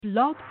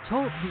Blog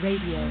Talk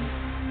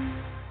Radio.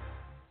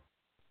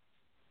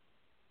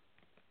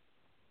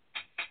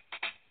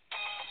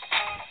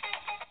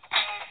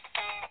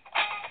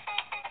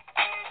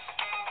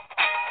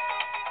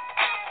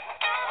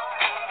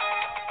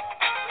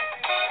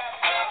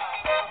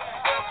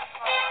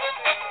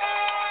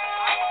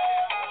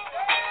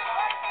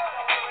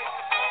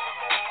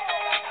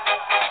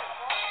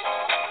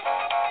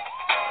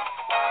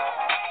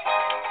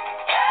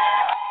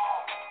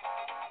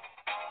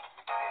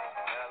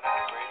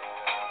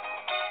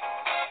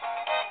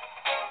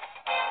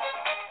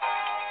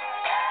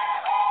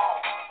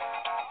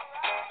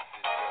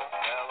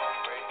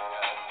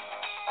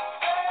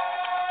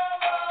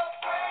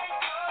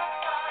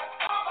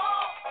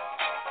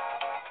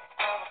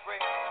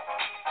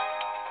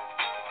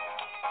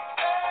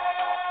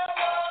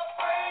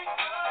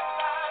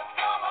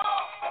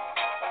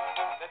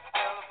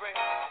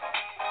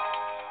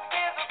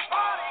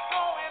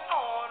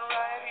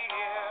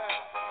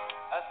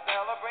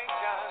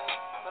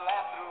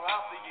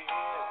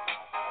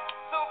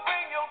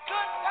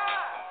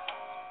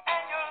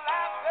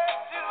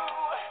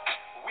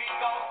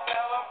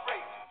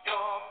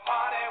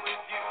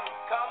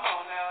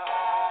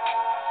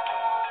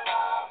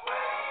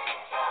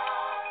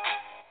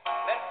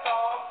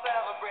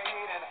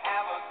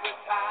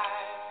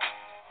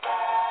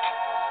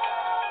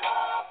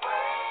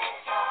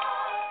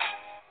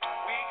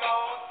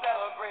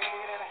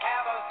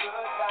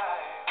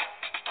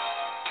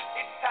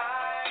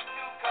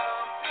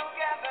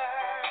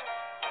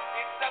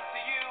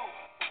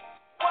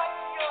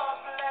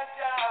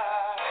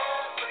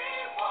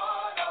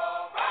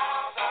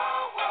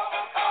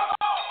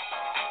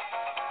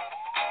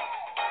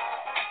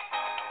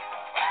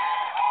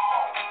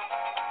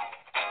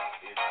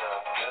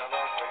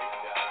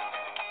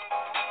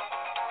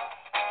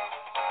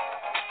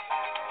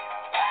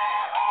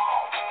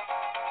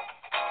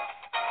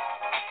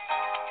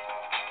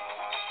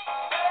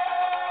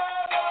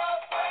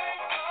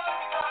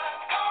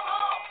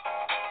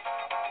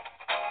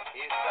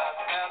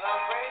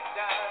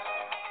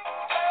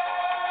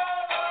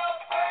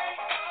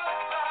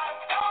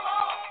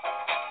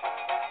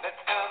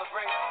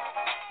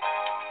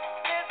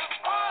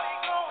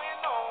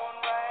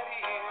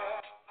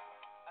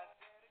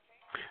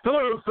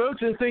 Hello,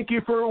 folks, and thank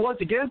you once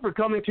again for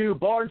coming to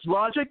Bards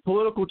Logic,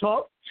 Political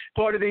Talk,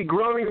 part of the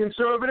growing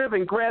conservative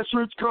and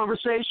grassroots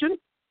conversation,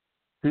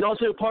 and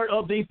also part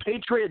of the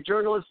Patriot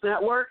Journalist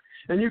Network.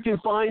 And you can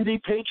find the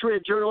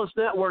Patriot Journalist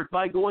Network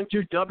by going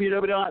to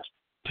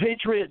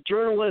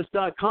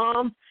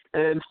www.patriotjournalist.com.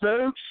 And,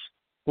 folks,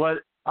 what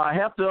I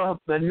have to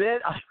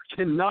admit, I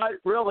cannot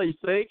really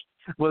think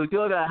was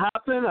going to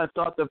happen. I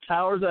thought the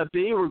powers that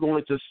be were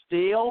going to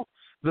steal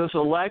this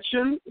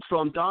election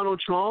from Donald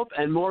Trump,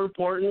 and more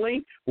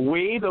importantly,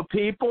 we the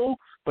people.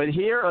 But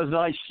here, as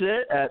I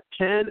sit at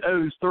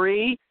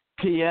 10:03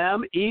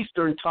 p.m.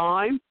 Eastern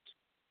Time,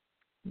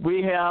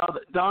 we have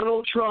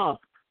Donald Trump,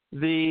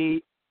 the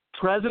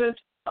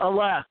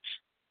president-elect,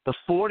 the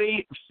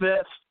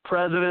 45th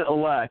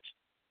president-elect.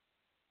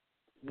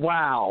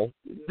 Wow,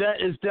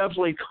 that is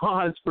definitely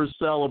cause for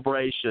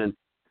celebration.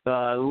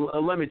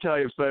 Let me tell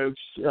you, folks,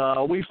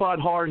 we fought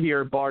hard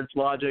here at Bards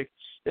Logic,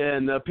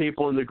 and the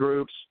people in the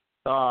groups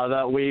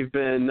that we've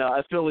been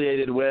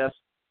affiliated with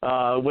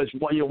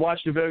Watch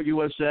the Vote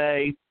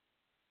USA,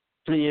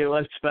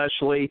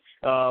 especially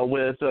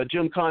with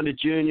Jim Condit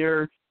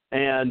Jr.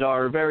 and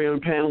our very own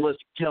panelist,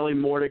 Kelly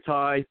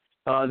Mordecai,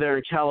 there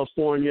in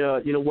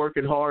California,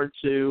 working hard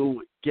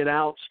to get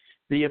out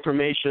the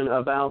information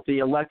about the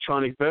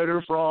electronic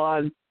voter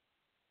fraud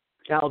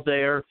out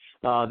there,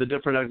 the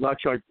different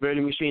electronic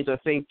voting machines. I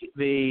think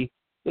the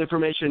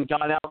information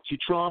got out to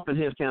Trump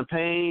and his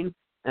campaign,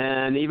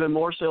 and even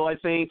more so, I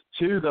think,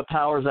 to the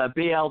powers that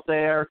be out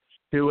there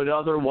who would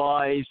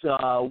otherwise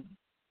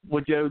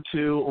would go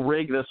to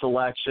rig this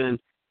election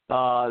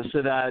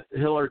so that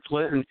Hillary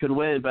Clinton could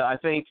win. But I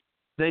think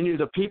they knew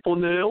the people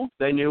knew,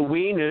 they knew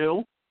we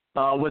knew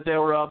what they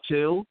were up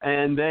to,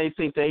 and they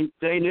think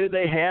they knew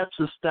they had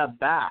to step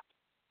back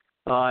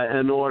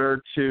in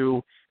order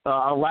to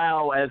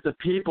allow, as the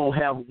people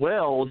have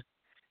willed,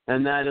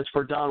 and that is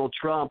for Donald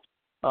Trump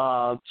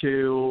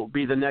to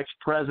be the next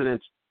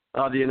president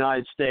of the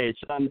United States.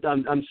 I'm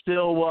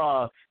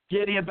still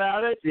giddy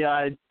about it.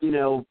 Yeah,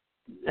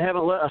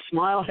 haven't let a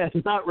smile has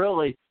not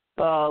really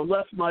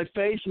left my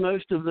face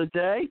most of the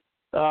day.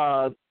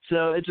 So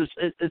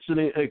it's an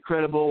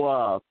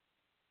incredible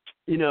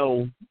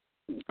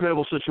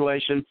incredible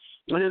situation.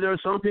 And then there are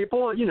some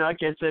people, I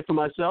can't say for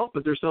myself,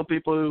 but there's some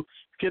people who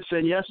keep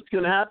saying, yes, it's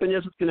going to happen,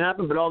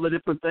 but all the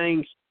different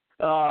things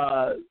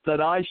that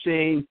I've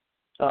seen,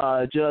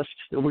 we're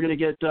going to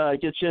get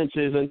you in,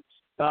 Susan.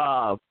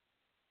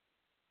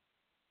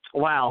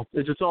 Wow,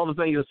 it's just all the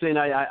things I've seen.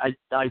 I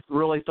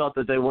really thought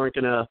that they weren't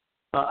going to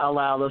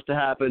allow this to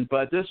happen,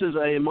 but this is,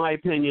 in my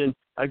opinion,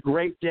 a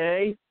great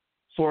day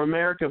for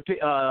America,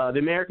 the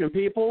American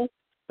people.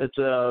 It's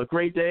a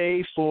great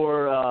day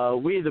for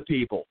we the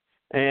people.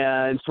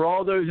 And for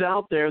all those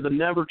out there, the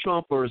Never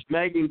Trumpers,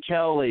 Megyn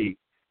Kelly,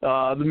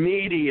 the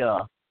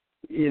media,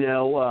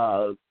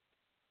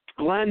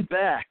 Glenn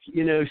Beck,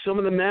 some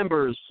of the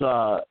members,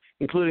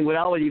 including what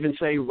I would even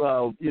say,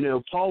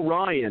 Paul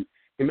Ryan,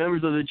 and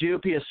members of the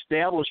GOP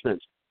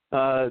establishment,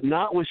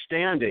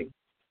 notwithstanding.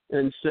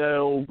 And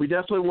so we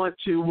definitely want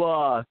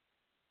to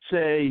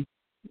say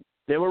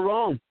they were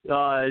wrong.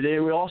 They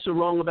were also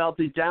wrong about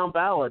the down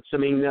ballots. I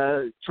mean,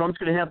 Trump's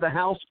going to have the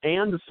House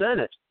and the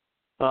Senate.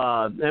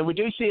 And we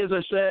do see, as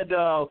I said,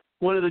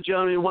 one of the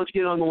gentlemen who wants to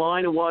get on the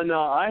line, and one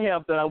I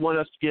have that I want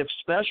us to give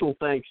special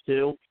thanks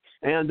to,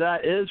 and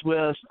that is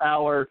with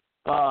our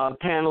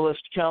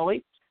panelist,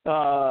 Kelly,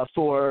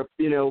 for,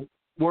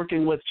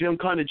 working with Jim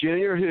Condit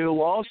Jr.,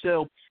 who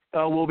also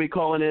will be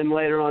calling in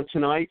later on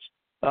tonight.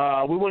 We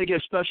want to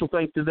give special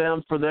thanks to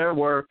them for their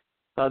work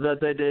that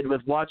they did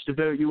with Watch the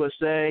Vote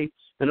USA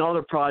and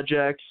other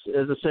projects,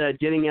 as I said,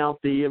 getting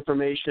out the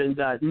information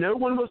that no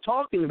one was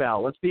talking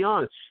about, let's be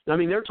honest. I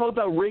mean, they're talking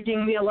about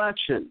rigging the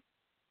election,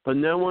 but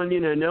no one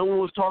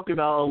was talking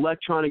about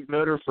electronic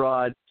voter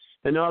fraud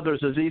and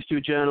others, as these two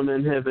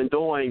gentlemen have been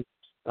doing.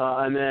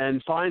 And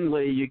then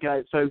finally, you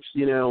got folks,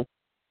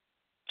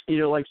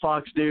 like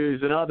Fox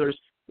News and others,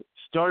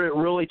 started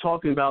really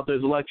talking about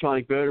those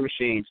electronic voter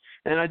machines.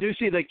 And I do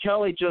see that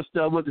Kelly just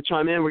went to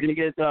chime in. We're going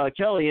to get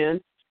Kelly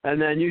in,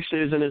 and then you,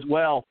 Susan, as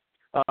well.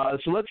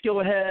 So let's go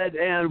ahead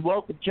and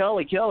welcome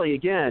Kelly. Kelly,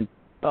 again,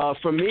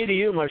 from me to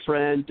you, my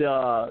friend,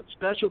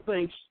 special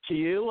thanks to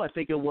you. I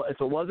think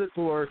if it wasn't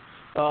for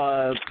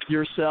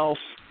yourself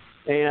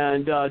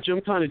and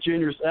Jim Condit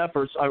Jr.'s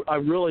efforts, I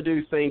really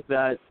do think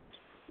that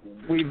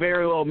we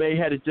very well may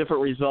have had a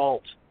different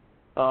result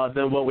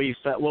than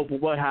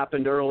what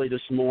happened early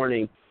this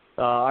morning.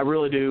 I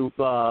really do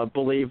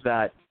believe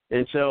that.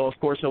 And so, of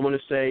course, I want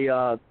to say,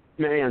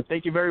 man,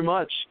 thank you very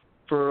much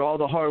for all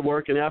the hard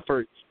work and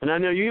effort. And I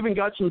know you even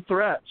got some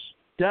threats,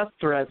 death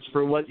threats,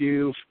 for what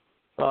you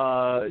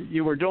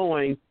were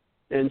doing.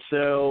 And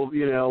so,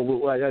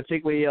 I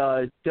think we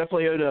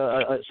definitely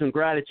owe some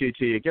gratitude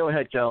to you. Go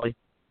ahead, Kelly.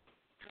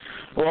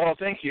 Well,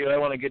 thank you. I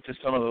want to get to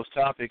some of those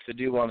topics. I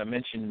do want to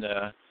mention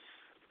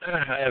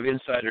I have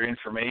insider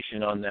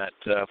information on that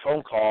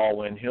phone call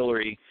when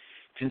Hillary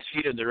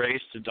conceded the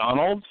race to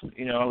Donald.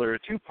 There are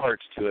two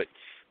parts to it.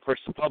 Of course,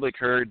 the public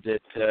heard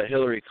that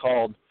Hillary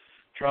called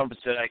Trump and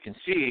said, I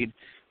concede.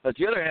 But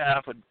the other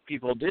half, what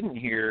people didn't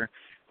hear,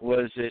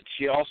 was that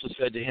she also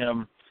said to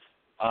him,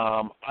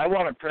 I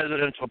want a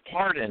presidential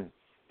pardon.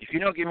 If you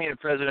don't give me a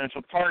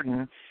presidential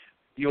pardon,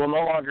 you will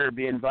no longer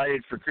be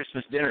invited for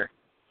Christmas dinner.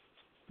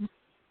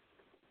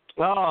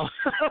 Oh,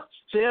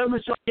 see, I'm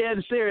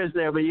getting serious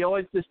there, but you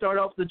always to start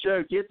off the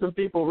joke, get some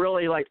people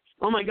really like,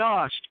 oh my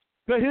gosh.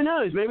 But who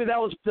knows? Maybe that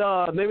was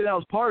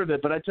part of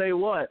it. But I tell you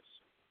what,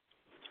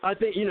 I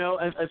think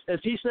if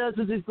he says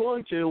as he's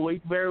going to,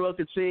 we very well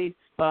could see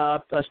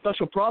a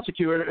special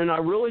prosecutor, and I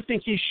really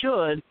think he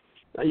should.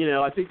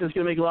 I think that's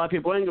going to make a lot of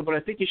people angry, but I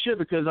think he should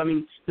because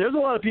there's a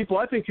lot of people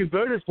I think who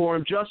voted for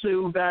him just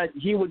so that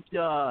he would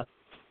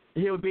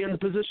be in the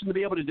position to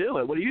be able to do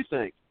it. What do you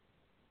think?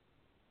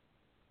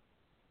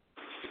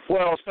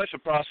 Well, special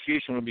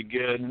prosecution would be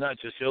good, not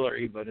just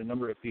Hillary, but a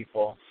number of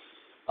people.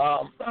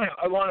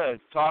 I want to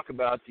talk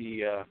about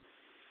the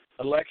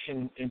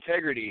election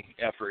integrity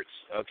efforts,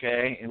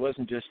 okay? It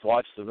wasn't just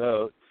Watch the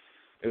Vote.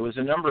 It was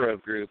a number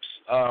of groups.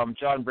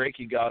 John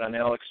Brakey got on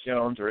Alex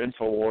Jones or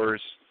InfoWars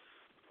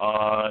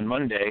on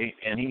Monday,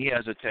 and he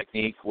has a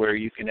technique where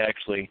you can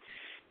actually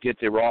get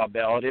the raw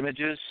ballot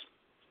images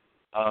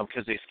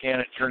because they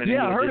scan it, turn it into...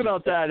 Yeah, I heard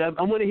about that.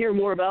 I want to hear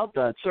more about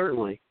that,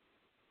 certainly.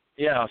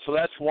 Yeah, so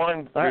that's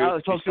one group. I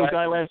was talking to a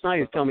guy last night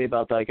who told me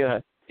about that. Go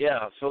ahead.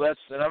 Yeah,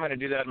 and I'm going to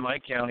do that in my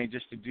county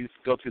just to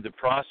go through the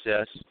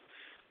process.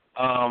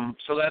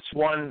 So that's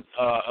one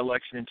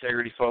election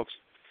integrity, folks.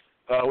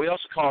 We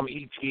also call them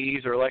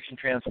ETs, or election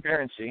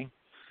transparency.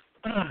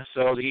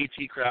 So the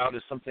ET crowd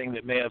is something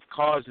that may have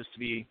caused this to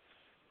be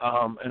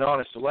an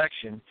honest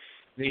election.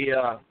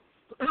 The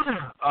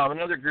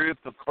another group,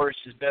 of course,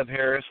 is Bev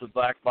Harris with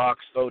black box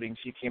voting.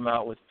 She came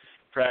out with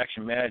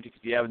Fraction Magic.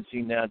 If you haven't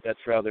seen that, that's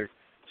rather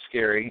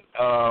scary.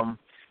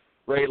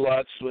 Ray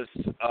Lutz with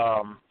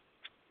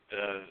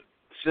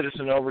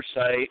citizen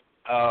oversight.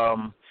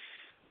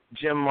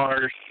 Jim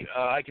Marsh.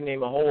 I can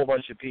name a whole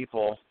bunch of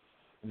people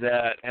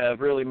that have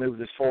really moved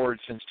this forward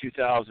since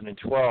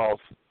 2012.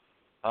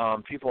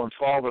 People in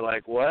 12 are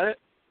like, what?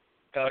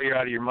 Oh, you're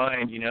out of your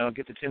mind,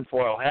 get the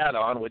tinfoil hat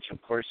on, which,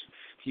 of course,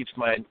 keeps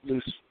my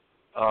loose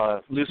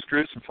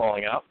screws from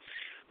falling out.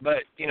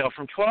 But,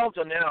 from 12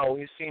 to now,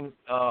 we've seen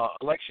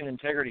election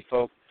integrity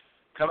folk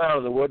come out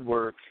of the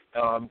woodwork,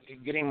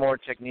 getting more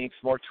techniques,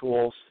 more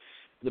tools.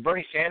 The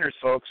Bernie Sanders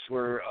folks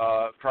were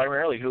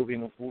primarily who we've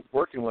been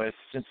working with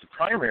since the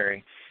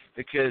primary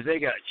because they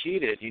got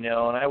cheated, and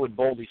I would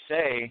boldly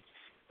say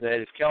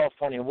that if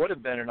California would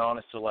have been an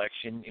honest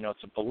election,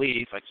 it's a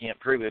belief. I can't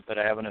prove it, but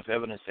I have enough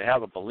evidence to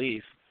have a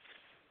belief.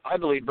 I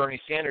believe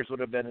Bernie Sanders would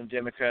have been a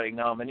Democratic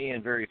nominee,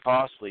 and very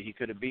possibly he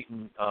could have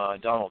beaten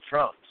Donald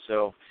Trump.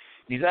 So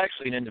he's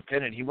actually an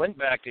independent. He went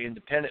back to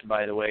independent,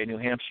 by the way. New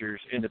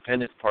Hampshire's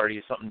independent party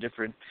is something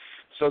different.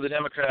 So the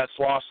Democrats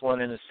lost one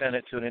in the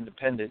Senate to an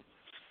independent.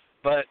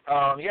 But,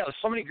 yeah,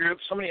 so many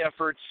groups, so many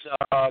efforts.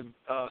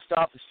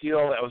 Stop the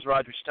Steal, that was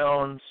Roger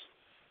Stone's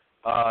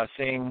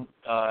thing,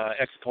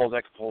 exit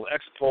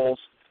polls.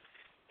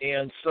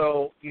 And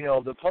so,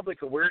 the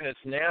public awareness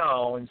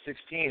now in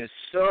 16 is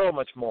so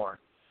much more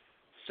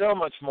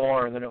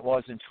than it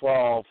was in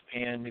 12.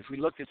 And if we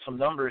look at some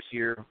numbers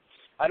here,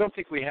 I don't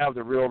think we have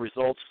the real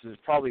results because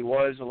it probably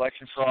was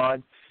election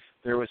fraud.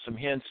 There was some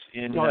hints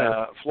in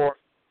Florida,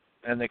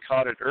 and they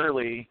caught it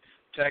early.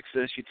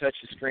 Texas, you touch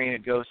the screen,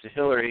 it goes to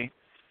Hillary.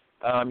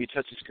 You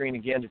touch the screen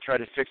again to try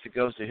to fix it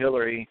goes to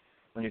Hillary.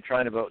 When you're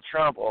trying to vote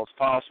Trump, well, it's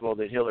possible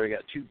that Hillary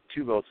got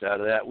two votes out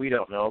of that. We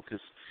don't know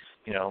because,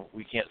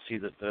 we can't see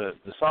the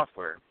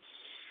software.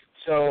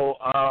 So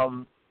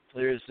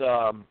there's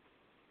I'm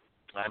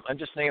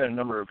just naming a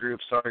number of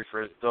groups. Sorry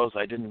for those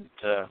I didn't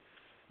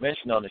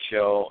mention on the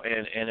show,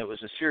 and it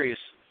was a serious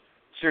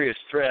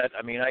threat.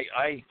 I mean,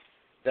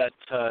 that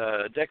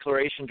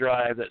declaration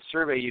drive, that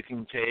survey you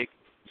can take.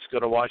 Just go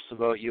to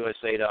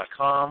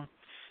watchthevoteusa.com.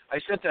 I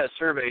sent that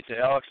survey to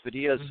Alex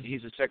Padilla.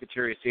 He's the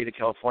Secretary of State of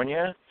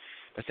California.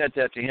 I sent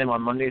that to him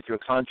on Monday through a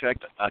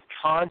contact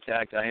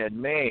I had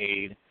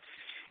made,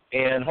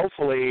 and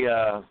hopefully,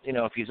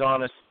 if he's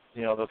honest,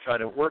 they'll try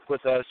to work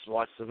with us.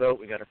 Watch the vote.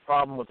 We got a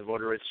problem with the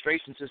voter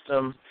registration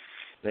system.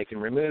 They can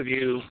remove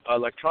you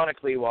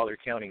electronically while they're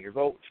counting your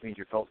vote, which means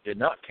your vote did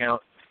not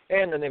count,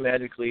 and then they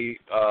magically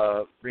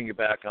bring you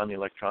back on the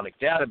electronic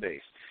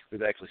database.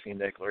 We've actually seen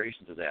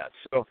declarations of that.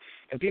 So,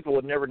 and people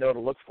would never know to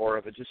look for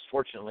it, but just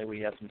fortunately we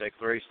have some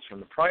declarations from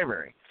the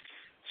primary.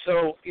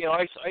 So,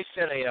 I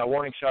sent a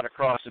warning shot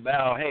across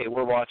about, hey,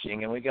 we're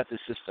watching and we got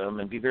this system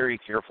and be very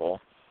careful.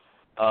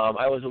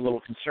 I was a little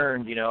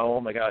concerned,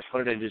 oh my gosh,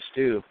 what did I just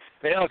do?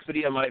 But Alex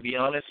Padilla might be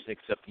honest,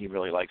 except he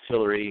really likes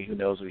Hillary. Who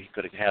knows, he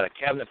could have had a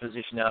cabinet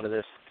position out of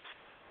this.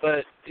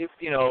 But,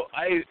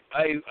 I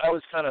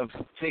was kind of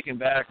taken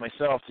back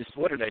myself, just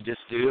what did I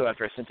just do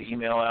after I sent the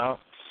email out?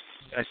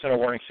 I sent a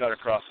warning shot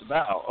across the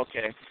bow.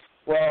 Okay.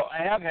 Well,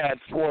 I have had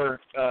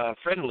 4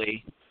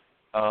 friendly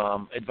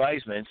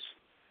advisements,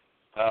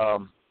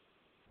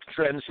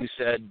 friends who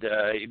said,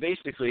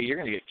 basically, you're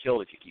going to get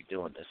killed if you keep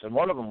doing this. And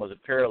one of them was a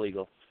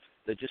paralegal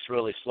that just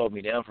really slowed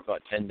me down for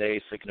about 10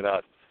 days, thinking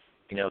about,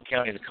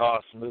 counting the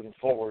costs and moving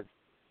forward,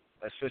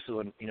 especially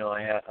when,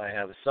 I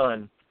have a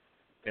son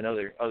and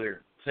other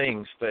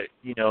things. But,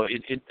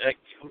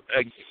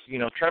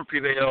 Trump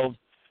prevailed.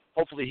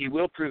 Hopefully he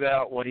will prove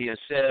out what he has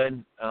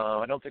said.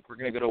 I don't think we're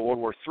going to go to World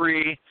War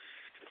III,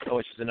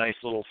 which is a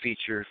nice little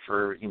feature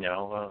for,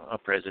 a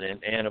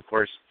president. And, of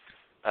course,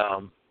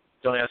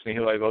 don't ask me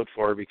who I vote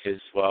for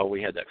because, well,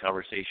 we had that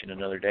conversation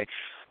another day.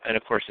 And,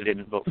 of course, I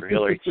didn't vote for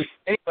Hillary.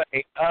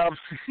 Anyway,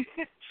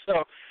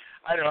 so,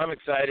 I don't know. I'm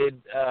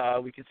excited.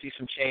 We could see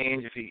some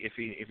change if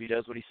he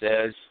does what he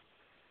says.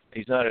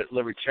 He's not a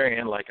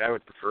libertarian like I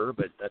would prefer,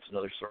 but that's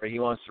another story. He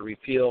wants to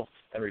repeal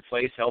and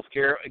replace health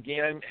care.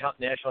 Again,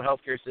 national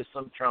health care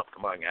system. Trump,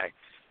 come on, guy.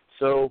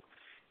 So,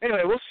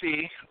 anyway, we'll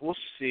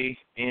see.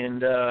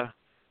 And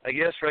I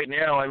guess right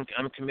now I'm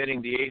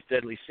committing the 8th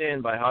deadly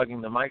sin by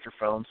hogging the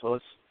microphone, so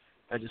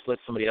I just let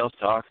somebody else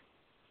talk.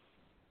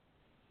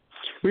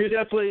 We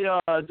definitely,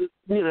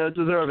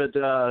 deserve it,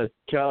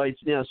 Kelly.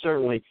 Yeah,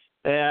 certainly.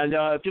 And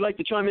if you'd like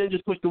to chime in,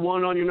 just push the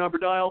 1 on your number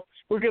dial.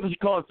 Or give us a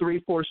call at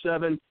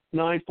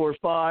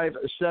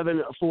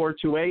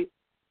 347-945-7428,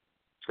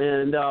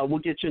 and we'll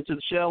get you into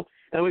the show.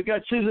 And we've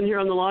got Susan here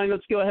on the line.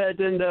 Let's go ahead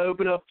and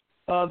open up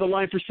the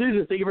line for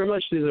Susan. Thank you very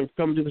much, Susan, for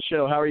coming to the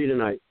show. How are you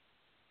tonight?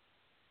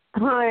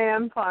 Hi,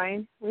 I'm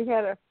fine. We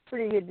had a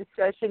pretty good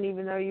discussion,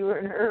 even though you were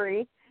in a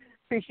hurry.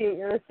 Appreciate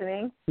you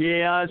listening.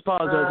 Yeah, I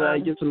apologize. I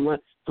get some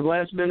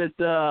last minute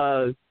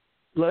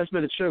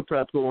show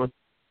prep going.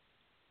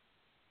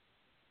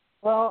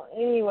 Well,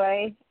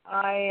 anyway,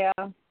 I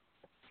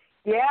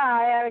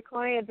had a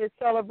client that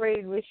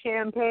celebrated with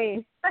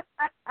champagne.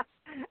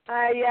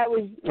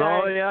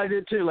 I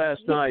did too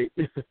last night.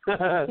 Yeah,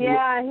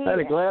 I had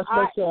a glass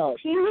myself.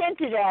 He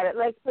hinted at it.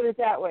 Let's put it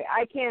that way.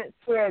 I can't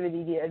swear that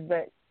he did,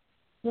 but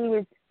he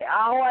was.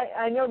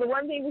 I know the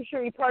one thing for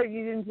sure, he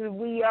partied into the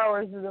wee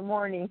hours of the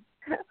morning.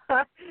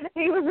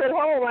 He was at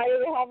home. I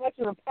don't know how much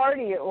of a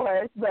party it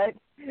was, but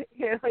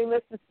he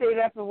must have stayed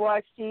up and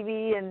watched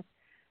TV and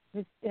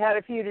just had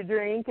a few to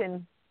drink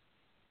and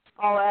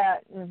all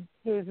that. And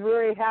he was a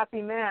very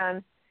happy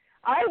man.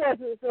 I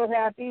wasn't so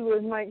happy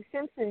with Mike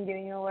Simpson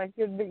getting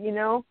elected, but in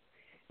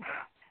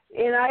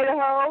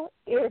Idaho,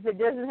 if it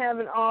doesn't have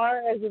an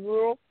R as a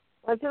rule,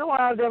 once in a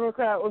while a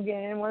Democrat will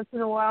gain, once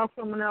in a while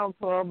someone else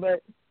will,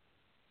 but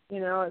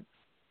it's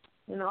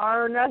an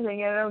R or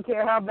nothing. I don't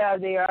care how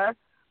bad they are.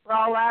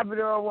 Raw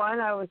Labrador won.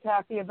 I was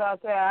happy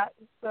about that.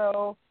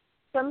 So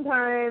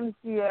sometimes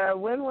you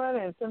win one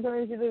and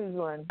sometimes you lose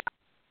one.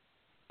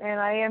 And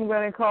I am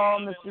going to call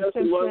Mr.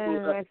 Simpson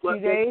in the next few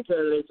days.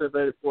 Candidates I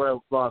voted for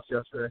lost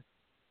yesterday.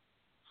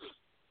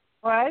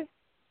 What?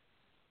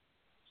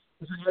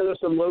 There's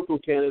some local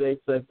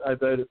candidates that I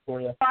voted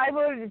for. Yeah. I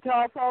voted to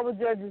toss all the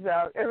judges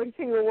out, every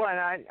single one.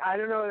 I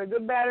don't know, they're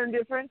good, bad, or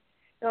indifferent.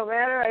 No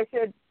matter. I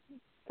said,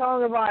 tell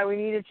them goodbye. We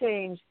need a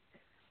change.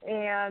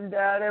 And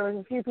there was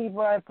a few people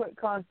I put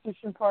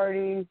Constitution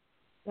Party,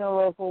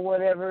 local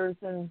whatevers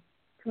and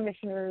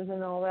commissioners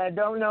and all that.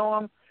 Don't know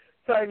them.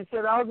 So I just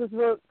said, I'll just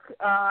vote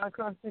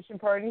Constitution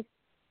Party.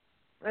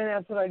 And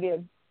that's what I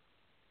did.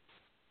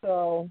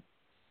 So,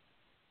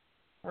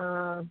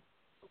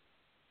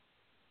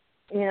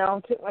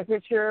 took my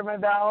picture of my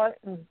ballot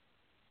and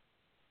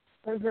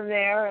went from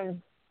there.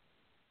 And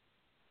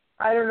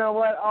I don't know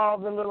what all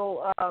the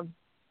little,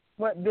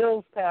 what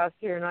bills passed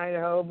here in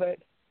Idaho, but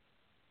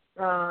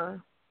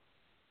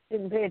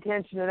didn't pay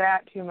attention to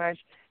that too much.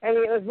 I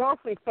mean, it was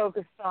mostly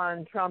focused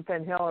on Trump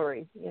and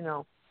Hillary,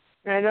 And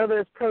I know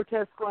there's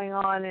protests going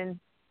on in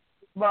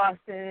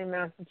Boston and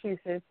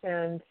Massachusetts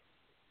and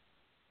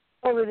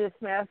over this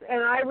mess.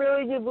 And I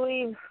really do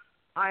believe,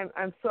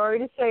 I'm sorry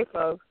to say,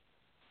 folks,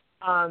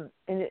 and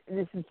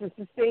this is just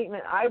a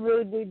statement, I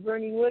really believe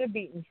Bernie would have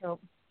beaten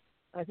Trump.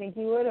 I think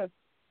he would have.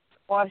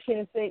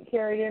 Washington State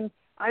carried him.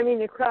 I mean,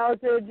 the crowd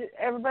said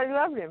everybody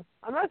loved him.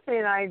 I'm not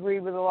saying I agree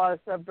with a lot of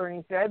stuff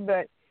Bernie said,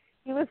 but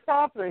he was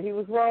popular. He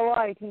was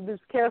well-liked. He was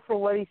careful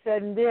what he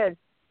said and did.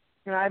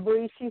 And I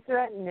believe she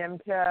threatened him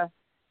to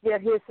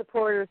get his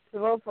supporters to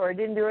vote for her. It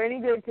didn't do any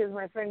good because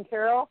my friend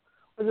Carol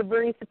was a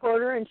Bernie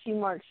supporter, and she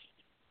marched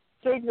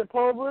straight to the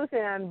poll booth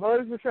and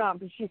voted for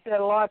Trump. And she said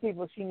a lot of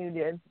people she knew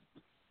did.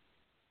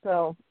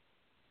 So,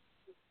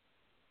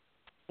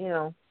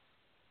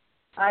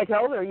 I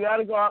told her, you ought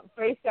to go out and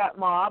face that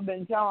mob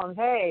and tell them,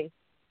 hey,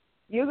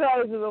 you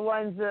guys are the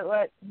ones that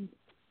let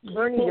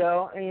Bernie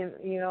go, and,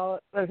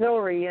 let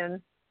Hillary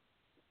in.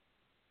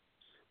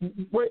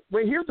 Wait,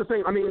 here's the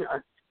thing. I mean,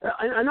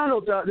 I don't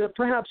know that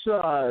perhaps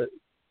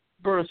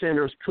Bernie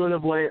Sanders could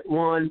have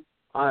won.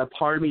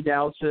 Part of me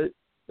doubts it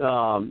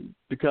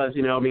because,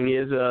 he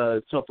is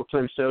a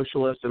self-proclaimed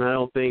socialist, and I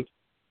don't think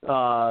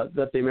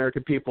that the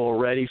American people are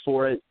ready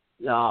for it.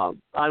 I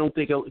don't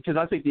think – because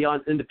I think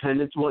the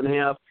independents wouldn't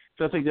have.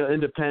 So I think the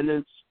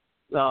independents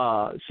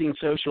seen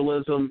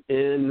socialism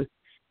in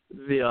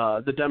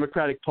the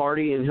Democratic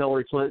Party and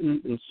Hillary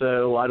Clinton, and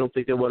so I don't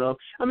think they would have.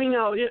 I mean,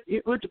 now,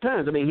 it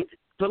depends. I mean,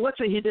 but let's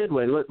say he did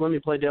win. Let me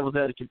play devil's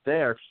advocate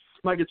there.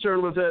 My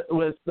concern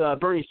with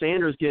Bernie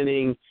Sanders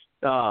getting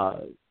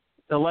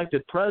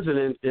elected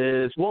president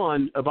is,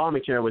 one,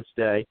 Obamacare would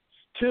stay.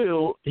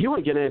 Two, he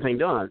wouldn't get anything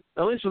done,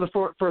 at least for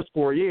the first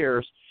 4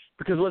 years,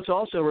 because let's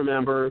also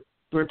remember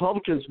the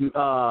Republicans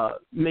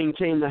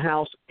maintain the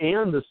House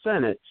and the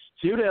Senate.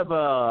 So you'd have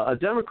a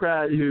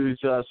Democrat who's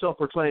a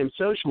self-proclaimed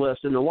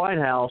socialist in the White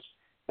House,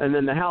 and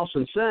then the House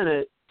and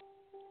Senate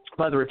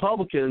by the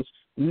Republicans,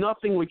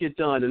 nothing would get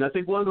done. And I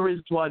think one of the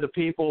reasons why the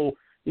people,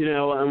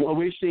 and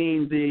we've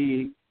seen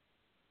the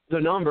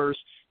numbers,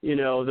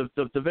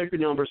 the victory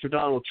numbers for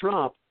Donald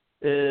Trump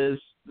is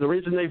the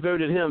reason they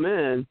voted him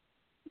in.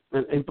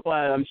 And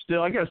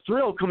I got a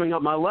thrill coming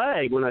up my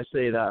leg when I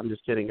say that. I'm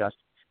just kidding, guys.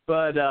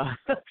 But I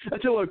tell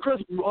you what,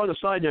 Chris. On a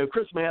side note,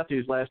 Chris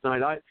Matthews last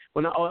night.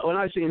 When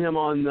I seen him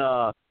on,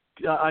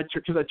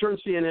 because I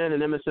turned CNN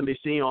and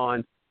MSNBC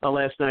on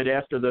last night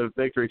after the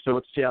victory, so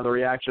let's see how the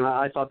reaction.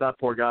 I thought that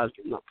but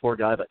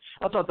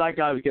I thought that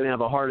guy was going to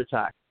have a heart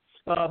attack.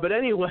 But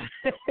anyway,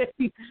 but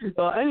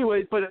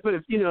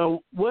if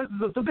what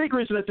the big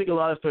reason I think a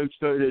lot of folks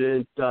voted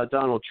in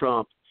Donald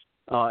Trump.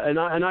 And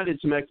I did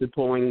some exit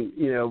polling,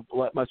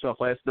 myself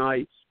last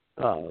night.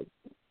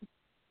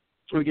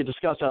 We can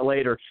discuss that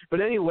later.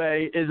 But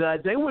anyway, is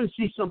that they want to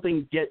see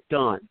something get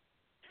done.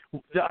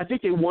 I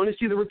think they want to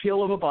see the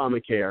repeal of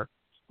Obamacare.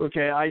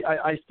 Okay,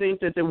 I think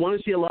that they want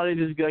to see a lot of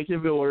these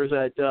executive orders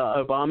that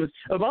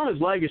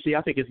Obama's legacy,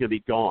 I think, is going to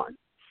be gone.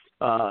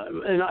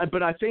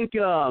 But I think,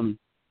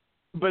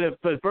 but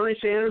if Bernie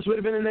Sanders would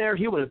have been in there,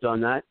 he would have done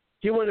that.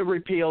 He wouldn't have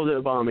repealed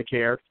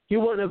Obamacare. He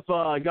wouldn't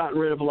have gotten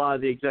rid of a lot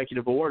of the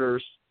executive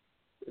orders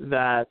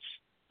that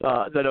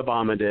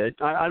Obama did.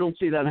 I don't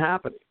see that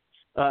happening.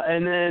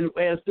 And then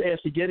as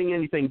to getting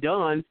anything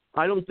done,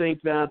 I don't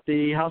think that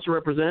the House of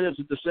Representatives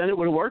and the Senate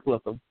would have worked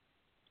with them.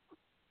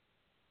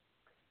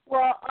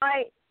 Well,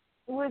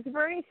 with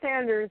Bernie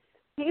Sanders,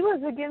 he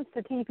was against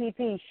the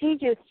TPP. She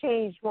just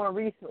changed more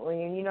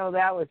recently, and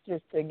that was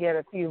just to get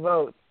a few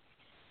votes.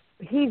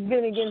 He's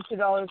been against it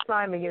all the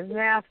time, against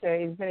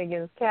NAFTA. He's been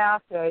against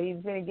CAFTA.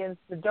 He's been against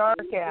the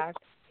DARK Act.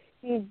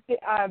 He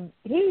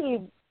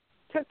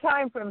took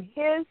time from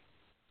his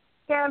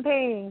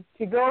campaigning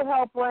to go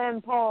help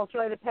Rand Paul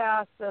try to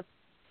pass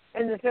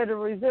in the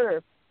Federal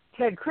Reserve.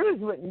 Ted Cruz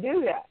wouldn't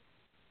do that.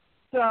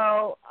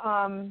 So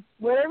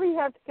whatever you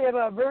have to say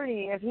about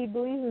Bernie, if he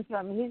believes in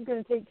something, he's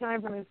going to take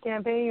time from his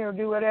campaigning or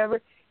do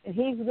whatever, and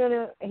he's going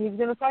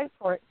to fight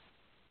for it.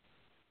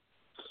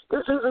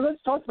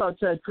 Let's talk about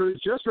Ted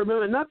Cruz just for a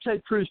moment. Not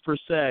Ted Cruz per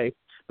se,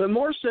 but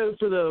more so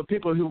for the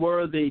people who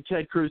were the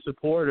Ted Cruz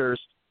supporters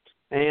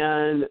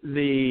and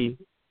the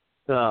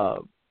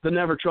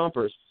Never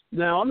Trumpers.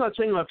 Now, I'm not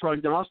saying I'm a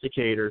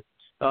prognosticator,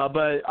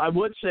 but I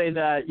would say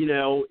that,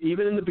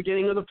 even in the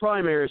beginning of the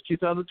primaries,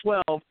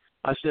 2012,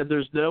 I said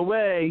there's no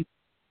way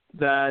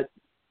that,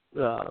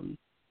 that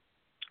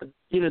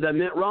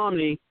Mitt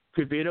Romney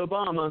could beat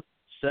Obama.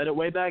 Said it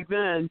way back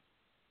then.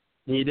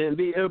 He didn't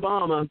beat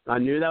Obama. I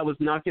knew that was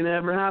not going to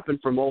ever happen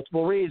for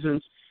multiple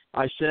reasons.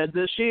 I said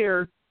this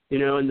year, in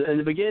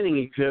the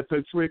beginning, if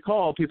folks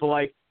recall, people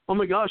like, oh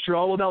my gosh, you're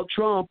all about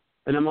Trump.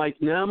 And I'm like,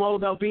 no, I'm all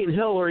about beating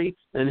Hillary.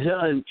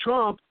 And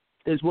Trump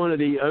is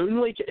the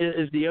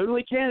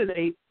only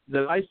candidate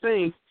that I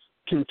think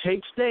can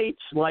take states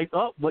like,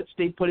 what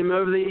state put him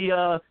over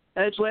the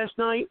edge last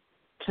night?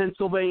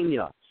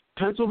 Pennsylvania.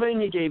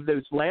 Pennsylvania gave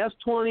those last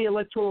 20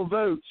 electoral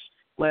votes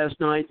last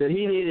night that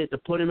he needed to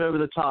put him over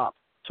the top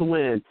to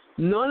win.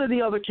 None of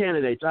the other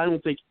candidates, I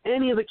don't think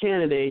any of the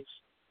candidates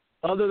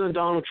other than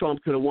Donald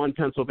Trump could have won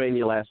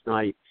Pennsylvania last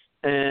night.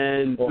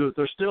 And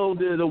there's still,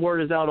 the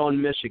word is out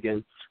on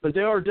Michigan. But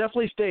there are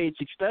definitely states,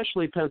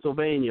 especially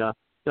Pennsylvania,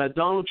 that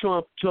Donald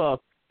Trump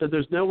took that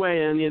there's no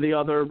way any of the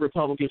other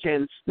Republican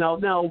candidates. Now,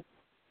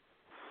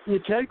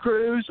 Ted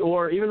Cruz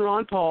or even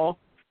Rand Paul,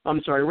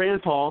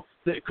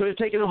 that could have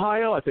taken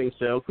Ohio, I think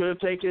so. Could have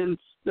taken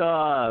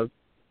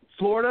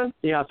Florida,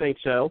 yeah, I think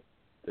so.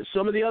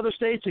 Some of the other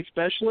states,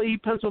 especially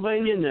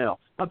Pennsylvania, no.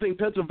 I think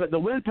the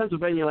win in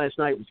Pennsylvania last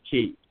night was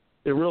key.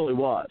 It really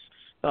was.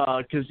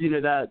 Because,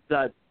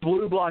 that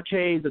blue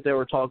blockade that they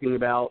were talking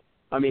about,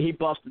 I mean, he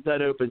busted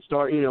that open,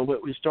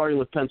 starting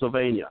with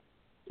Pennsylvania.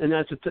 And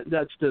that's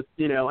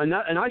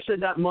and I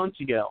said that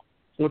months ago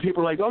when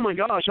people were like, oh, my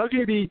gosh, how can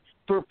you be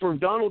for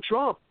Donald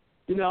Trump?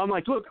 I'm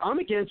like, look, I'm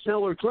against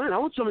Hillary Clinton. I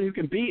want someone who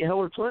can beat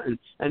Hillary Clinton.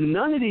 And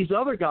none of these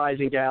other guys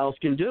and gals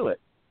can do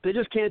it. They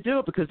just can't do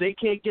it because they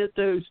can't get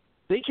those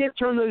 – they can't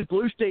turn those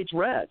blue states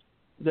red.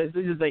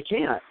 They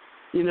can't.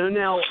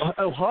 Now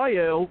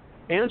Ohio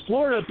and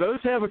Florida both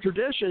have a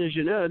tradition, as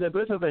you know. They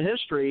both have a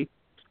history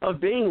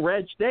of being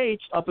red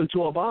states up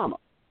until Obama.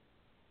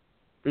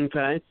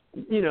 Okay?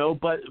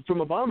 But from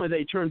Obama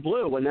they turned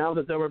blue, and now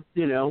that they were,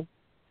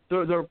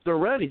 they're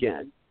red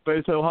again,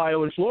 both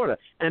Ohio and Florida.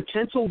 And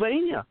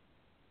Pennsylvania,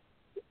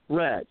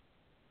 red.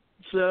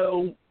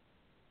 So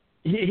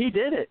he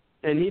did it,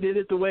 and he did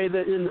it the way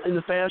that in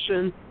the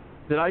fashion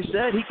that I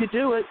said he could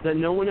do it, that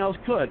no one else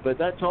could. But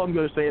that's all I'm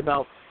going to say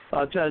about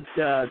Ted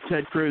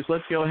Cruz.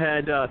 Let's go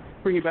ahead,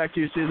 bring it back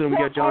to you, Susan. We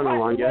got John on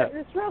the line. Just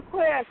real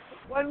quick,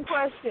 one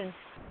question.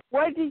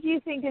 What did you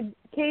think of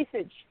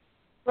Kasich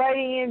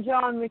writing in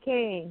John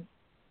McCain?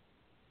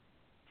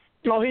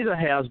 Oh, he's a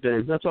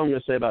has-been. That's all I'm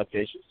going to say about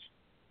Kasich.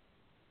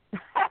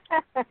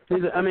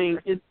 He's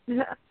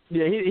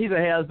a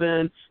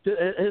has-been.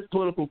 His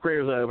political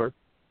career is over.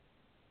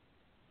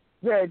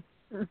 Good.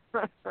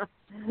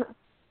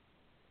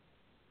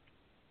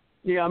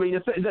 Yeah, I mean,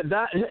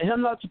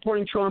 him not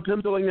supporting Trump, him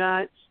doing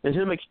that, and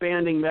him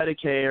expanding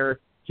Medicare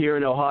here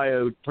in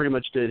Ohio pretty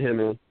much did him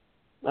in.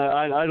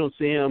 I don't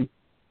see him.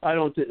 I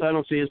don't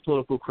see his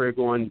political career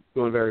going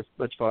very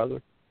much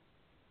farther.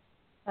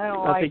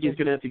 I think he's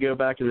going to have to go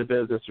back into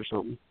business or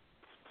something.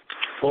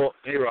 Well,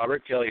 hey,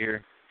 Robert, Kelly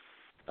here.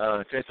 Can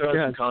I throw in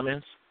some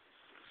comments?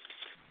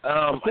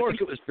 Of course. I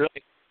think it was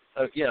brilliant.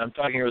 I'm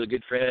talking here with a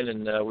good friend,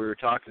 and we were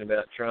talking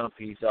about Trump.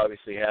 He's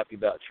obviously happy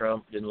about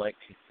Trump, didn't like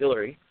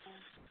Hillary.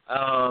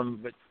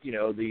 But,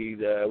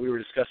 we were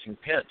discussing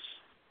Pence.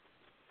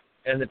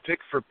 And the pick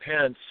for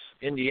Pence,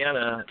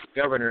 Indiana,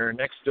 governor,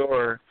 next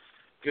door,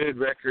 good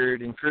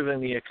record, improving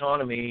the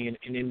economy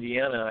in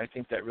Indiana. I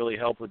think that really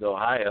helped with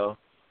Ohio.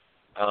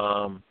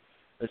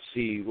 Let's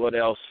see, what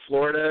else?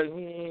 Florida,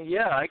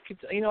 I could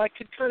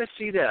kind of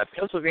see that.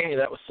 Pennsylvania,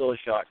 that was still a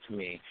shock to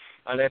me.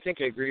 And I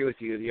think I agree with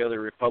you. The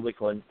other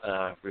Republicans,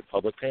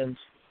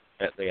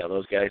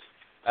 those guys.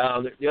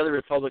 The other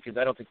Republicans,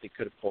 I don't think they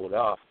could have pulled it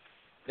off.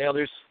 Now,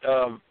 there's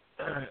some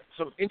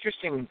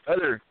interesting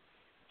other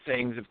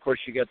things. Of course,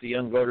 you got the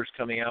young voters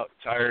coming out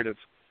tired of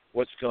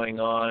what's going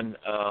on.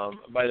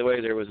 By the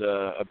way, there was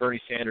a Bernie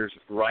Sanders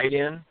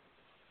write-in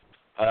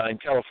in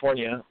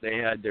California. They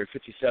had their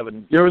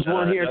 57. There was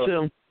one here,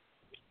 too,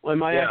 on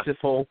my exit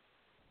poll.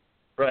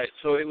 Right.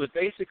 So it was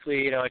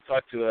basically, I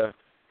talked to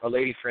a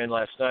lady friend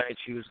last night.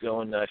 She was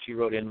going, she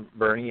wrote in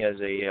Bernie as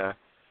a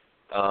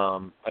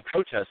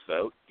protest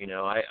vote.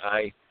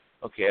 I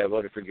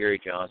voted for Gary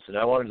Johnson.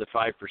 I wanted the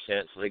 5%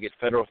 so they get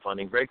federal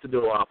funding, break the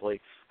duopoly.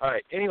 All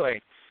right.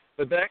 Anyway,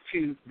 but back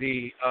to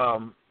the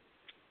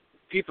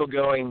people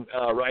going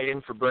right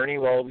in for Bernie.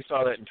 Well, we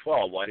saw that in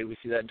 12. Why did we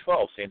see that in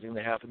 12? Same thing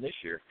that happened this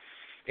year.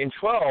 In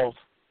 12,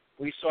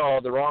 we saw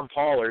the Ron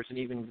Paulers and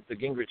even the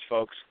Gingrich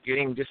folks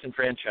getting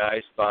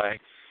disenfranchised by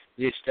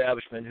the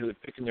establishment who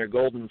had picked their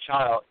golden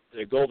child,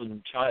 the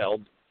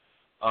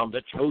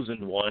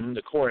chosen one,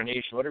 the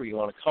coronation, whatever you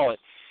want to call it,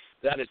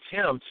 that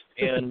attempt,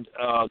 and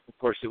of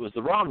course it was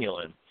the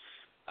Romulan.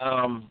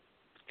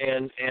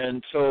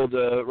 And so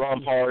the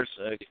Ron Paulers,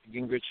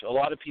 Gingrich, a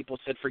lot of people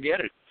said, forget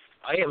it.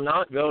 I am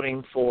not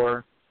voting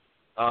for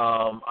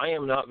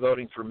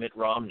Mitt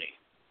Romney.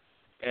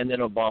 And then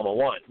Obama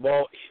won.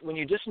 Well, when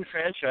you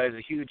disenfranchise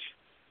a huge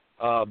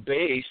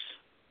base,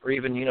 or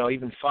even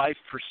 5%,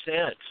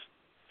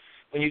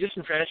 when you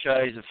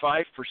disenfranchise the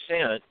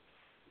 5%,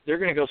 they're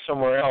going to go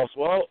somewhere else.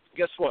 Well,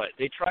 guess what?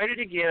 They tried it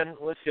again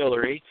with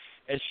Hillary,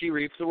 and she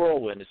reaped the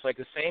whirlwind. It's like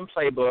the same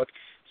playbook,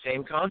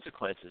 same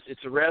consequences.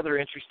 It's a rather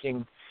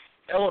interesting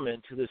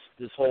element to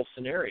this whole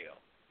scenario.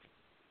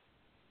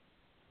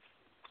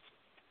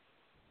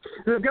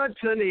 We've got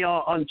Cindy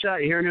on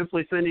chat here, and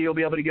hopefully, Cindy, you'll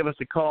be able to give us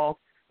a call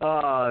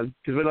because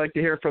we'd like to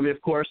hear from you,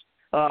 of course.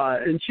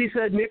 And she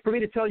said for me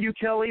to tell you,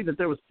 Kelly, that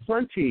there was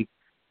plenty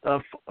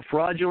of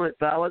fraudulent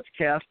ballots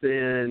cast,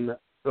 and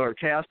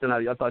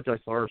I thought I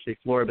saw her say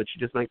Florida, but she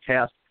just meant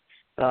cast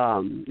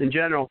in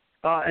general.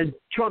 And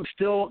Trump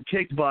still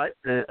kicked butt,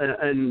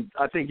 and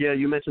I think,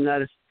 you mentioned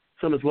that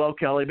some as well,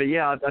 Kelly. But,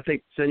 I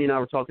think Cindy and I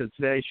were talking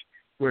today.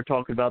 We were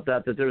talking about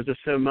that there was just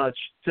so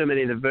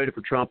many that voted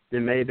for Trump. It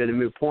may have been a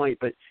moot point,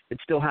 but it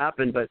still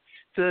happened. But it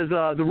says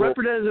the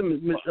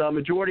representative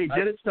majority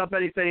didn't stop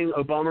anything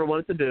Obama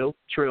wanted to do.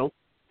 True.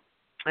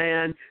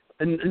 And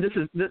this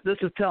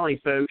is telling,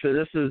 folks. And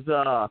this is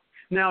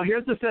now.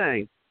 Here's the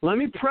thing. Let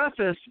me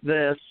preface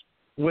this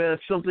with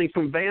something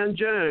from Van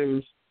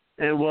Jones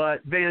and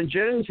what Van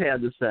Jones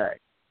had to say.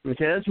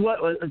 Okay,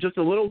 that's just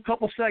a little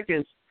couple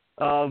seconds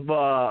of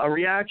a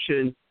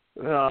reaction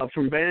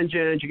from Van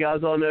Jones. You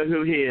guys all know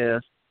who he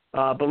is.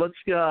 But let's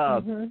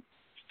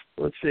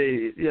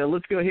see. Yeah,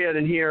 let's go ahead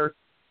and hear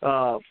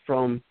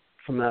from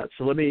that.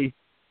 So let me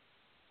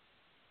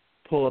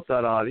pull up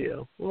that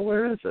audio. Well,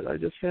 where is it? I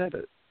just had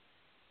it.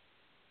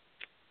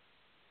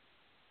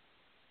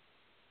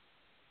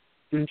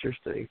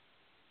 Interesting.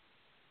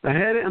 I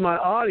had it in my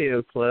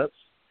audio clips.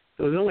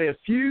 There was only a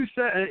few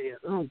seconds.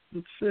 Oh,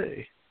 let's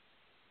see.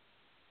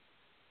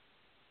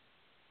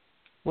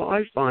 Well,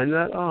 I find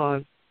that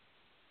odd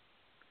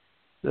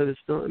that it's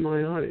not in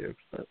my audio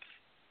clips.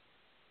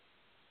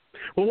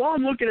 Well, while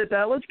I'm looking at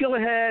that, let's go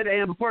ahead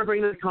and before I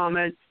bring in the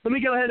comment, let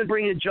me go ahead and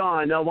bring in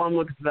John while I'm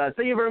looking for that.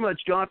 Thank you very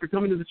much, John, for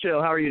coming to the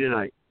show. How are you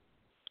tonight?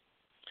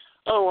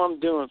 Oh, I'm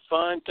doing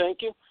fine,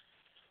 thank you.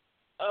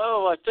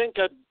 Oh, I think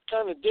I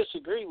kind of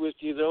disagree with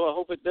you, though. I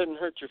hope it doesn't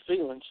hurt your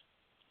feelings.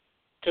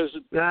 Because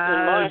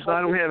I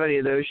don't have any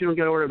of those. You don't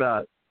got to worry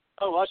about it.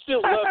 Oh, I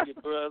still love you,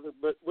 brother,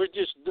 but we're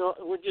just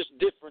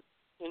different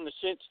in the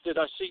sense that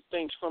I see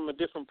things from a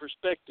different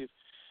perspective.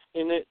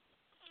 And that,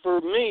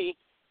 for me,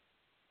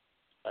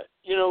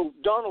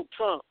 Donald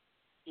Trump,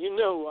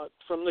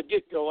 from the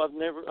get-go,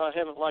 I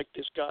haven't liked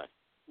this guy.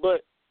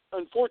 But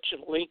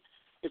unfortunately,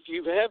 if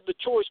you have the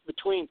choice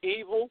between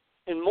evil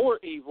and more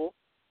evil,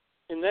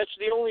 and that's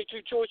the only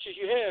two choices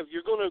you have,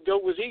 you're going to go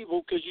with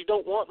evil because you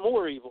don't want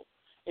more evil.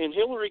 And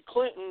Hillary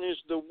Clinton is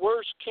the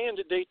worst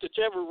candidate that's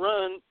ever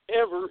run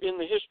in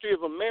the history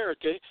of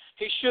America.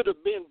 He should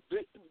have been,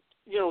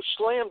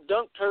 slam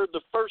dunked her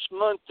the first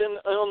month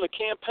on the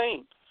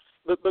campaign.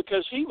 But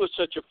because he was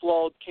such a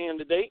flawed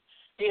candidate,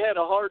 he had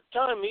a hard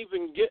time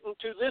even getting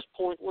to this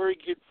point where he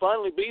could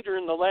finally beat her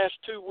in the last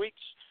 2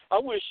 weeks. I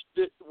wish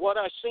that what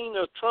I seen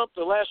of Trump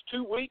the last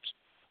 2 weeks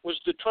was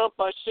the Trump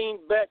I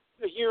seen back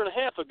a year and a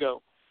half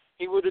ago.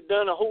 He would have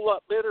done a whole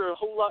lot better a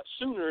whole lot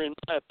sooner, in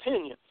my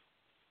opinion.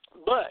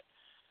 But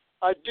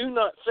I do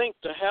not think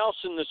the House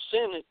and the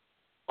Senate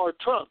are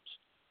Trump's.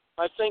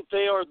 I think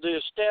they are the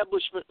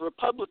establishment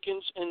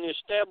Republicans and the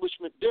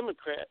establishment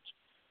Democrats.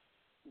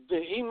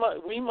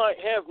 We might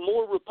have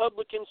more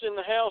Republicans in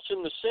the House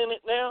and the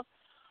Senate now,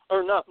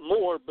 or not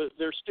more, but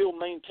they're still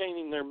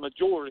maintaining their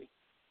majority.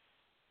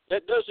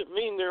 That doesn't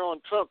mean they're on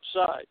Trump's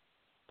side.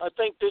 I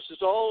think this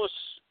is all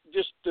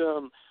just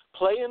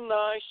playing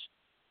nice,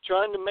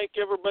 trying to make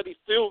everybody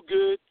feel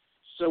good.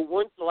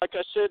 So, like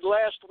I said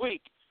last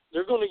week,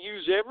 they're going to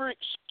use every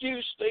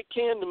excuse they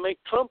can to make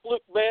Trump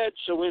look bad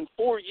so in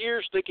 4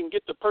 years they can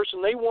get the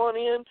person they want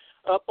in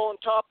up on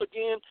top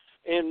again.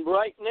 And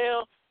right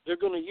now, they're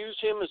going to use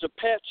him as a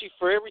patsy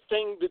for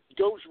everything that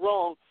goes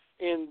wrong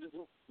and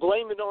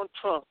blame it on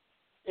Trump.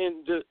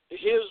 And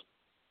his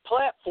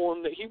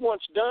platform that he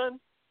wants done,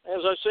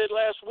 as I said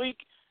last week,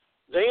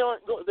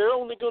 they're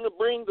only going to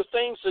bring the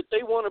things that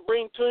they want to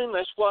bring to him.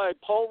 That's why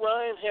Paul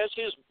Ryan has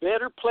his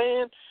better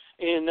plan.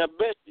 And I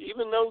bet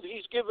even though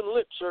he's given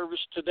lip service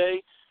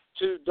today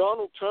to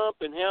Donald Trump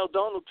and how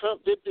Donald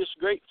Trump did this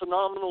great,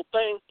 phenomenal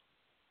thing,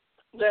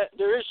 that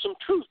there is some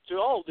truth to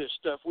all this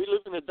stuff. We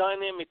live in a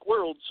dynamic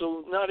world,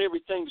 so not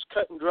everything's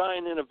cut and dry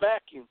and in a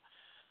vacuum.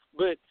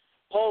 But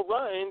Paul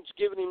Ryan's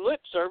giving him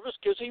lip service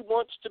because he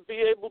wants to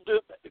be able to,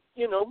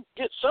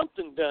 get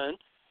something done.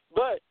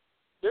 But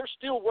they're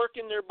still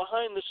working their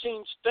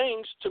behind-the-scenes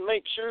things to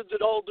make sure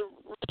that all the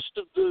rest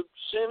of the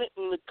Senate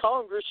and the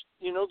Congress,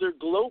 they're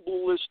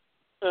globalist,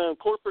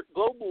 corporate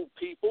global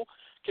people,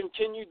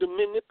 continue to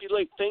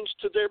manipulate things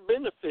to their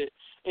benefit.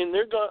 And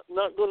they're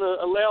not going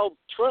to allow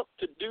Trump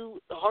to do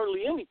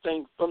hardly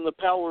anything from the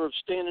power of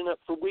standing up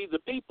for we the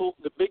people.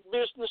 The big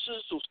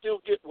businesses will still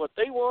get what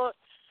they want,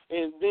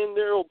 and then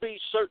there will be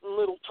certain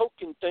little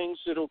token things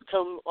that will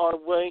come our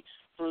way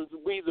for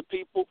we the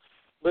people.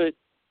 But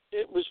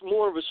it was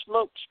more of a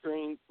smoke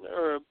screen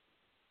or a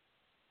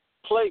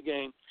play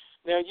game.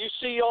 Now, you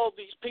see all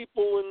these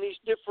people in these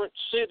different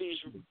cities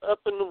up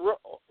in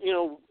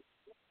the,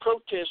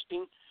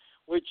 protesting,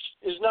 which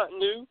is not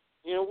new.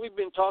 We've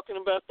been talking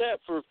about that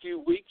for a few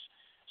weeks.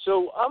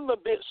 So I'm a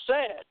bit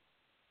sad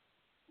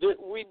that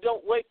we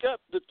don't wake up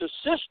that the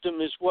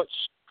system is what's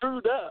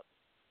screwed up.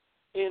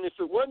 And if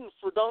it wasn't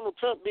for Donald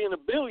Trump being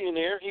a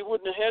billionaire, he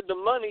wouldn't have had the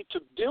money to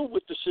deal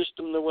with the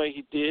system the way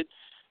he did.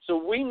 So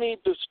we need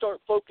to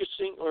start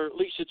focusing, or at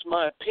least it's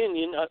my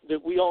opinion,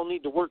 that we all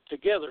need to work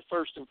together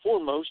first and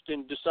foremost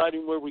in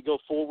deciding where we go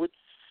forward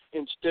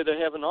instead of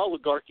having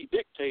oligarchy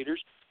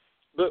dictators.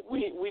 But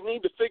we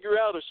need to figure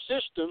out a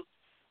system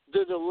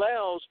that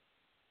allows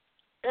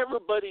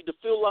everybody to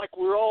feel like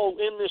we're all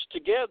in this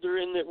together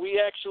and that we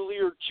actually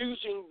are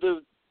choosing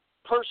the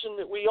person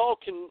that we all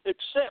can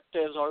accept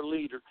as our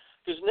leader.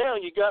 Because now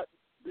you got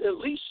at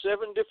least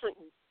 7 different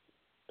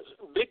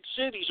big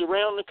cities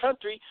around the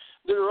country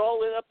that are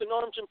all up in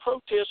arms and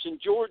protests, and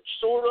George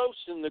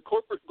Soros and the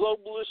corporate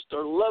globalists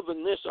are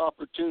loving this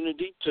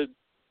opportunity to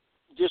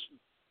just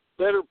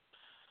better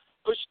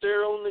push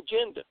their own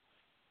agenda.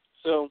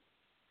 So,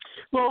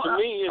 well, to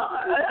me,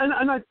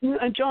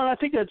 and John, I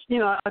think that's,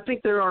 I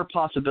think there are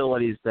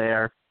possibilities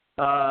there.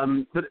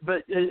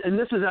 But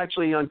this is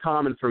actually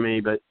uncommon for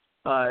me, but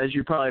as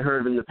you probably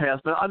heard in the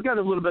past, but I've got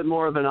a little bit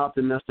more of an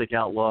optimistic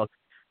outlook,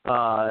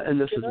 and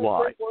this is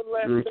why.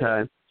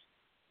 Okay.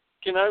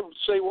 Can I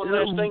say one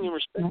last thing in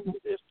respect to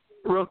this?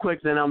 Real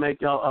quick, then I'll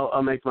make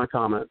my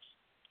comments.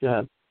 Go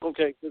ahead.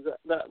 Okay, because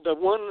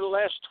the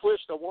last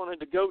twist I wanted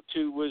to go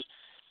to was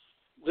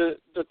the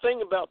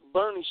thing about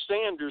Bernie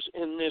Sanders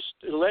in this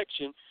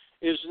election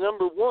is,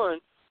 number one,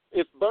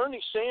 if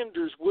Bernie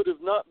Sanders would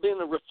have not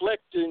been a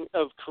reflecting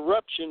of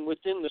corruption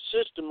within the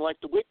system, like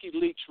the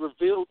WikiLeaks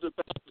revealed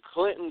about the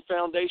Clinton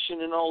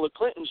Foundation and all the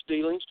Clinton's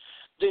dealings,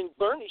 then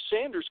Bernie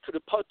Sanders could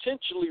have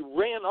potentially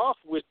ran off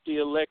with the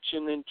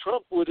election and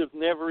Trump would have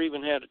never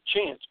even had a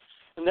chance.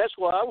 And that's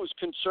why I was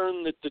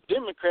concerned that the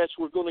Democrats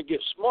were going to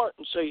get smart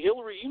and say,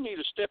 Hillary, you need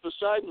to step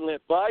aside and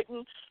let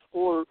Biden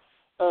or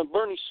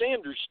Bernie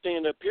Sanders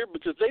stand up here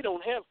because they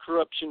don't have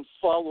corruption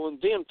following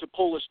them to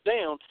pull us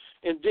down.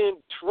 And then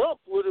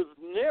Trump would have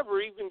never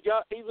even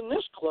got even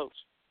this close.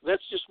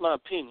 That's just my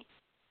opinion.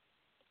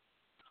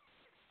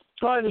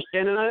 So I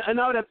understand, and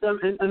I would have to,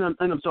 and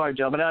I'm sorry,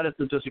 Joe, but I'd have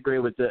to disagree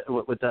with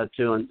that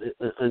too, and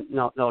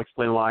I'll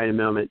explain why in a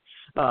moment.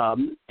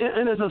 And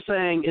as I was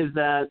saying, is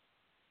that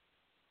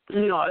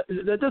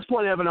at this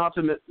point I have an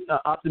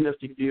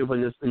optimistic view,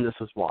 and this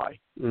is why.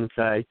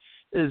 Okay,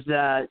 is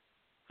that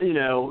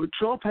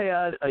Trump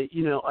had a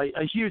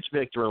huge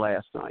victory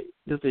last night,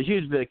 just a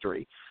huge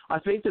victory. I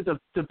think that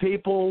the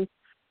people,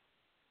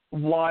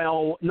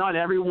 while not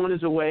everyone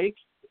is awake,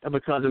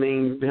 because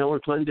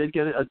Hillary Clinton did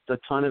get a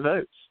ton of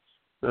votes.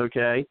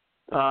 Okay,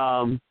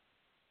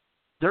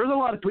 there's a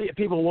lot of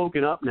people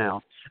woken up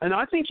now, and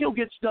I think he'll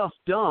get stuff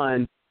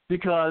done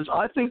because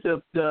I think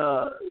that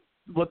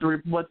what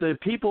the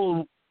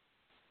people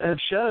have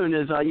shown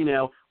is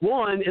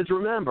one is,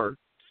 remember,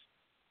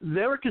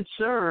 they were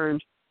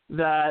concerned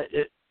that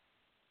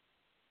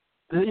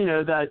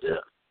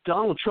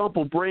Donald Trump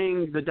will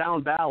bring the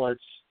down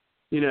ballots,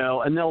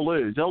 and they'll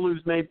lose. They'll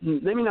lose,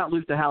 maybe not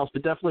lose the House,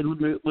 but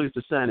definitely lose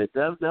the Senate.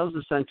 That was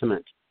the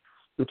sentiment.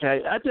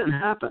 Okay, that didn't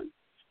happen.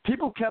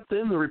 People kept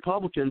in the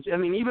Republicans.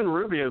 Even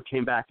Rubio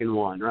came back and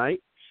won,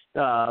 right?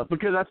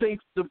 Because I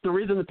think the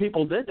reason the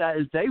people did that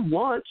is they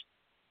want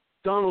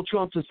Donald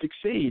Trump to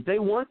succeed. They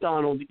want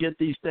Donald to get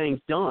these things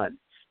done.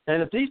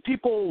 And if these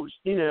people,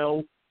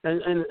 and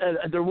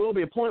there will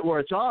be a point where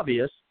it's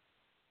obvious,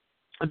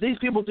 if these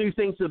people do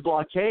things to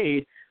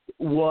blockade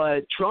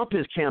what Trump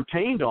has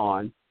campaigned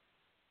on,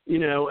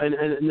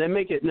 and they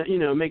make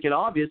it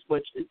obvious,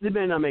 which they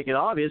may not make it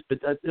obvious, but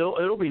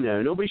it'll be known,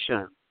 it'll be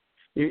shown.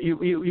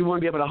 You won't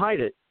be able to hide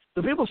it.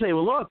 The people say,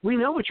 well, look, we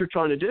know what you're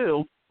trying to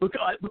do,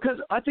 because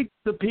I think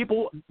the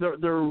people,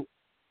 they're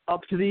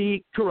up to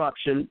the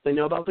corruption. They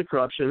know about the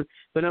corruption.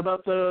 They know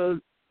about I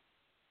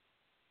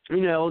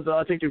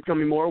think they're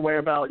becoming more aware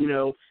about,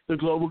 the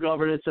global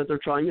governance that they're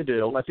trying to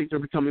do. I think they're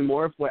becoming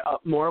more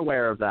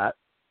aware of that.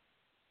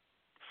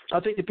 I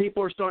think the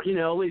people are starting,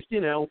 at least,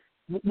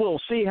 we'll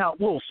see.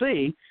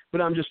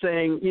 But I'm just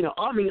saying,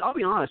 I'll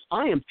be honest,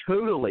 I am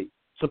totally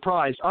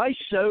surprised. I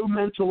so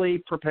mentally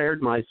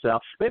prepared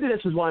myself. Maybe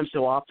this is why I'm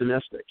so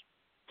optimistic.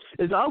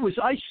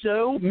 I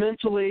so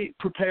mentally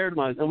prepared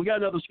myself. And we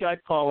got another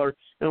Skype caller,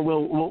 and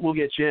we'll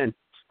get you in.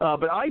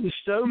 But I was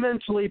so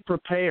mentally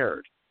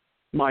prepared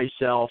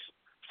myself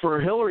for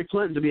Hillary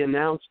Clinton to be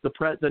announced the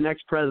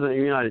next president of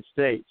the United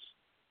States.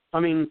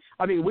 We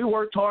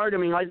worked hard.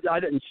 I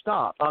didn't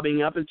stop. Up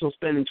until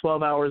spending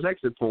 12 hours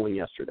exit polling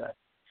yesterday.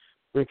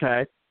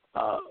 Okay.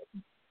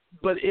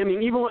 But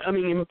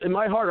even in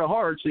my heart of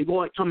hearts,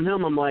 coming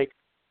home, I'm like,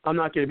 I'm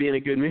not going to be in a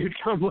good mood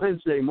come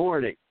Wednesday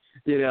morning.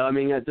 They're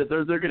going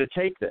to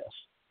take this.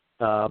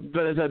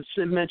 But as I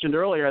mentioned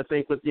earlier, I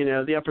think with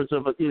the efforts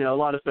of a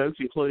lot of folks,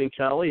 including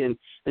Kelly and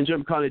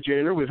Jim Condit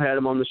Jr., we've had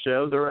them on the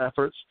show. Their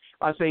efforts,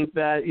 I think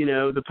that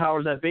the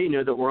powers that be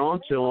that we're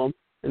on to them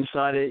and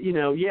decided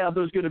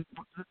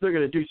they're going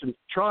to do some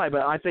try,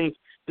 but I think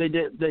they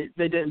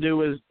didn't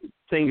do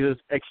things as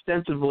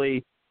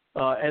extensively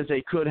as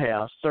they could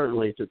have,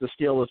 certainly, to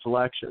steal this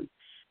election.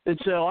 And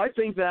so I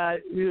think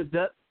that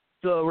that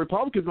the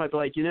Republicans might be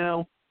like,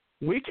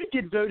 we could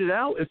get voted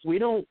out if we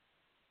don't,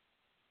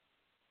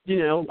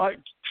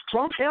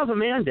 Trump has a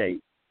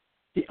mandate.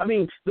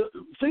 Think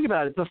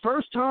about it. The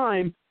first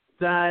time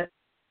that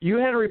you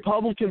had a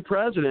Republican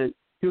president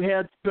who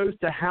had both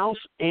the House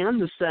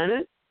and the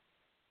Senate,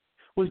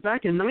 was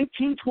back in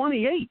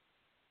 1928.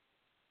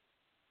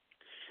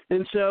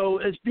 And so,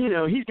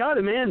 he's got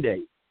a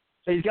mandate.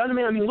 He's got a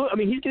mandate.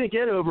 He's going to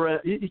get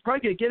he's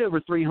probably going to get over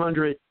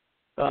 300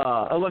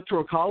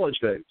 electoral college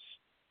votes.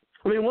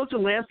 When's the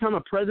last time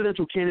a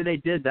presidential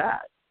candidate did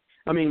that?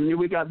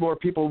 We got more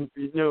people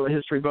know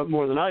history but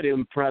more than I do,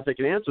 and perhaps they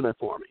can answer that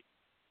for me.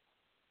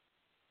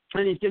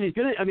 And he's going to,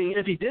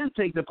 if he didn't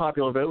take the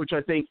popular vote, which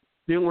I think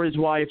the only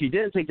reason why if he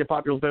didn't take the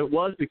popular vote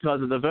was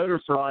because of the voter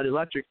fraud,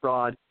 electric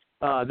fraud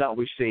that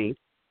we've seen.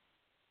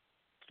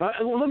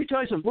 Let me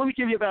tell you something. Let me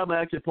give you about my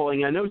exit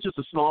polling. I know it's just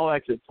a small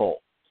exit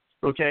poll,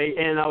 okay?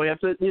 And I would have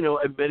to,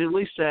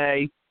 admittedly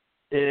say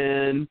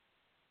in,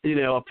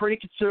 a pretty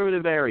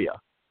conservative area.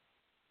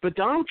 But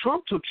Donald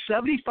Trump took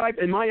 75,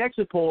 in my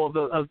exit poll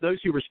of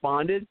those who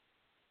responded,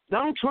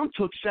 Donald Trump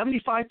took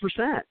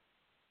 75%.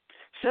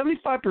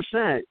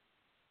 75%.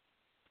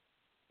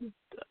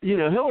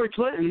 Hillary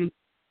Clinton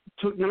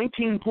took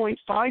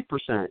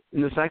 19.5%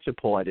 in this exit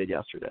poll I did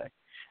yesterday.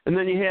 And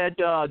then you had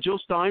Jill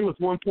Stein with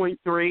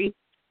 1.3,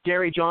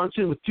 Gary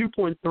Johnson with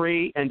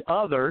 2.3, and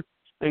other,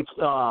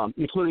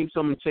 including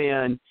someone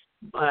saying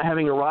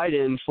having a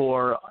write-in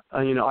for,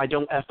 I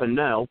don't effing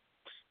know.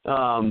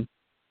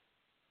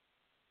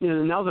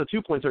 Now the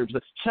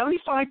 2.3%,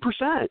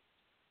 75%.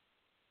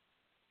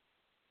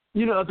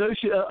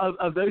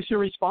 Of those who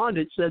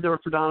responded said they were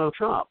for Donald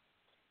Trump.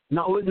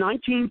 Now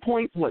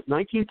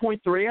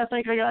 19.3, I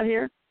think I got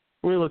here.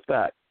 Let me look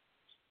back.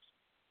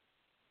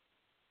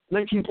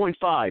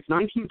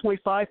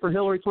 19.5 for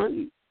Hillary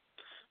Clinton.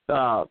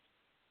 And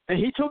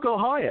he took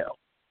Ohio.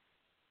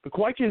 But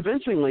quite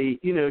convincingly,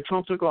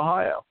 Trump took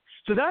Ohio.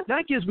 So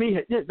that gives me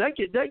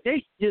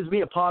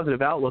a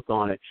positive outlook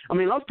on it. I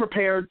was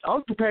prepared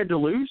to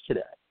lose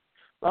today.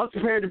 I was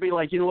prepared to be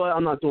like,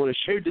 I'm not doing a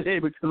show today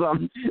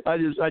because I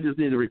just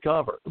need to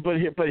recover.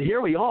 But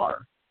here we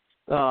are.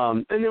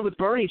 And then with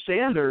Bernie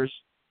Sanders,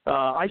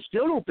 I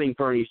still don't think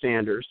Bernie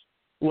Sanders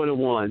would have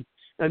won,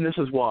 and this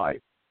is why.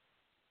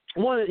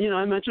 One,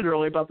 I mentioned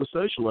earlier about the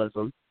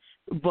socialism,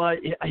 but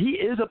he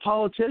is a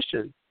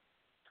politician,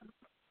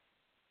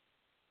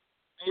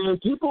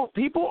 and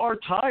people are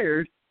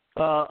tired.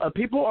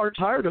 People are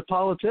tired of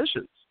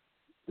politicians.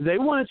 They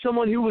wanted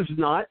someone who was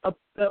not a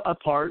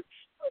part,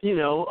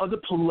 of the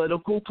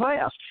political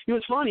class.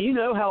 It's funny,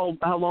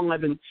 how long I've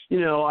been,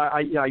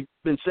 I've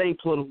been saying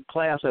political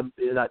class,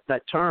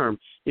 that term.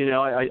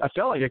 I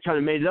felt like I kind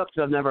of made it up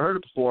because I've never heard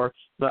it before.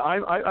 But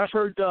I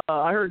heard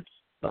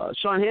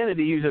Sean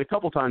Hannity use it a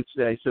couple times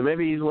today, so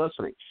maybe he's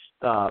listening.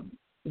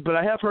 But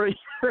I have heard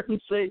him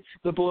say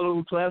the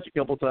political class a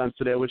couple times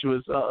today, which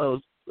was I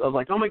was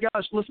like, oh my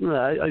gosh, listen to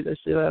that. I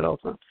say that all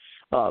the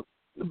time.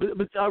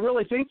 But I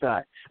really think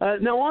that.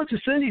 Now on to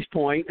Cindy's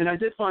point, and I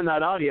did find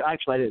that audio.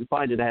 Actually, I didn't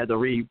find it. I had to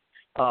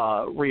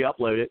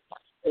re-upload it.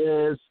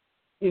 Is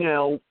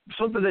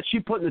something that she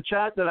put in the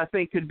chat that I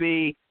think could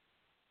be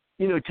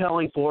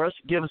telling for us,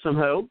 give us some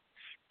hope.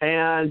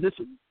 And this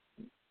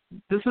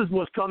is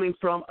what's coming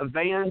from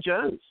Van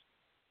Jones.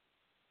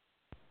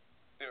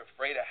 They're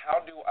afraid of how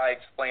do I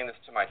explain this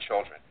to my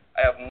children?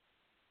 I have.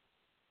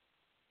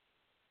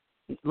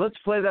 Let's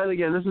play that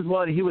again. This is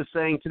what he was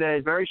saying today.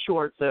 Very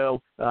short, so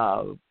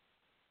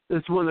this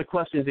is one of the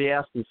questions he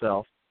asked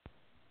himself.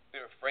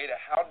 They're afraid of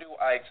how do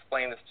I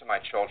explain this to my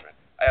children?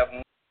 I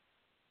have.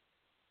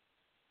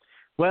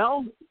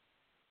 Well,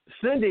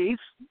 Cindy's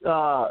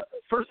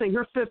first thing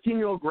her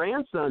 15-year-old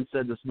grandson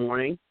said this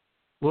morning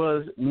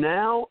was,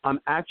 now I'm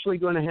actually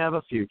going to have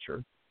a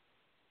future.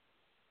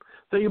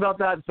 Think about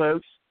that,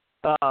 folks.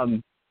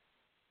 And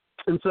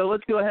so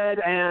let's go ahead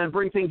and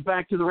bring things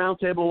back to the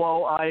roundtable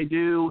while I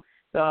do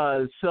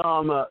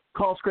some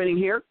call screening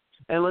here.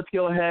 And let's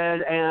go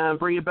ahead and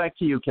bring it back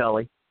to you,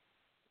 Kelly.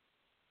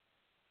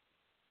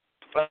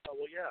 Well,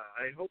 yeah,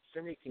 I hope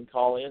Cindy can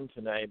call in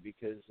tonight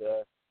because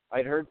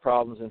I'd heard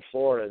problems in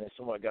Florida and they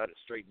somewhat got it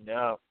straightened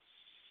out.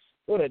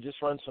 I want to just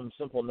run some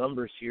simple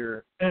numbers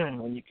here.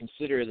 When you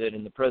consider that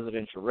in the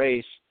presidential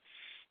race,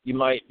 you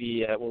might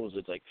be at,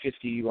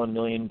 51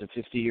 million to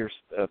 50 or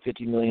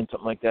 50 million,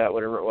 something like that,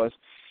 whatever it was.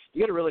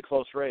 You got a really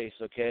close race,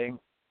 okay?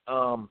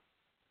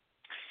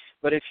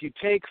 But if you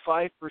take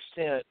 5%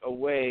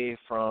 away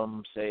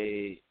from,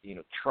 say,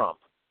 Trump,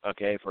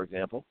 okay, for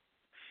example,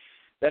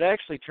 that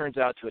actually turns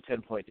out to a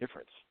 10-point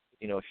difference.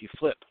 If you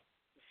flip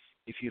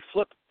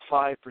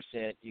 5%,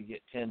 you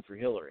get 10 for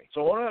Hillary.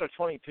 So 1 out of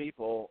 20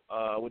 people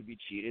would be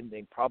cheated.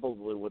 They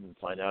probably wouldn't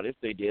find out. If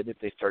they did, if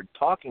they started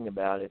talking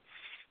about it,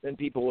 then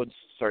people would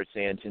start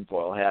saying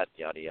tinfoil hat,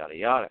 yada, yada,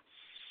 yada.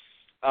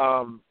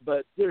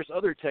 But there's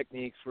other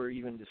techniques we're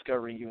even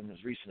discovering, even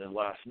as recent as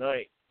last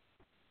night,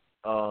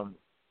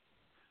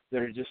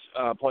 that are just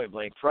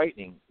point-blank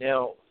frightening.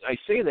 Now, I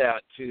say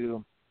that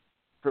to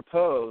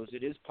propose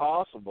it is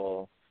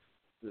possible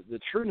the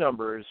true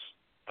numbers.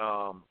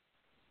 I'm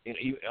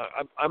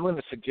going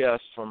to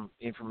suggest from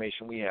the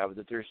information we have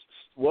that there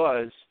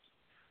was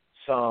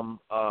some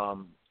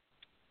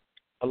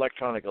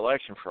electronic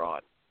election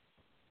fraud.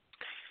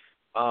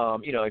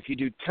 If you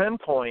do 10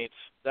 points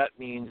that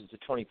means it's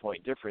a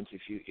 20-point difference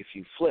if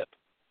you flip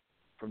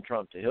from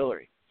Trump to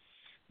Hillary.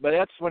 But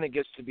that's when it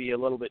gets to be a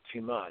little bit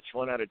too much.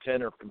 1 out of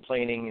 10 are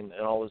complaining and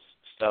all this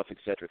stuff, et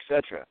cetera, et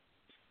cetera.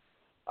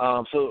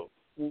 So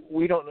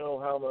we don't know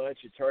how much.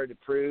 It's hard to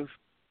prove.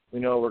 We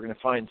know we're going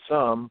to find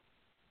some.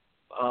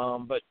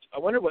 But I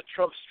wonder what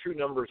Trump's true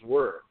numbers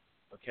were,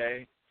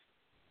 okay?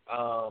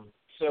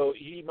 So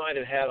he might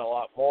have had a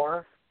lot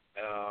more.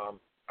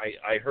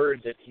 I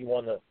heard that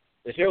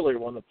that Hillary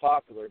won the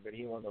popular, but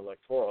he won the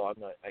electoral.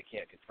 I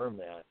can't confirm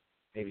that.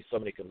 Maybe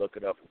somebody could look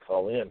it up and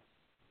call in.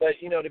 But,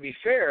 to be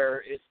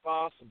fair, it's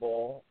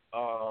possible.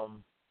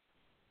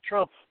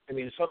 Trump,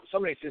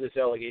 somebody threw this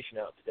allegation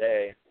out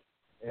today,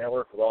 and I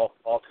work with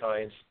all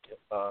kinds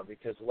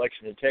because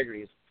election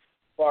integrity is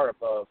far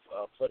above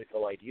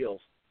political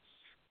ideals.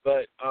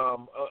 But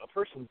a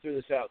person threw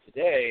this out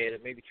today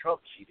that maybe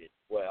Trump cheated.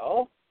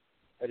 Well,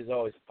 that is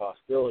always a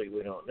possibility.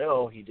 We don't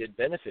know. He did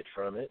benefit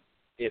from it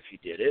if he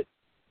did it.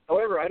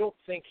 However, I don't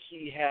think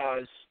he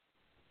has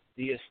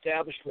the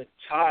establishment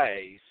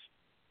ties,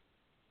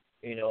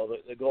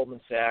 the Goldman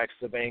Sachs,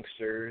 the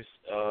banksters,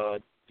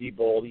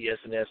 Diebold,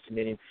 ES&S,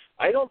 Dominion.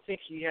 I don't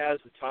think he has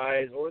the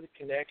ties or the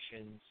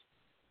connections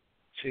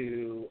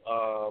to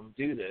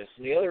do this.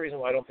 And the other reason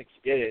why I don't think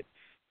he did it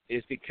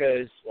is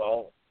because,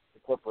 well, the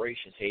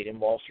corporations hate him,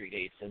 Wall Street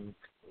hates him,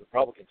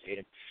 Republicans hate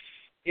him.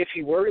 If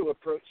he were to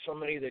approach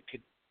somebody that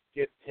could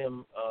get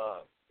him,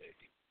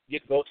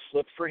 get votes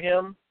flipped for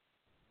him,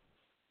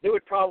 they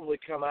would probably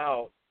come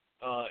out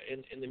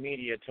in the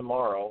media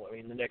tomorrow,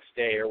 the next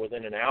day or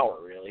within an hour,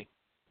 really,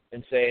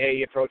 and say, hey,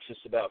 he approached us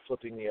about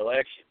flipping the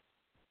election.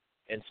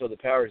 And so the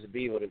powers that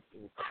be would have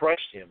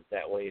crushed him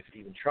that way if he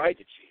even tried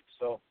to cheat.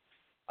 So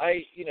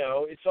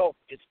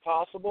it's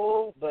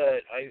possible,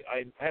 but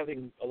I'm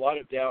having a lot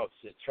of doubts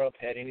that Trump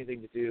had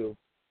anything to do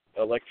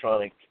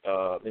electronic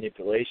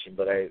manipulation,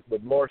 but I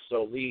would more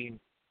so lean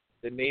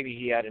that maybe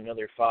he had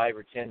another 5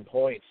 or 10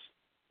 points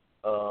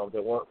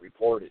that weren't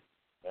reported.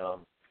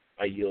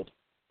 I yield.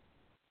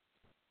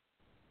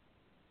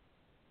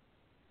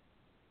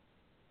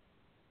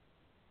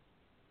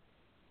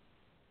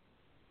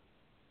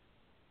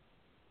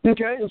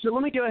 Okay, and so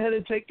let me go ahead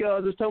and take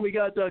this time. We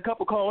got a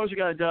couple callers. We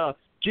got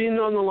Gene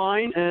on the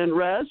line and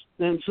Rez.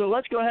 And so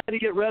let's go ahead and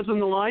get Rez on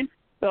the line.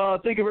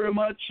 Thank you very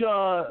much,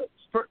 sir,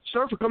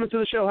 for coming to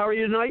the show. How are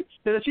you tonight?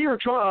 And I see you're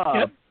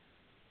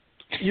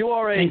you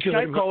are a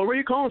Skype caller. Where are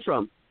you calling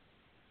from?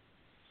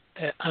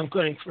 I'm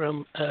calling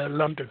from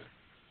London.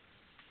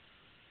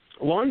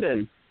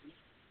 London?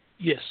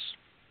 Yes.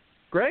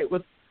 Great.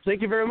 Well,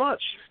 thank you very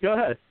much. Go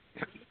ahead.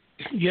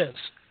 Yes.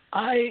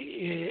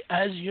 I,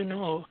 as you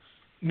know,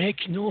 make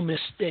no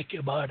mistake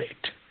about it.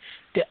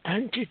 The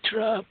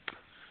anti-Trump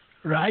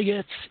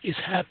riots is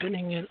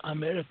happening in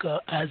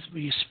America as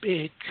we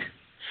speak.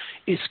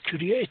 It's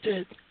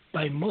created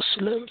by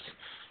Muslims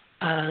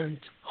and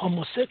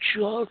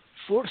homosexual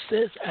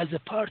forces as a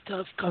part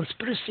of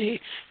conspiracy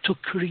to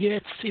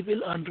create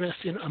civil unrest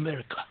in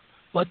America.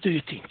 What do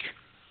you think?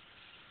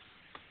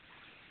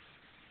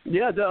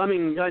 Yeah, I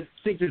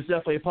think there's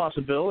definitely a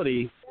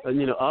possibility,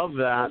 of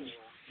that.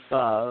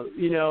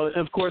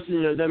 Of course,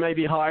 they may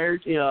be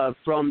hired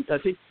from, I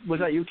think,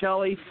 was that you,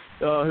 Kelly,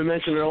 who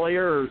mentioned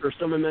earlier, or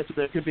someone mentioned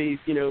that it could be,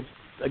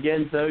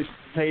 again, those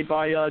paid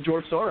by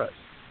George Soros.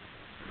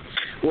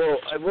 Well,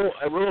 I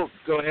will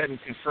go ahead and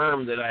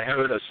confirm that I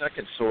heard a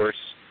second source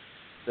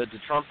that the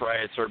Trump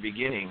riots are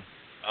beginning.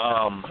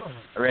 I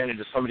ran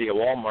into somebody at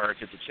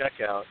Walmart at the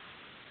checkout,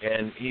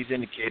 and he's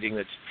indicating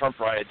that Trump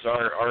riots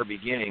are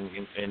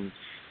beginning. And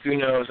who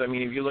knows?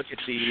 If you look at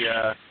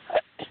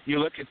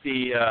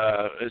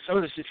some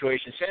of the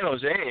situations, San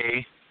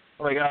Jose.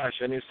 Oh my gosh,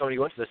 I knew somebody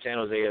went to the San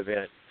Jose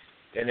event,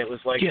 and it was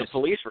like the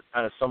police were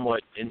kind of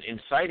somewhat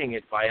inciting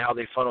it by how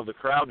they funneled the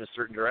crowd in a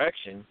certain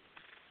direction.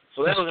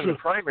 So that wasn't the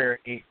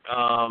primary.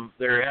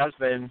 There has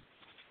been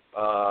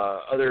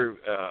other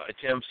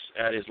attempts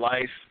at his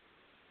life.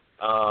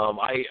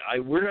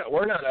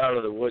 We're not out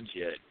of the woods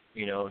yet.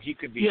 He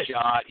could be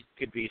shot. He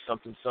could be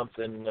something.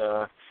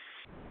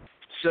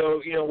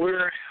 So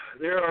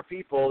there are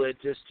people that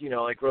just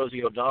like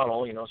Rosie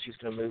O'Donnell. She's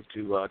going to move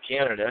to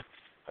Canada.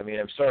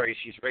 I'm sorry,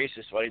 she's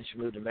racist. Why didn't she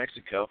move to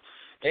Mexico?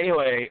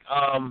 Anyway,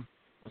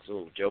 that's a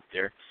little joke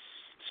there.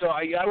 So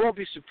I won't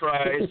be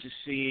surprised to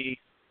see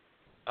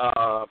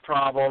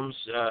problems.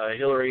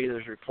 Hillary,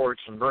 there's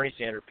reports from Bernie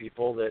Sanders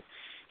people that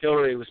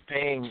Hillary was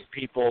paying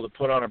people to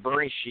put on a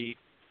Bernie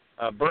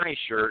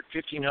shirt,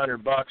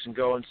 $1,500, and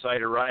go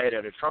incite a riot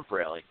at a Trump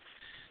rally.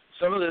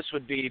 Some of this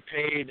would be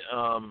paid,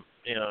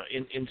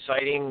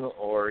 inciting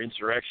or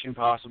insurrection,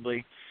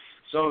 possibly.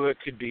 Some of it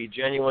could be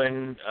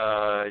genuine.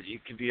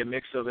 It could be a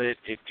mix of it.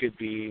 It could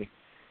be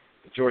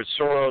George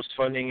Soros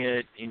funding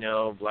it.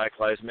 Black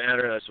Lives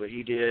Matter. That's what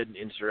he did.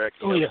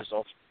 Insurrection.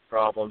 All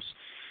problems.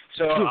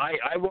 So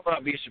I will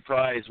not be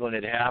surprised when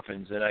it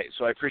happens, and I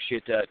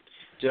appreciate that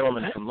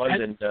gentleman from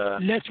London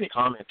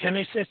comment. Can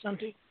I say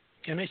something?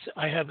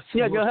 I have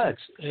go ahead.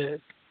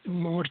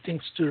 More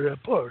things to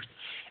report.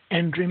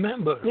 And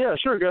remember. Yeah,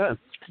 sure, go ahead.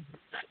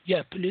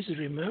 Yeah, please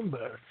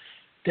remember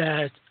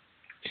that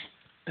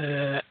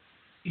as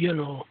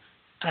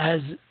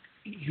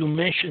you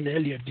mentioned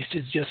earlier, this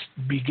is just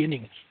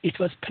beginning. It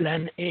was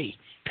Plan A.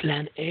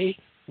 Plan A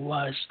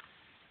was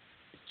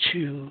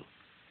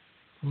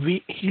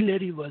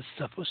Hillary was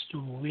supposed to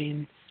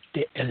win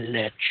the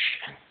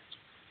election,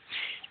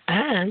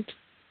 and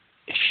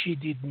she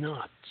did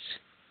not.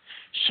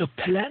 So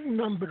plan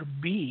number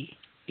B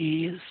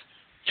is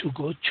to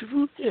go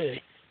through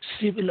the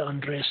civil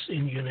unrest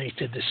in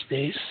United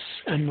States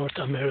and North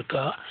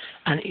America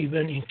and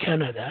even in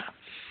Canada.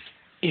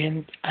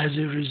 And as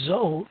a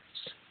result,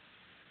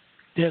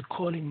 they're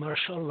calling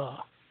martial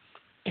law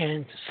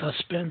and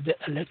suspend the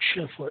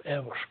election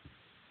forever.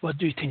 What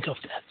do you think of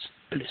that,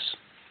 please?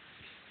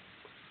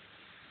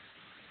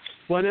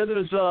 Well, I know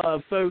there's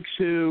folks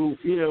who,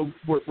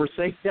 were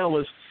saying that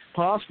was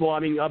possible. I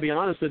mean, I'll be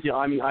honest with you.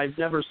 I mean, I've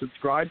never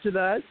subscribed to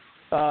that.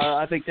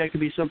 I think that could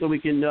be something we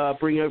can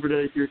bring over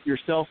to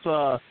yourself,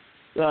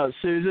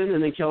 Susan,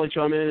 and then Kelly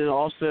chime in, and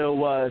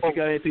also if you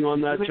got anything on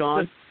that,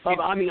 John.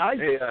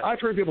 I've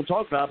heard people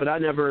talk about it, but I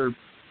never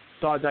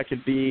thought that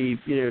could be,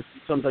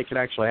 something that could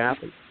actually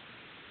happen.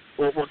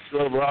 Well,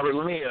 Robert,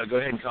 let me go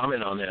ahead and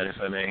comment on that, if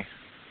I may.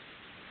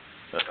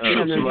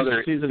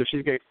 Susan, if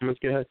she's got comments,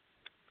 go ahead.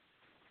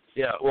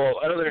 Yeah, well,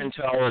 other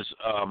intel is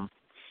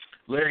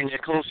Larry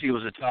Nichols. He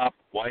was a top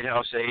White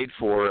House aide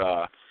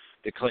for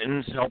the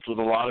Clintons, helped with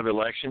a lot of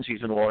elections. He's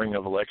been warning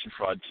of election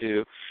fraud,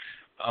 too.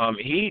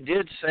 He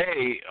did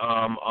say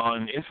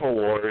on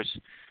InfoWars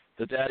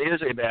that is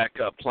a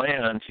backup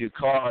plan to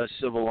cause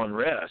civil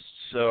unrest.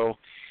 So,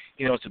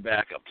 it's a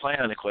backup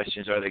plan. The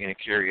question is, are they going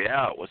to carry it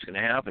out? What's going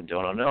to happen?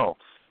 Don't know.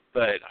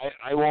 But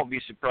I won't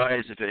be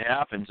surprised if it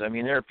happens. I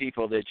mean, there are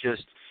people that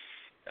just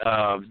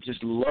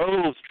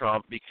loathe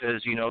Trump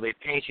because, they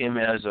paint him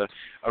as a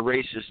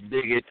racist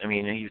bigot. I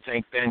mean, you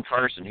think Ben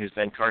Carson. Who's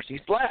Ben Carson?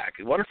 He's black,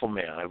 a wonderful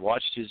man. I've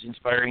watched his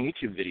inspiring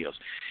YouTube videos.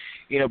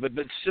 But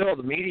still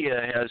the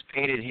media has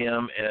painted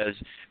him as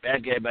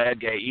bad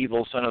guy,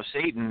 evil, son of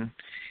Satan,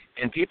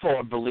 and people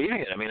are believing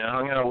it. I mean, I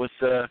hung out with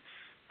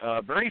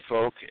Bernie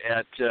folk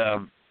at,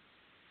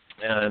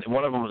 and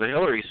one of them was a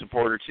Hillary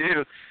supporter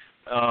too,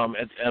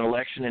 at an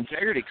election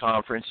integrity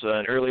conference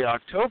in early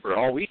October,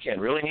 all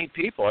weekend. Really neat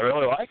people. I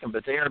really like them,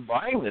 but they are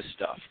buying this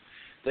stuff.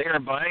 They are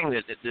buying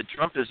that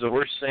Trump is the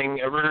worst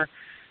thing ever,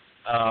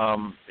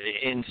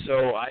 and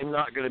so I'm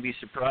not going to be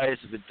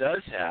surprised if it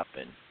does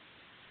happen.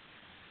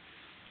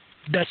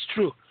 That's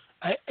true.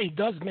 It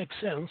does make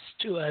sense,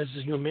 too, as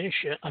you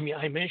mentioned. I mean,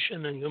 I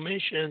mentioned and you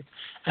mentioned,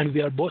 and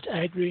we are both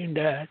agreeing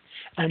that.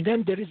 And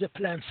then there is a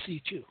Plan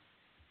C, too.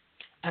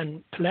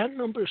 And Plan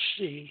number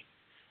C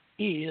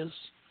is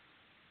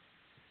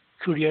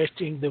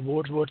creating the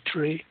World War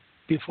III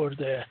before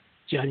the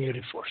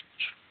January 4th.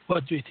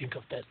 What do you think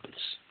of that,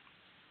 please?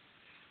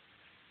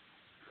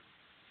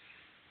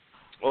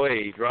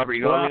 Oi, Robert,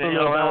 I don't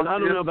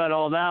know about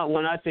all that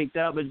one. I think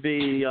that would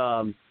be,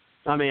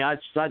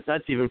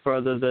 that's even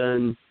further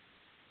than.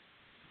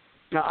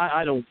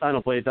 I don't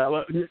believe that.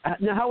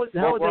 Now, how would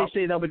they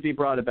say that would be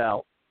brought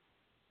about?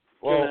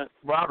 Well,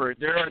 Robert,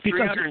 there are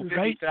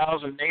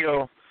 350,000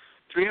 NATO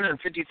troops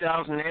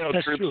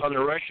on the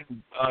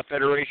Russian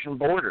Federation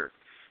border.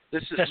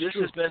 This has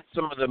been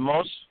some of the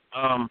most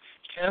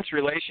tense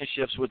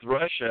relationships with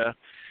Russia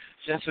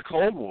since the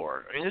Cold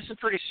War. I mean, this is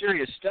pretty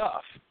serious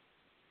stuff.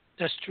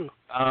 That's true.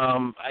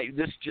 I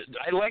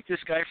like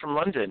this guy from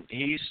London.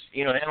 He's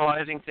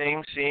analyzing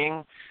things,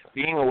 seeing,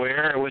 being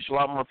aware. I wish a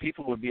lot more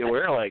people would be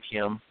aware like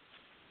him.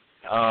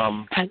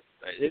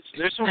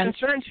 There's some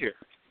concerns here.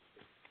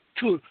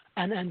 True,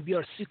 and we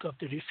are sick of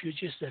the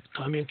refugees that are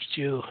coming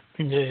to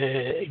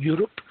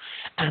Europe,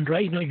 and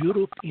right now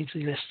Europe is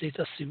in a state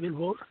of civil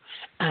war.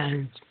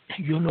 And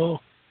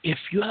if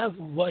you have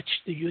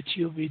watched the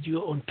YouTube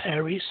video on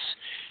Paris,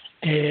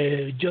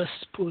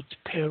 just put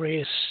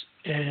Paris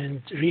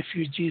and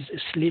refugees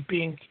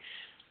sleeping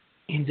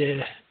in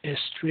the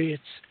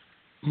streets.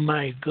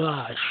 My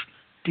gosh,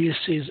 this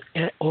is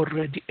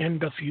already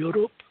end of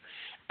Europe,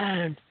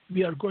 and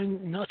we are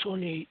going not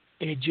only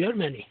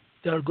Germany,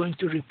 they are going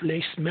to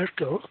replace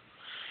Merkel.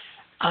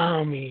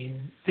 I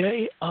mean,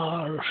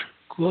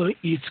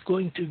 it's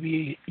going to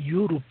be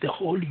Europe, the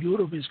whole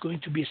Europe is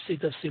going to be a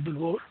state of civil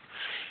war,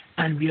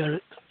 and we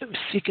are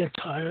sick and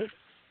tired.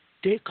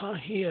 They come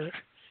here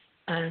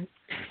and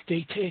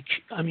they take,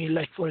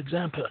 like for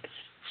example,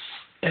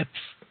 a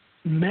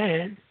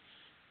man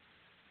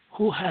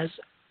who has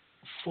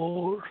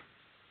 4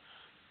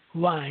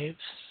 wives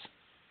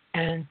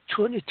and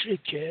 23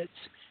 kids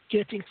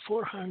getting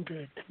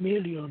 $400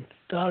 million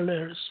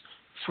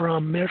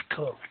from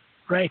Merkel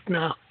right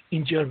now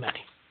in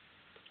Germany.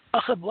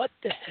 What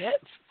the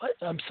heck? What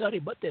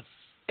the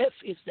F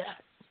is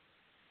that?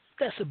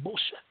 That's a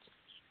bullshit.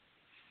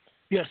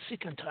 We are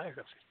sick and tired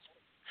of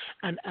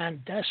it.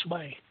 And that's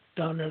why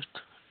Donald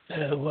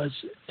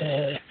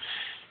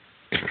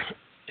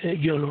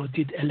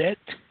did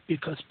elect,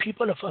 because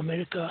people of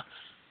America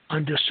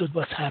understood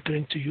what's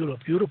happening to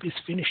Europe. Europe is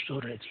finished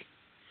already.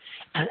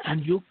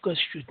 And you guys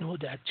should know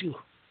that too.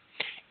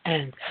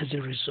 And as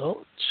a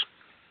result,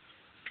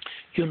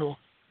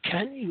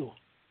 can you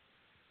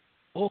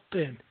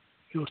open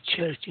your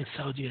church in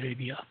Saudi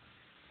Arabia.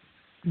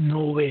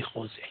 No way,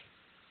 Jose.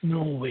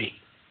 No way.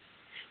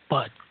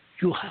 But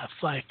you have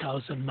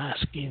 5,000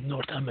 mosques in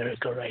North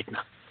America right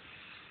now.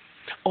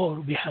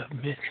 Or we have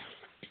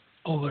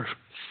over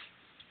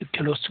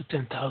close to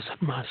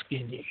 10,000 mosques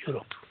in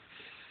Europe.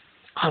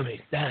 I mean,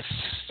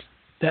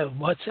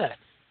 what's that?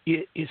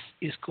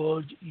 It's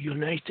called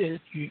United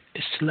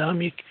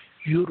Islamic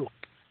Europe.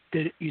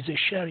 There is a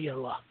Sharia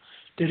law.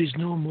 There is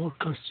no more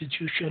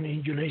constitution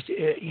in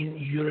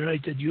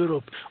United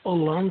Europe or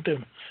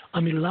London. I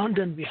mean,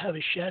 London, we have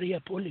a Sharia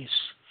police.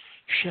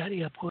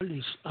 Sharia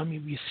police, I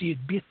mean, we see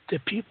it beat the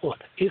people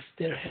if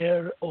their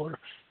hair or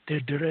their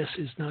dress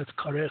is not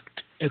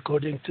correct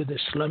according to the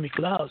Islamic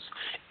laws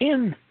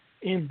in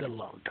the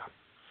London.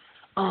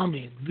 I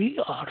mean, we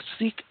are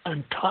sick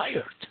and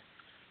tired.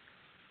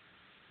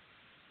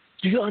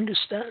 Do you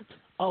understand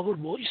our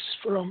voice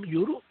from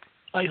Europe?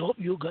 I hope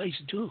you guys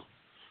do.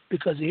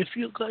 Because if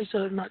you guys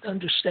are not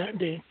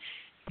understanding,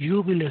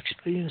 you will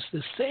experience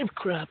the same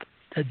crap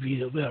that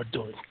we are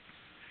doing.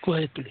 Go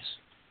ahead, please.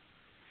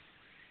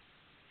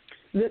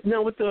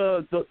 Now, with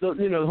the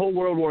whole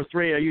World War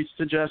III, are you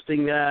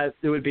suggesting that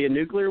there would be a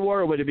nuclear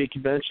war, or would it be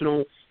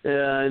conventional?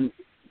 And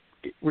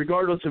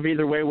regardless of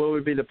either way, what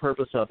would be the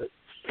purpose of it?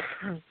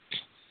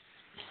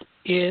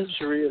 Is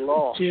Sharia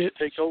law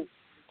take over.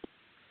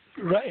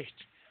 Right.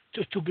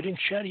 To bring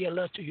Sharia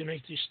law to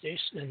United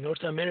States and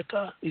North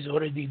America is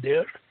already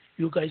there.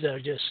 You guys are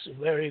just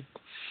 70%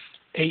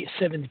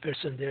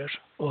 there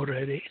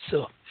already.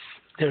 So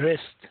the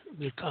rest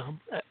will come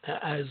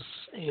as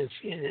in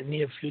the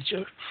near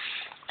future.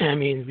 I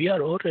mean, we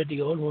are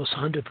already almost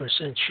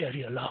 100%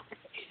 Sharia law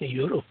in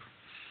Europe.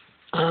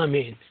 I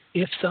mean,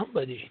 if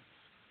somebody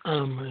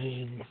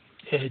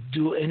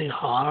do any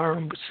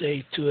harm,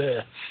 say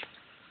to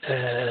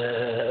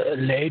a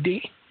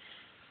lady,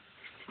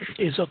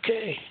 it's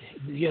okay.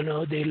 You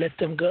know, they let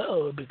them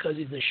go because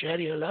it's the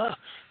Sharia law.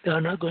 They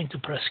are not going to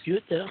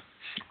prosecute them.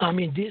 I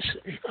mean,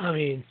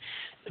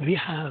 we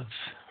have,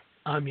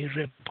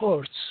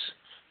 reports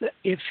that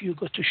if you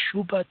go to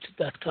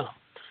shoebat.com,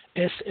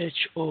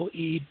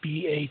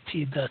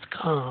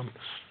 shoebat.com,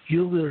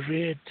 you will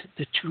read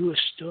the true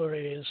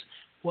stories,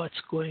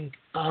 what's going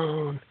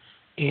on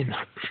in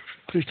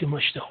pretty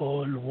much the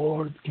whole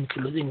world,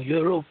 including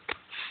Europe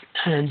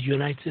and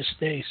United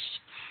States.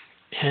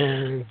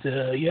 And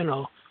the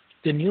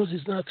news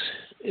is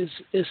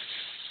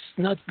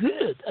not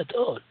good at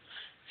all.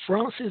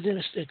 France is in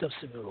a state of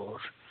civil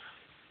war.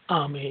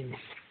 I mean,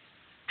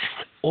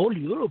 all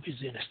Europe is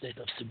in a state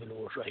of civil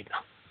war right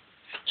now.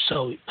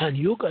 So, and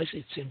you guys,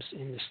 it seems,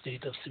 in a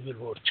state of civil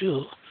war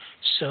too.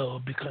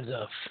 So, because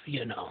of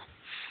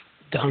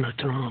Donald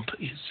Trump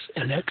is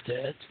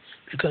elected,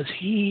 because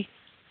he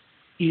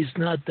is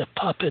not the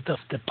puppet of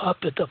the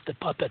puppet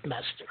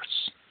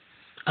masters.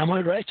 Am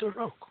I right or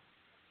wrong?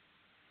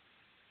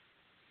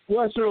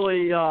 Well,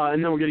 certainly,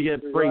 and then we're going to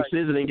bring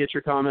Susan and get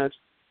your comments.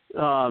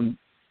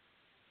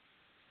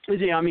 He's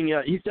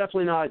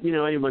definitely not,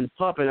 anyone's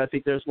puppet. I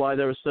think that's why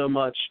there was so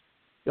much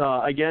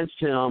against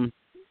him,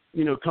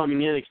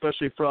 coming in,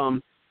 especially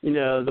from,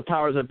 the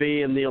powers that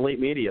be and the elite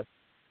media.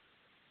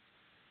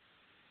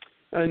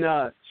 And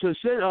so,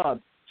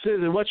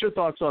 Susan, what's your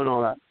thoughts on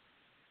all that?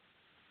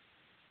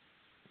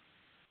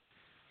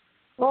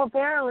 Well,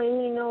 apparently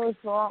he knows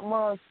a lot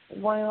more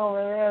going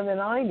over there than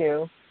I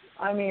do.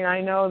 I mean,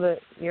 I know that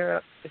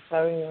Europe is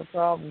having a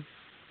problem.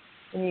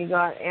 And you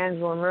got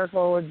Angela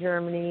Merkel with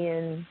Germany,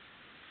 and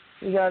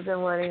you got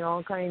them letting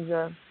all kinds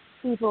of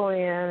people in,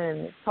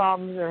 and the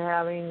problems they're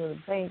having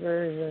with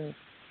bankers and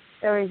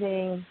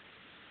everything.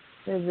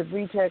 There's a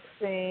pretext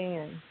thing,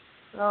 and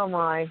oh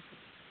my,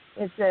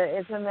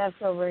 it's a mess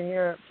over in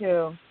Europe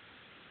too.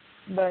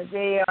 But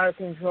they are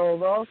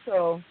controlled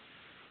also.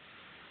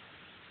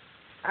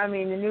 I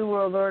mean, the New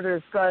World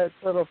Order's got its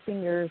little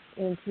fingers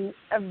into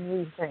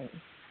everything.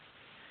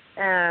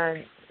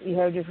 And you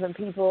have different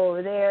people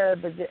over there,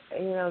 but,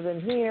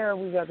 than here,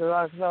 we got the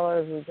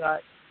Rockefellers, we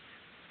got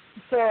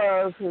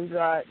Soros, we've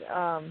got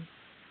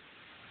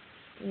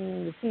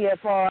the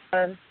CFR,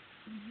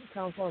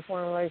 Council on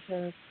Foreign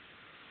Relations,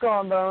 Skull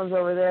and Bones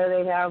over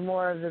there. They have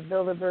more of the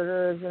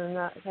Bilderbergers and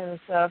that kind of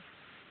stuff.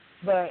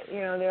 But,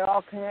 they're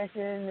all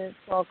connected, and it's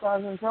all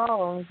causing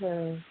problems.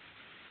 And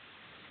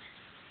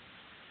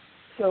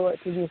so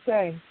what did you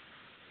say?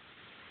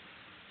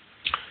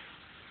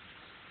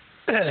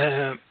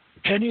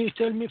 Can you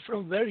tell me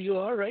from where you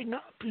are right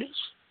now, please?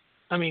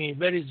 I mean,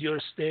 where is your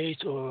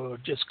state or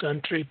just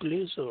country,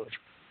 please? Or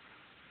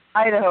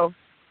Idaho.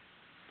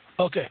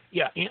 Okay,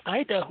 yeah. In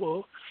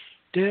Idaho,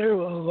 there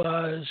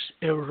was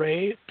a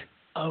rape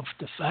of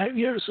the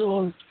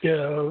 5-year-old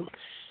girl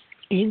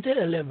in the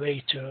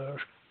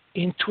elevator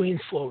in Twin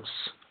Falls.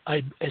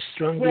 I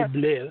strongly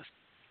believe.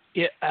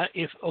 Yeah.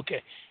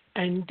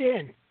 And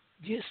then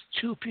these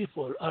two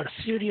people are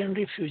Syrian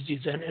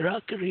refugees and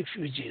Iraqi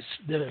refugees,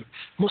 the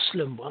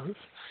Muslim ones,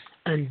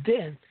 and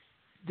then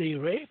they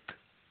rape,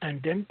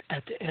 and then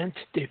at the end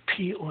they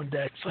pee on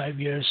that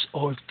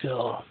 5-year-old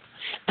girl.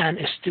 And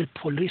still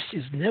police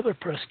is never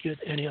prosecute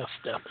any of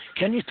them.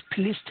 Can you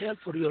please tell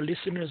for your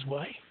listeners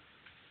why?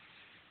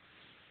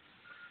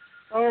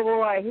 Oh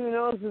boy, who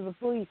knows with the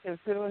police, if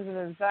good ones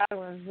and bad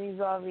ones. These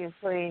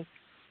obviously,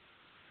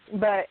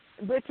 but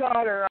Butch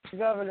Otter, our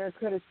governor,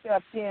 could have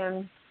stepped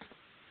in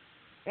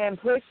and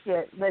pushed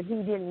it, but he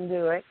didn't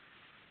do it,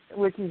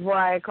 which is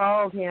why I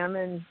called him,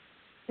 and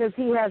because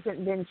he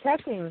hasn't been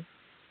checking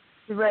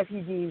the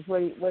refugees,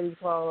 what you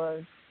call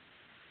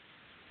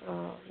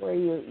where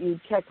you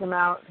check them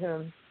out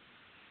to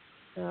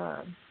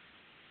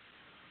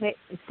see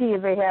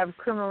if they have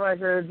criminal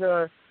records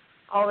or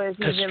always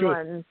been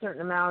a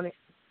certain amount.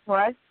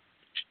 What?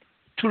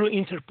 Through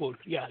Interpol,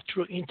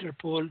 through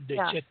Interpol, they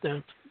check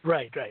them.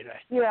 Right.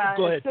 Yeah,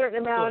 Go ahead. A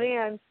certain amount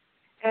in.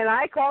 And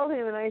I called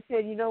him and I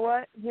said, you know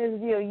what? Here's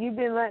the deal. You've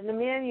been letting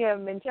them in. You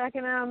haven't been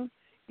checking them.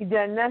 You've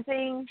done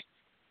nothing.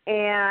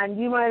 And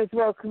you might as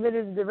well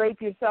committed to rape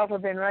yourself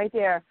have been right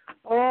there.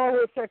 Oh,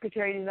 his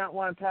secretary did not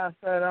want to pass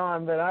that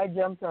on, but I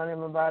jumped on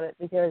him about it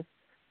because,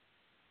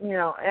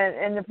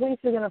 and the police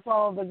are going to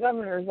follow the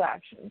governor's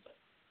actions.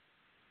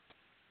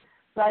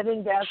 So I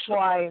think that's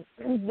why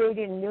they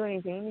didn't do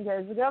anything,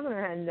 because the governor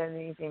hadn't done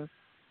anything.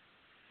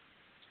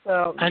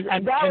 So and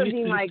that would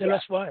be my guess. Tell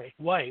us why.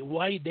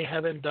 Why they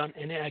haven't done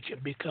any action?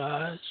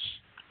 Because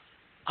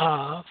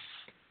of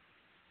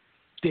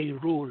they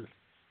rule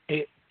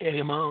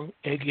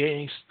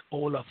against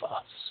all of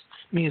us.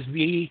 Means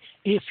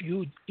if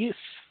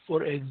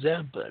for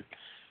example,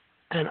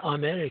 an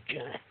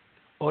American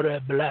or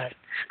a black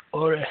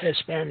or a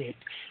Hispanic,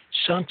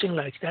 something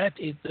like that,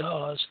 it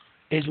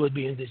would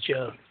be in the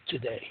jail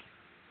today.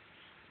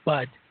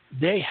 But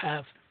they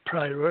have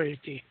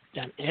priority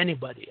than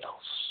anybody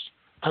else.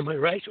 Am I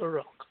right or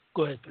wrong?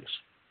 Go ahead, please.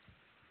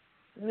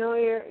 No,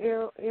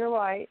 you're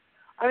right.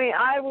 I mean,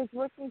 I was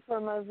looking for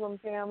a Muslim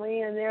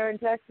family, and they're in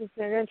Texas.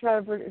 They're going to try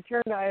to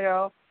return to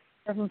Idaho.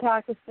 They're from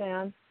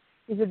Pakistan.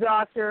 He's a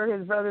doctor.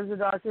 His brother's a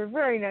doctor.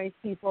 Very nice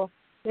people.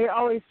 They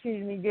always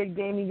treated me good,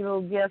 gave me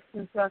little gifts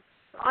and stuff.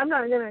 I'm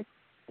not going to,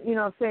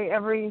 say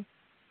every,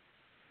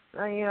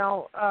 Pakistani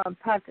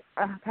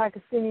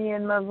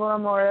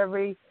Muslim or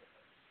every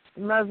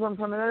Muslim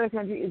from another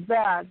country is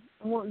bad.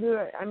 I won't do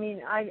it. I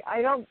mean,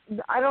 I don't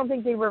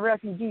think they were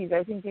refugees.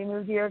 I think they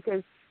moved here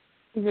because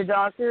he's a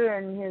doctor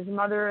and his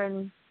mother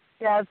and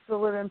dad still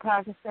live in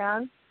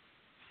Pakistan,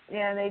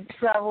 and they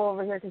travel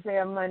over here because they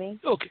have money.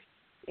 Okay.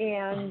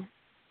 And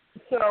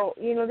so,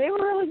 they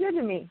were really good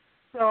to me.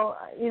 So,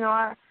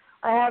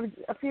 I have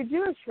a few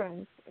Jewish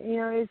friends.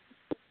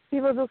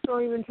 People just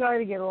don't even try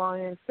to get along,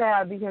 and it's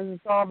sad because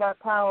it's all about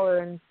power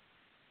and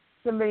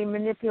somebody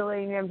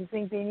manipulating them to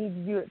think they need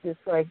to do it this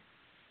way.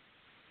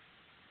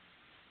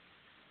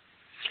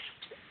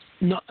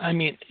 No, I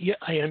mean,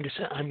 I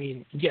understand. I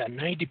mean,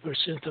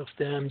 90% of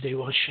them, they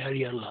want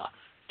Sharia law.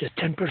 The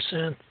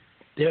 10%,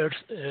 they're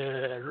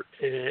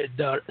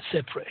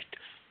separate.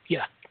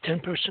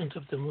 10%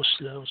 of the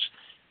Muslims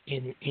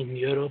in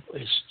Europe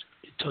is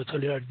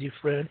totally are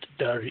different.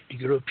 They're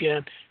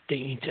European. They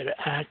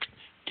interact.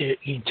 They're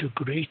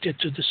integrated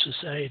to the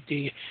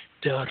society.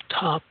 They are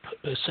top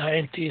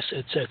scientists,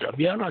 etc.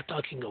 We are not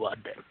talking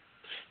about them.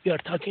 We are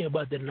talking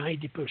about the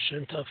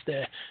 90% of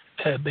the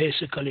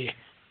basically,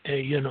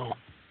 the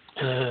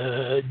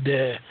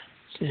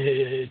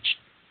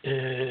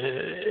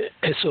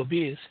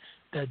SOBs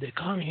that they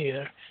come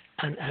here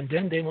and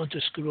then they want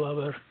to screw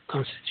our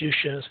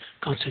constitutions,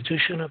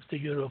 Constitution of the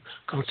Europe,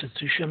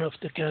 Constitution of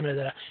the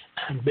Canada,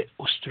 and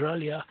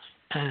Australia,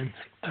 and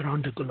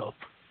around the globe.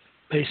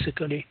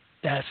 Basically,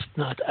 that's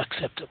not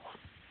acceptable.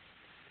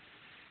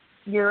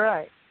 You're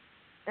right.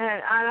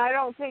 And I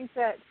don't think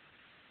that,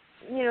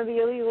 the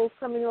illegals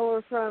coming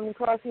over from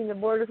crossing the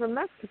border from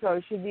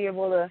Mexico should be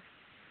able to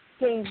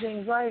change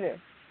things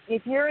either.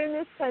 If you're in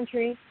this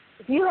country,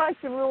 if you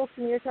like the rules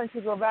from your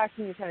country, go back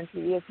to your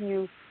country. If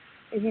you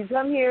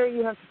come here,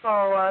 you have to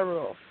follow our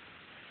rules,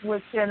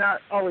 which they're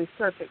not always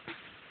perfect,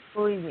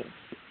 believe me.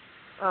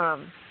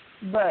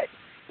 But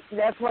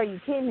that's why you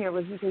came here,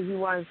 was because you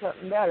wanted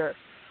something better.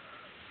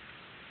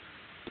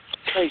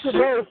 Hey,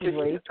 Sue, can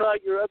you try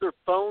your other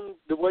phone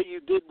the way you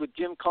did with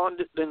Jim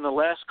Condit in the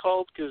last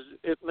call? Because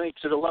it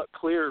makes it a lot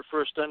clearer for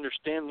us to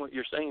understand what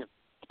you're saying.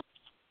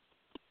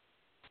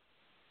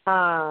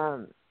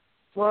 Well,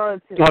 I'll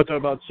talk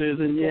about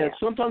Susan. Yeah,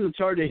 sometimes it's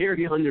hard to hear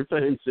you on your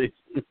phone, Susan.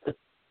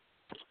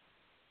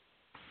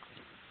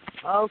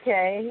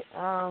 Okay.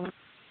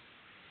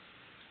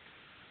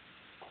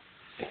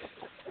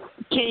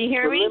 Can you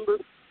hear me?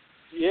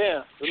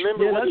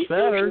 Remember what that's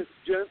better.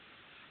 With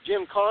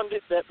Jim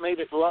Condit? That made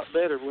it a lot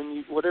better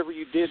when whatever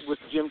you did with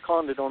Jim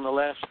Condit on the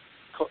last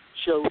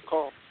show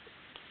call.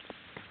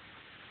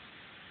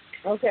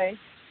 Okay.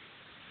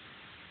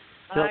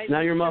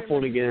 Now you're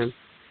muffled again.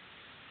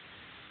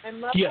 I'm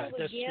muffled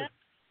that's again?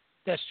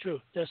 True.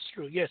 That's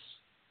true. Yes.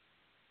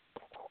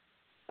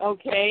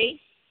 Okay.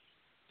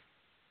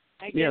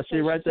 See,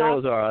 right there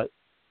was all right.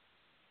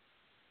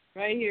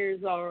 Right here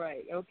is all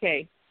right.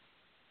 Okay.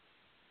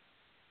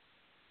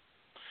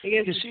 I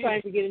guess it's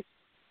time to get a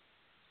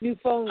new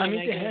phone. I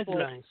mean, the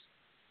headlines.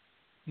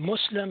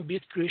 Muslim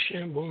beat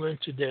Christian woman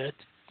to death.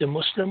 The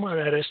Muslim are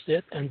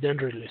arrested and then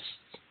released.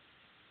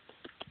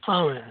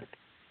 Amen.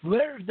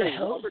 Where the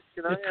hell the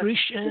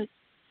Christians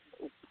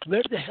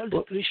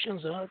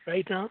are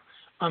right now?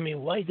 I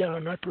mean, why they are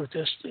not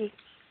protesting?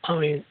 I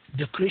mean,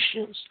 the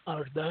Christians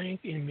are dying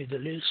in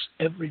Middle East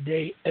every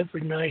day,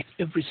 every night,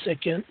 every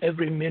second,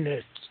 every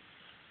minute.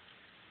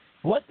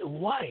 What?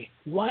 Why?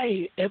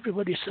 Why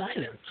everybody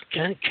silent?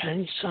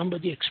 Can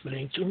somebody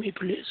explain to me,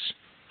 please?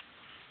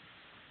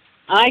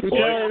 I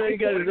can.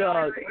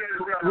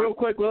 Real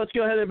quick, well, let's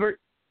go ahead and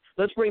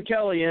let's bring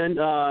Kelly in.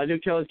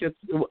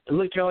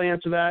 Let Kelly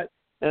answer that,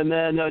 and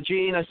then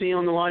Gene, I see you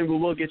on the line.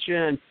 We'll get you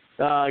in.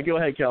 Go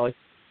ahead, Kelly.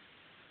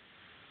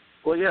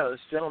 Well, yeah, this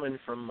gentleman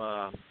from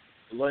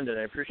London.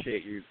 I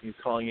appreciate you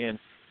calling in.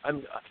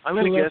 I'm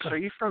going to guess. Are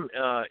you from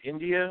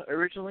India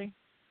originally?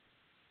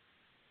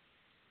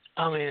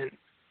 I mean,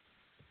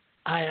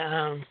 I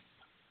am,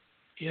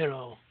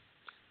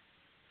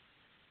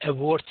 a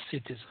world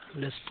citizen.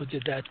 Let's put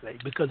it that way,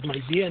 because my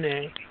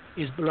DNA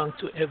is belong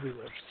to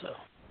everywhere. So.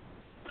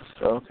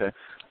 Oh, okay.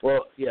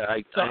 Well, yeah.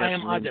 I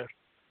am other.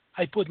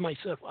 I put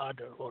myself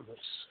other always.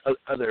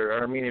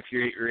 Other. I mean, if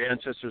your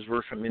ancestors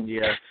were from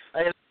India, I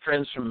had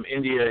friends from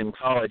India in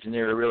college, and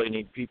they were really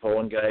neat people.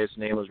 One guy's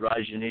name was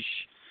Rajanish,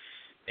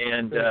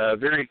 and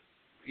very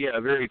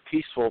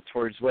peaceful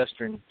towards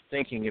Western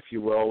thinking, if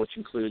you will, which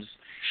includes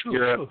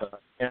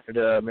Europe,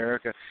 Canada,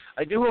 America.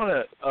 I do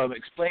want to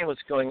explain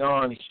what's going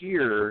on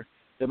here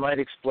that might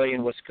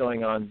explain what's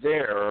going on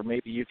there, or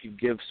maybe you could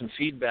give some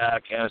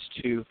feedback as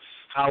to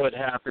how it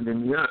happened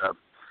in Europe.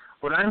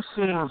 What I'm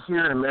seeing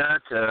here in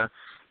America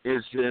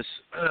is this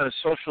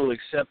social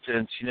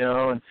acceptance,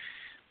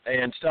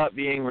 and stop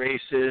being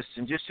racist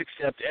and just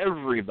accept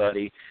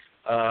everybody,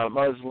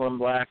 Muslim,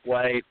 black,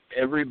 white,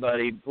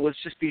 everybody. Let's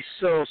just be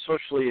so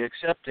socially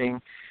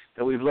accepting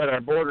that we've let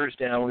our borders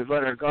down, we've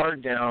let our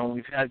guard down.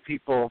 We've had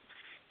people,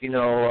 they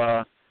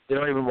don't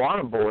even want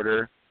a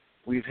border.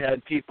 We've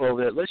had people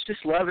that let's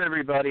just love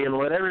everybody and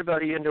let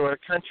everybody into our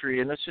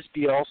country, and let's just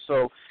be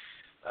also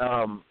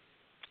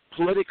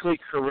politically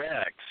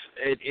correct.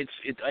 I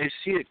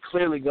see it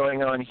clearly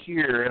going on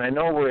here, and I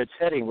know where it's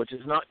heading, which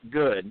is not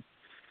good.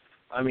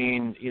 I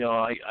mean,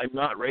 I'm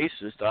not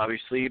racist,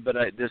 obviously, but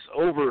this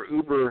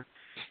uber,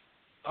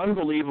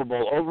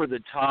 unbelievable,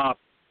 over-the-top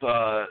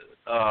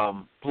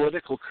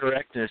political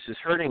correctness is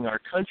hurting our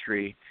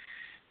country.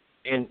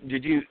 And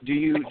did you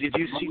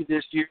see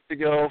this years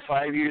ago,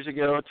 5 years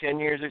ago, 10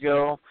 years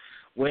ago?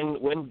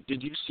 When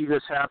did you see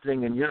this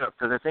happening in Europe?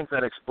 Because I think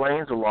that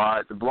explains a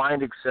lot, the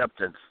blind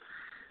acceptance.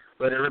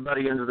 Let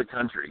everybody into the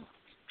country.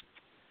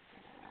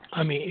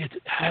 I mean, it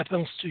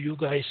happens to you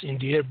guys in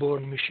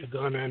Dearborn,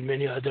 Michigan, and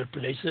many other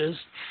places.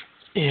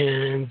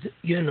 And,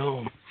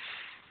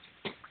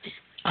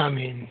 I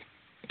mean,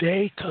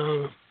 they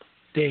come,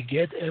 they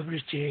get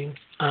everything.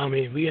 I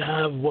mean, we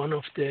have one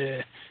of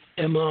the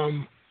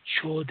Imam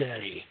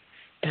Chaudhry.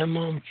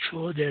 Imam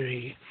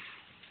Chaudhry,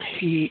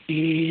 he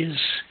is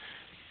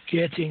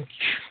getting,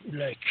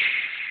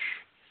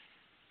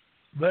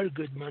 very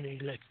good money,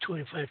 like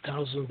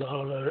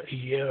 $25,000 a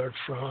year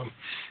from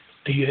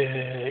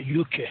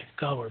UK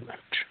government,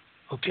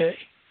 okay?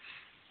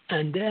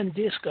 And then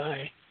this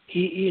guy,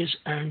 he is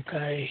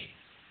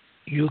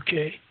anti-UK,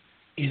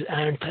 is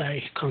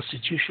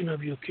anti-constitution of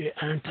UK,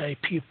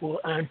 anti-people,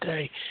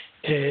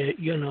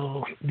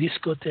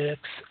 discotheques,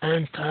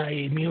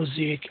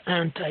 anti-music,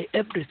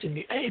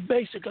 anti-everything.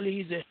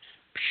 Basically, he's a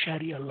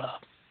Sharia law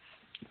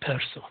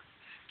person.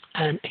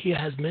 And he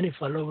has many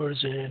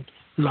followers in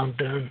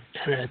London,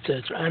 and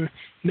etc. And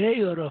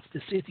mayor of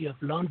the city of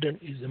London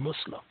is a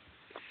Muslim.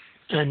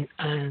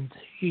 And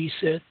he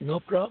said, no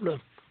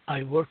problem.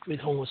 I work with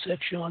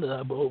homosexuals,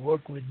 I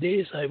work with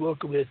this, I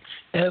work with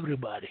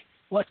everybody.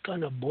 What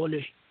kind of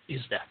bully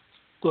is that?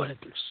 Go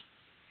ahead, please.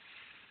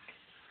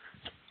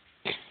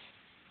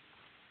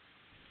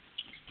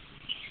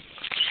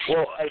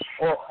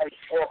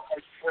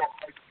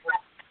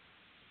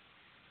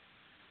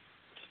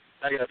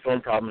 I got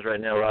phone problems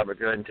right now, Robert.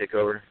 Go ahead and take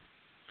over.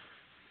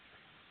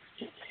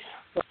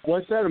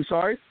 What's that? I'm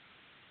sorry.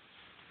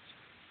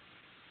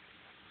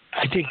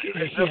 I think he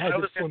had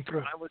a phone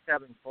problem. I was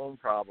having phone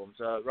problems.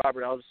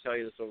 Robert, I'll just tell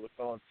you this over the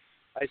phone.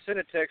 I sent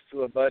a text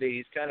to a buddy.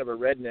 He's kind of a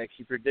redneck.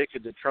 He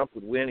predicted that Trump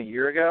would win a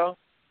year ago.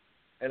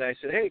 And I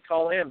said, hey,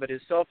 call in, but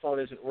his cell phone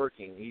isn't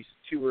working. He's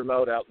too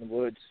remote out in the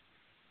woods.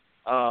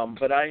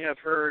 But I have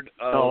heard,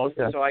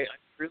 so I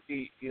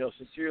really,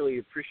 sincerely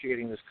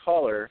appreciating this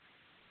caller.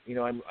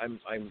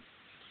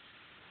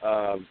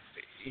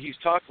 He's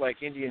talked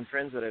like Indian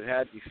friends that I've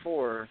had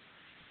before,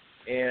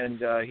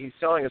 and he's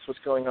telling us what's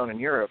going on in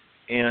Europe.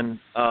 And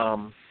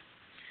I've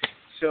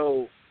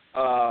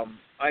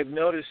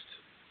noticed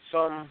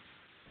some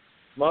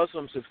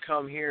Muslims have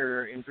come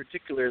here. In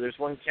particular, there's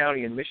one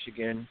county in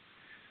Michigan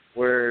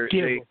where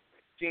they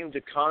seem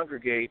to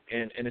congregate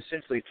and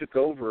essentially took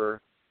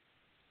over.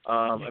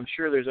 I'm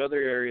sure there's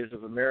other areas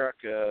of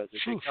America that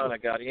they kind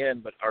of got in,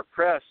 but our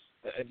press,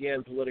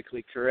 again,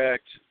 politically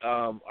correct,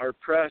 our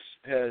press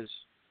has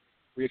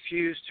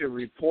refuse to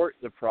report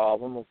the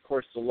problem. Of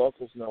course, the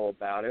locals know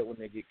about it when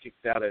they get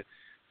kicked out of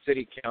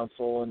city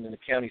council and then the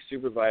county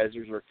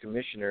supervisors or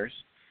commissioners,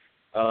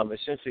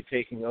 essentially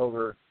taking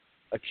over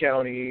a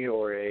county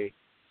or a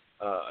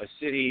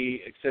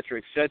city, et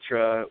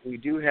cetera, we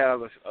do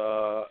have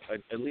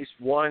at least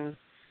one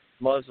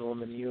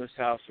Muslim in the U.S.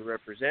 House of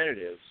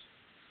Representatives.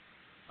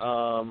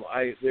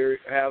 There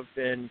have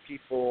been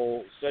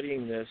people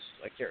studying this.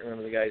 I can't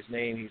remember the guy's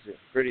name. He's a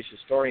British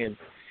historian.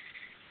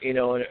 And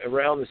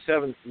around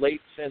the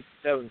late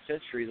 7th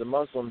century, the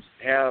Muslims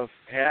have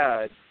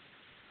had,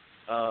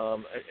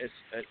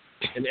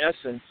 in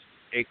essence,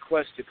 a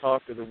quest to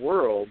conquer the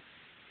world.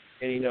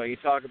 And, you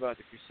talk about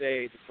the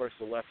Crusades. Of course,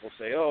 the left will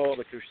say, oh,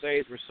 the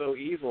Crusades were so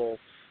evil.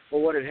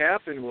 Well, what had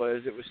happened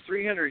was it was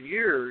 300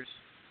 years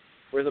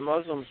where the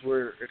Muslims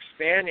were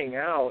expanding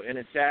out and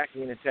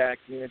attacking. After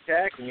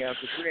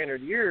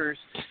 300 years,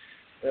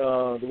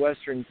 the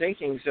Western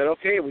thinking said,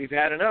 okay, we've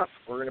had enough.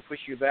 We're going to push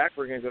you back.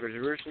 We're going to go to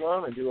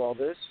Jerusalem and do all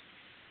this.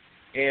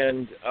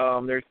 And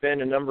there's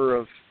been a number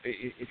of,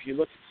 if you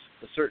look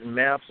at certain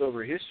maps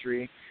over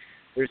history,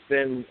 there's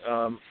been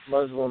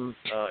Muslim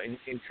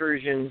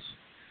incursions,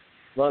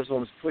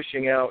 Muslims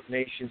pushing out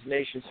nations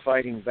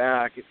fighting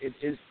back.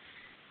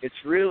 It's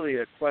really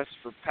a quest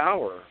for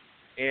power.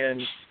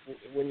 And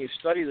when you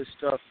study this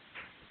stuff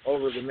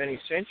over the many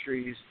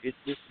centuries, this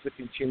is a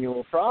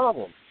continual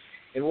problem.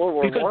 In World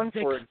War I,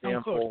 for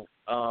example,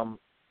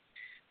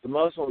 the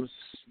Muslims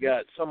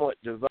got somewhat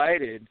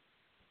divided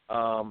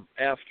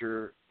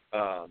after,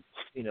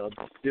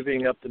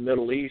 divvying up the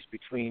Middle East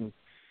between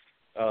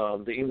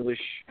the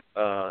English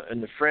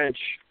and the French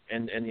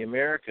and the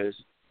Americas.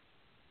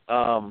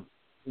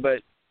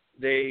 But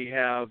they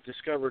have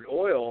discovered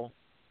oil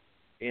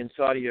in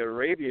Saudi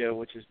Arabia,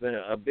 which has been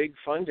a big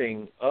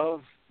funding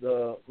of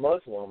the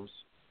Muslims.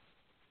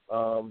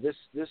 This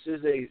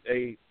is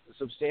a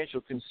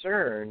substantial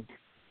concern.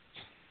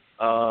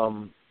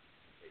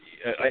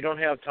 I don't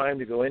have time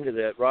to go into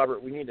that.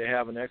 Robert, we need to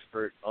have an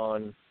expert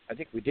on, I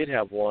think we did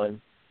have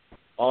one,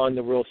 on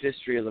the world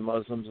history of the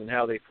Muslims and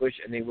how they push,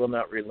 and they will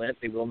not relent,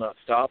 they will not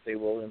stop, they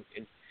will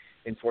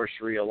enforce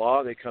Sharia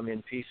law. They come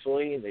in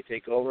peacefully and they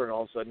take over, and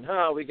all of a sudden,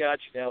 we got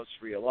you, now it's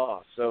Sharia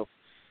law. So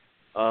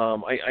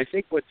I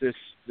think what the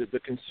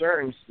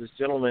concerns this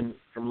gentleman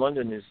from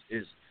London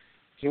is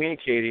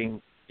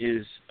communicating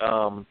is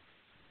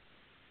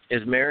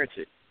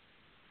merited.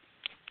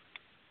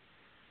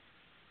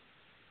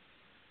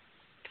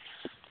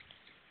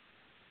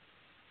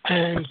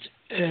 And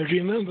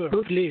remember,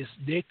 please,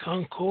 they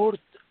conquered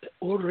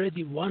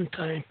already one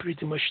time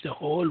pretty much the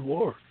whole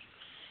world.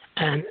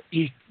 And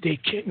they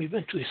came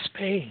even to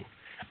Spain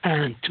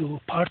and to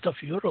part of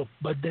Europe,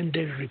 but then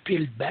they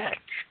repelled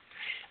back.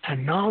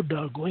 And now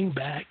they're going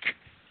back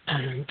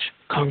and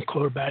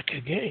conquer back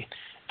again.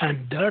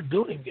 And they're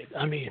doing it.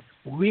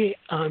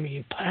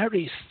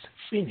 Paris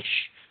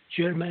finished.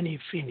 Germany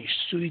finished.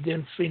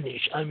 Sweden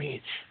finished.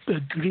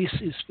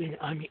 Greece is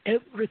finished.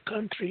 Every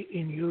country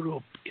in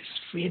Europe is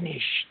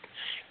finished.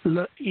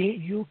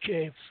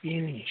 UK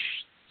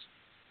finished.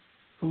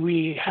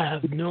 We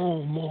have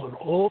no more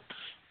hope.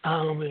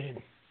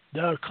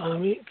 They're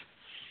coming,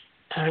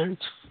 and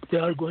they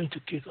are going to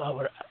kick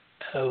our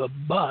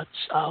butts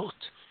out.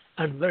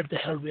 And where the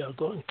hell we are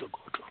going to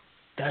go to?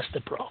 That's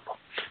the problem.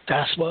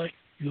 That's why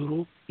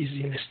Europe is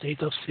in a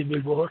state of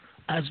civil war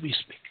as we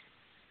speak.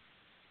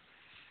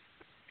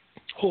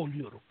 Whole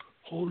Europe.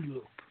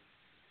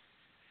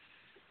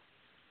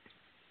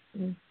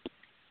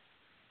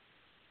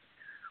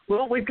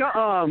 Well, we've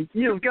got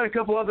we've got a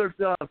couple other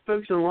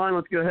folks on the line.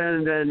 Let's go ahead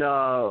and then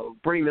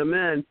bring them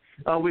in.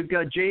 We've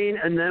got Jane,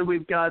 and then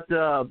we've got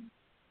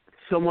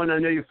someone I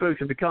know you folks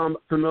have become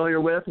familiar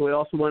with. We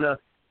also want to,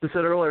 as I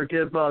said earlier,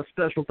 give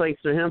special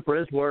thanks to him for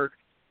his work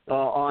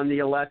on the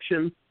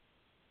election,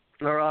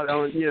 or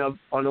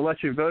on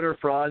election voter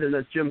fraud, and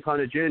that's Jim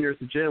Condit Jr.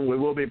 So, Jim, we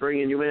will be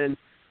bringing you in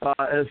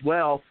as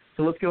well.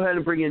 So let's go ahead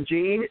and bring in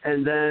Gene,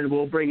 and then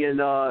we'll bring in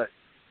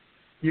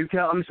you,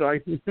 Cal. I'm sorry,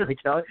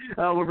 Kelly.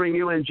 We'll bring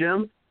you in,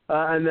 Jim,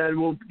 and then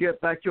we'll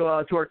get back to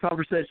our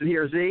conversation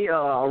here.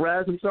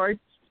 Raz, I'm sorry.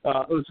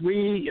 As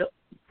we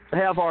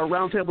have our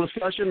roundtable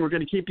discussion, we're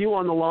going to keep you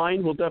on the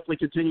line. We'll definitely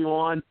continue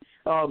on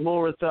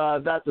more with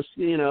that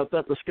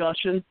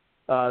discussion.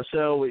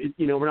 So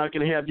we're not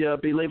going to have you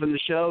be leaving the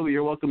show.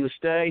 You're welcome to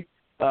stay.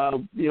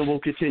 We'll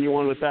continue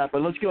on with that.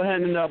 But let's go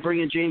ahead and bring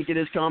in Gene, get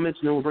his comments,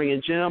 and then we'll bring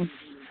in Jim,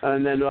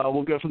 and then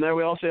we'll go from there.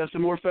 We also have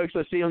some more folks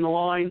I see on the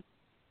line.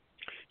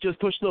 Just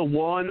push the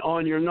 1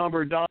 on your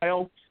number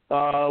dial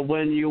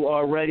when you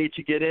are ready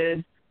to get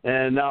in,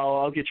 and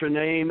I'll get your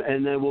name,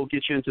 and then we'll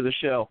get you into the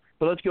show.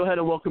 But let's go ahead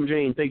and welcome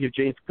Jane. Thank you,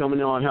 Jane, for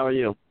coming on. How are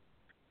you?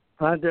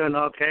 I'm doing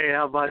okay.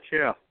 How about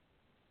you?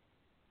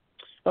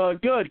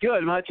 Good.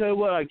 I tell you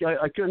what, I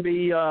couldn't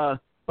be. I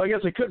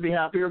guess I could be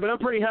happier, but I'm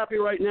pretty happy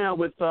right now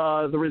with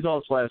the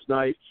results last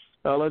night.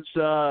 Let's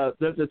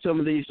some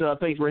of these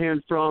things we're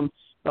hearing from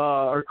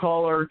our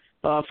caller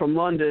from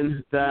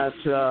London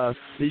that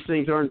these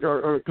things aren't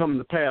coming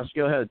to pass.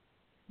 Go ahead.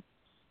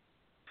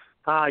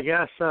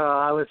 Yes,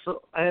 I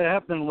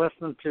have been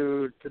listening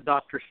to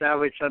Dr.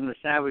 Savage on the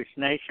Savage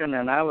Nation,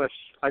 and I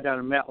got to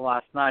admit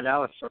last night I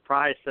was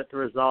surprised at the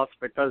results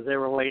because they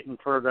were waiting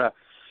for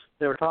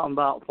they were talking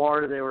about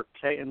Florida, they were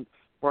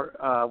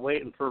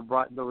waiting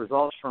for the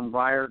results from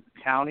Broward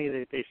County.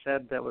 They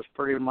said that was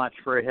pretty much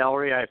for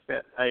Hillary. I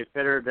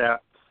figured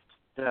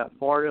that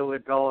Florida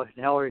would go in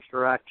Hillary's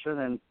direction,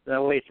 and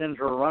the way things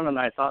were running,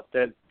 I thought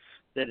that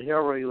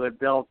Hillary would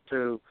be able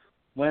to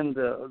win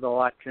the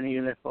election,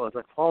 even if it was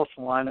a close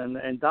one.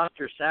 And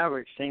Dr.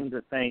 Savage seemed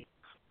to think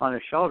on the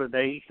show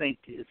today, he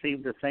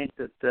seemed to think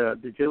that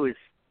the Jewish,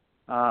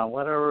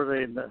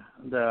 whatever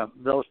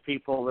those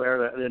people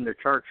there in the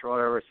church or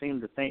whatever,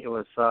 seemed to think it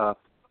was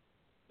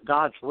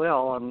God's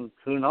will, and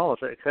who knows,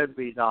 it could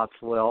be God's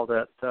will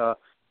that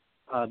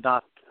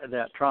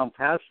that Trump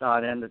has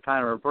got in to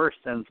kind of reverse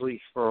things at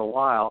least for a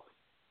while.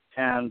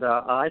 And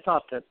I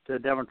thought that the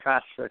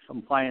Democrats were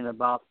complaining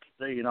about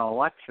the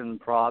election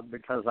fraud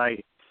because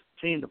I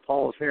seen the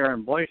polls here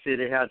in Boise.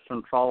 They had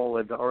some trouble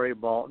with the Uri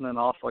Bolton, and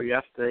also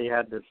yesterday they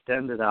had to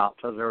extend it out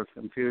because there was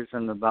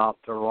confusion about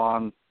the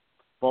wrong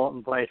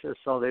voting places.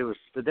 So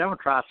the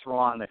Democrats were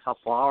on a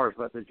couple hours,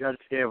 but the judge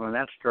gave them an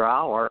extra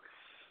hour.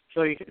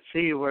 So you could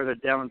see where the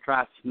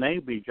Democrats may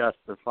be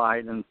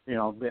justified in be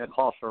a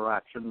closer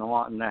election,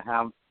 wanting to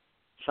have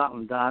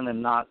something done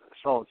and not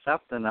so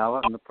accepting of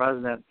it. And the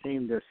president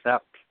seemed to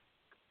accept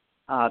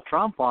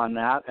Trump on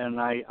that, and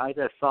I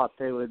just thought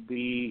it would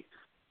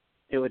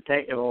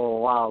take a little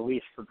while at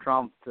least for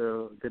Trump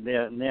to get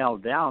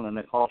nailed down in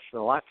the closer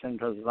election,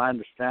 because as I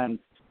understand,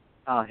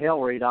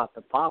 Hillary got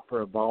the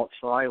popular vote,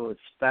 so I would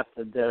expect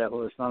that it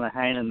was going to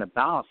hang in the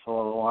balance a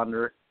little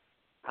under.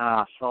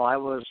 So I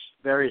was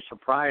very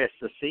surprised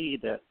to see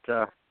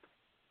that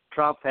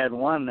Trump had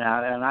won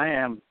that, and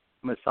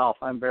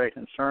I'm very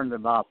concerned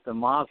about the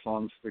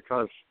Muslims,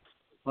 because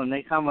when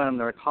they come in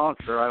their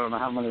culture, I don't know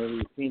how many of you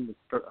have seen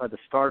the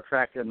Star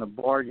Trek and the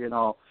board,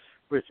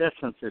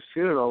 resistance is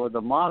futile. With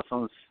the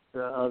Muslims,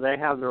 they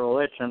have their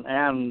religion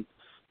and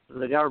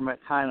the government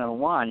kind of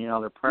won,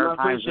 their prayer times.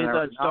 I appreciate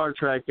that Star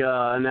Trek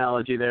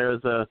analogy there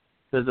as a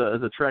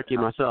Trekkie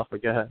myself,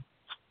 but go ahead.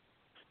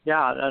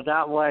 Yeah,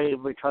 that way,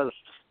 because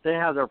they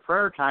have their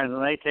prayer times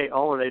and they take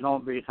over, they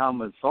don't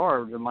become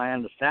absorbed. And my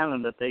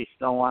understanding that they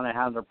still want to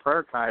have their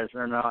prayer times.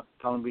 They're not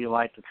going to be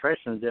like the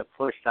Christians get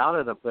pushed out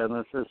of the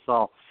businesses.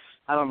 So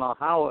I don't know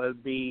how it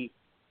would be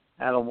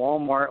at a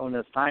Walmart when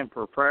it's time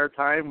for prayer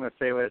time, if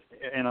they would,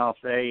 if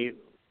they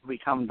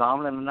become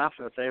dominant enough,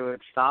 if they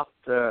would stop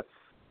to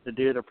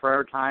do the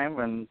prayer time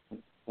and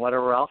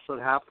whatever else would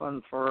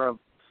happen for a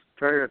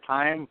period of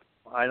time.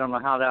 I don't know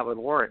how that would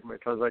work,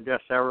 because I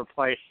guess every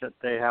place that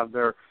they have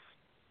their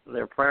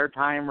prayer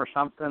time or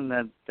something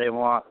that they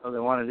want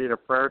to do their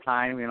prayer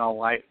time, they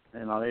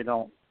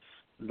don't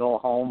go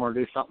home or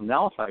do something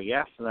else, I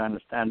guess. And I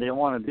understand they don't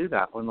want to do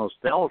that when those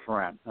bells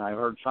ring. I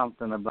heard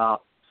something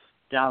about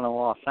down in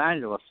Los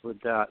Angeles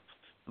with that.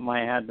 I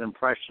had the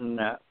impression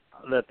that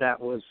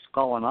was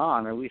going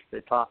on, or at least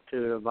they talked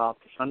to about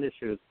the Sunday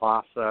school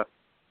class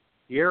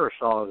year or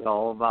so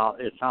ago about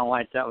it. Sounded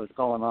like that was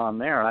going on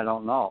there. I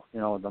don't know,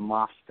 the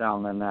mosque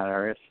down in that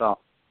area. So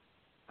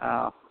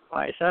like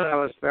I said, I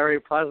was very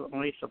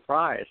pleasantly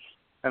surprised.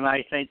 And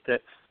I think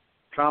that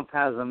Trump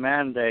has a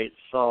mandate,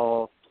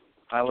 so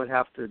I would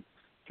have to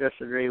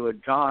disagree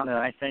with John, and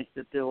I think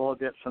that they will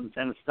get some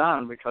things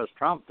done, because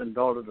Trump didn't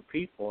go to the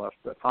people. If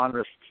the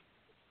Congress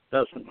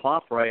doesn't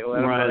cooperate with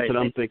him, right, but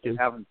I think thinking.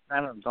 They have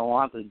incentives to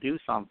want to do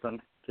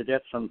something to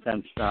get some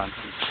things done.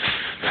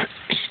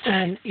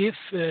 And if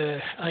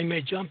I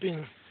may jump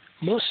in,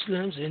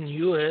 Muslims in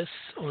U.S.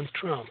 on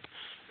Trump,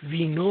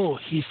 we know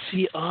he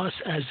see us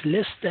as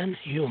less than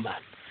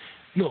human.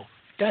 No,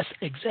 that's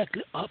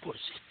exactly opposite.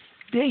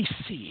 They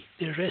see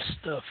the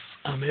rest of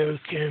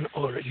American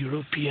or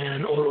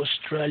European or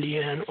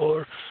Australian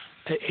or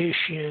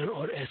Asian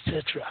or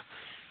etc.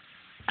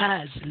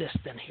 as less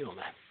than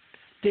human.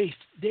 They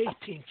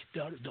think they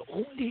are the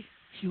only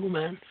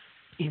human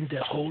in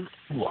the whole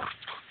world.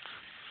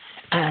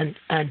 And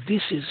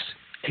this is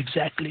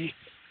exactly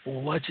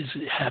what is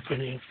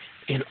happening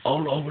in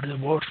all over the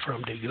world,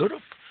 from the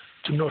Europe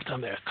to North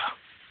America.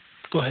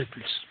 Go ahead,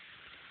 please.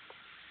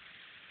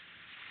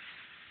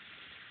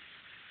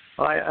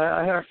 Well,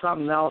 I heard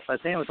something else. I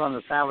think it was on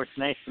the Savage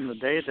Nation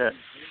today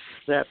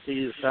that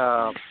these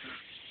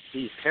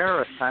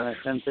terrorist kind of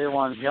think they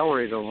want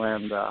Hillary to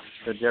win the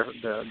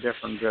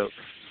different groups,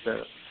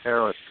 the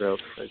terrorist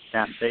groups. I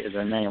can't say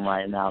their name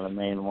right now, the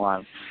main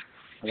one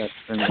that's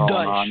been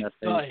going on.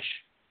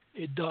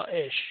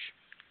 Daesh.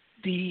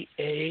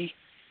 D-A-E-S-H.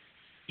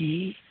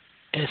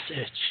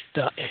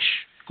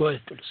 Daesh. Go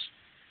ahead, please.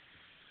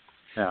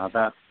 Yeah,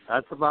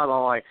 that's about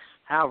all I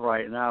have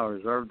right now. I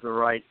reserve the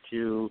right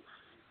to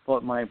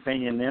put my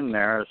opinion in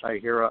there as I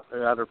hear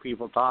other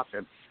people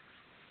talking.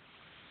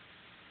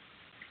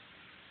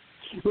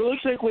 Well, it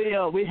looks like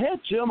we had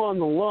Jim on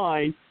the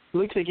line. It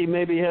looks like he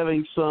may be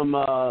having some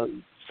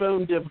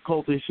phone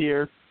difficulties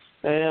here,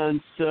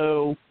 and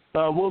so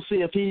we'll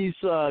see if he's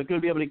going to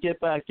be able to get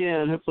back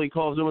in. Hopefully he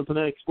calls in within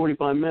the next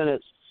 45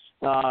 minutes.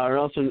 or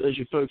else, as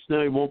you folks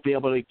know, he won't be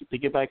able to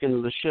get back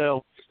into the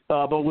show.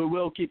 But we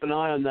will keep an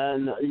eye on that,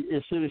 and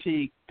as soon as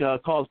he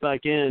calls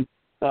back in,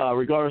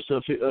 regardless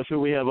of who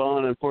we have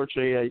on,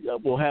 unfortunately,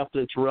 we'll have to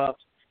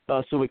interrupt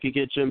so we can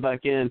get Jim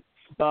back in.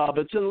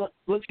 But so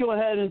let's go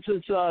ahead, and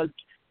since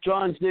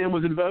John's name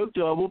was invoked,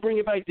 we'll bring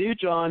it back to you,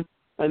 John,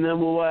 and then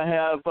we'll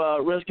have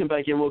Rez come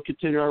back in. We'll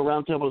continue our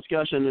roundtable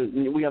discussion.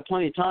 And we got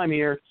plenty of time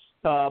here,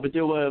 but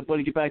do want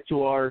to get back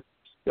to our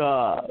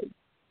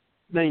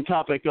main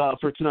topic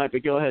for tonight.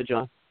 But go ahead,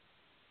 John.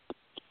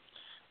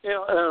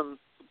 Yeah,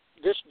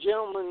 this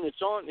gentleman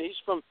that's on, he's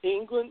from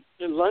England,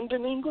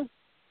 London, England?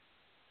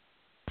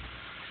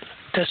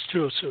 That's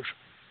true, sir.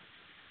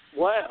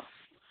 Wow.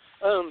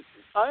 I'm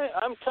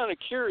kind of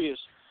curious.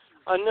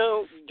 I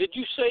know, did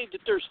you say that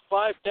there's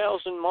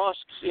 5,000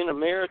 mosques in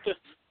America?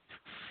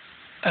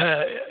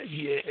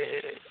 Yeah,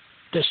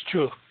 that's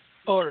true.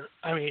 Or,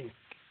 I mean,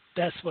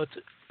 that's what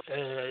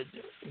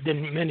the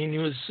many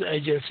news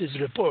agencies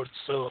report.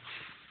 So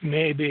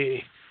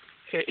maybe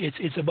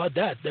it's about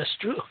that. That's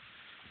true.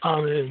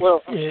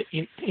 Well,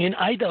 in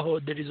Idaho,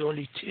 there is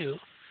only 2,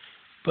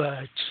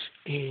 but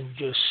in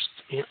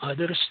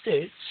other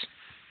states,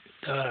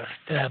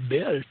 they have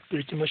built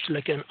pretty much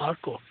like an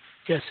ARCO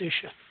gas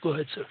station. Go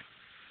ahead, sir.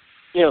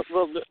 Yeah,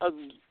 well, I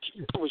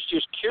was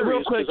just curious.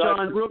 Real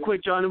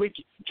quick,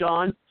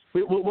 John.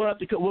 We'll have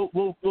to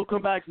we'll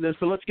come back to this,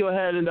 but let's go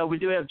ahead, and we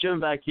do have Jim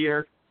back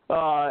here,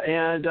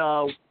 and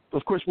of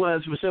course,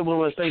 as we said, we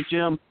want to thank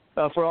Jim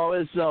for all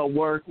his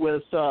work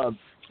with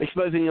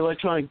exposing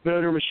electronic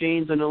voter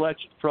machines and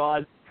election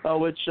fraud,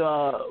 which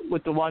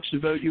with the Watch the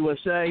Vote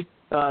USA.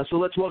 So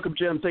let's welcome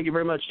Jim. Thank you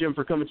very much, Jim,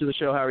 for coming to the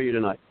show. How are you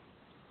tonight?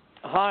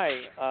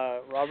 Hi,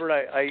 Robert.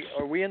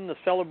 Are we in the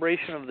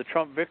celebration of the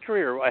Trump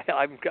victory, or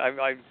I'm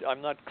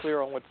not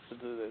clear on what's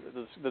the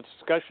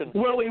discussion.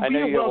 Well,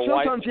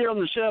 sometimes here on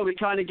the show we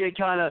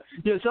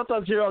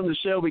sometimes here on the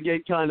show we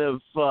get kind of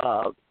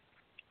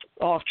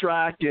off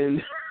track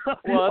and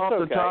off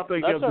the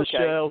topic of the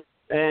show.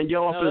 And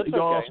go off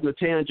on the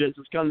tangents.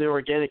 It's kind of the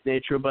organic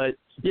nature. But,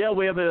 yeah,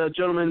 we have a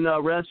gentleman,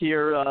 Rez,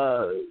 here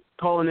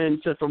calling in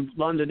from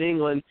London,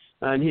 England,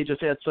 and he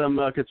just had some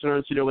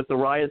concerns, with the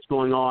riots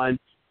going on.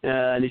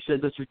 And he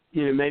said this is,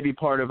 maybe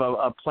part of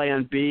a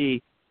Plan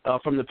B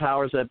from the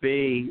powers that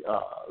be,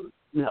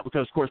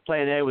 because, of course,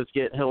 Plan A was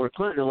get Hillary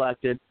Clinton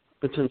elected.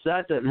 But since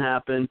that didn't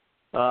happen,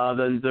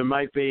 then there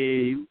might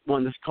be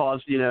one that's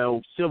caused,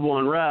 civil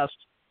unrest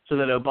so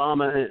that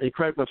Obama, and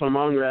correct me if I'm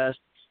wrong, Rez,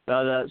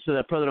 so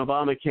that President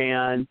Obama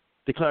can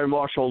declare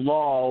martial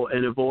law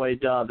and avoid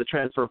the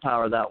transfer of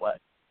power that way.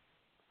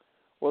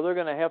 Well, they're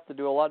going to have to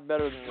do a lot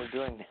better than they're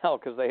doing now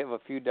because they have a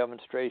few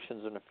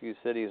demonstrations in a few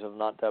cities of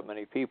not that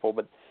many people.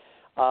 But,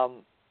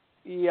 So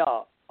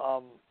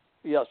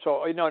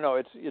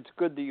it's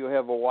good that you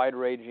have a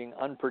wide-ranging,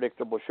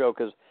 unpredictable show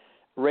because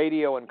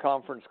radio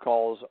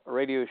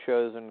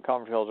shows and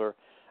conference calls are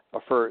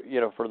for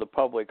the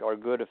public are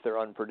good if they're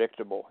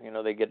unpredictable.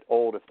 They get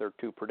old if they're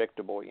too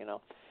predictable.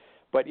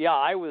 But yeah,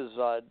 I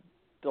was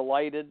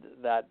delighted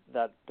that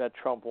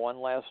Trump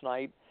won last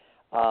night,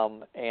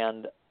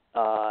 and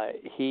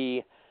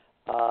he.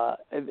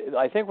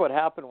 I think what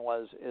happened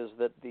is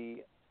that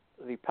the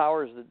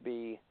powers that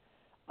be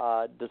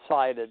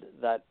decided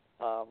that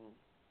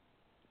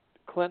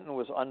Clinton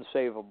was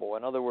unsavable.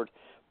 In other words,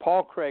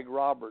 Paul Craig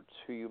Roberts,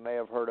 who you may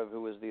have heard of,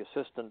 who was the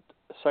Assistant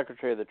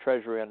Secretary of the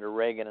Treasury under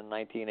Reagan in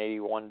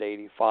 1981 to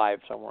 85,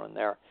 somewhere in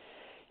there,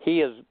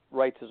 he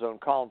writes his own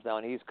columns now,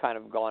 and he's kind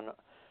of gone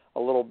a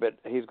little bit.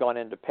 He's gone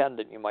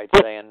independent, you might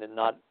say, and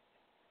not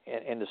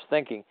in his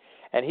thinking.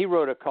 And he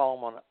wrote a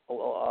column on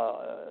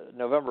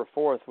November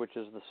 4th, which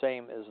is the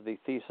same as the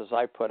thesis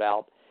I put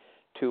out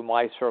to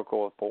my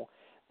circle of people,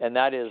 and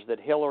that is that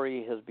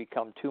Hillary has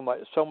become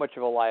so much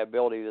of a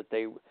liability that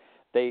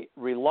they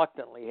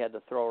reluctantly had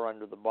to throw her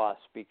under the bus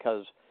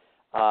because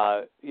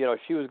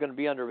she was going to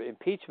be under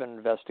impeachment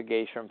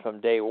investigation from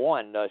day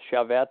one.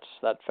 Chavetz,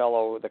 that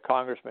fellow, the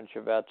Congressman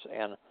Chavetz,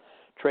 and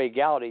Trey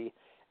Gowdy,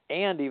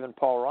 and even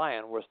Paul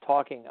Ryan was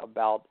talking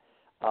about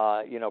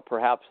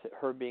perhaps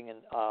her being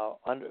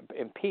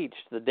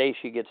impeached the day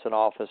she gets in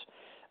office.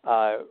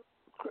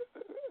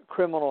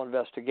 Criminal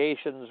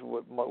investigations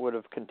would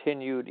have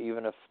continued,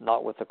 even if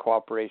not with the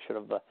cooperation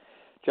of the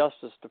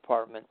Justice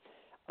Department.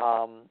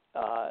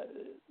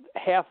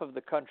 Half of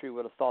the country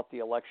would have thought the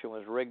election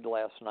was rigged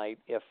last night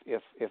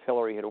if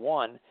Hillary had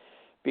won,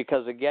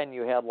 because again,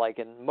 you had, like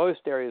in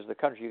most areas of the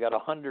country, you got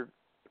 100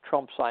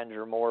 Trump signs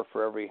or more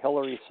for every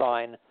Hillary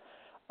sign.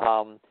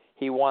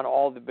 He won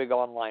all the big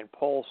online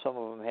polls, some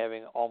of them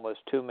having almost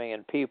 2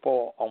 million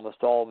people, almost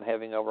all of them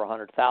having over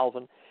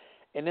 100,000.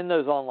 And in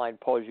those online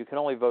polls, you can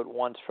only vote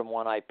once from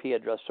one IP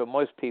address, so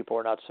most people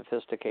are not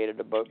sophisticated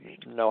to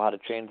know how to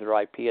change their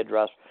IP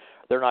address.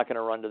 They're not going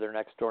to run to their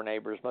next-door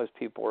neighbors. Most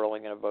people are only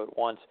going to vote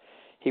once.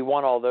 He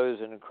won all those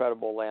in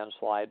incredible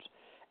landslides.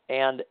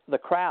 And the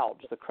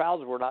crowds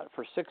were not,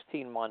 for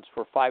 16 months,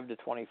 were 5 to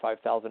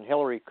 25,000.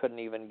 Hillary couldn't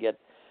even get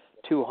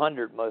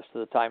 200 most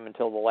of the time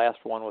until the last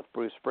one with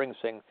Bruce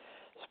Springsteen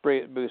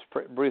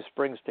Bruce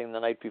Springsteen the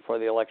night before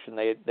the election.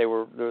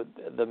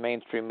 The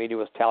mainstream media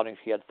was touting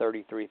she had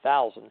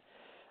 33,000,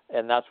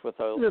 and that's with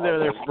a.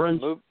 They're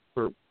friends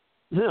for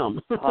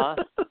him. Huh?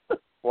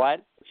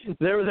 What?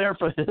 They were there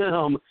for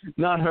him,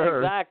 not her.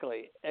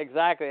 Exactly,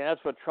 and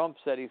that's what Trump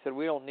said. He said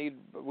we don't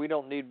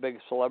need big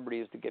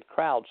celebrities to get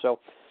crowds. So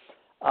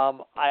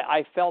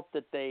I felt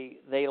that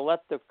they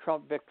let the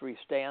Trump victory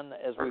stand,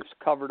 as we've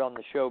covered on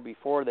the show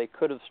before. They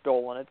could have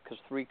stolen it because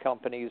 3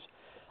 companies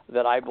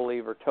that I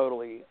believe are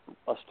totally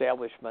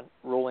establishment,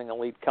 ruling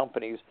elite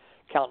companies,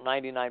 count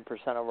 99%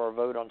 of our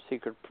vote on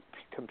secret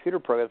computer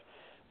programs.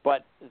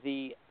 But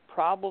the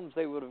problems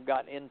they would have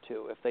gotten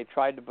into if they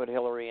tried to put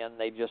Hillary in,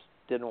 they just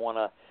didn't want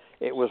to.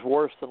 It was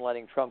worse than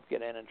letting Trump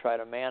get in and try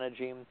to manage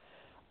him.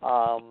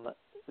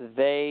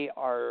 They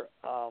are,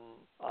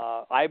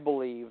 I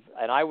believe,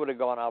 and I would have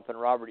gone up, and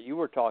Robert, you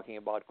were talking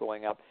about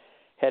going up.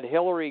 Had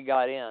Hillary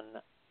got in,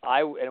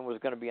 and was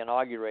going to be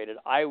inaugurated,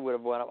 I would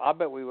have went up. I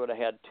bet we would have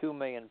had 2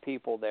 million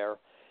people there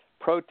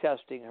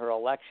protesting her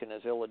election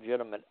as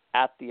illegitimate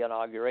at the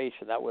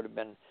inauguration. That would have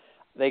been,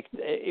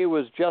 it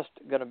was just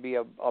going to be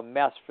a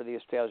mess for the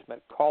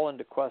establishment, call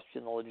into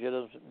question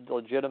the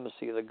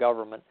legitimacy of the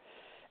government.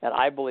 And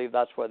I believe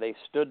that's why they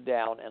stood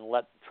down and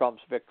let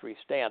Trump's victory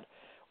stand.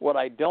 What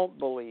I don't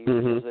believe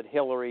is that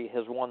Hillary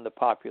has won the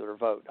popular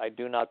vote. I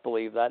do not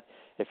believe that.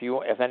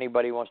 If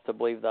anybody wants to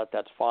believe that,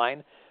 that's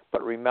fine.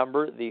 But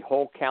remember, the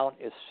whole count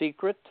is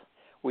secret.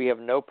 We have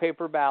no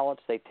paper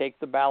ballots. They take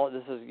the ballot.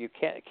 You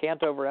can't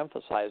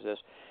overemphasize this.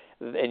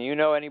 And you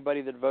know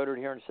anybody that voted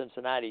here in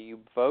Cincinnati, you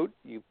vote,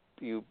 you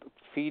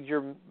feed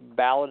your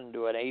ballot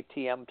into an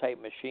ATM type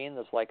machine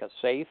that's like a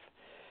safe,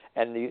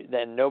 and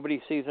then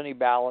nobody sees any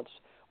ballots.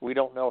 We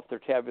don't know if they're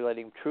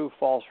tabulating true,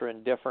 false, or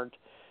indifferent.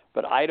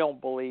 But I don't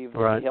believe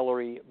that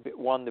Hillary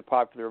won the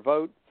popular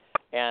vote,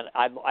 and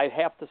I'd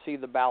have to see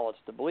the ballots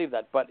to believe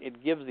that. But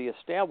it gives the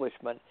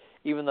establishment,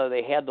 even though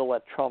they had to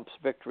let Trump's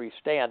victory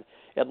stand,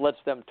 it lets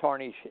them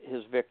tarnish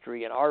his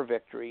victory and our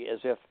victory as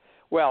if,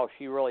 well,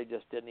 she really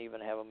just didn't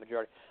even have a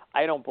majority.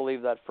 I don't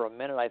believe that for a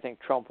minute. I think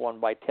Trump won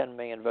by 10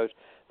 million votes.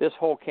 This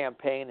whole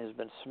campaign has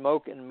been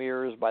smoke and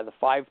mirrors by the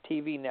 5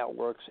 TV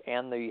networks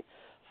and the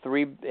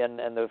 3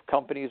 and the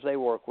companies they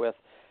work with.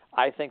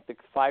 I think the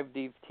 5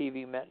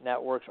 TV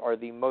networks are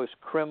the most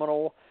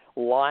criminal,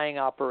 lying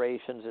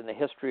operations in the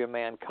history of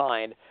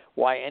mankind.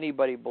 Why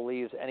anybody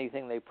believes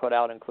anything they put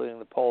out, including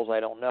the polls, I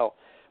don't know.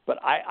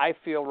 But I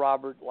feel,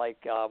 Robert, like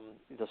to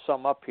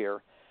sum up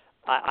here,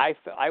 I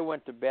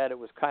went to bed. It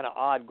was kind of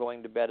odd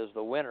going to bed as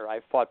the winner. I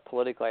fought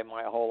politically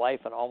my whole life,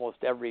 and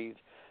almost every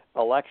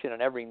election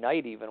and every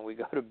night even we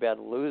go to bed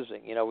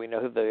losing. You know, we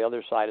know the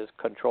other side is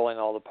controlling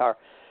all the power.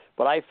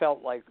 But I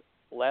felt like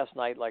last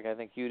night, like I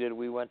think you did,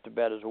 we went to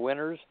bed as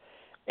winners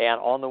and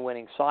on the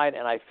winning side.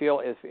 And I feel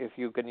if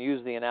you can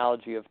use the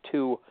analogy of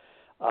two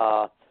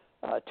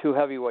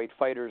heavyweight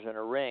fighters in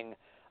a ring,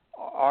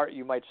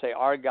 you might say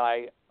our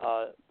guy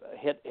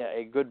hit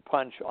a good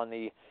punch on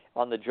the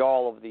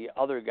jaw of the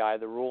other guy,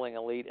 the ruling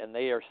elite, and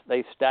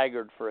they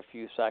staggered for a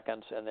few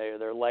seconds and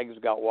their legs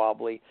got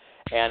wobbly.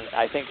 And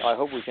I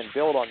hope we can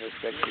build on this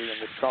victory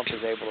and that Trump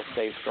is able to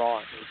stay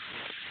strong.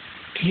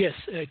 Yes,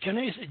 can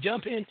I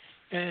jump in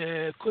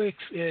quick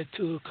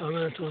to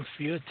comment on a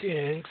few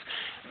things,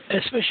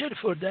 especially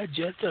for that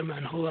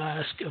gentleman who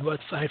asked about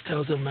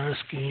 5,000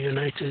 masks in the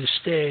United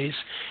States.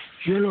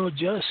 You know,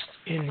 just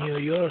in New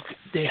York,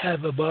 they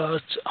have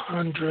about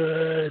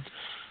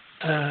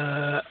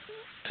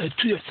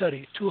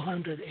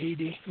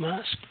 280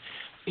 masks.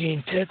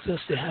 In Texas,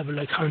 they have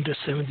like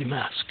 170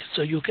 masks.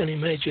 So you can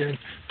imagine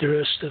the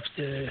rest of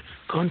the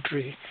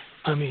country,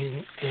 how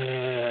many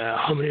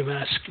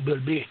masks will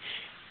be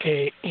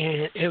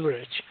in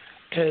average.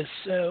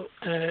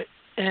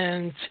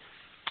 And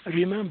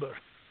remember,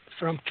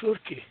 from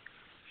Turkey,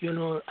 you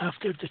know,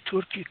 after the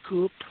Turkey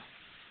coup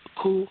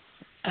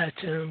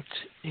attempt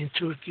in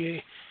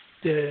Turkey,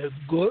 the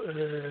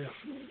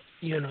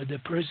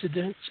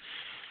president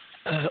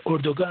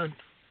Erdogan,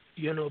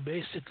 you know,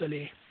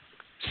 basically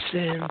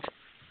sent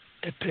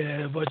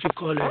to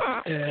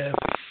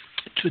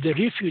the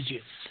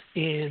refugees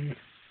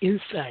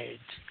inside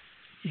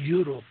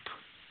Europe,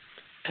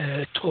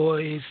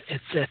 toys,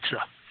 etc.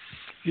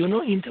 You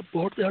know, in the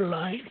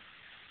borderline,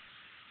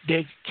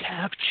 they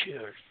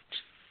captured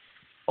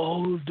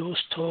all those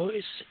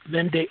toys.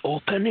 When they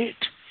opened it,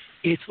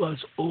 it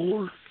was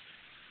all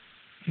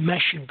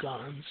machine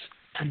guns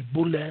and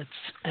bullets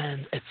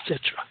and etc.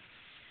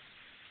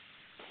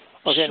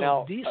 Okay, so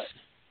now this,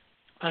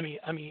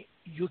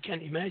 you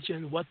can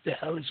imagine what the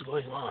hell is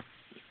going on.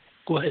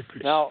 Go ahead,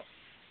 please. Now,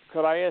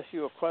 could I ask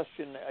you a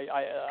question?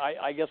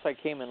 I guess I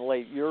came in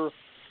late.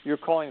 You're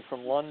calling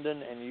from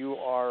London, and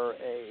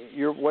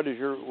what is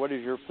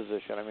your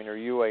position? I mean, are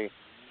you a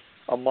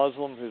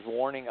Muslim who's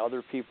warning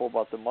other people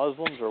about the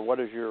Muslims, or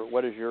what is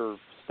your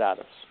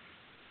status?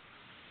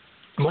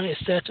 My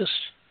status?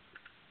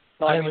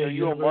 No, are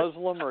you a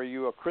Muslim, or are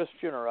you a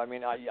Christian, or I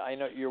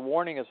know you're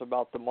warning us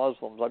about the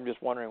Muslims. I'm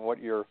just wondering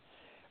what you're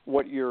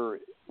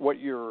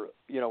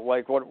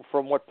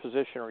from what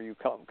position are you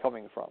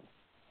coming from?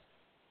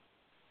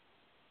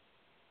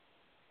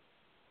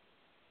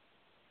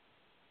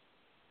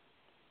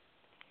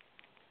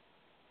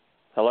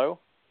 Hello?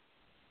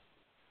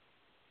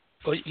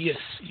 Oh, yes,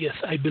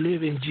 I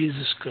believe in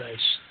Jesus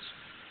Christ.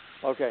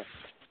 Okay.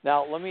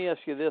 Now, let me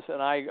ask you this,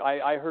 and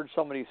I heard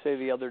somebody say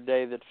the other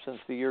day that since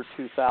the year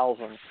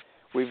 2000,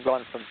 we've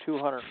gone from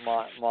 200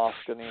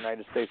 mosques in the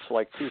United States to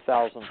like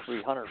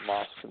 2,300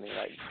 mosques in the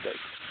United States.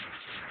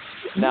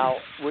 Now,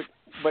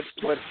 but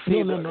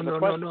Steve,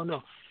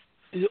 no.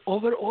 The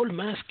overall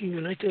mosque in the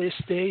United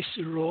States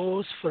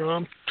rose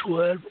from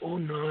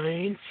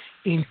 1,209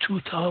 in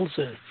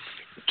 2000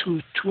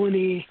 to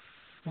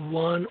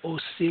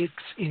 2,106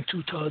 in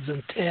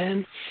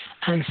 2010,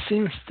 and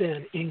since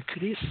then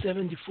increased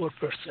 74%.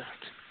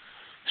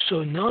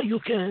 So now you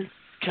can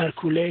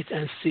calculate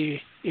and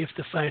see if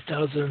the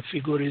 5,000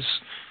 figure is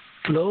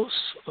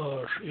close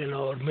or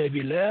or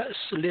maybe less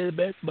a little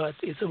bit, but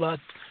it's about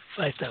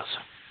 5,000.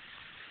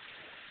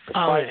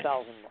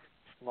 5,000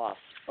 mosques.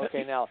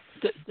 Okay, now,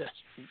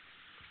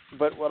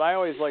 but what I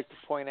always like to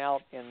point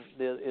out is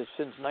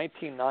since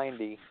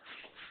 1990,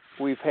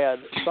 we've had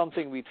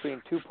something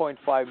between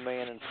 2.5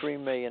 million and 3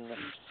 million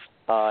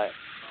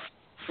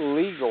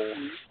legal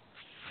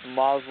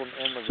Muslim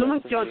immigrants.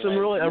 Someone's got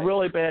a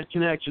really bad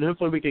connection.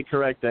 Hopefully we can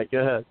correct that. Go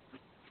ahead.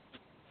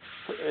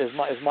 Is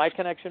my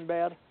connection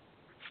bad?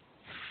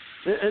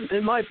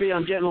 It might be.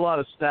 I'm getting a lot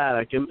of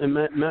static.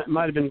 It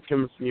might have been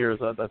coming from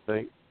yours, I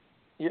think.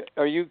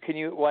 Can you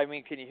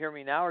hear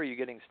me now, or are you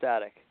getting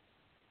static?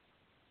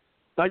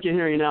 I can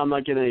hear you now. I'm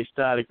not getting any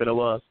static, but it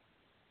was.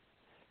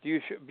 Do you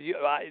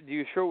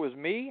sure it was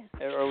me,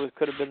 or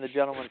could have been the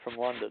gentleman from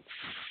London?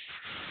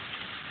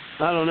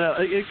 I don't know.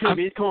 It could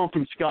be. It's calling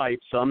from Skype,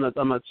 so I'm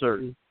not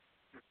certain.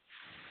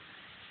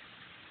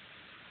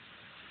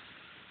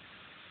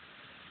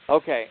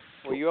 Okay.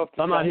 Well, you have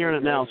to. I'm not hearing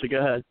it now, so go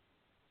ahead.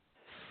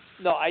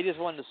 No, I just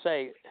wanted to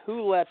say,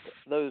 who let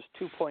those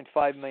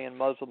 2.5 million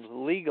Muslims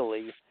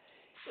legally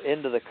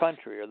into the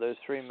country, or those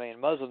 3 million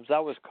Muslims?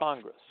 That was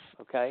Congress,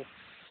 okay?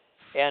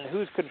 And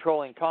who's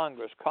controlling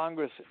Congress?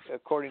 Congress,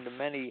 according to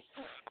many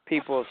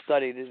people who have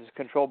studied, is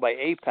controlled by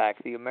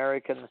AIPAC, the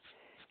American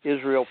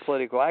Israel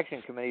Political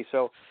Action Committee.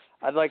 So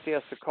I'd like to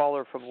ask the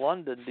caller from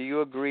London, do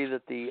you agree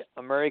that the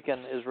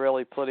American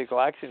Israeli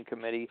Political Action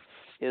Committee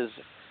is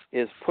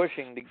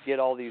pushing to get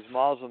all these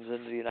Muslims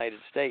into the United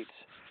States?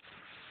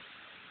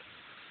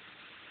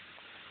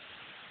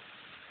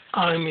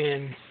 I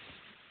mean,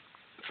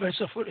 first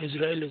of all,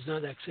 Israel is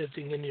not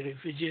accepting any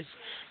refugees.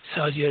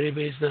 Saudi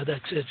Arabia is not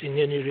accepting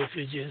any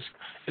refugees.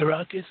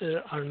 Iraqis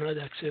are not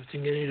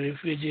accepting any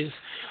refugees.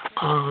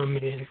 I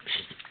mean,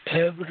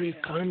 every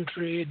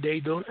country, they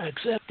don't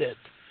accept it.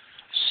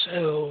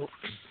 So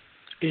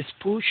it's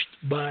pushed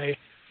by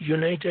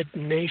United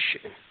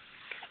Nations.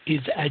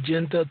 It's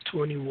Agenda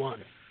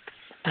 21.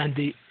 And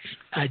the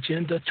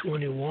Agenda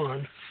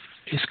 21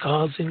 is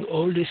causing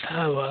all this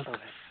havoc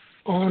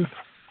on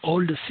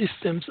all the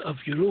systems of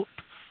Europe,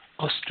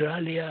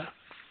 Australia,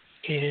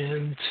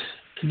 and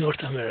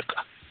North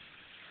America,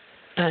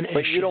 and but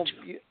Asia.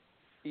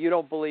 You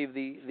don't believe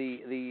the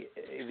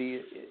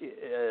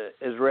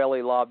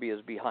Israeli lobby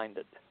is behind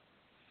it?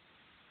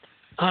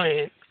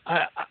 I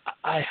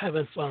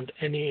haven't found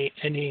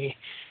anything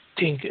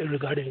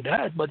regarding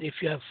that, but if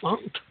you have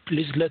found,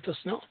 please let us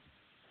know.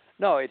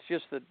 No, it's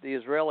just that the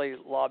Israeli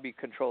lobby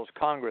controls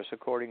Congress,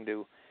 according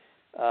to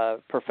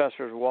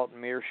Professors Walton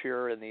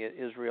Mearsheimer and the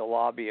Israel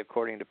lobby,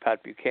 according to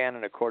Pat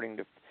Buchanan, according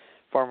to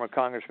former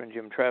Congressman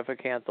Jim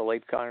Traficant, the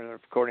late Congressman,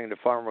 according to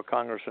former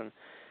Congressman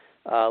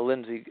Paul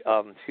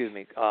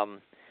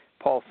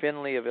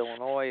Finley of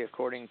Illinois,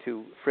 according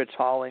to Fritz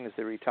Hollings,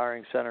 the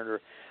retiring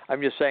senator. I'm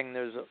just saying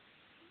there's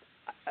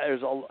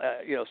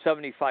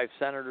 75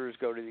 senators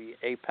go to the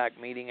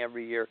AIPAC meeting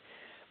every year.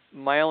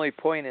 My only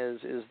point is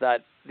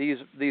that these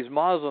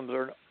Muslims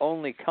are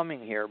only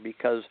coming here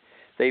because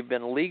they've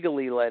been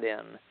legally let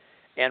in,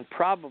 and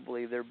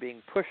probably they're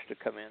being pushed to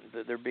come in.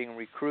 They're being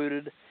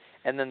recruited,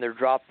 and then they're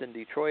dropped in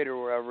Detroit or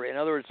wherever. In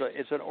other words,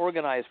 it's an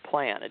organized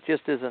plan. It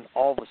just isn't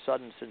all of a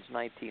sudden since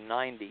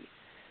 1990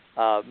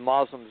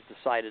 Muslims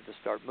decided to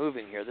start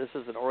moving here. This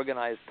is an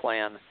organized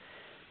plan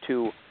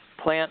to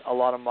plant a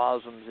lot of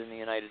Muslims in the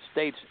United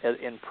States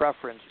in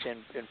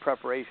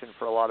preparation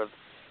for a lot of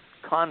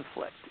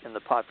conflict in the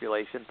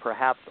population,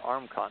 perhaps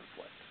armed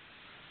conflict.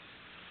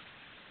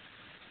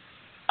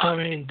 I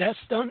mean, that's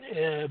done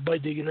by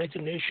the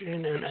United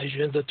Nations and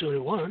Agenda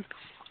 21.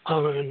 I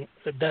mean,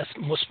 that's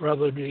most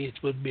probably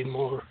it would be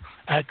more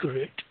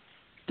accurate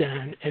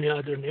than any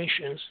other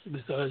nations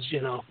because,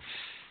 you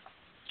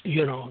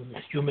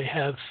may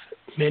have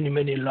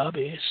many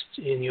lobbyists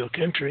in your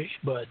country,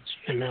 but,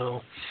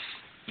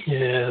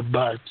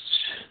 but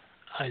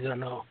I don't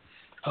know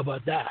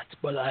about that.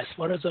 But as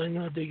far as I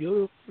know, the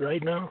Europe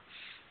right now,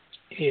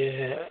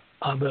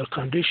 our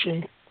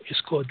condition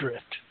is code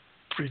red.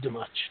 Pretty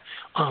much.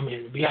 I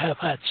mean, we have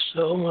had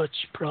so much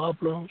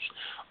problems.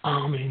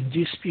 I mean,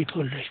 these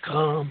people, they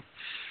come.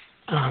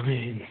 I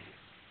mean,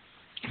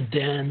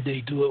 then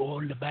they do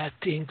all the bad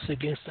things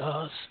against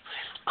us.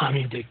 I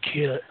mean, they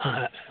kill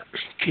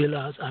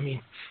us. I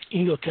mean,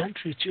 in your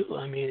country too.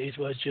 I mean, it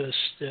was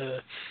just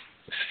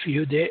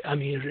few days. I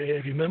mean,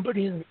 remember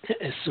in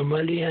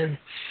Somalian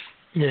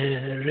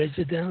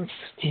residents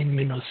in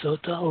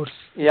Minnesota or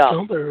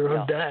somewhere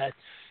around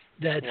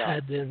that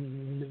had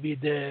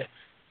with the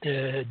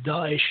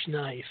Daesh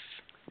knife,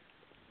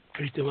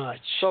 pretty much.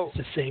 So, it's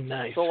the same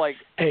knife. So like,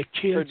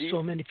 killed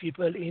so many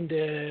people in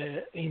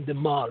the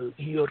mall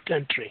in your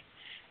country.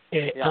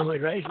 Am I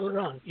right or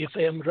wrong? If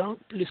I am wrong,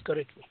 please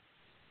correct me.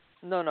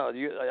 No,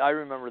 I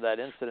remember that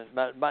incident.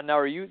 But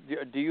now,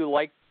 do you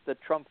like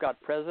that Trump got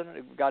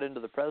into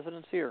the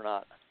presidency or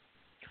not?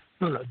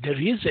 No. The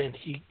reason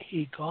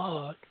he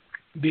got,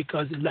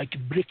 because like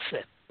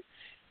Brexit,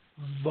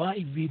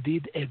 why we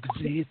did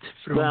exit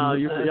from. Well, I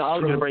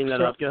was going to bring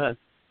that up. Go ahead.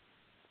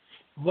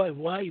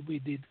 Why we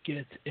did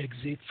get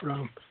exit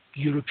from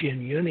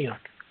European Union?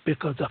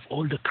 Because of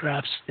all the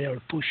craps they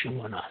are pushing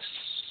on us.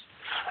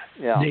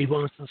 Yeah. They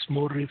want us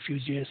more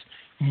refugees,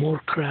 more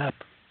crap,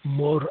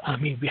 more. I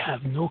mean, we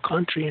have no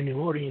country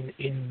anymore in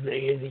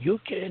the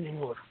UK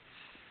anymore.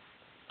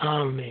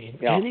 I mean,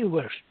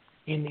 anywhere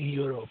in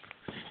Europe.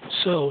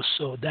 So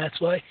that's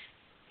why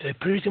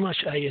pretty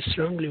much I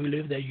strongly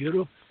believe that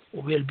Europe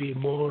will be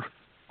more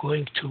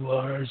going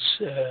towards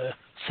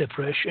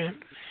separation,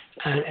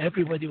 and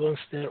everybody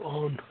wants their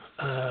own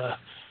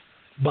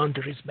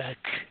boundaries back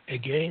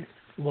again,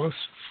 once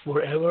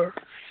forever,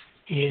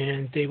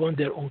 and they want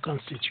their own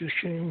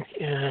constitution,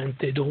 and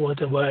they don't want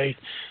to abide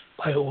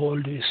by all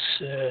this,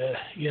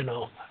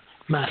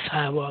 mass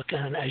havoc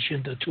and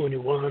Agenda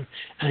 21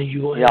 and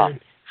UN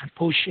and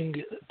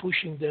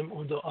pushing them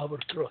onto our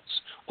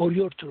throats or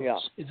your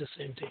throats is the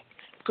same thing,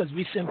 because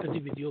we sympathy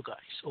with you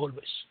guys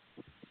always.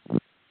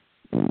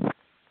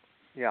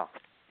 Yeah.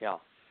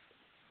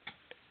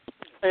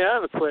 Hey, I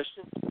have a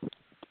question.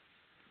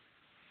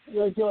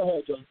 Yeah, go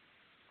ahead, John.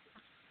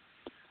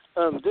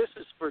 This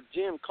is for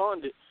Jim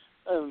Condit.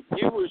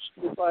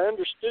 If I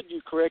understood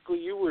you correctly,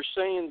 you were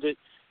saying that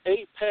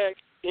AIPAC,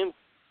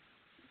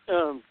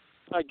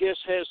 I guess,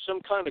 has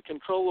some kind of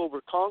control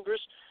over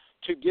Congress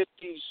to get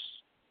these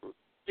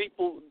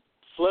people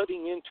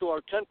flooding into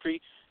our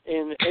country,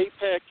 and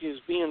AIPAC is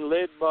being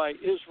led by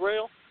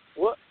Israel.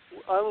 What?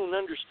 I don't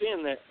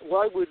understand that.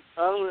 Why would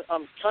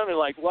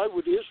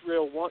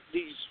Israel want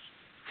these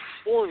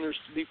foreigners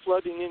to be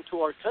flooding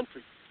into our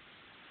country?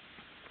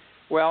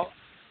 Well,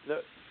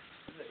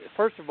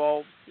 first of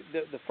all,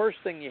 the first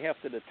thing you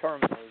have to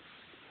determine is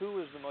who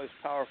is the most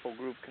powerful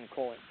group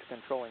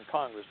controlling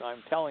Congress. Now,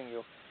 I'm telling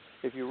you,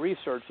 if you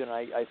research, and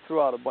I threw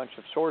out a bunch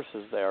of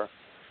sources there,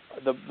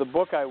 the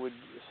book I would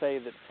say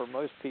that for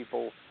most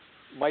people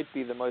might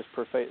be the most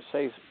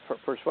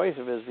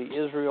persuasive is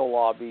The Israel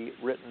Lobby,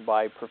 written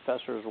by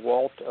Professors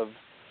Walt of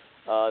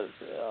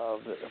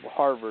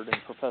Harvard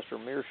and Professor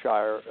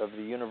Mearsheimer of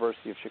the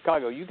University of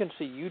Chicago. You can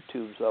see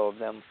YouTubes, though, of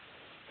them.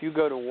 If you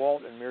go to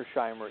Walt and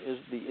Mearsheimer,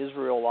 The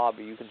Israel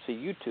Lobby, you can see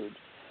YouTubes.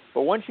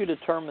 But once you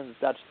determine that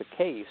that's the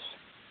case,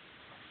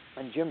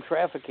 and Jim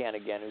Traficant,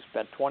 again, who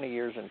spent 20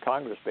 years in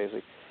Congress,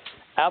 basically,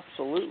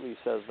 absolutely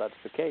says that's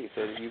the case.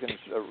 You can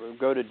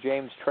go to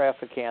James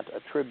Traficant, a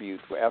tribute.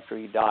 After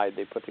he died,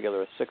 they put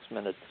together a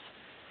 6-minute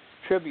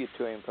tribute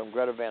to him from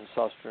Greta Van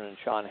Susteren and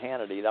Sean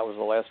Hannity. That was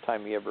the last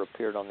time he ever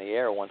appeared on the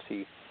air once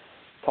he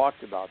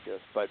talked about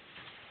this. But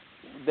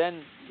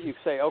then you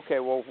say, okay,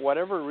 well, for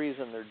whatever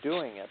reason they're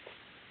doing it,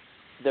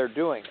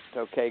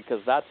 okay,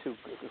 because that's who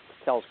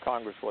tells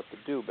Congress what to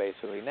do,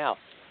 basically. Now,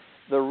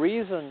 the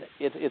reason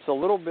it's a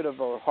little bit of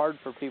hard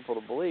for people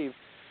to believe,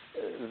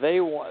 they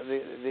want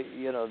to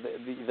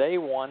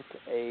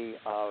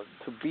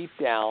beat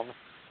down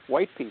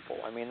white people.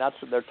 I mean, that's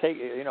what they're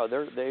taking.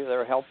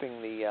 They're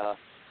helping the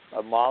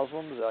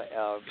Muslims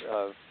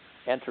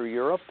enter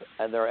Europe,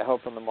 and they're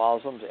helping the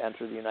Muslims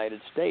enter the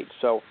United States.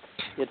 So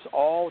it's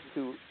all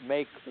to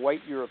make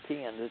white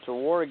Europeans. It's a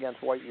war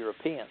against white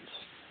Europeans.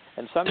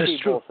 And some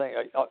people think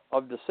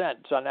of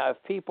dissent. So now, if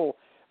people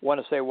want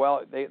to say,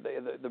 well,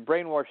 the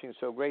brainwashing is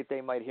so great, they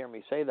might hear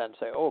me say that and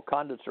say, oh,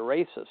 Condit's a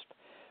racist.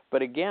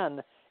 But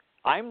again,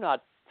 I'm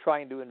not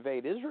trying to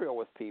invade Israel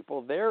with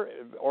people. They're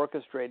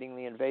orchestrating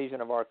the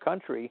invasion of our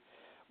country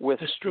with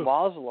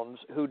Muslims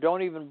who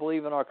don't even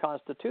believe in our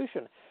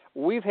Constitution.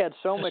 We've had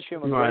so much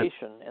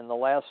immigration in the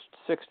last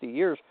 60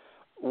 years.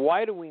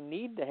 Why do we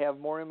need to have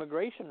more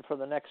immigration for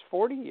the next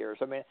 40 years?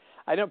 I mean,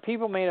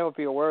 people may not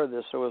be aware of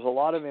this. There was a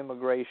lot of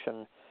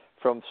immigration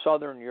from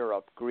Southern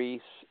Europe,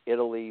 Greece,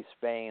 Italy,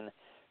 Spain,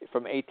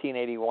 from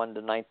 1881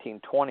 to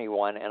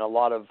 1921, and a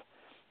lot of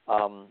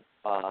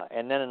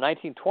and then in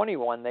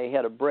 1921 they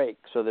had a break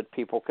so that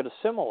people could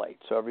assimilate,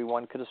 so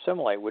everyone could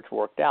assimilate, which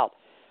worked out.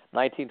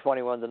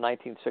 1921 to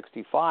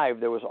 1965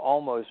 there was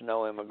almost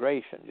no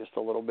immigration, just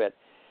a little bit.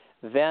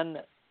 Then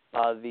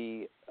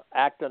the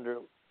act under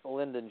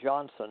Lyndon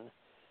Johnson,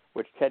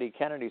 which Teddy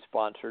Kennedy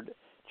sponsored,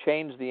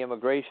 changed the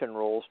immigration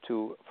rules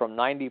from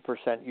 90%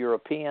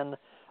 European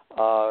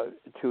to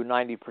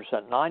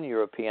 90%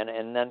 non-European,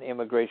 and then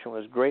immigration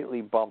was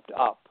greatly bumped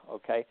up,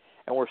 okay?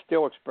 And we're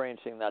still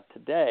experiencing that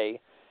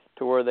today,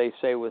 to where they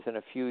say within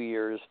a few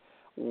years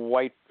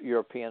white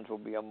Europeans will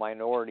be a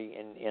minority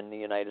in the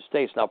United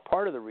States. Now,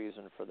 part of the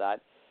reason for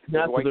that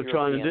That's what they're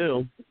trying to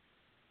do.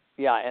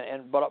 Yeah,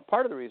 but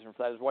part of the reason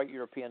for that is white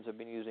Europeans have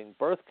been using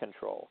birth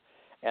control,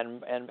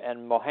 and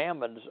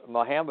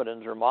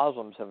Mohammedans or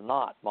Muslims have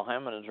not.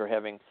 Mohammedans are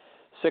having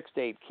 6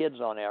 to 8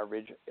 kids on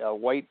average.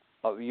 White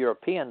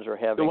Europeans are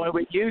having,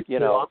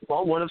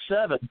 I'm one of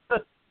 7.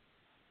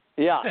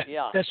 yeah,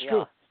 that's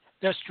true.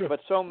 That's true. But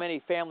so many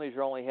families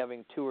are only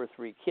having 2 or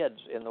 3 kids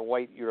in the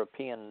white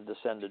European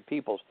descended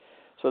peoples.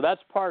 So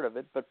that's part of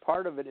it, but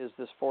part of it is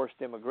this forced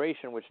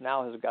immigration, which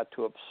now has got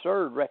to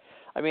absurd.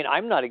 I mean,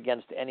 I'm not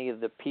against any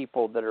of the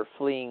people that are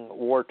fleeing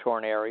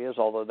war-torn areas,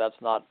 although that's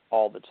not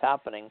all that's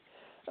happening.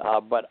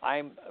 But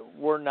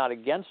we're not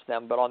against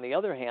them. But on the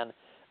other hand,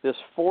 this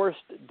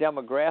forced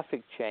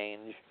demographic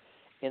change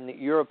in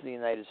Europe and the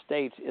United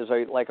States is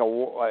like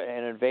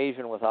an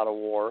invasion without a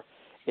war.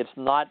 It's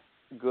not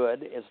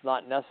good. It's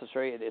not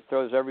necessary. It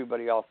throws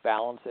everybody off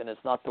balance, and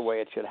it's not the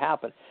way it should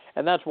happen.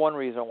 And that's one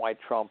reason why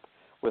Trump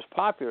was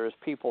popular, is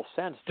people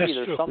sensed, gee,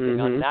 there's something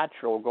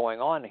unnatural going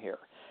on here.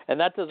 And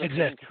that doesn't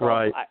mean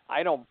Trump.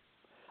 I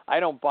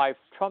don't buy.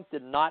 Trump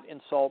did not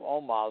insult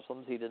all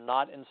Muslims. He did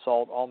not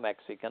insult all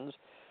Mexicans.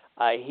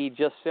 He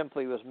just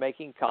simply was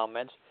making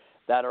comments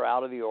that are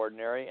out of the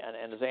ordinary.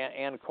 And as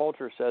Ann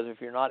Coulter says, if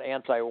you're not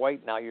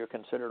anti-white now, you're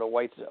considered a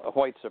white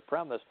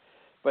supremacist.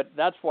 But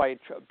that's why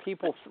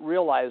people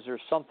realize there's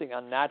something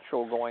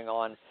unnatural going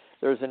on.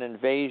 There's an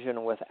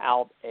invasion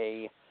without.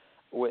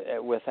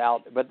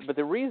 But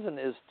the reason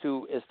is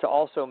to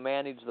also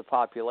manage the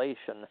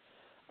population.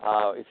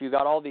 If you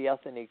got all the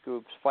ethnic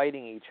groups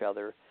fighting each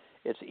other,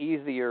 it's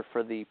easier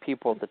for the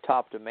people at the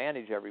top to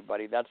manage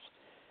everybody.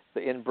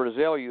 In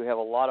Brazil, you have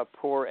a lot of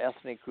poor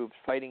ethnic groups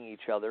fighting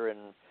each other and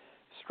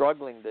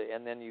struggling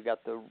and then you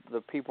got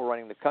the people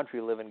running the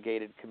country live in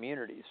gated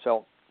communities.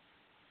 So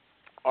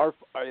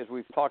as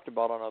we've talked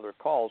about on other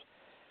calls,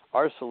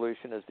 our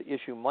solution is to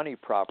issue money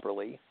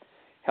properly,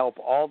 help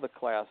all the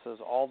classes,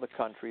 all the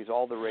countries,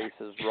 all the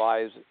races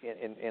rise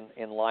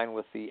in line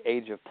with the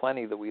age of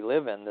plenty that we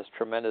live in, this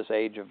tremendous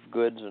age of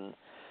goods and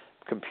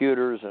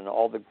computers and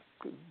all the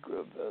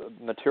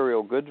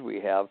material goods we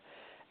have.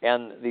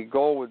 And the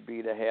goal would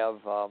be to have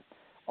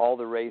all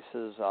the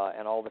races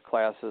and all the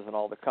classes and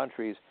all the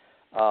countries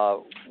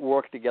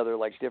work together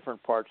like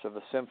different parts of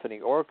a symphony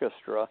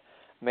orchestra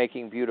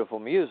making beautiful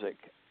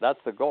music. That's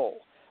the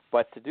goal.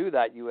 But to do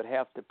that, you would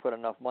have to put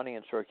enough money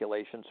in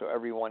circulation so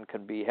everyone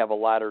can have a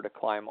ladder to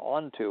climb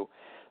onto.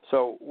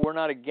 So we're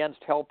not against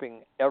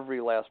helping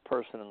every last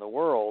person in the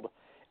world.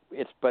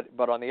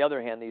 But on the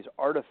other hand, these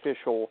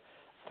artificial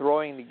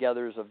throwing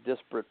togethers of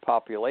disparate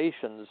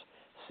populations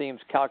seems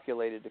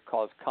calculated to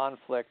cause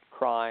conflict,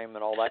 crime,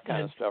 and all that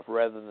kind of stuff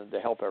rather than to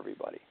help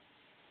everybody.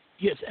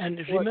 Yes, and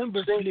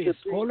remember, please,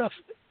 all of...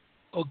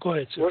 Oh, go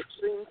ahead, sir.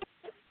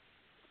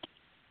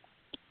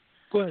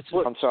 Go ahead,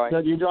 sir. I'm sorry.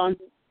 Are you done?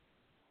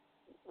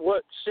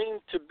 What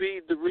seemed to be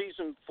the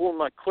reason for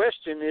my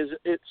question is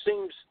it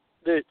seems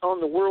that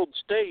on the world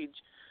stage,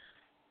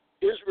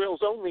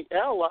 Israel's only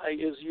ally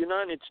is the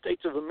United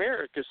States of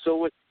America.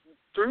 So it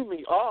threw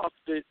me off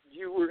that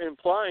you were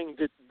implying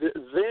that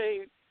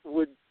they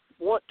would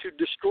want to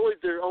destroy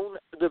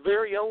the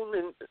very own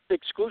and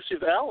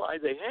exclusive ally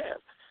they have.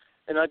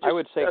 And I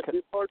would say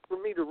it's hard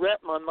for me to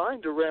wrap my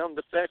mind around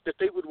the fact that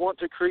they would want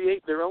to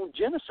create their own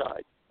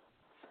genocide.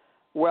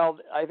 Well,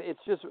 it's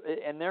just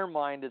in their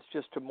mind, it's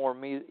just to more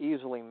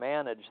easily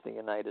manage the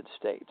United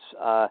States.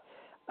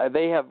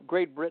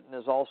 Great Britain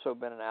has also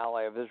been an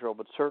ally of Israel,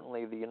 but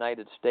certainly the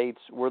United States,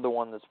 we're the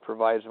one that's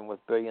provides them with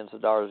billions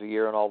of dollars a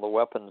year and all the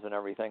weapons and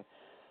everything.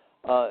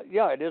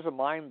 It is a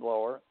mind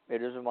blower.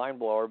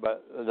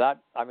 But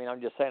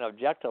I'm just saying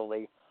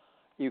objectively,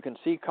 you can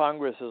see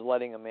Congress is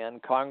letting them in.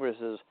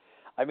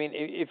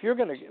 If you're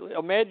going to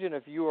imagine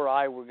if you or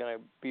I were going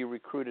to be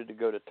recruited to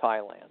go to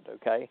Thailand,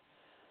 okay?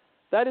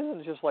 That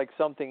isn't just like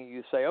something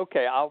you say,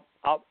 okay,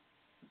 I'll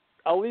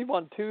leave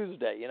on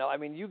Tuesday.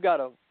 You got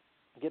to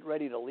get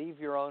ready to leave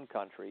your own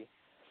country.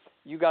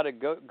 You got to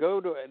go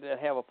to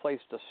have a place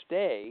to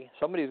stay.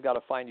 Somebody's got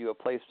to find you a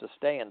place to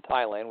stay in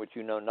Thailand, which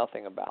you know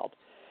nothing about.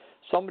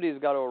 Somebody's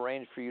got to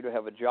arrange for you to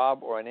have a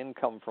job or an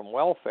income from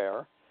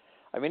welfare.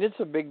 It's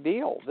a big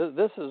deal.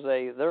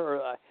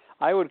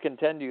 I would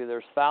contend to you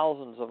there's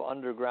thousands of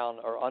underground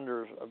or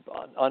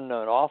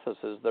unknown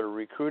offices that are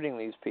recruiting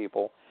these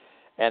people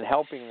and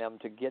helping them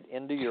to get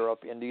into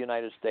Europe, into the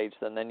United States,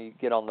 and then you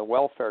get on the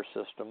welfare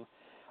system,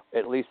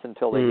 at least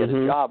until they get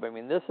a job.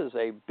 This is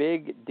a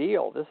big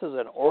deal. This is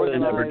an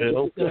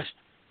organized...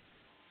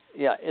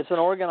 Yeah, it's an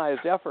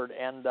organized effort,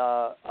 and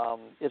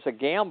it's a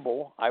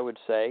gamble, I would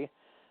say,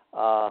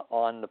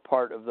 on the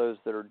part of those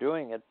that are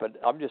doing it. But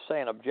I'm just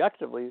saying,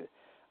 objectively,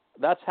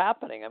 that's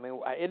happening.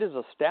 It is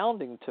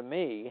astounding to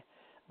me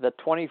that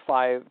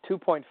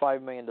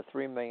 2.5 million to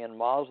 3 million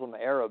Muslim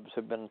Arabs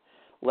have been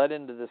let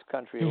into this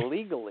country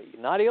legally,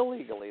 not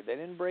illegally. They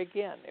didn't break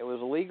in. It was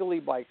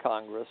legally by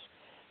Congress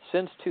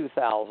since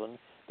 2000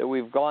 that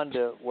we've gone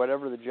to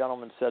whatever the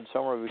gentleman said,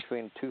 somewhere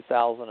between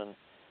 2,000 and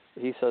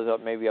he says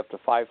maybe up to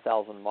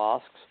 5,000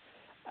 mosques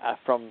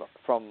from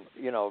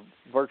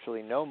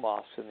virtually no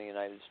mosques in the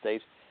United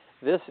States.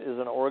 This is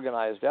an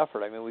organized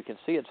effort. I mean, we can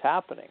see it's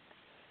happening.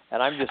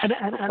 And I'm just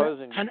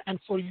proposing... And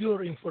for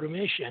your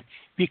information,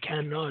 we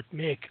cannot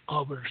make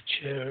our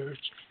church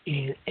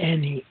in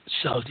any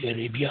Saudi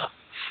Arabia.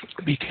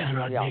 We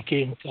cannot make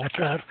it in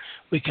Qatar.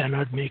 We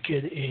cannot make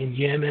it in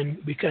Yemen.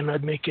 We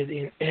cannot make it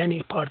in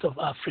any part of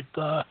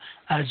Africa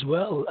as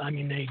well. I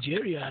mean,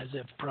 Nigeria has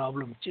a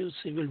problem too,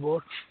 civil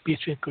war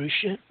between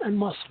Christians and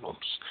Muslims.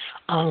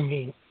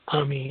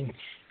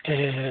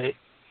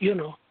 You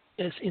know,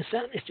 it's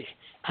insanity.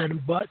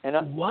 But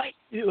why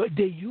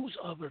they use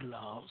our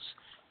laws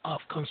of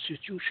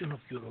Constitution of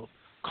Europe,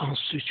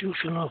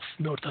 Constitution of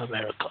North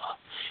America,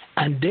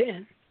 and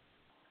then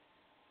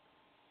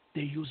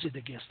they use it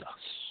against us.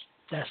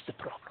 That's the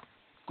problem.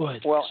 Go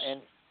ahead. Well,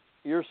 and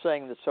you're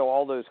saying that so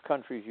all those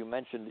countries you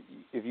mentioned,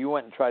 if you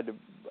went and tried to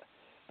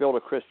build a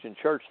Christian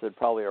church, they'd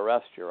probably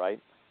arrest you, right?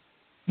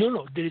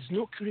 No, there is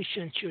no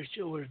Christian church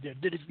over there.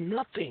 There is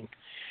nothing.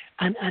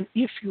 And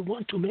if you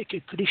want to make a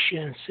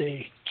Christian,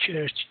 say,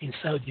 church in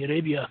Saudi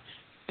Arabia,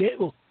 they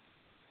will,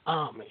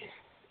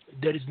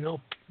 there is no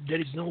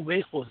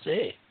way,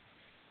 Jose.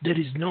 There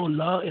is no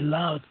law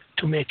allowed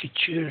to make a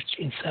church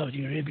in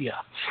Saudi Arabia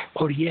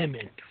or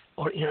Yemen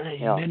or in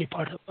many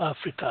parts of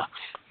Africa,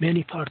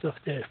 many parts of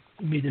the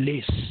Middle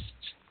East.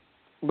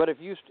 But if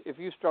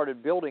you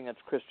started building a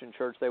Christian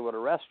church, they would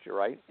arrest you,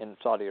 right, in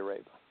Saudi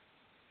Arabia?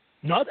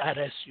 Not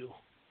arrest you.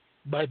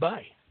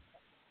 Bye-bye.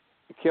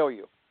 Kill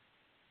you.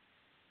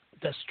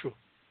 That's true.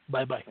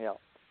 Bye-bye. Yeah.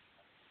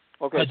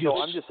 Okay, so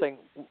I'm just saying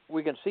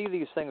we can see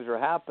these things are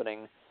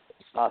happening.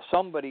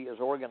 Somebody is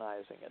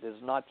organizing it.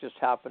 It's not just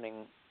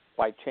happening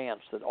by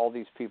chance that all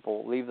these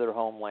people leave their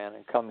homeland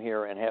and come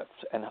here and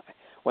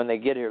when they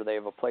get here they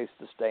have a place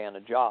to stay and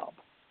a job.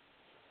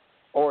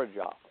 Or a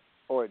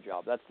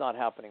job. That's not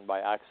happening by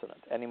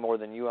accident any more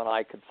than you and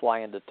I could fly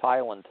into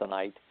Thailand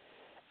tonight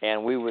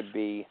and we would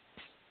be,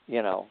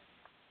 you know,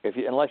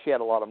 unless you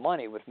had a lot of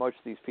money, which most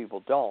of these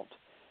people don't,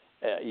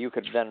 you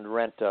could then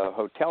rent a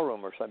hotel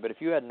room or something. But if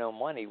you had no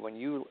money,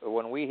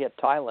 when we hit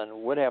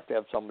Thailand, we'd have to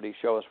have somebody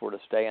show us where to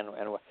stay and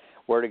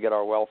where to get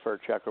our welfare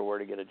check or where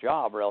to get a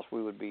job, or else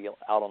we would be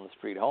out on the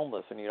street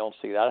homeless, and you don't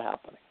see that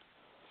happening.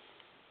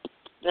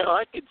 Now,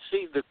 I could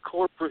see the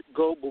corporate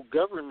global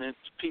governance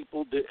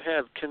people that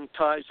have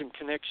ties and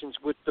connections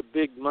with the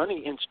big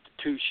money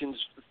institutions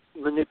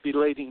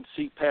manipulating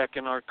CPAC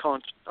and our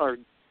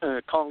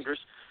Congress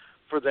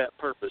for that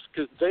purpose,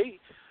 because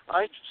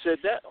I said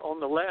that on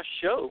the last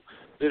show,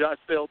 that I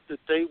felt that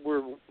they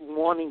were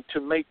wanting to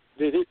make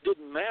that it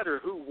didn't matter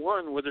who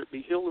won, whether it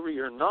be Hillary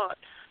or not.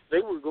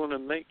 They were going to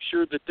make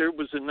sure that there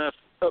was enough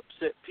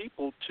upset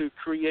people to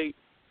create,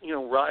 you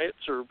know,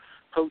 riots or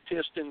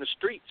protests in the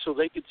streets so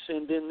they could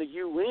send in the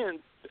UN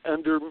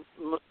under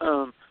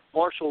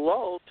martial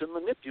law to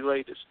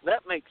manipulate us.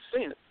 That makes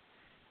sense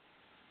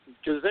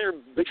because they're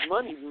big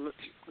money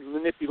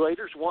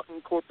manipulators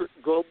wanting corporate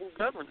global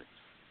governance.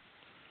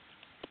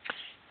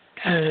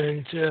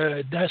 And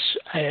that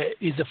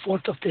is the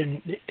fault of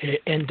the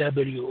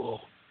NWO,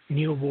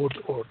 New World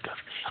Order.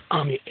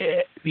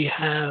 We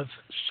have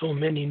so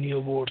many New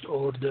World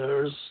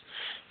Orders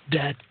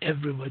that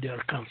everybody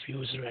are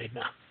confused right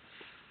now.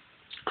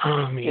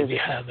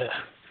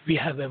 We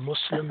have a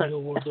Muslim New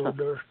World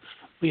Order.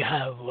 We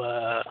have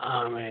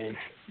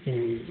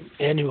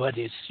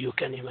anybody's you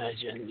can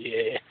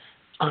imagine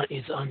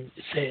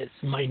says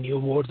my New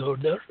World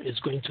Order is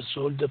going to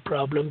solve the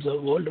problems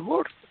of all the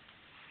world.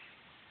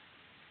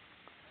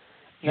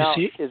 You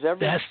see,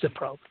 that's the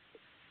problem.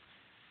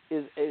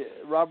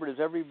 Robert, is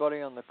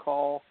everybody on the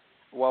call?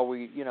 While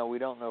we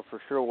don't know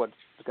for sure what's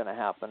going to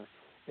happen,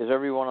 is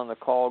everyone on the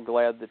call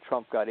glad that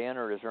Trump got in,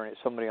 or is there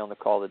somebody on the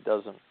call that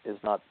is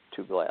not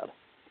too glad?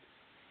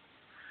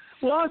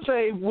 Well, I'd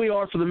say we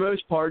are for the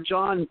most part.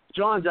 John's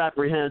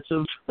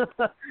apprehensive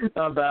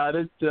about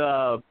it.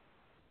 John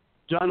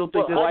don't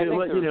think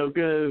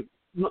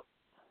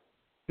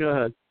go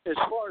ahead. As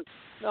far as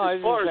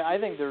I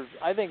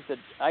think that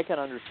I can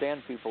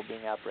understand people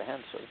being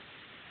apprehensive.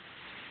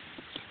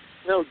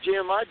 No,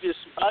 Jim, I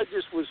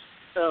just was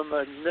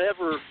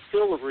never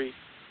Hillary,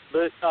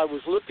 but I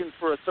was looking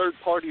for a third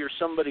party or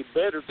somebody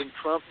better than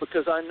Trump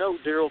because I know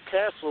Darrell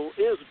Castle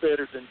is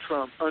better than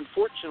Trump.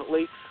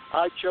 Unfortunately,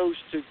 I chose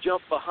to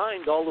jump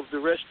behind all of the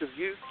rest of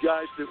you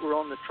guys that were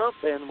on the Trump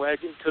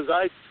bandwagon because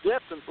I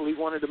definitely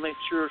wanted to make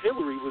sure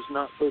Hillary was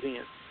not put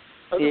in.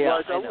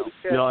 Otherwise, I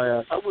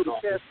would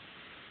have cast.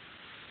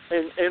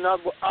 And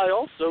I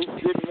also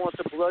didn't want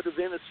the blood of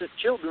innocent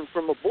children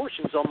from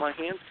abortions on my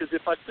hands because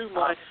if I threw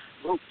my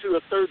vote to a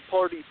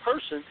third-party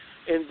person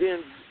and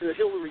then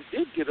Hillary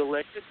did get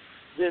elected,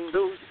 then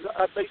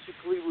I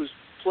basically was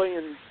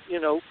playing,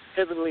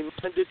 heavenly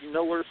minded and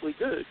no earthly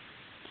good.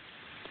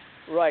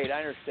 Right, I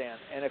understand.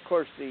 And, of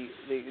course, the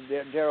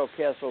Darrell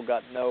Castle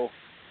got no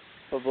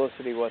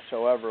publicity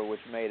whatsoever,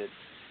 which made it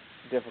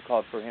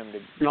difficult for him to...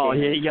 No,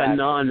 he got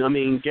none. I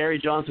mean, Gary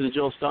Johnson and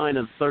Jill Stein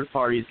of the third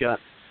parties got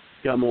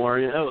more.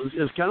 It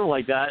was kind of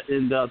like that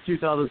in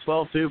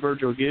 2012 too.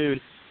 Virgil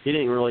Goode, he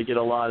didn't really get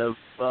a lot of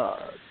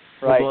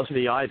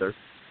publicity either.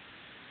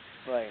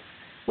 Right.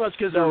 Well, it's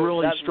because they're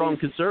really strong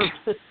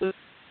conservatives.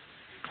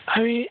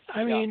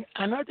 I mean,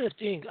 another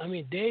thing. I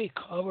mean, they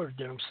cover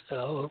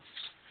themselves.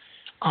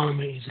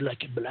 It's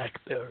like a black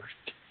bird.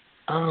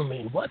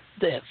 What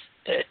the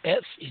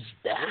F is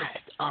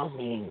that?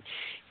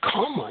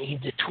 Come on, in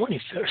the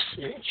 21st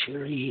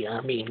century,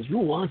 you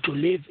want to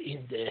live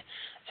in the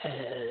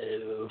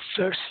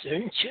first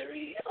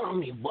century?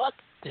 What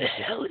the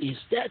hell is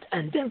that?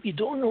 And then we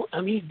don't know.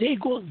 They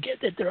go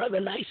get a driver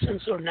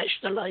license or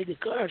national ID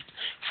card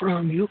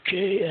from UK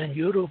and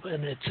Europe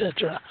and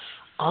etc.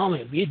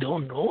 We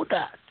don't know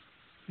that.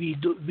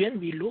 When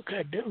we look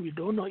at them, we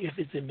don't know if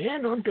it's a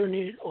man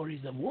underneath or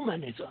if a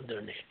woman is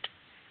underneath.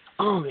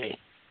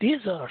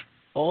 These are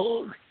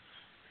all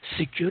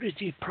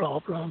security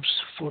problems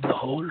for the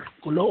whole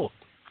globe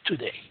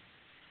today.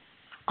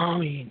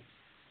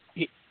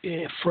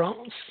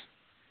 France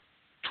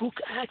took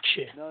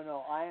action.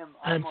 No, I'm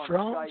and on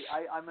France. Skype.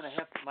 I'm going to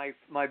have to,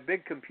 my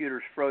big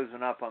computer's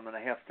frozen up. I'm going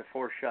to have to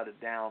force shut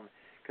it down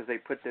because they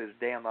put those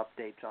damn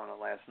updates on it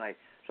last night.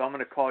 So I'm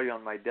going to call you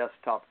on my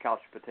desktop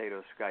couch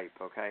potato Skype,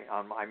 okay?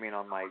 On my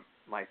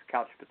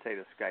couch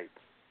potato Skype.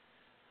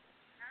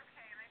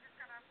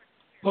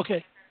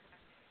 Okay.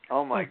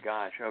 Oh my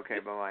gosh. Okay.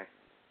 Bye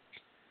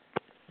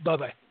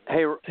bye.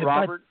 Hey,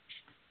 Robert.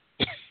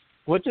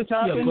 What just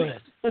happened? Yeah, go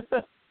ahead.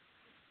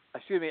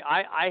 Excuse me.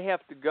 I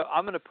have to go.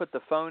 I'm going to put the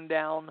phone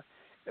down,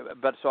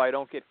 but so I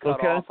don't get cut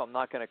off. I'm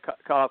not going to cut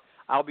off.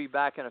 I'll be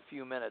back in a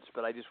few minutes,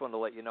 but I just wanted to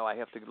let you know I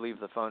have to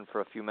leave the phone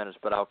for a few minutes,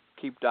 but I'll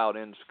keep dialed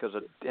in because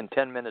in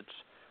 10 minutes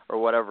or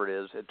whatever it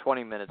is, at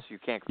 20 minutes you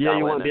can't dial in. Yeah,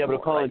 you won't be able to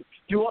call right? in.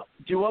 Do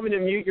you want me to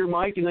mute your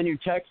mic and then you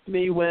text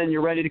me when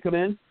you're ready to come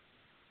in?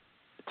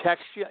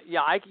 Text you?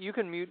 Yeah, you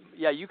can mute.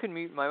 Yeah, you can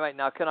mute my mic.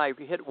 Now, can I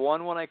hit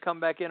 1 when I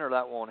come back in, or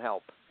that won't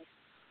help?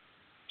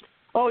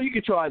 Oh, you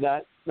could try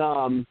that.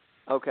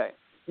 Okay.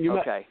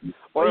 Okay.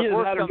 Or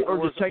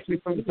just text me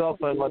from the cell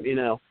phone and let me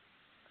know.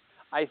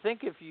 I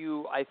think I'm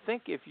going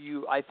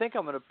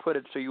to put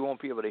it so you won't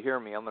be able to hear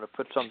me. I'm going to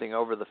put something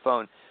over the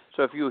phone.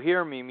 So if you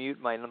hear me,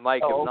 mute my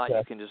mic. If not,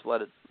 you can just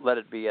let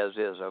it be as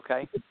is.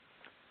 Okay.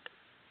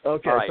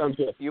 Okay. All right. Sounds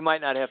good. You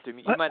might not have to.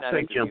 You might not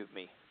have to mute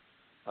me.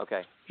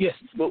 Okay. Yes.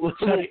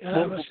 Sorry,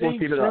 I was saying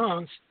keep it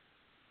France. Up.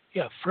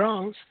 Yeah,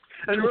 France.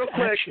 And real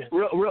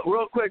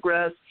quick,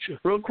 Raz. Sure.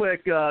 Real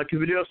quick, because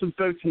we do have some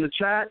folks in the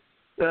chat.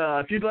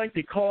 If you'd like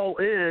to call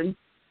in,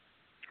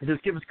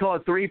 just give us a call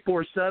at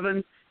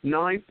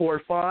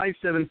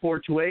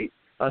 347-945-7428.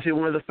 I see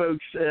one of the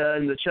folks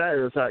in the chat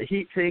is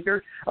Heat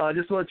Taker.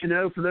 Just to let you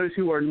know, for those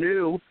who are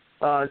new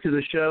to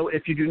the show,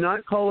 if you do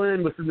not call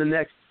in within the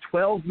next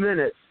 12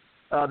 minutes,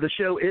 the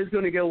show is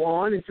going to go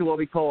on into what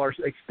we call our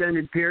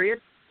extended period,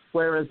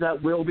 whereas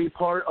that will be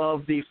part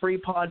of the free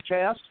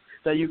podcast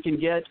that you can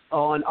get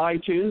on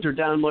iTunes or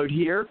download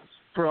here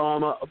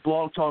from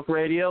Blog Talk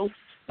Radio,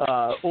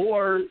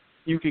 or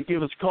you can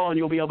give us a call and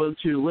you'll be able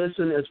to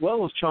listen as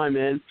well as chime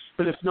in.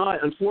 But if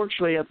not,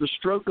 unfortunately, at the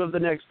stroke of the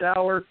next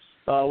hour,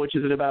 which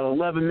is in about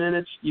 11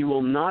 minutes, you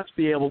will not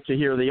be able to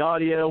hear the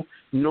audio,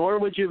 nor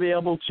would you be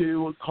able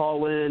to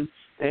call in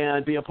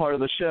and be a part of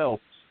the show.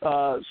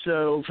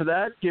 So for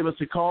that, give us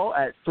a call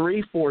at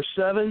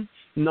 347-945-7428.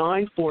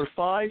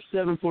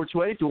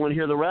 Do you want to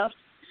hear the rest?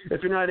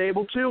 If you're not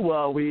able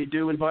to, we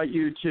do invite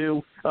you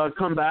to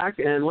come back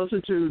and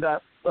listen to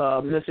that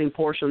missing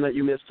portion that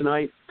you missed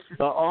tonight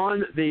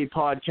on the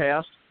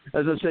podcast.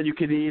 As I said, you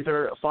can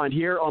either find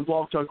here on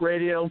Blog Talk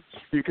Radio.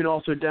 You can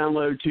also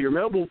download to your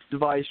mobile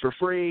device for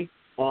free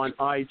on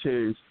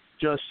iTunes.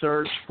 Just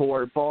search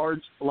for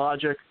Bards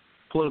Logic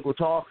Political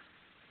Talk.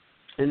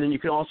 And then you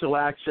can also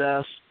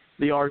access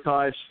the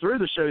archives through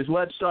the show's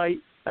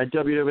website at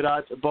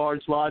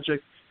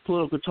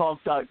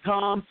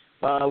www.bardslogicpoliticaltalk.com,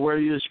 where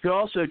you can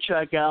also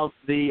check out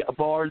the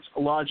Bards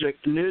Logic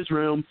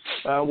newsroom,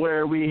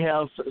 where we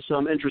have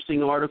some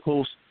interesting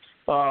articles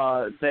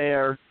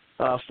there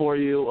for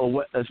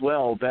you as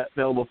well,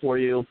 available for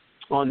you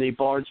on the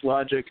Bards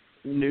Logic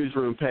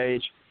newsroom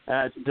page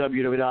at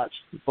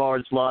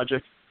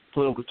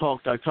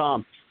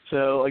www.bardslogicpoliticaltalk.com.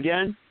 So,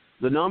 again,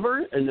 the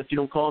number, and if you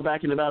don't call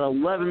back in about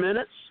 11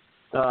 minutes,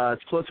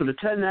 it's closer to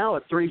 10 now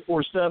at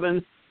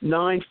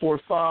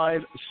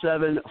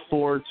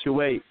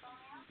 347-945-7428.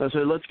 So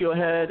let's go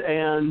ahead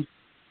and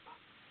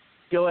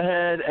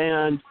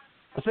I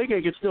think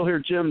I can still hear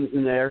Jim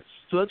in there.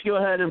 So let's go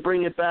ahead and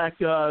bring it back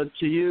to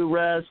you,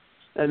 Rez,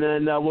 and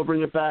then we'll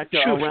bring it back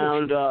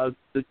around the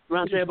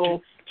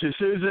roundtable to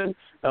Susan.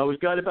 We've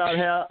got about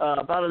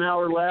an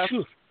hour left.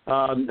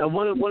 And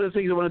one of the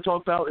things I want to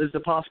talk about is the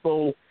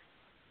possible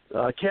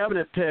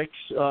cabinet picks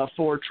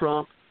for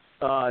Trump,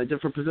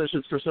 different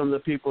positions for some of the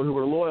people who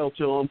were loyal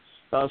to him.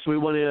 So we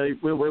want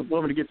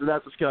to get to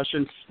that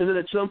discussion. And then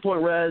at some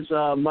point, Rez,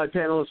 my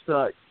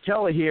panelist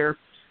Kelly here,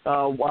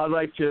 I'd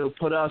like to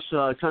put us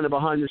kind of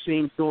behind the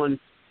scenes doing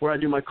where I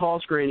do my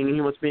call screening, and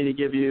he wants me to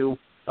give you,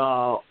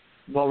 while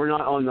we're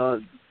not on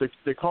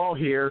the call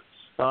here,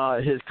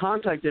 his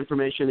contact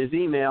information, his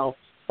email,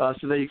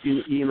 so that you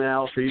can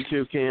email, so you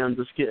two can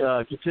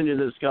continue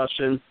the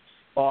discussion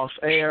off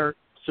air.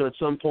 So at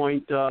some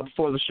point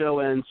before the show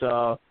ends,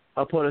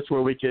 put us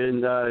where we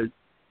can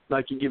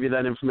I can give you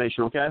that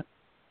information. Okay.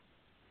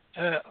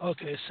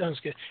 Okay, sounds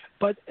good.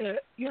 But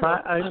you know,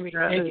 I may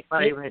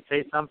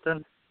say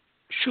something.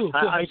 Sure.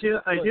 I do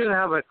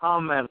have a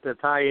comment to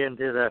tie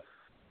into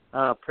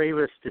the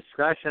previous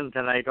discussion.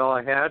 Can I go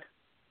ahead?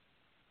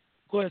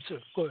 Go ahead, sir.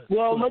 Go ahead.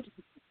 Well, let's.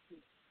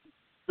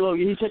 Go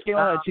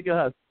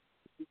ahead.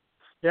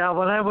 Yeah,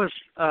 when I was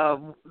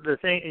the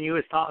thing, and you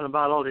was talking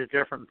about all these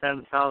different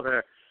things, how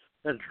they're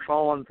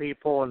trolling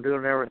people and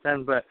doing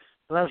everything, but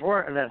when I was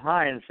working at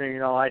Heinz, you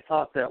know, I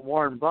thought that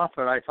Warren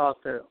Buffett, I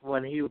thought that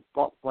when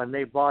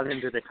they bought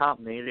into the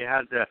company, they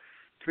had the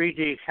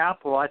 3D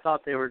capital. I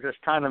thought they were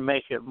just trying to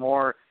make it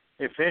more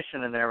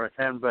efficient and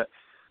everything, but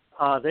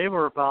they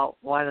were about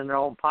lining their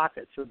own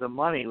pockets with the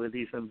money with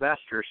these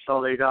investors,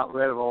 so they got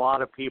rid of a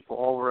lot of people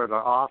over at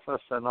our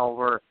office and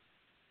over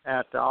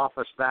at the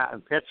office back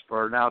in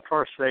Pittsburgh. Now, of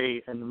course,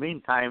 in the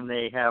meantime,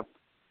 they have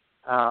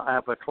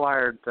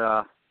acquired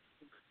the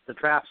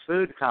Traps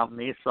Food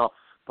Company. So,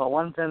 but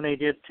one thing they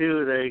did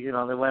too, they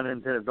went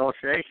into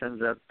negotiations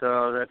that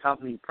the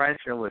company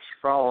pension was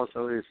froze.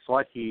 So it was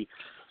lucky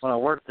when I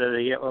worked there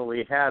to get what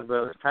we had, but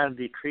it was kind of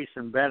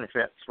decreasing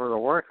benefits for the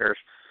workers.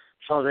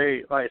 So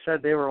they, like I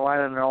said, they were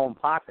lining their own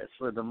pockets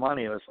with the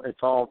money.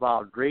 It's all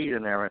about greed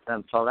and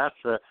everything. So that's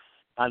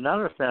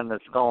another thing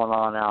that's going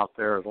on out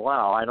there as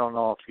well. I don't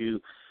know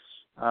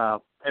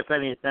if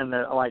anything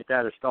like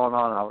that is going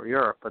on out in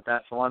Europe, but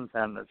that's one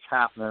thing that's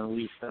happening at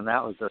least, and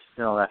that was just,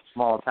 that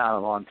small town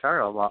of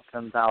Ontario, about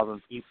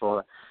 10,000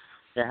 people.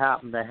 They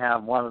happen to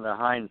have one of the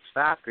Heinz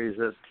factories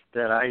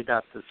that I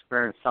got to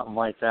experience something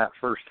like that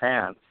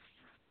firsthand.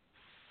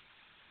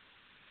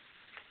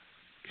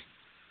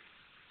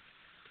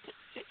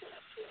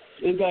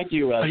 And back to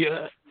you, Russ.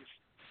 Yes.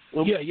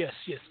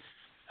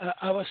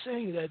 I was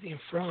saying that in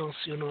France,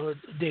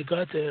 they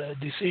got a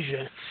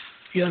decision.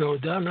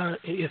 They're not,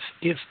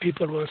 if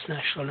people want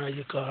national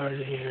ID card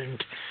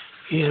and,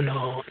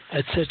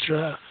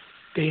 etc.,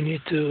 they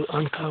need to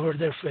uncover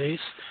their face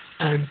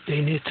and they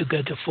need to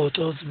get the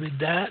photos with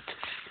that.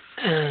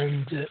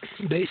 And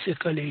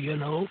basically,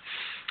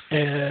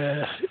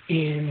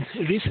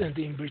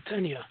 recently in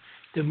Britannia,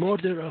 the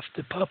murder of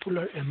the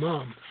popular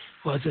imam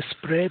was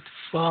spread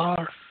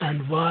far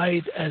and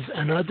wide as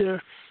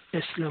another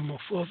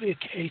Islamophobic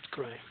hate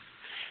crime.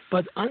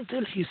 But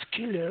until his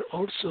killer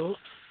also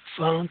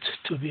found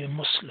to be a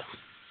Muslim.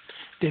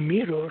 The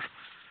Mirror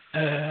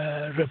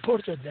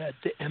reported that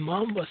the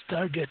imam was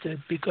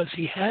targeted because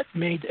he had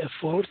made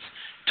efforts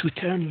to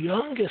turn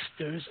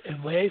youngsters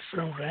away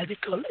from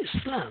radical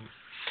Islam.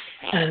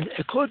 And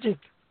according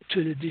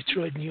to the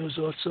Detroit News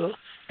also,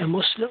 a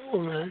Muslim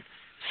woman,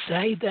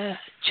 Saida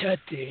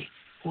Chatti,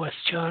 was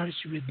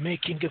charged with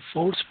making a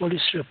false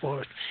police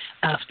report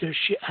after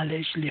she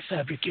allegedly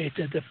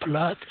fabricated a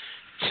plot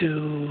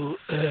to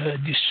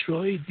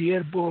destroy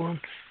Dearborn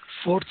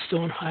Fort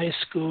Stone High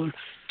School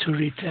to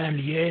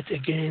retaliate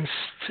against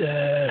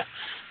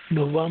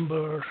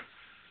November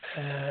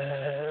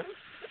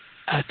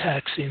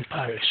attacks in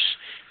Paris.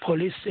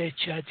 Police say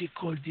Chatti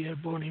called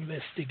Dearborn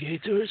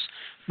investigators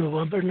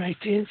November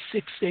 19th,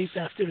 6 days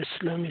after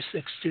Islamist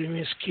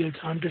extremists killed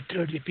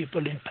 130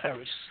 people in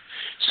Paris.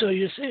 So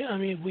you see,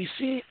 we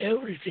see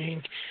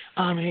everything,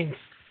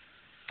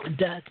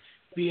 that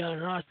we are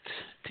not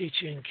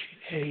teaching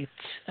hate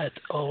at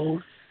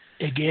all.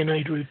 Again,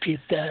 I repeat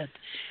that.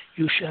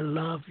 You shall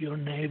love your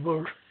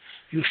neighbor.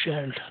 You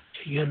shall,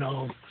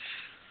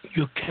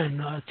 you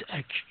cannot,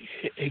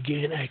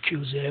 again,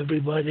 accuse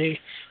everybody.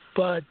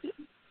 But,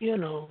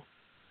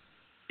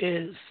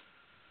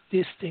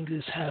 this thing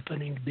is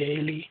happening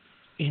daily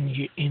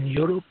in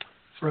Europe,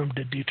 from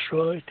the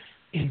Detroit,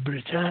 in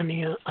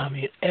Britannia.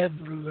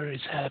 Everywhere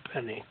is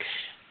happening.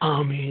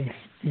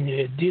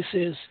 This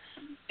is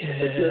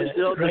right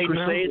now. The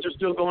crusades are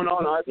still going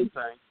on, I've been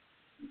saying.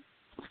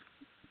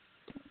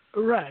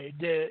 Right,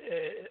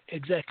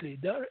 exactly.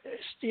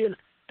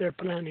 Their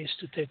plan is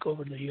to take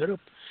over the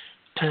Europe,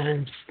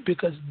 and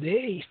because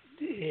they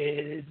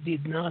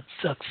did not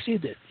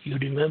succeed, you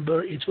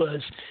remember it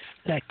was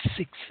like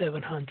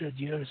 600-700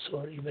 years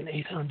or even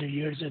 800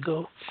 years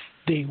ago.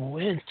 They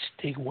went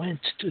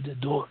to the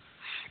door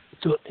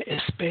to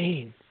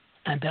Spain,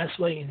 and that's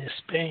why in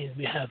Spain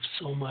we have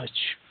so much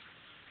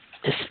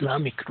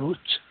Islamic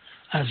roots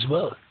as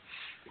well.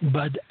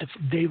 But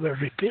they were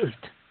repelled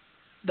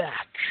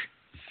back.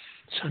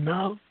 So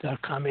now they're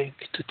coming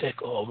to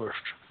take over,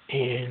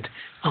 and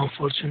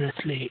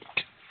unfortunately,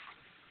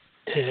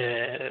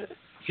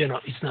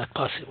 it's not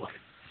possible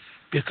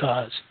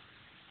because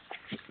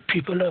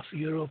people of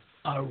Europe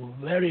are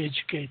very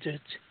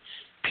educated,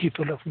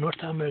 people of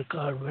North America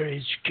are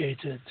very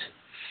educated,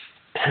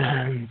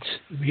 and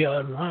we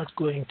are not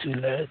going to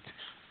let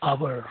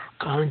our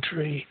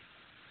country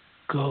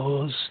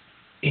goes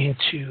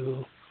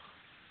into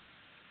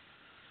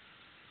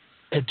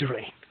a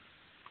drain.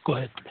 Go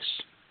ahead,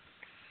 please.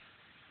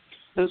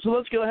 And so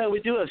let's go ahead. We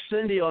do have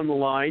Cindy on the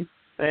line,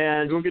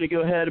 and we're going to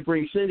go ahead and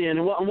bring Cindy in.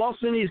 And while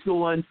Cindy's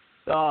going,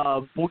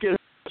 we'll get her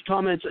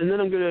comments, and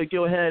then I'm going to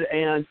go ahead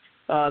and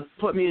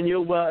put me and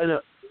you in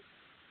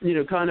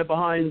kind of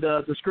behind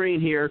the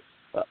screen here,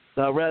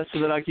 Rez, so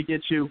that I could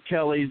get you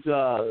Kelly's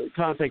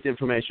contact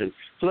information.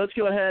 So let's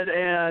go ahead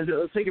and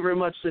thank you very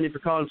much, Cindy, for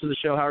calling to the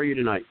show. How are you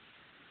tonight?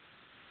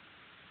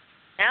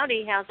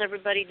 Howdy. How's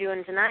everybody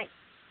doing tonight?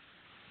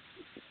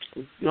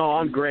 No,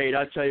 I'm great.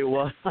 I tell you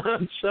what,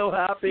 I'm so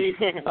happy.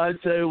 I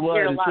tell you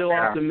what, I'm so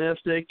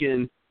optimistic,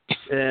 and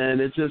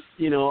it's just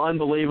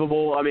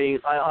unbelievable. I mean,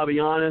 I'll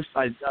be honest.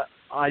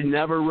 I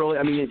never really.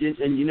 I mean,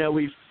 and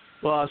we've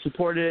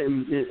supported it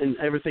and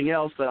everything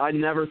else, but I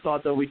never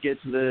thought that we'd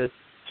get to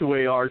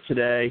where we are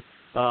today.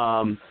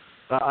 I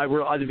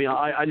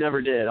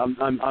never did.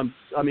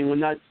 I mean, when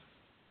that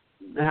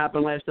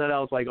happened last night, I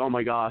was like, oh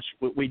my gosh,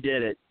 we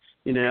did it.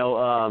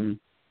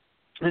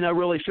 And I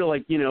really feel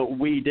like,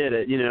 we did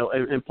it,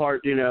 in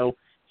part, here on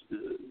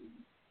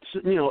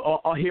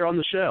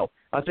the show.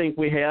 I think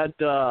we had,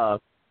 I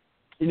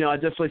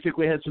definitely think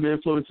we had some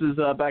influences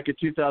back in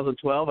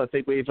 2012. I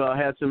think we've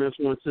had some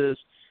influences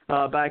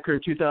back here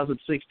in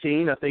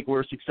 2016. I think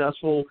we're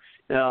successful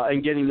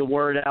in getting the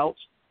word out,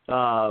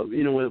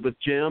 with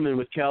Jim and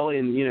with Kelly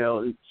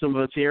and, some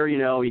of us here,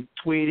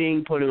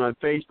 tweeting, putting on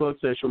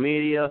Facebook, social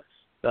media,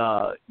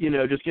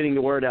 just getting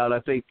the word out. I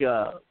think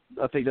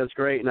that's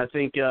great, and I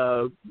think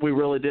we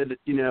really did,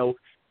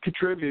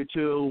 contribute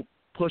to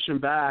pushing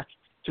back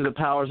to the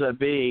powers that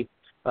be,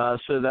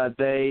 so that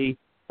they,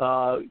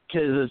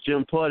 as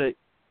Jim put it,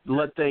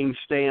 let things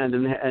stand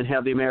and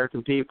have the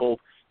American people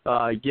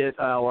get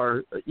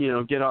our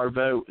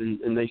vote,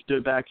 and they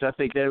stood back. So I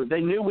think they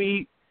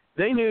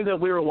knew that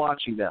we were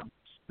watching them.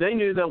 They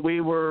knew that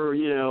we were,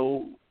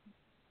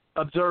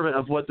 observant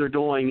of what they're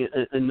doing,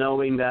 and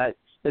knowing that,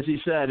 as he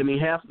said, I mean,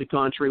 half of the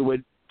country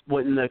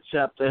wouldn't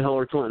accept a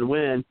Hillary Clinton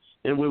win,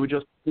 and we would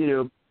just,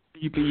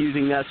 be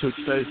using that to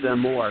expose them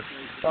more.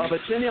 But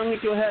Cindy, I'm going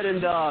to go ahead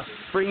and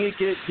bring you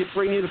to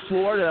the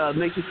floor to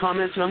make some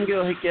comments, and I'm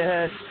going to go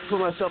ahead and put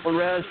myself and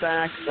Rez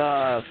back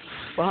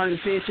behind the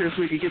scenes here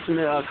so we can get some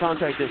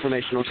contact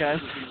information, okay?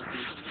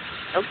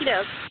 Okie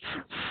doke.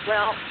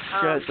 Well,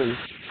 I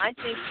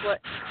think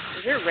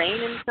is there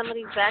rain in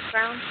somebody's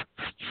background?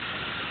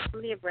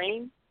 Somebody have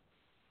rain?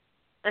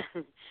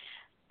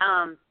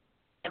 Am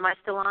I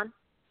still on?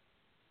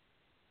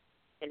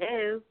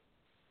 Hello?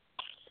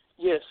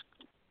 Yes,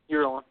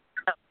 you're on.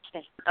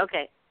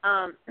 Okay.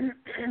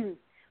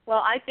 Well,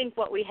 I think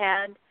what we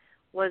had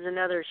was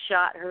another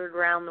shot heard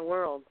around the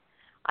world.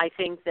 I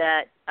think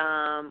that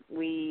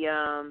we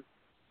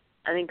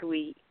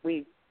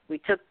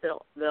took the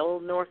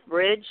Old North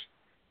Bridge,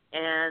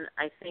 and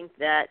I think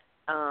that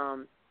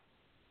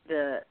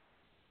the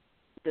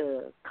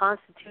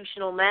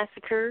constitutional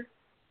massacre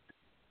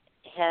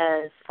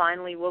has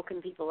finally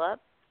woken people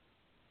up,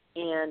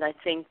 and I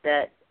think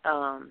that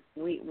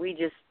we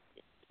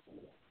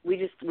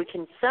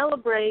can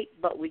celebrate,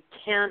 but we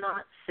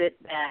cannot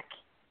sit back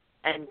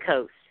and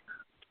coast,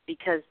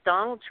 because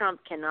Donald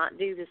Trump cannot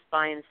do this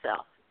by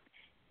himself.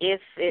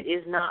 If it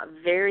is not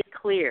very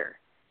clear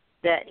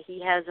that he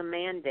has a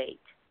mandate,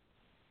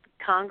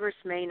 Congress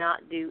may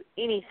not do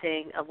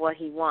anything of what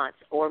he wants,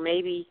 or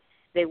maybe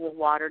they will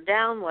water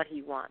down what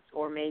he wants,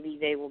 or maybe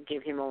they will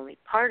give him only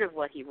part of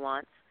what he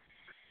wants.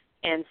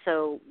 And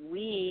so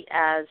we,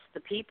 as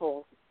the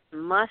people,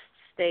 must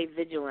stay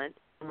vigilant,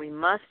 and we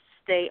must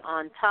stay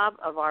on top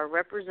of our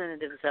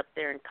representatives up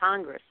there in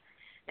Congress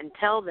and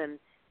tell them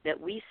that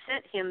we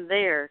sent him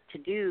there to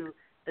do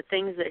the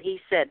things that he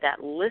said,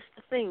 that list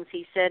of things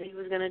he said he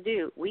was going to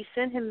do. We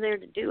sent him there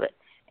to do it.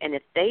 And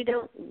if they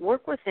don't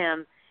work with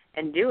him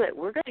and do it,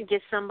 we're going to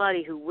get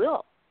somebody who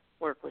will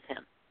work with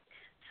him.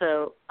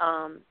 So,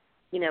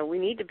 we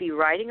need to be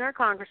writing our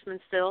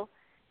congressmen still.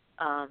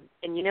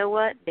 And you know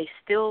what? They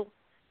still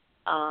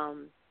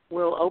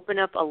will open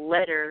up a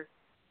letter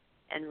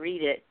and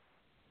read it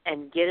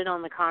and get it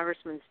on the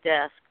congressman's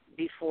desk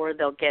before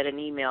they'll get an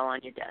email on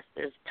your desk.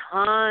 There's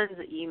tons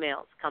of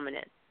emails coming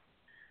in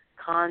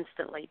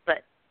constantly.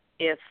 But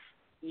if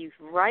you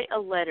write a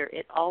letter,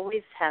 it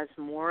always has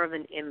more of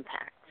an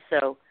impact.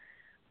 So,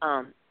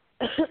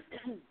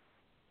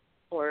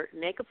 or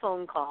make a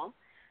phone call.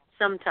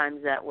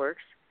 Sometimes that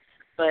works.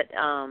 But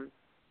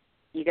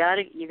you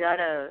gotta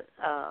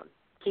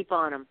keep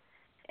on them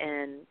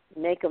and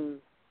make them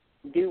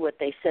do what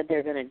they said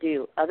they're going to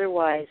do.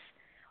 Otherwise,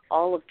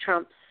 all of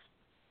Trump's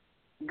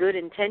good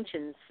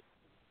intentions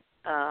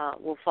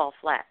will fall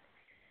flat.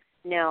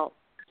 Now,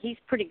 he's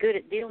pretty good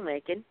at deal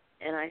making,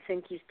 and I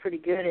think he's pretty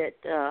good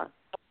at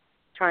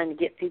trying to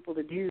get people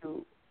to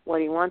do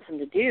what he wants them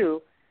to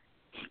do.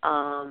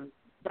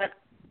 But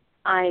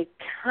I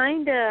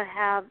kind of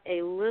have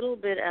a little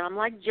bit, and I'm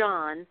like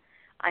John,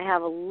 I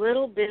have a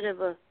little bit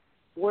of a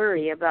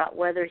worry about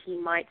whether he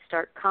might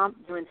start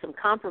doing some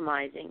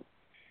compromising.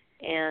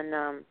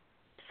 And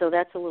so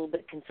that's a little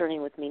bit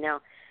concerning with me.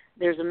 Now,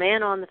 there's a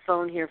man on the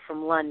phone here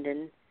from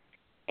London,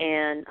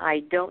 and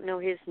I don't know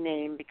his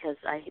name because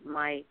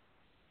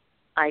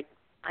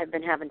I've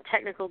been having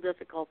technical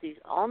difficulties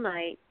all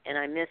night, and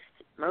I missed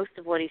most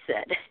of what he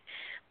said.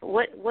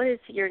 What is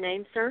your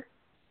name, sir?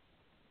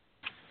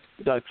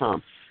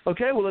 .com.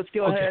 Okay, well, let's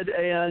go ahead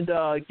and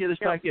get us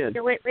back in.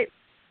 No, wait.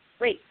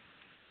 Wait,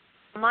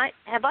 have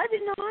I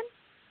been on?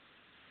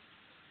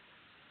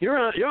 You're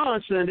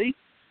on, Cindy.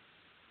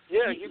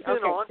 Yeah, you've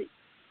been on.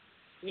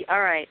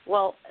 All right.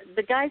 Well,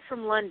 the guy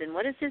from London,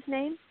 what is his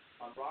name?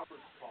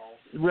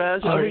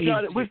 Rez,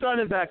 we've got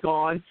him back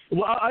on.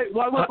 Well, I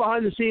went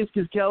behind the scenes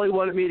because Kelly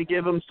wanted me to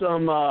give him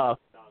some.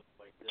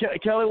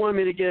 Kelly wanted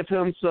me to give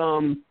him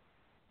some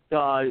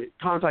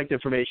contact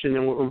information,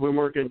 and we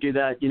weren't going to do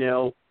that,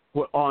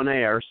 on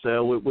air.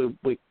 So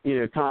we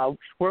kind of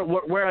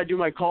where I do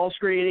my call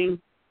screening,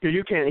 because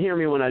you can't hear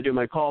me when I do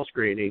my call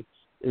screening,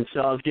 and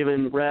so I was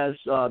giving Rez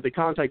the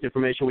contact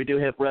information. We do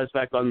have Rez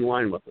back on the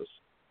line with us.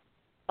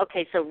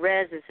 Okay, so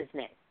Rez is his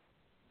name.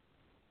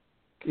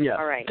 Yeah.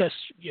 All right.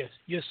 Yes,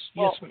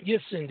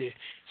 Cindy.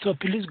 So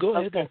please go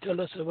ahead and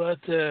tell us about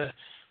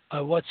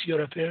what's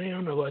your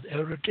opinion about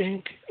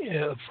everything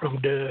from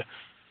the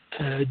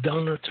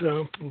Donald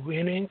Trump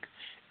winning,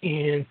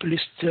 and please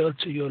tell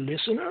to your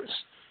listeners,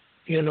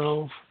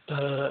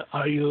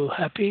 are you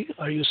happy?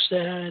 Are you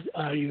sad?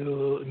 Are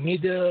you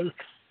middle?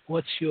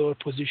 What's your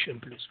position,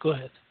 please? Go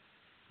ahead.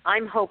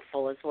 I'm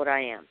hopeful is what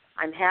I am.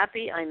 I'm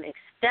happy. I'm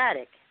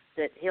ecstatic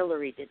that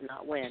Hillary did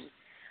not win.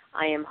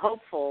 I am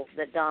hopeful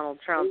that Donald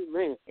Trump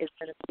is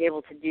going to be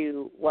able to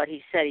do what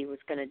he said he was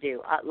going to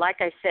do. Like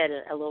I said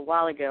a little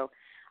while ago,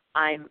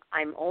 I'm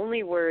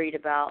only worried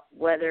about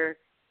whether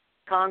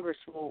Congress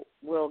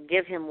will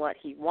give him what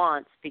he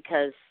wants,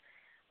 because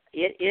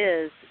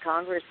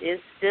Congress is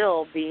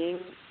still being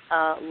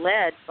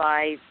led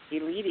by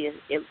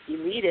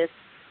elitist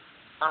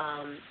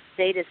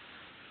statist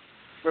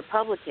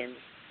Republicans,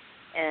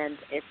 and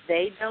if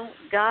they don't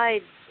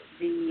guide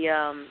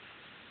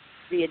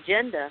the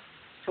agenda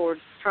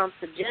towards Trump's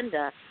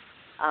agenda,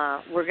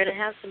 we're going to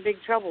have some big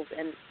troubles,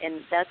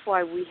 and that's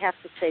why we have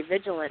to stay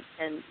vigilant,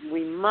 and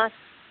we must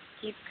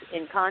keep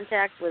in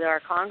contact with our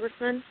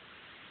congressmen,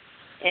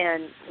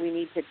 and we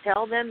need to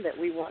tell them that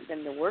we want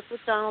them to work with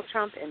Donald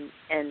Trump and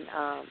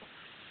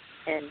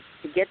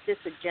to get this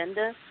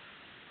agenda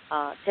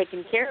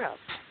taken care of.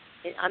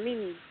 I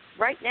mean,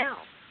 right now,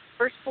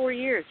 first 4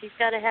 years, he's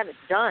got to have it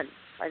done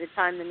by the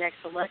time the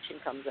next election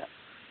comes up.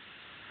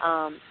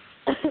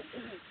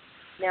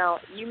 Now,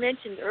 you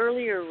mentioned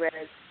earlier,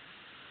 Rez,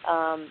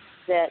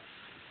 that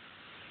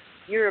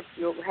Europe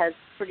has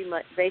pretty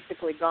much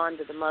basically gone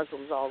to the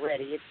Muslims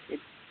already.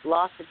 It's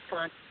lost its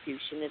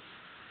constitution.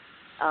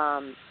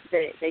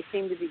 They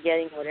seem to be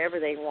getting whatever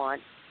they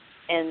want,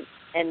 and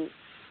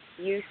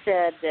you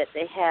said that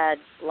they had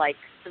like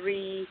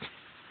 3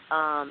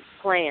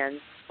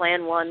 plans: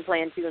 Plan 1,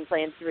 Plan 2, and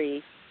Plan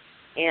 3.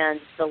 And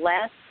the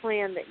last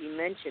plan that you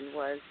mentioned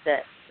was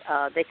that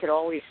they could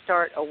always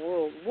start a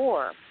world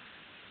war.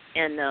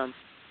 And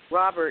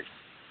Robert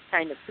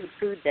kind of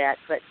poo-pooed that.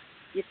 But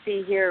you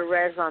see here,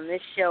 Rez, on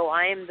this show,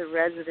 I am the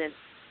resident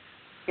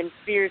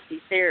conspiracy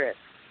theorist.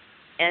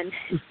 And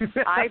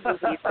I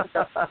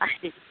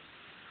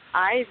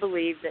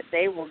believe that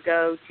they will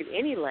go to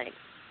any length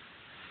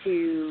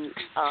to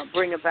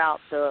bring about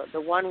the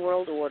one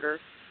world order.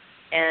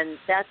 And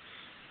that's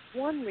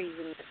one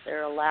reason that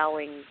they're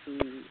allowing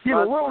the... Yeah,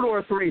 but World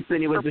War III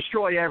thing would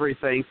destroy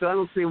everything, so I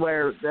don't see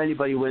where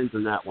anybody wins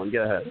in that one.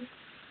 Go ahead.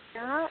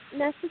 Not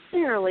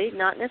necessarily.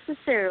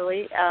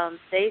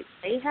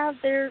 They have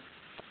their,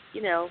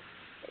 you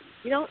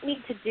don't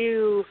need to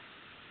do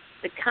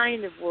the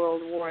kind of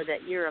world war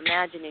that you're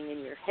imagining in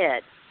your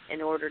head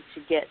in order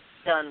to get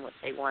done what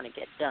they want to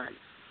get done.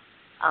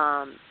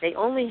 They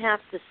only have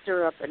to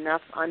stir up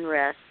enough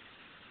unrest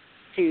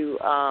to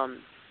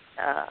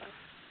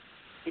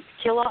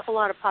kill off a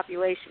lot of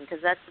population,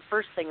 because that's the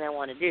first thing they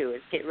want to do,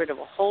 is get rid of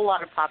a whole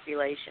lot of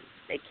population.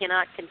 They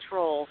cannot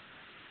control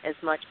as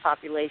much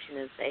population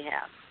as they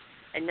have.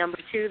 And number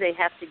 2, they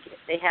have to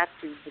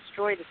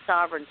destroy the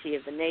sovereignty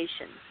of the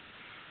nation.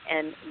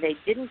 And they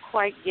didn't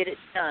quite get it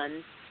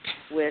done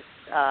with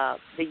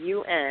the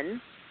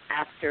UN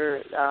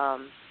after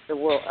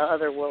the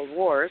other world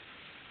wars,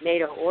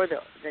 NATO or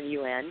the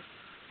UN.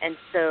 And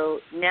so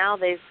now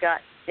they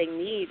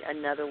need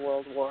another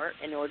world war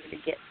in order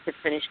to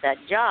finish that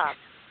job.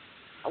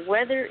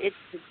 Whether it's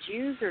the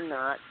Jews or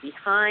not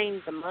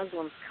behind the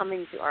Muslims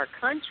coming to our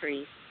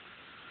country,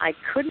 I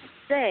couldn't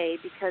say,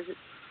 because it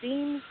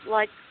seems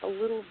like a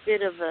little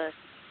bit of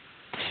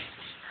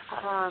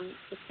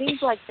it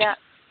seems like that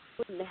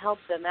wouldn't help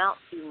them out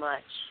too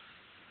much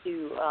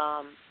to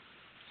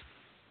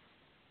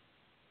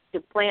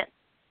plant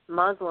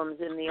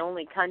Muslims in the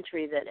only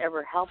country that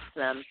ever helps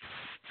them.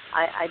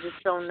 I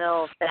just don't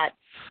know if that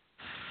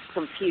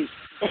computes.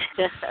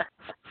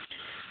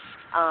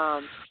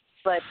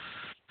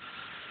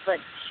 But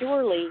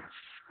surely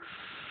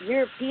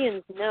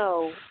Europeans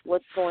know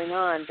what's going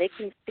on. They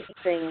can see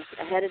things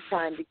ahead of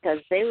time because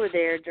they were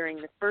there during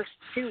the first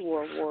 2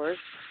 world wars,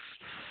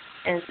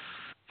 and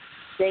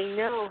they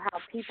know how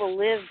people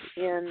lived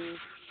in...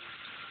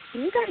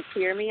 Can you guys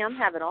hear me? I'm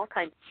having all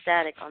kinds of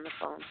static on the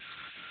phone.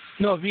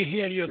 No, we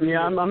hear you.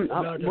 Yeah,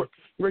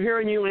 we're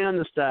hearing you and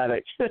the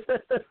static.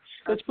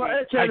 It's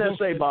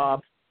NSA,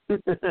 Bob.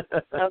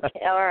 Okay,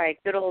 all right.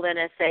 Good old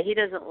NSA. He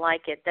doesn't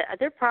like it.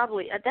 They're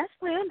probably that's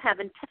why I'm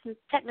having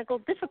technical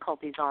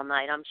difficulties all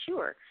night. I'm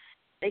sure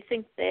they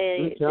think they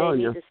need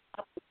to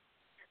stop.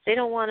 They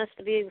don't want us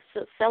to be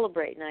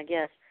celebrating, I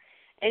guess.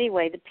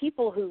 Anyway, the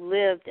people who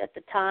lived at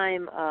the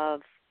time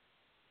of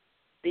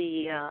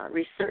the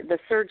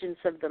resurgence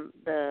of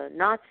the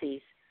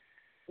Nazis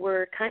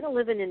were kind of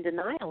living in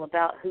denial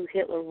about who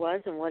Hitler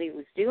was and what he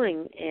was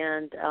doing,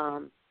 and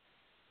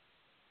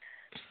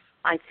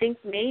I think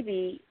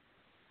maybe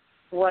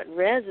what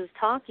Rez is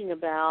talking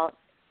about,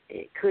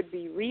 it could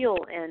be real,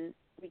 and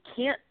we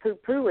can't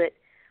poo-poo it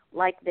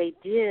like they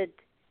did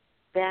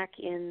back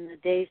in the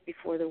days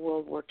before the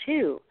World War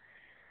II,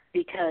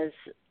 because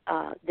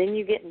then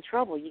you get in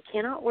trouble. You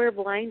cannot wear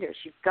blinders.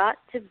 You've got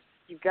to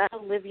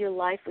live your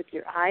life with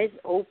your eyes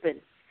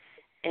open,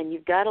 and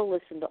you've got to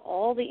listen to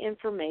all the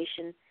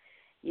information.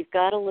 You've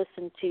got to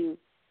listen to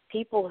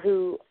people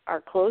who are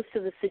close to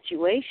the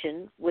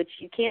situation, which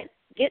you can't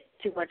get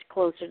too much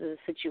closer to the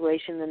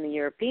situation than the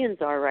Europeans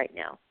are right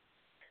now.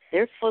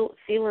 They're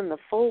feeling the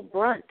full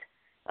brunt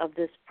of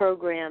this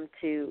program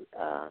to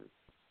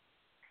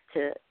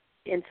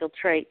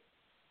infiltrate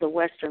the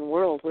Western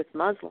world with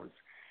Muslims.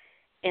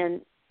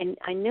 And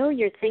I know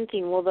you're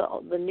thinking,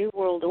 well, the New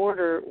World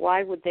Order,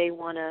 why would they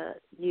want to,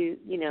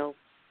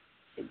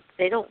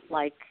 they don't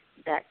like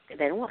that.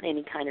 They don't want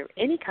any kind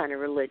of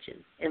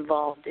religion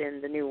involved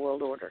in the New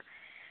World Order.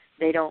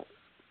 They don't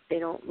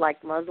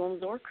like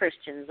Muslims or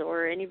Christians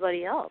or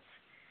anybody else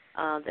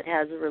that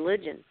has a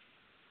religion.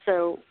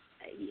 So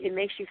it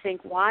makes you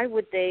think, why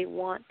would they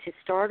want to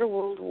start a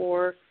world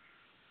war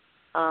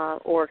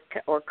or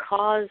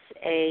cause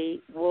a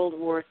world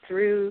war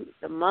through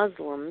the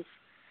Muslims?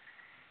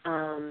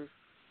 And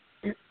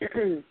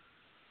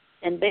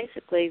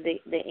basically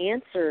the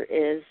answer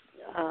is,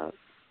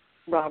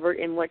 Robert,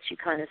 in what you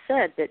kind of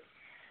said, that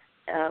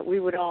we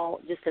would all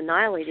just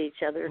annihilate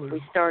each other if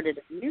we started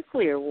a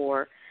nuclear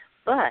war.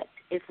 But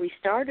if we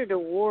started a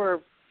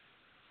war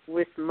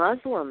with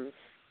Muslims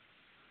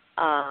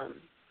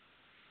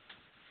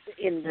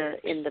in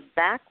the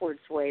backwards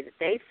way that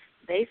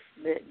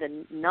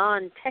the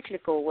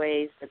non-technical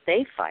ways that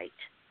they fight,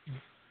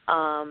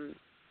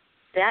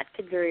 that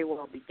could very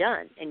well be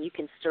done, and you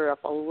can stir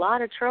up a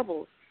lot of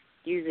trouble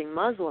using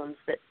Muslims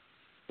that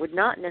would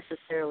not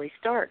necessarily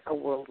start a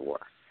world war.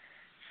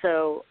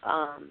 So,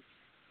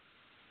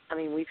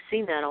 we've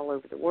seen that all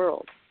over the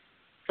world.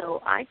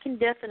 So I can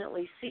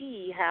definitely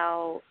see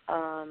how,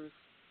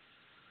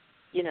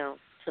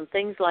 some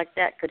things like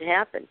that could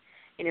happen.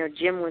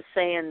 Jim was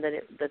saying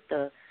that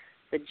the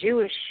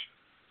Jewish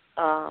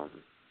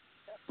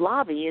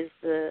lobby is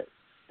the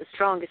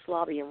strongest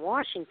lobby in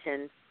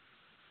Washington.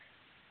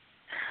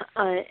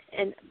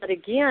 But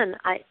again,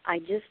 I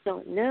just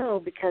don't know,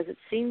 because it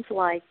seems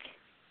like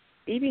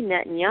Bibi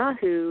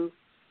Netanyahu,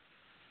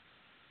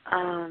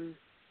 I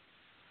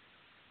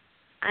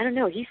don't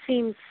know, he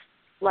seems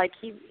like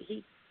he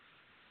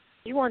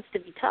wants to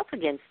be tough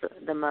against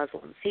the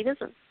Muslims. He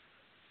doesn't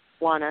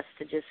want us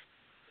to just,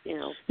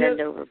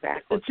 bend over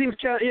backwards. It seems,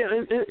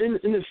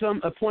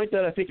 and a point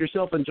that I think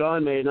yourself and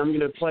John made, and I'm going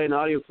to play an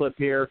audio clip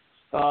here,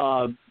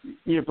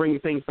 bringing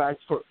things back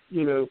for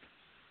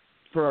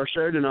our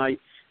show tonight,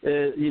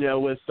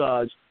 with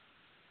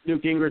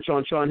Newt Gingrich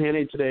on Sean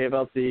Hannity today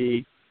about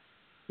the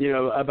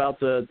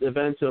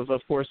events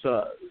of course,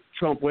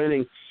 Trump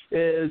winning,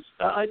 is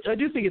I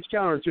do think it's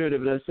counterintuitive,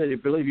 and I said I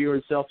believe you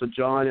and self and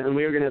John, and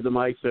we are going to have the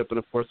mics open,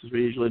 of course, as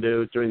we usually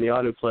do during the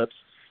audio clips,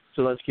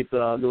 so let's keep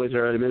the noise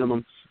there at a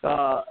minimum.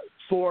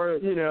 For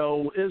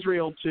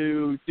Israel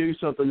to do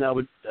something that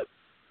would,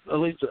 at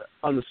least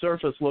on the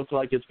surface, look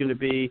like it's going to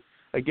be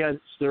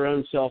against their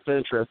own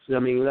self-interest.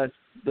 That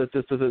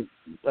just doesn't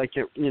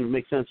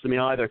make sense to me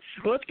either.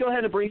 But let's go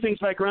ahead and bring things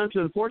back around. So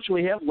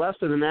unfortunately, we have less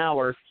than an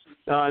hour.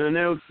 And I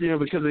know,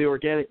 because of the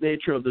organic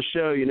nature of the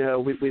show,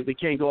 we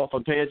can't go off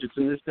on tangents,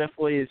 and this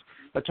definitely is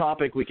a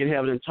topic we can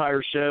have an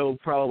entire show,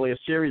 probably a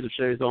series of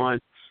shows on,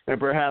 and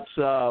perhaps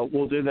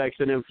we'll do that,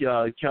 because I know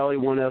Kelly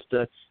wanted us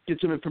to get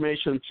some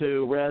information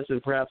to Rez,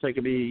 and perhaps that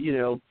could be,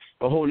 a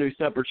whole new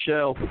separate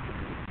show.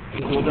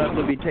 We'll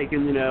definitely be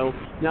taking, now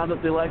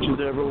that the election's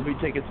over, we'll be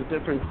taking some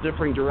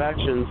differing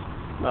directions,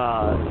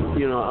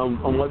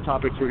 on what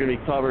topics we're going to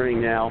be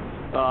covering now.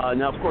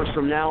 Now, of course,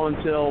 from now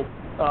until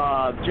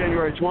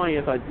January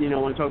 20th, I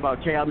want to talk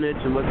about cabinets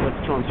and what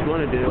Trump's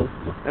going to do.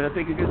 And I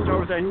think a good start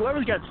with that.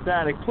 Whoever's got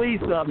static, please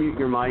mute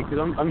your mic,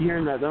 because I'm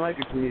hearing that. That might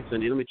be from you,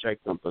 Cindy. Let me check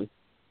something.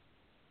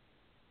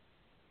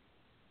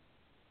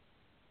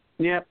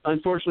 Yep,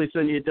 unfortunately,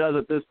 Cindy, it does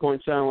at this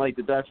point sound like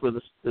that's where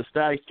the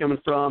static's coming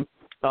from.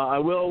 I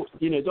will,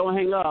 don't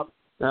hang up,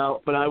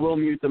 but I will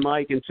mute the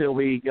mic until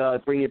we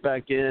bring it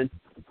back in.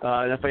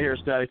 And if I hear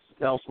static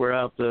elsewhere,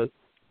 I'll have to,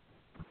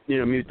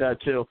 mute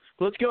that too.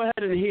 But let's go ahead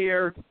and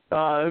hear.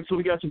 So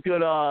we got some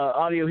good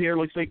audio here.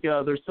 Looks like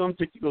there's some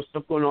technical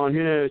stuff going on.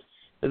 Who knows?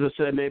 As I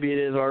said, maybe it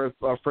is our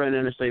friend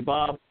NSA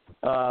Bob.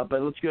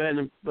 But let's go ahead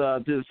and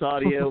do this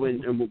audio,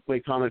 and we'll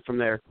wait comment from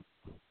there.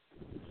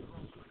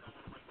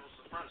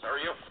 How are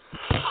you?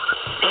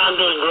 I'm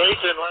doing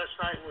great, and last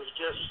night was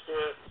just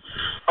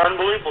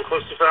unbelievable. Of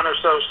course, we found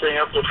ourselves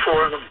staying up till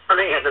 4 in the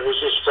morning, and it was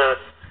just,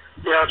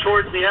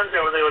 towards the end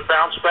there when they would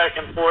bounce back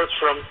and forth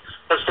from,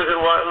 let's look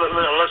at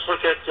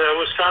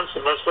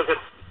Wisconsin, let's look at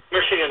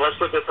Michigan, let's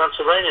look at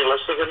Pennsylvania,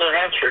 let's look at New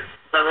Hampshire.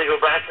 Then they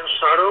go back and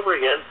start over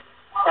again.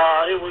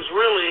 It was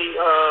really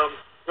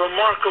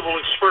remarkable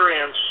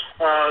experience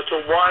to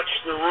watch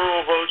the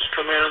rural votes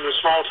come in and the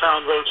small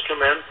town votes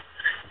come in.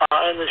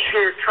 And the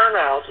sheer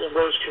turnout in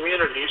those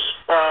communities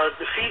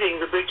defeating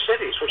the big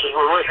cities, which is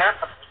what really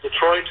happened.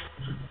 Detroit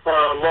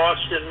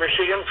lost in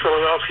Michigan,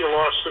 Philadelphia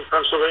lost in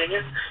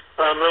Pennsylvania,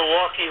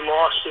 Milwaukee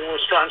lost in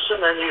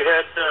Wisconsin, and you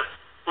had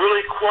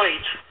really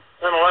quite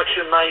an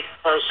election night,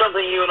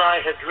 something you and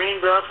I had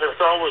dreamed of, had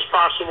thought was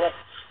possible.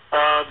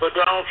 But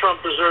Donald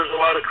Trump deserves a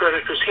lot of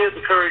credit because he had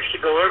the courage to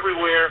go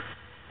everywhere,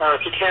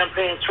 to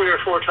campaign 3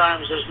 or 4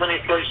 times as many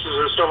places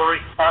as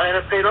Hillary,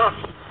 and it paid off.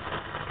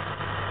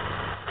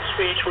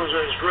 Speech was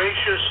as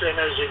gracious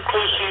and as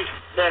inclusive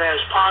and as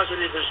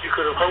positive as you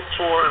could have hoped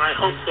for, and I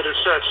hope that it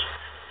sets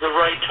the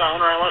right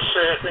tone. I must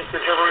say I think that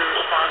Hillary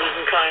responded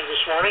in kind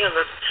this morning and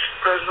that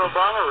President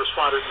Obama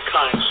responded in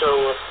kind.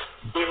 So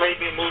we may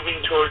be moving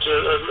towards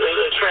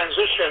a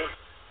transition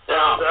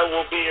that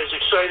will be as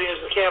exciting as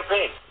the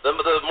campaign. The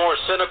more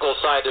cynical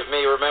side of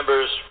me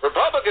remembers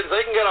Republicans,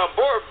 they can get on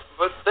board,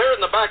 but they're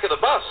in the back of the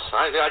bus.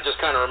 I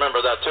just kind of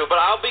remember that too. But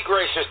I'll be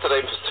gracious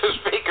today, Mr.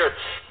 Speaker.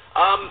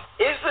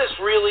 Is this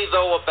really,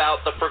 though,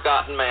 about the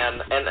forgotten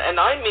man? And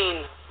I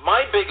mean,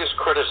 my biggest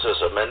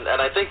criticism, and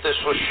I think this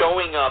was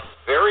showing up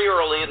very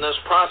early in this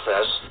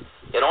process,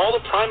 in all the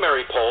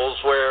primary polls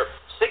where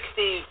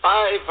 65%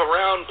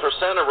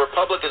 of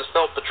Republicans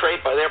felt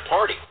betrayed by their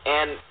party.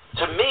 And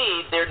to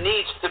me, there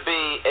needs to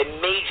be a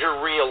major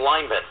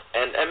realignment.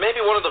 And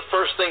maybe one of the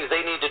first things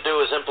they need to do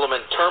is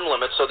implement term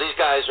limits so these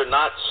guys are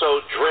not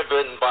so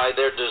driven by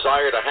their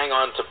desire to hang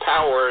on to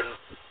power,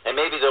 and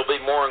maybe they'll be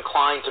more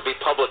inclined to be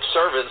public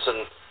servants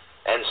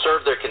and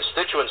serve their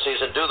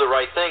constituencies and do the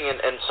right thing.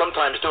 And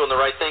sometimes doing the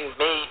right thing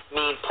may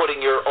mean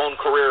putting your own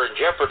career in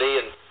jeopardy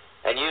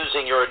and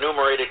using your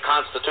enumerated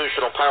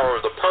constitutional power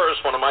of the purse,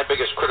 one of my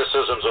biggest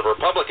criticisms of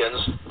Republicans.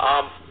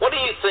 What do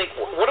you think,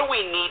 what do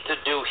we need to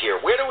do here?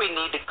 Where do we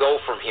need to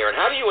go from here? And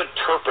how do you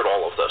interpret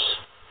all of this?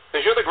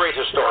 Because you're the great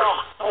historian.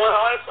 Well,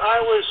 I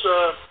was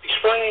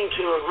explaining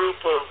to a group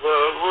of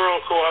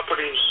rural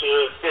cooperatives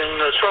in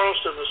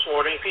Charleston this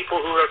morning, people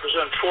who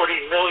represent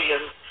 40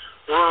 million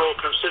rural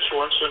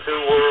constituents and who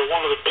were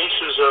one of the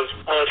bases of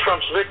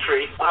Trump's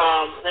victory.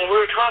 And we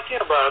were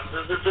talking about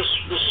this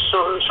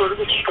sort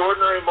of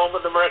extraordinary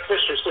moment in American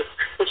history.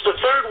 It's the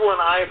third one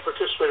I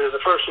participated in.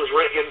 The first was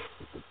Reagan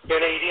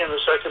in 80, and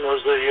the second was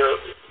the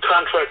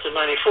contract in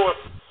 94.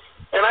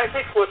 And I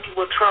think what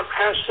Trump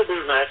has to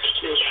do next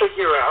is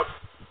figure out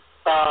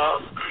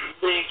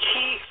the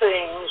key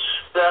things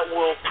that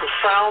will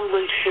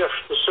profoundly shift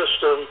the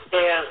system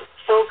and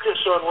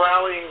focus on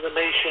rallying the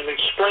nation,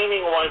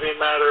 explaining why they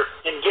matter,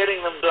 and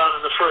getting them done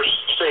in the first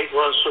state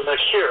runs for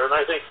next year. And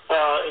I think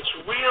it's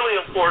really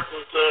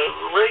important.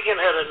 Reagan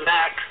had a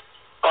knack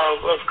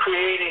of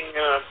creating,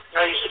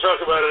 I used to talk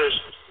about it as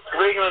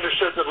Reagan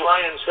understood that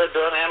lions had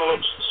done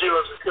antelopes and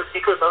zebras.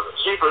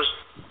 Zebras.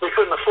 They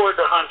couldn't afford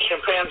to hunt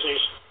chipmunks,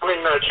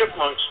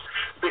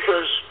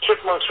 because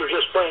chipmunks were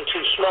just plain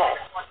too small.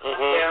 Mm-hmm.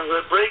 And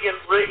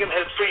Reagan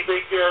had 3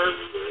 big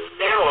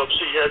antelopes.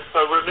 He had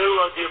renew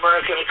the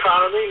American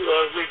economy,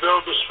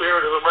 rebuild the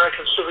spirit of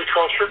American civic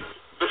culture,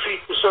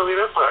 defeat the Soviet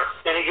Empire.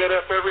 And he'd get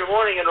up every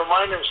morning and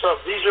remind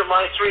himself, these are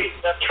my 3.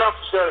 Now Trump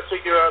has got to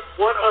figure out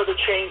what are the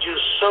changes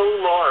so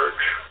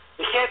large.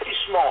 They can't be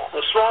small.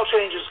 The small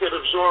changes get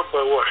absorbed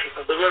by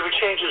Washington. They've got to be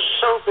changes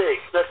so big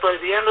that by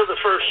the end of the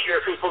first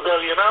year, people go,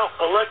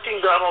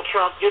 electing Donald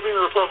Trump, giving the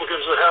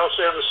Republicans the House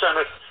and the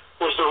Senate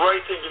was the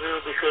right thing to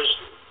do because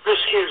this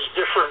is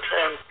different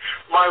and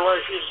my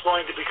life is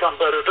going to become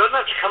better. It doesn't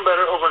have to come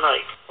better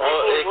overnight.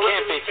 Well, it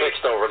can't be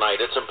fixed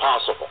overnight. It's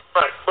impossible.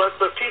 Right. But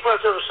people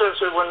have to have a sense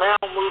that we're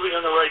now moving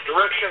in the right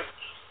direction.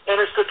 And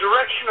it's the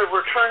direction of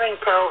returning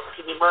power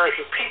to the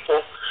American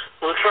people,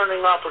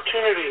 returning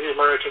opportunity to the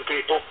American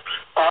people,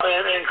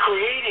 and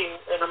creating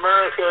an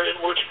America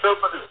in which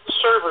government is the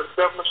servant,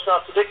 government's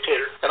not the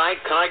dictator. Can I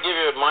give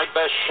you my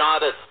best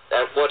shot at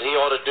what he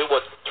ought to do,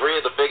 what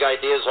 3 of the big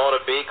ideas ought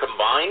to be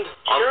combined?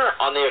 Sure.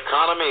 On the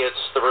economy,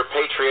 it's the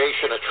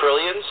repatriation of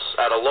trillions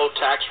at a low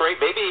tax rate,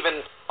 maybe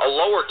even a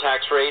lower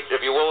tax rate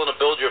if you're willing to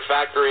build your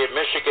factory in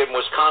Michigan,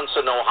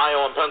 Wisconsin,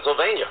 Ohio, and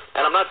Pennsylvania.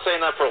 And I'm not saying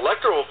that for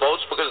electoral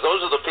votes because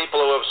those are the people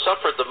who have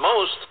suffered the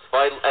most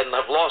and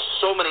have lost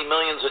so many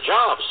millions of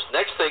jobs.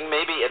 Next thing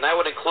maybe, and that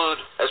would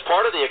include, as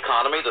part of the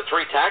economy, the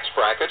 3 tax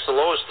brackets, the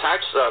lowest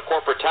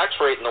corporate tax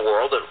rate in the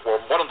world, or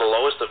one of the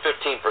lowest at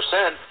 15%.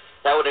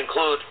 That would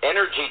include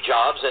energy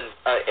jobs and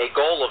a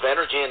goal of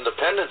energy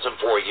independence in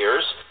 4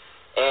 years.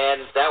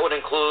 And that would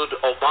include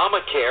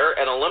Obamacare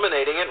and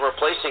eliminating it and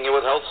replacing it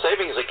with health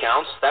savings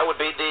accounts. That would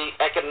be the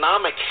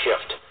economic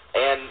shift.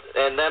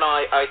 And then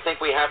I think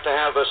we have to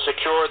have a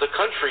secure the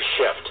country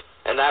shift.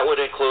 And that would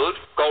include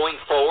going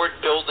forward,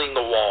 building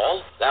the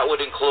wall. That would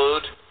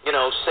include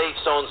safe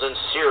zones in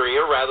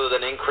Syria rather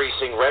than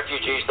increasing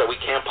refugees that we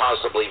can't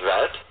possibly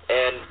vet.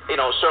 And,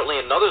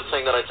 certainly another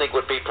thing that I think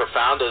would be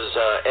profound is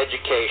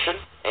education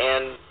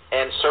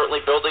and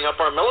certainly building up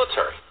our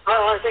military.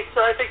 Well, I think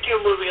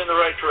you're moving in the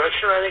right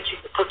direction. I think you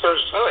can put those.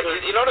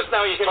 You notice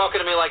now he's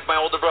talking to me like my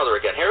older brother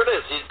again. Here it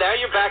is. Now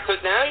you're back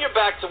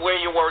to where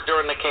you were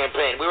during the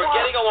campaign. We were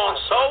getting along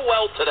so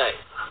well today.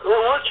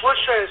 Well, what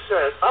should I have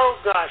said? Oh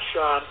gosh,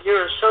 Sean,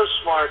 you're so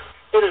smart.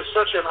 It is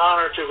such an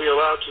honor to be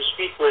allowed to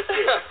speak with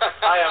you.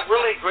 I am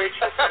really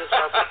grateful for this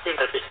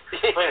opportunity.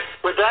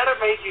 Would that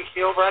have made you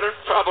feel better?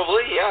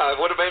 Probably, yeah.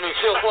 It would have made me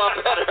feel a lot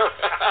better.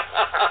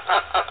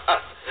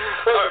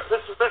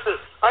 This is.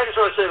 I just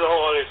want to say to the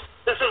whole audience,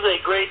 this is a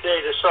great day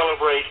to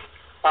celebrate.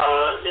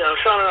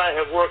 Sean and I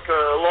have worked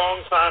a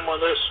long time on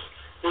this.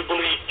 We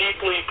believe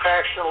deeply,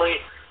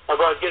 passionately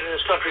about getting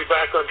this country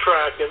back on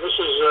track, and this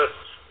is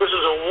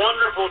a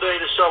wonderful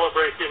day to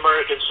celebrate the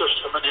American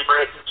system and the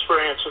American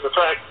experience, and the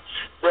fact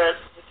that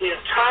the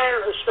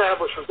entire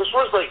establishment, this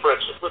was like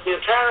Brexit, with the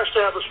entire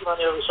establishment on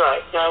the other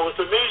side, now with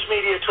the news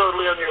media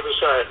totally on the other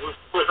side,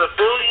 with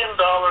 $1 billion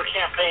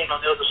campaign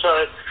on the other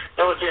side,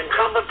 and with the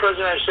incumbent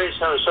president of the United States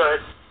on the other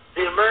side,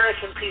 the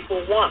American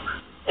people won.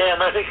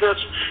 And I think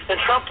and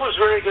Trump was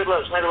very good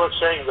last night about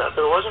saying that.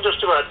 But it wasn't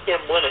just about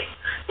him winning.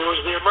 It was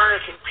the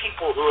American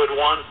people who had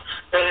won.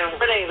 And in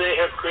winning, they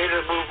have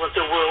created a movement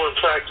that will, in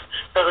fact,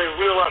 have a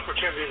real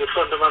opportunity to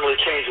fundamentally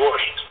change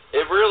Washington.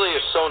 It really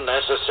is so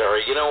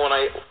necessary.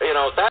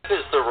 That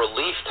is the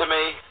relief to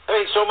me. I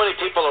mean, so many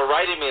people are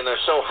writing me and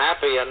they're so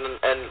happy, and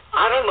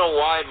I don't know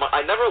why.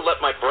 I never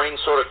let my brain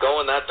sort of go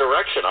in that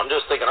direction. I'm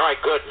just thinking, all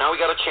right, good. Now we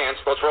got a chance.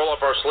 Let's roll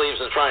up our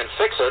sleeves and try and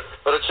fix it.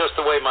 But it's just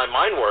the way my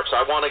mind works.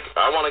 I want to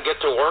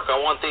get to work. I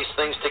want these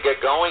things to get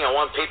going. I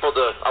want to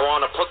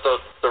put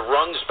the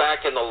rungs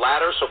back in the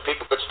ladder so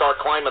people could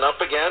start climbing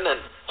up again, and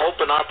hope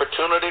and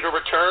opportunity to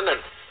return. And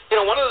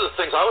one of the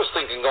things I was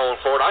thinking going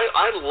forward,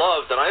 I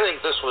loved, and I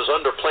think this was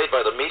underplayed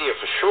by the media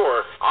for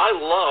sure, I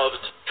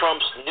loved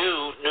Trump's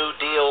New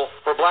Deal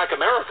for Black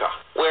America,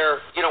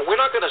 where, we're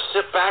not going to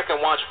sit back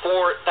and watch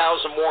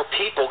 4,000 more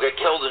people get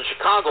killed in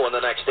Chicago in the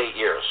next 8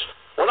 years.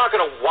 We're not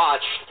going to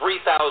watch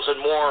 3,000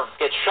 more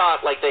get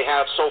shot like they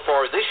have so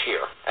far this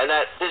year. And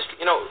that is,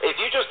 if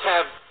you just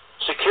have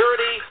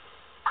security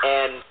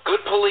and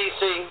good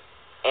policing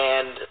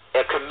and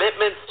a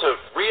commitment to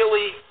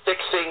really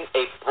fixing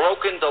a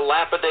broken,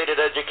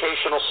 dilapidated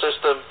educational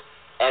system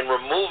and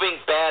removing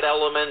bad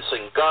elements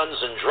and guns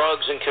and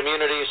drugs in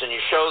communities, and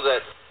you show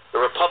that the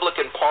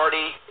Republican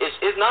Party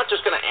is not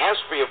just going to ask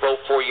for your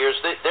vote 4 years.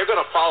 They're going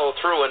to follow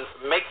through and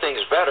make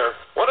things better.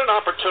 What an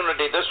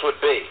opportunity this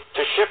would be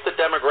to shift the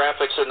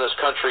demographics in this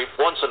country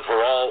once and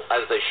for all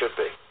as they should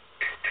be.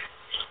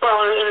 Well,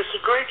 and it's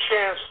a great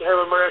chance to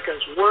have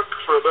Americans work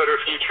for a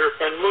better future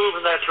and move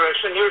in that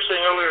direction. You were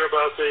saying earlier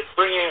about the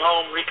bringing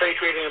home,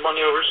 repatriating the money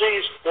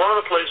overseas. One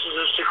of the places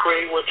is to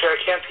create what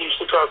Jack Kemp used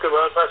to talk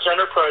about, that's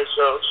enterprise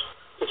zones,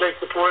 to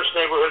take the poorest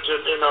neighborhoods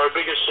in our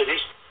biggest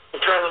cities and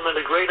turn them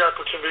into great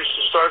opportunities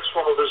to start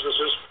small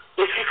businesses.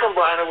 If you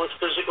combine it with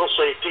physical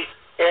safety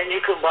and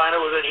you combine it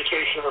with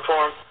education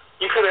reform,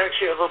 you could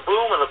actually have a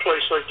boom in a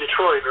place like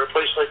Detroit or a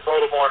place like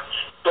Baltimore.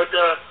 But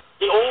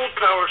the old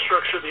power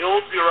structure, the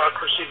old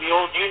bureaucracy, the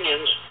old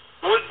unions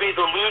would be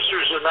the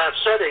losers in that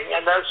setting,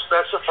 and that's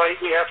a fight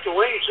we have to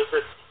wage.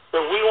 That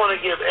we want to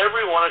give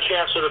everyone a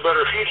chance at a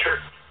better future,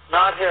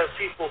 not have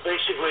people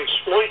basically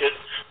exploited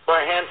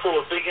by a handful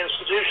of big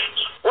institutions.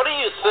 What do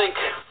you think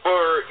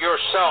for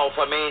yourself?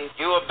 I mean,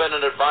 you have been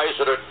an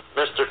advisor to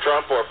Mr.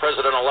 Trump or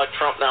President-elect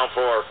Trump now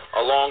for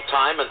a long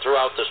time, and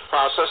throughout this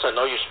process, I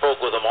know you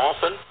spoke with him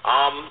often.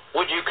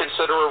 Would you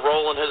consider a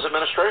role in his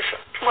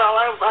administration? Well,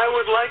 I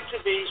would like to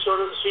be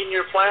sort of the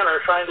senior planner,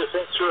 trying to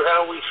think through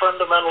how we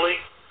fundamentally,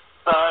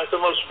 at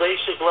the most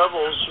basic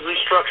levels,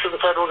 restructure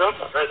the federal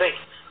government.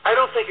 I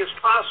don't think it's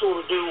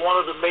possible to do one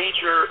of the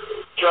major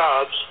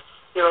jobs,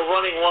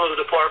 running one of the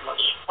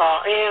departments,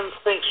 and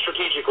think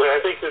strategically.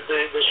 I think that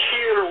the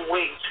sheer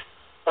weight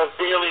of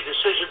daily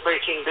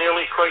decision-making,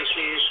 daily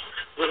crises,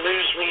 the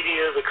news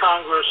media, the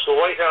Congress, the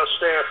White House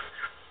staff,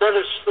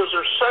 those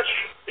are such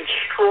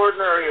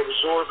extraordinary,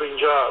 absorbing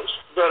jobs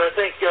that I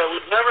think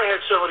we've never had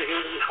somebody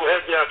who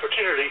had the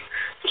opportunity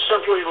to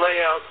simply lay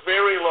out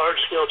very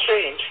large-scale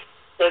change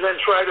and then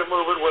try to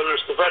move it, whether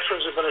it's the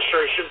Veterans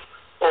Administration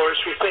or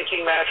it's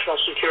rethinking national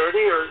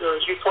security, or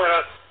as you point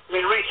out,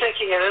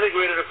 rethinking an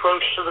integrated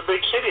approach to the big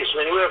cities.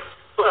 We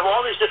have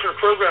all these different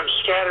programs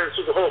scattered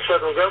through the whole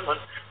federal government.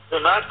 They're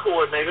not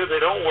coordinated.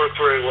 They don't work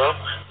very well.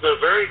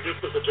 They're very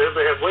duplicative.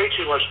 They have way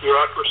too much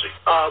bureaucracy.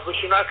 But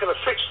you're not going to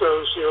fix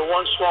those,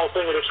 one small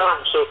thing at a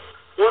time. So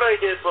what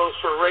I did both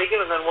for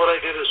Reagan and then what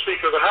I did as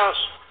Speaker of the House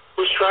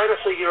was try to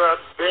figure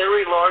out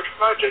very large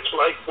projects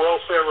like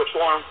welfare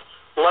reform,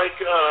 like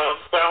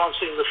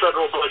balancing the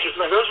federal budget.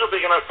 Those are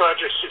big enough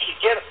projects. If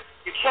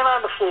you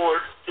cannot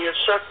afford to get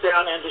sucked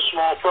down into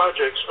small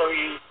projects, or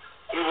you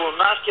will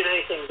not get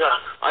anything done.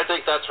 I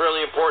think that's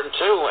really important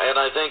too, and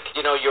I think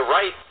you're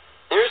right.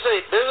 There's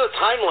a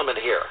time limit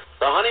here.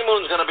 The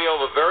honeymoon's going to be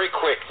over very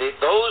quick.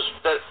 Those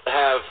that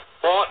have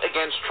fought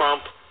against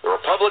Trump, the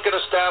Republican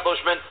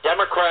establishment,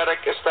 Democratic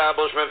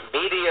establishment,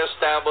 media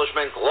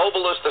establishment,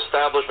 globalist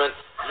establishment,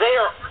 they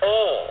are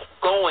all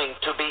going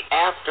to be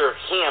after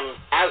him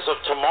as of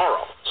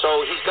tomorrow.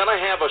 So he's going to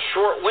have a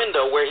short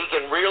window where he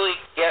can really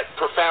get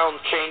profound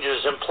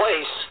changes in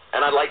place,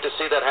 and I'd like to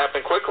see that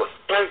happen quickly.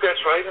 I think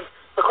that's right. And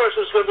of course,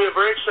 it's going to be a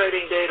very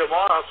exciting day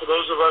tomorrow for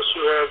those of us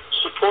who have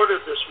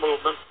supported this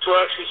movement to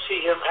actually see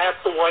him at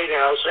the White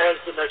House as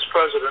the next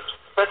president.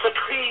 That's a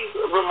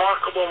pretty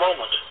remarkable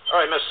moment.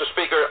 All right, Mr.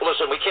 Speaker,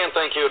 listen, we can't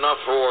thank you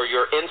enough for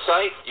your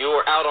insight. You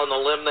were out on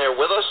the limb there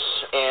with us,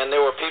 and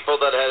there were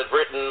people that had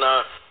written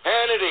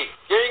Hannity,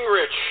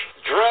 Gingrich,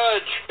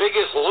 Drudge,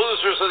 biggest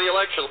losers of the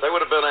election. They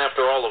would have been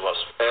after all of us.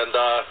 And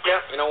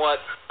you know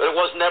what? But it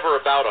was never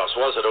about us,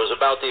 was it? It was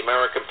about the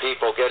American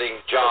people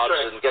getting jobs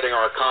and getting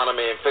our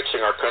economy and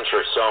fixing our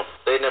country. So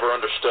they never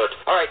understood.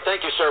 All right,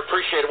 thank you, sir.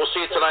 Appreciate it. We'll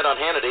see you tonight on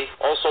Hannity.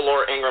 Also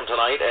Laura Ingraham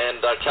tonight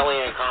and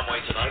Kellyanne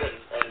Conway tonight.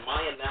 And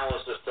my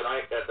analysis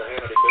tonight at the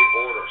Hannity Big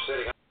Board are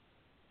sitting.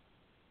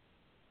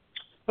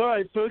 All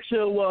right, folks.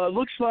 So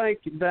looks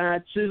like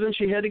that Susan,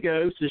 she had to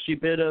go, so she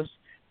bid us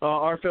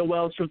our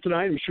farewells for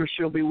tonight. I'm sure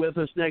she'll be with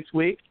us next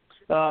week.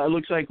 It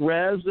looks like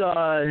Rez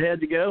had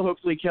to go.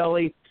 Hopefully,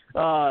 Kelly,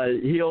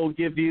 he'll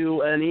give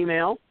you an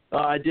email.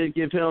 I did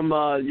give him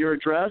your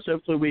address.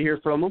 Hopefully, we hear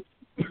from him.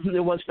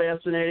 It was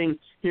fascinating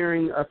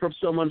hearing from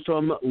someone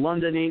from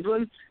London,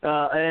 England.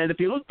 And if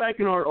you look back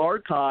in our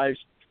archives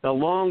a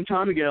long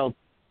time ago,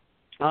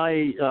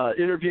 I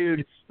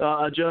interviewed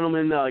a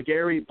gentleman,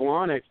 Gary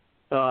Blahnik,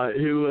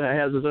 who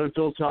has his own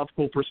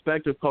philosophical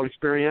perspective called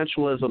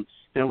experientialism,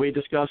 and we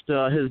discussed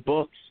his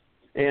books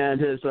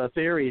and his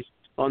theories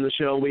on the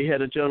show. We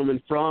had a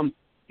gentleman from,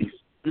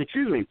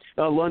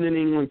 London,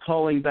 England,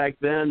 calling back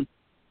then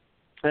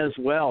as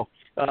well.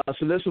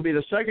 So this will be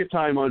the second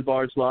time on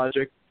Bards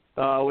Logic.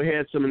 We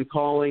had someone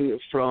calling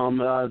from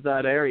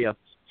that area,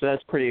 so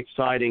that's pretty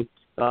exciting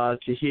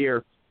to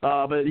hear.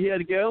 But he had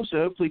to go, so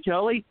hopefully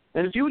Kelly,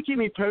 and if you would keep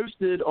me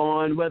posted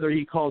on whether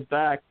he called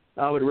back,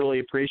 I would really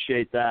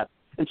appreciate that.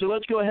 And so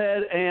let's go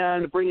ahead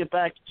and bring it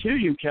back to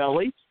you,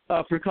 Kelly,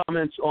 for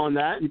comments on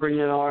that and bring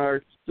in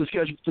our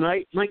discussion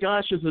tonight. My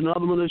gosh, it's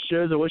another one of those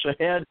shows I wish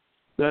I had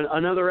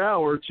another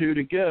hour or two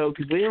to go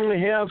because we only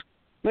have,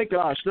 my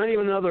gosh, not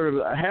even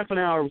another half an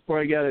hour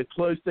before I got to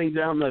close things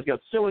out. And I've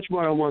got so much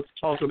more I want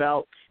to talk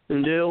about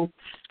and do.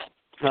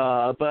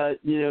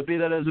 But, be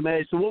that as it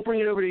may. So we'll bring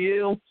it over to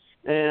you,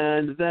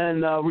 and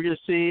then we're going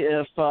to see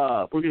if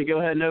we're going to go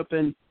ahead and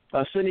open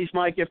Cindy's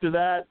mic after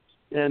that.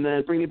 And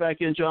then bring it back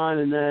in, John.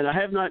 And then I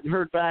have not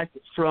heard back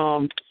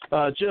from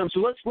Jim. So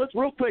let's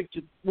real quick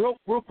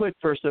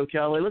first, though,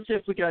 Kelly. Let's see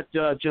if we got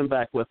Jim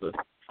back with us.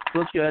 So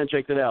let's go ahead and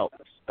check that out.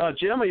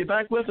 Jim, are you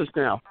back with us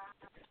now?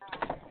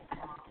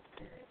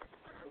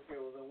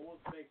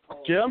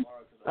 Jim,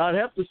 I'd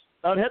have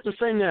to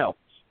say no.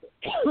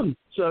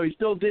 So he's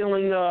still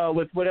dealing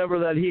with whatever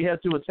that he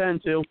had to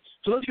attend to.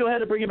 So let's go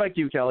ahead and bring it back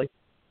to you, Kelly.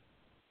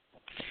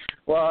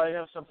 Well, I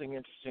have something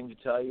interesting to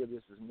tell you.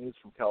 This is news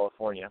from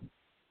California.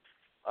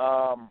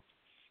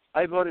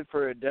 I voted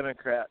for a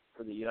Democrat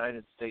for the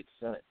United States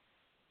Senate.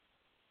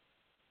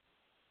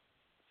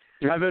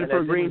 I voted for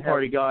a Green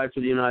Party guy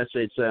for the United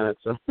States Senate.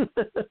 So.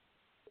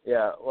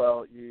 Yeah,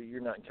 well,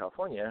 you're not in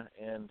California,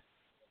 and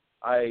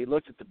I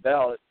looked at the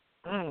ballot,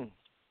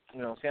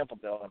 sample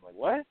ballot. I'm like,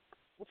 what?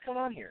 What's going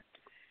on here?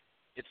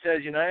 It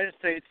says United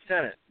States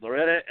Senate,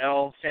 Loretta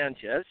L.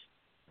 Sanchez,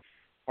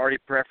 party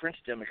preference,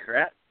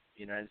 Democrat,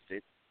 United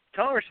States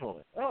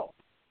Congresswoman. Oh.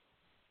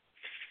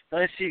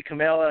 Then I see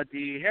Kamala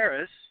D.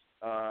 Harris,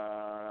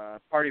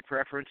 party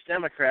preference,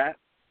 Democrat,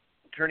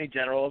 Attorney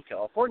General of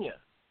California.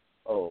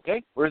 Oh,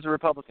 okay. Where's the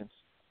Republicans?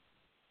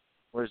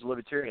 Where's the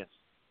Libertarians?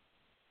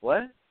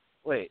 What?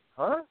 Wait,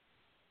 huh?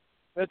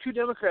 We have two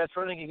Democrats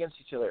running against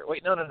each other.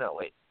 Wait, no,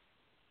 wait.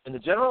 In the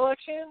general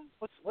election?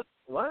 What?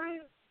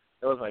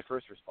 That was my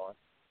first response.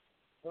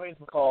 I made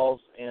some calls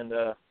and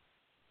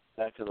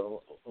back to who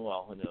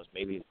knows?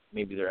 Maybe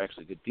they're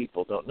actually good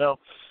people. Don't know.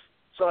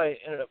 So I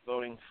ended up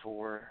voting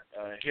for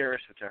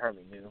Harris, which I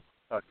hardly knew.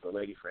 Talked to a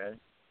lady friend.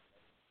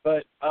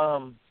 But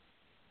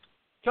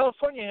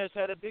California has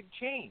had a big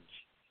change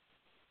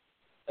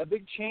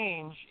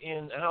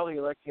in how they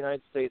elect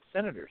United States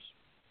senators.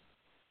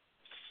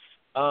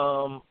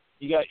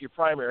 You got your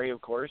primary, of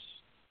course,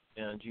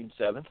 on June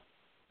 7th.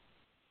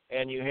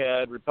 And you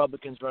had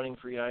Republicans running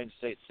for United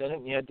States Senate,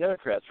 and you had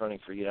Democrats running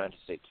for United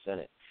States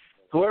Senate.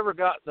 Whoever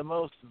got the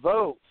most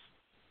votes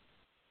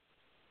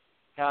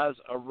has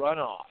a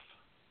runoff.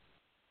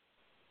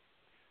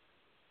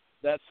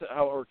 That's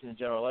how it worked in the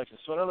general election.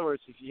 So in other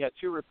words, if you had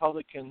two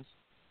Republicans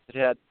that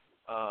had,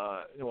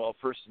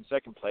 first and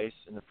second place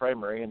in the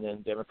primary, and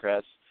then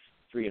Democrats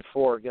 3 and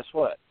 4, guess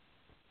what?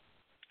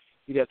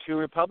 You'd have two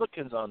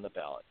Republicans on the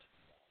ballot.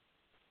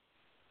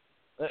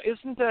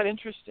 Isn't that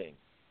interesting?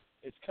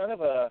 It's kind of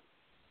a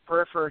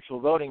preferential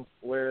voting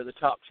where the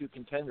top two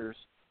contenders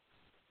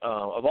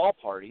of all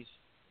parties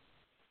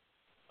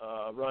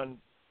run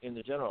in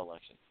the general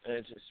election. And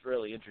it's just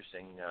really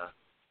interesting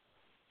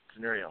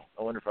scenario.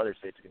 I wonder if other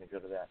states are going to go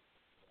to that.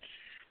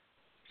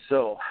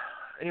 So,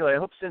 anyway, I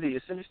hope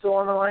is Cindy still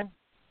on the line?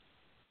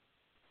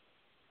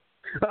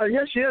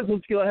 Yes, she is.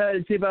 Let's go ahead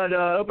and see about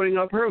opening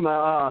up her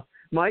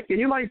mic. And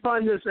you might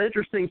find this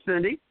interesting,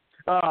 Cindy.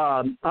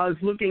 I was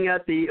looking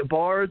at the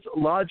Bards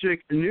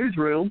Logic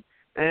newsroom,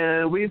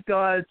 and we've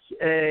got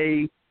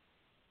a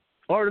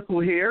article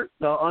here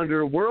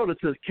under World. It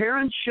says,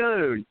 Karen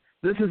Schoen.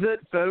 This is it,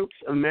 folks,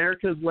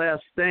 America's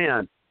Last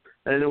Stand.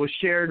 And it was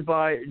shared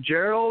by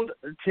Gerald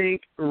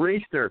Tink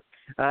Reister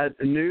at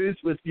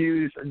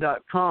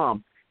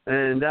newswithviews.com.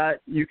 And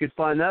that you can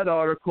find that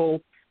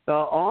article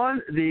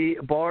on the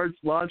Bards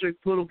Logic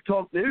Political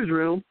Talk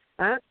newsroom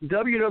at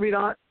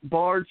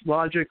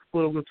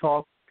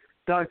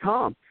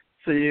www.bardslogicpoliticaltalk.com.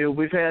 So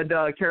we've had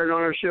Karen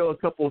on our show a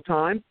couple of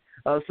times.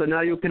 So now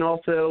you can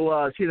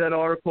also see that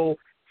article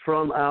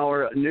from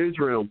our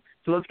newsroom.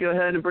 So let's go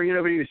ahead and bring it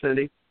over to you,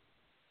 Cindy.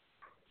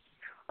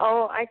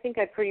 Oh, I think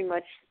I pretty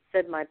much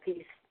said my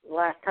piece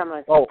last time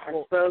I spoke.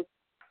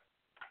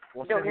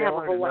 Well, Cindy, I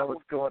want to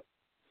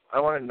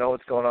know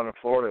what's going on in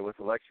Florida with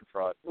election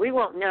fraud. We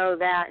won't know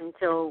that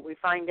until we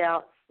find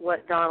out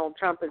what Donald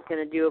Trump is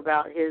going to do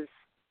about his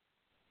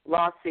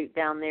lawsuit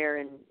down there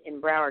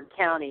in Broward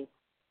County.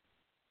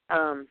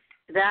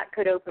 That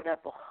could open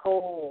up a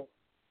whole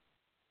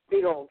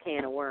big old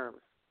can of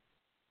worms.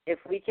 If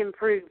we can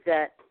prove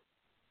that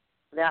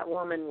that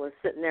woman was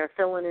sitting there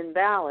filling in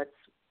ballots,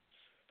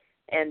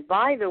 and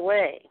by the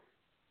way,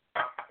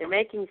 they're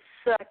making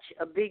such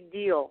a big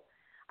deal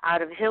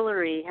out of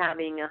Hillary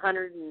having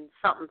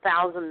 100-something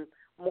thousand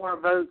more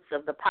votes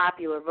of the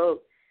popular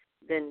vote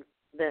than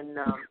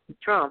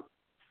Trump.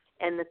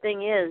 And the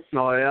thing is,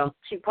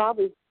 she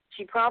probably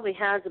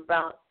has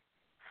about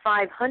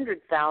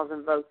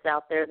 500,000 votes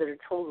out there that are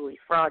totally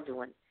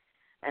fraudulent.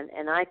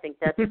 And I think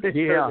that's a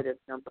conservative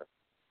number.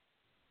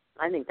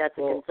 I think that's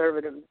a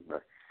conservative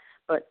number.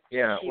 But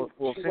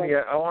Cindy,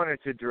 I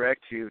wanted to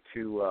direct you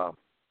to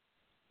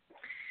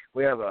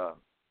we have a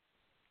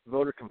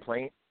voter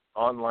complaint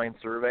online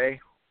survey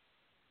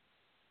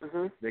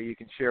that you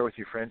can share with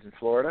your friends in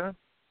Florida.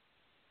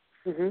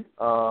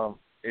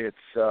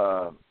 It's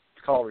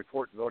called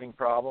Report Voting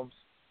Problems.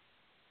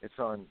 It's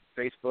on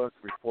Facebook,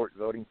 Report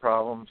Voting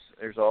Problems.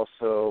 There's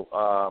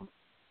also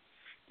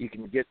you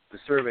can get the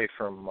survey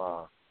from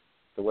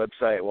the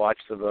website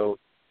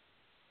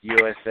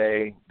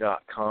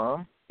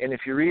watchthevoteusa.com. And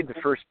if you read the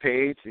first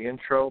page, the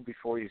intro,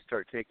 before you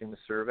start taking the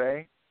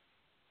survey,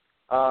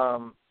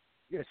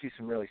 you're going to see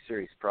some really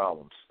serious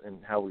problems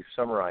and how we've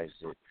summarized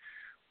it.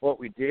 What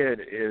we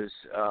did is,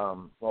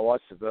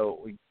 Watch the Vote,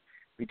 we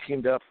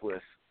teamed up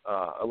with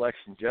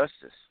Election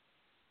Justice.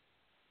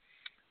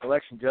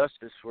 Election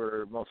Justice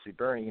were mostly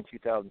Bernie in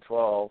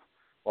 2012.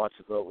 Watch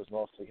the Vote was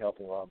mostly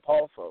helping Ron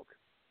Paul folk.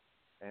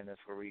 And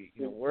that's where we,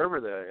 wherever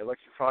the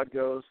election fraud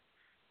goes,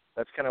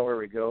 that's kind of where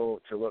we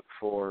go to look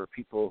for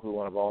people who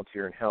want to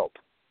volunteer and help.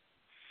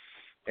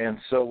 And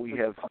so we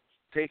have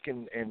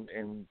taken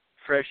and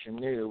fresh and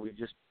new, we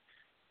just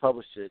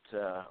published it,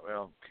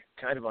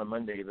 kind of on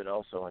Monday, but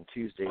also on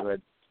Tuesday. We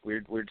had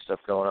weird stuff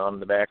going on in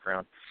the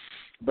background.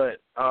 But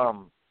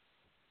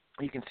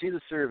you can see the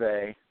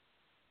survey,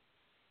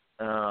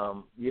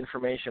 the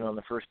information on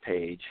the first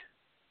page,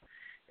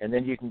 and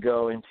then you can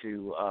go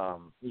into,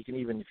 you can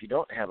even, if you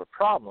don't have a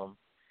problem,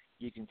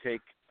 you can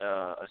take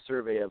a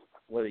survey of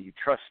whether you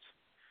trust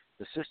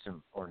the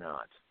system or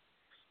not.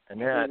 And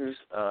that's,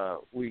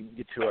 we can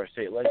get to our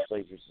state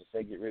legislatures to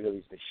say get rid of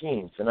these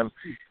machines. And I'm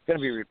going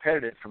to be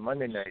repetitive from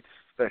Monday night's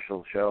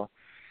special show.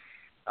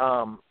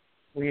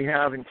 We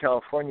have in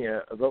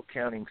California a vote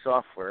counting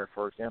software.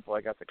 For example,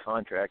 I got the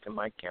contract in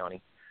my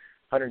county,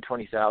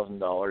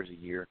 $120,000 a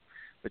year,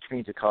 which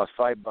means it costs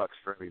 $5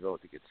 for every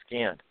vote that gets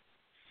scanned.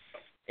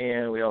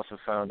 And we also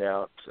found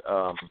out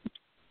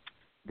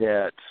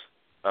that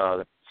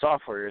the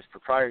software is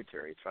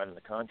proprietary. It's right in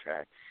the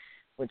contract.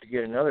 Went to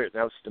get another,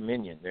 that was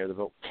Dominion. They're the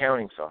vote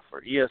counting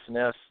software.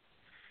 ES&S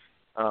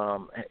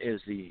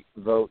is the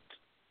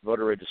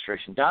voter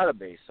registration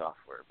database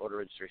software. Voter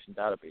registration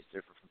database,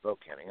 different from vote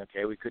counting.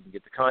 Okay, we couldn't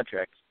get the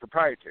contract. It's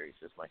proprietary,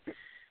 says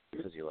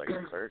the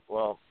election clerk.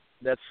 Well,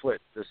 that's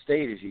what the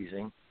state is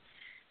using.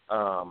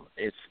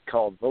 It's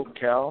called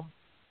VoteCal.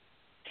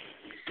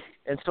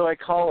 And so I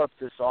call up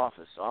this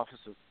office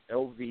of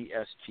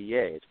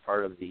LVSTA. It's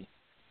part of the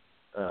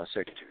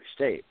Secretary of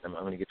State. I'm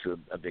going to get to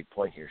a big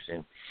point here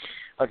soon.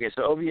 Okay,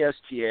 so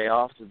OVSTA,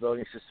 Office of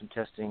Voting System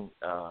Testing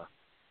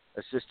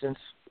Assistance,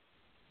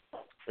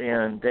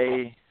 and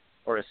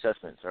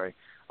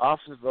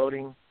Office of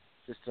Voting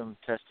System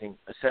Testing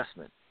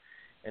Assessment.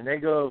 And they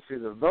go through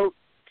the vote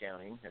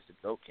counting,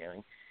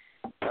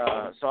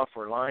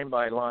 software line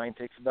by line,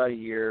 takes about a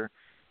year.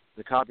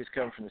 The copies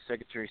come from the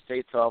Secretary of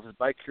State's office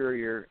by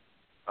courier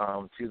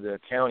to the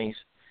counties,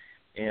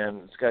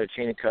 and it's got a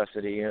chain of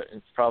custody.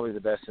 It's probably the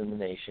best in the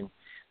nation.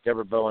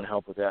 Deborah Bowen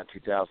helped with that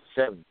in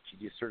 2007. She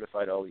just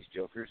certified all these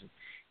jokers and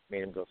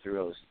made them go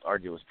through this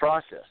arduous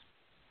process.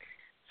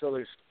 So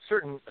there's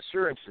certain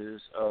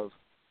assurances of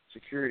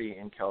security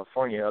in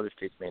California other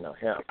states may not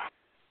have.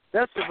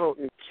 That's the vote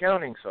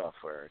counting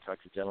software. I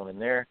talked to a gentleman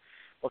there.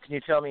 Well, can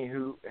you tell me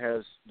who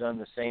has done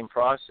the same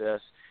process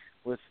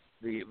with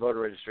the voter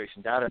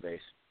registration database?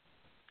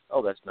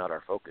 Oh, that's not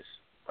our focus.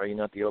 Are you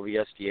not the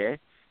OVSDA?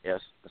 Yes,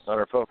 that's not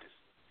our focus.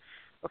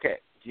 Okay,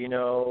 do you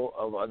know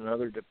of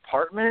another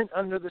department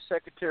under the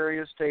Secretary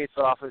of State's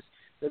office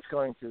that's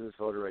going through this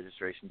voter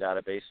registration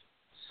database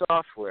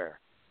software?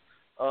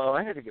 Oh,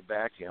 I had to get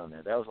back to you on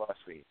that. That was last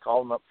week.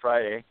 Called him up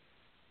Friday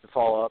to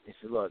follow up. He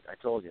said, look, I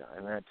told you, I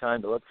haven't had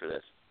time to look for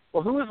this.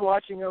 Well, who is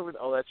watching over?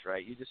 Oh, that's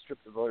right. You just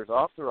stripped the voters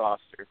off the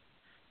roster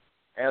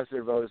as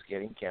their vote is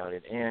getting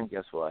counted. And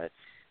guess what?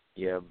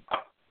 You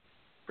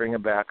bring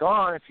them back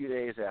on a few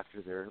days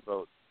after their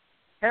vote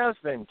has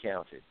been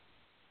counted.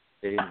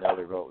 They didn't know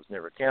their vote was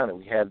never counted.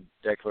 We had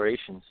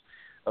declarations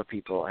of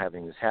people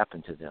having this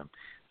happen to them.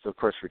 So, of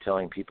course, we're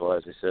telling people,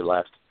 as I said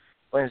last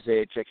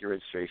Wednesday, check your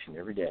registration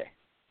every day,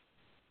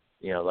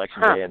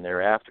 election day and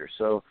thereafter.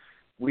 So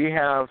we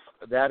have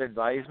that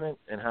advisement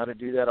and how to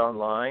do that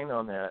online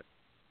on that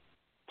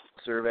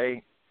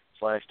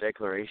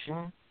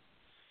survey/declaration.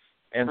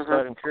 And so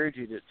I'd encourage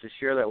you to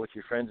share that with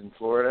your friends in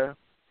Florida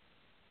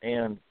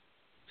and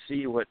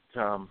see what,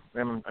 I'm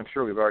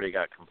sure we've already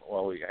got,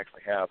 we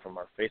actually have from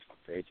our Facebook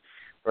page,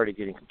 we're already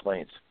getting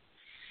complaints.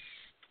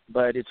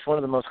 But it's one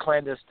of the most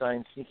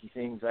clandestine, sneaky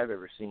things I've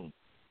ever seen.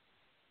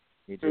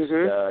 You just,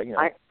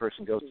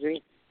 person goes,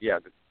 agree. Yeah,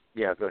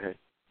 go ahead.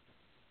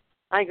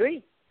 I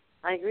agree.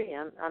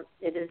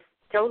 It is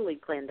totally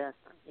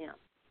clandestine, yeah.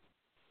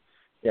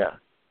 Yeah,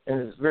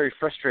 and it's very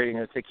frustrating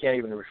that they can't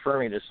even refer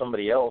me to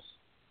somebody else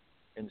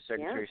in the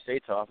Secretary of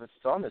State's office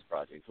that's on this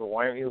project. Well,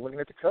 why aren't you looking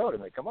at the code?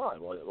 I'm like, come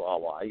on.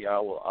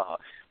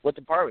 What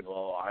department?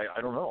 Well, I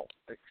don't know.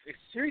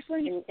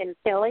 Seriously? And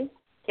Kelly,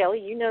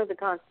 you know the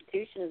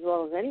Constitution as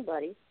well as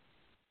anybody.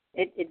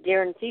 It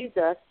guarantees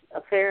us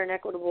a fair and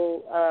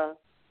equitable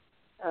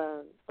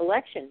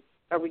election.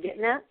 Are we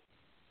getting that?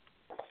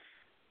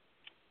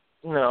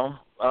 No.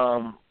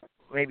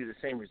 Maybe the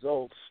same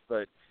results,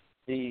 but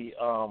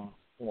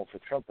for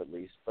Trump at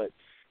least, but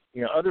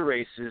other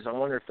races, I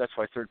wonder if that's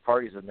why third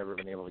parties have never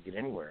been able to get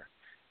anywhere.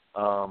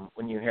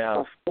 When you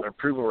have an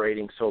approval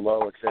rating so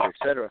low, et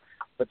cetera.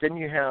 But then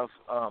you have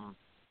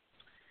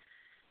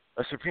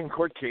a Supreme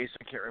Court case,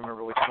 I can't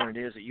remember which one it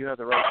is, that you have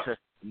the right to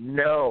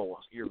know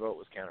your vote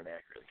was counted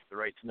accurately. The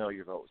right to know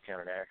your vote was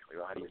counted accurately.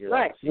 Well, how do you do that?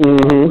 Right.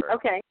 Mm-hmm.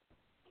 Okay.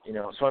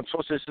 So I'm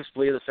supposed to just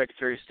believe the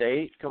Secretary of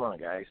State? Come on,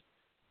 guys.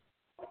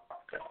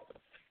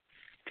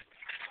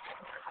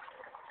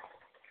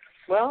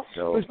 Well,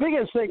 speaking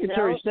of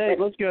Secretary of State,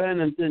 let's go ahead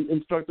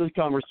and start this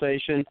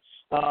conversation.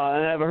 I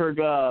haven't heard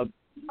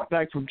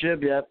back from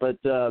Jim yet, but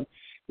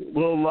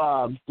we'll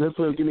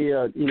hopefully give me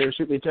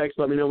shoot me a text,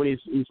 let me know when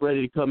he's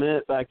ready to come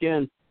back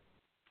in.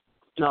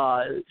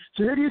 So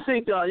who do you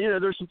think?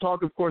 There's some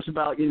talk, of course,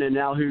 about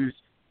now who's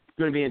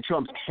going to be in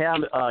Trump's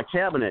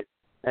cabinet,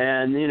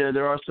 and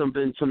there are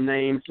been some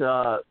names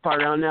fired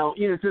around now.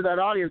 Through that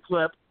audio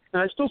clip.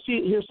 And I still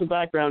hear some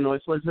background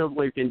noise, so let's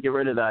hopefully we can get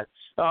rid of that.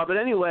 But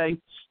anyway,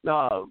 we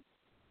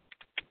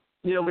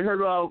heard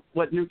about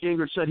what Newt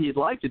Gingrich said he'd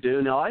like to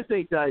do. Now, I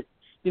think that,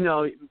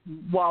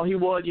 while he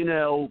would,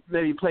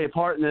 maybe play a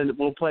part, and then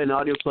we'll play an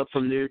audio clip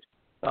from Newt.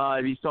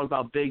 He's talking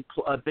about big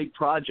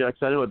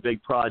projects. I know a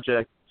big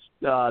project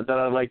that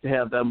I'd like to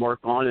have them work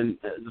on, and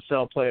so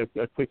I'll play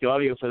a quick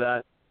audio for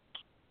that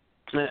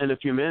in a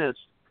few minutes.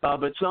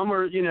 But some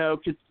are,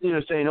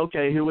 saying,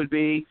 okay, who would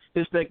be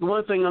his pick?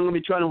 One thing I'm going to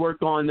be trying to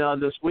work on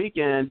this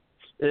weekend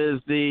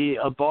is the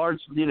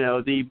Bards,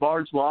 the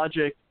Bards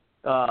Logic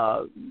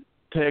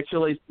picks, at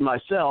least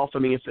myself. I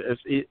mean,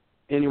 if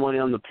anyone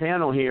on the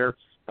panel here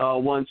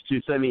wants to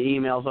send me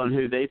emails on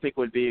who they think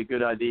would be a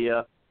good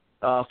idea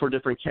for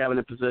different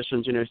cabinet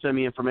positions, send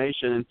me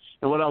information.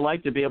 And what I'd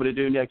like to be able to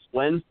do next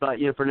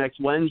Wednesday, for next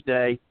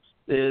Wednesday,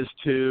 is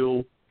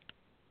to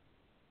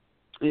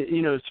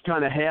to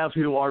kind of have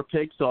who our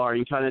picks are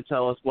and kind of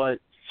tell us what,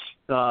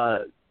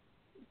 what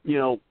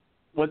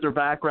their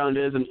background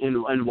is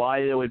and why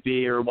it would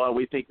be, or why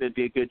we think they'd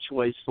be a good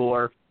choice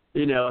for,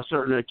 a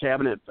certain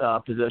cabinet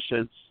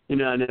position. I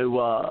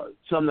know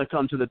some that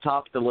come to the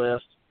top of the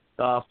list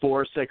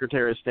for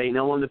Secretary of State.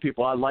 Now, one of the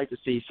people I'd like to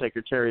see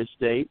Secretary of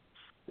State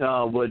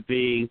would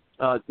be,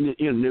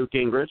 Newt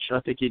Gingrich. I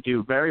think he'd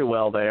do very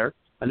well there.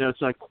 I know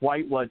it's not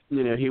quite what,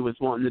 he was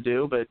wanting to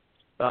do, but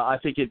I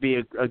think it'd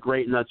be a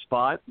great in that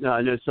spot.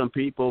 I know some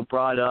people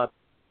brought up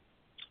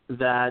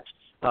that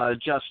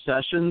Jeff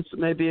Sessions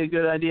may be a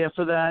good idea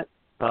for that.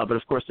 But,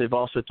 of course, they've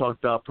also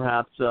talked about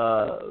perhaps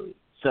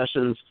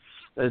Sessions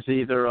as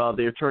either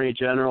the Attorney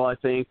General, I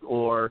think,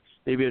 or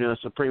maybe a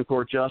Supreme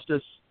Court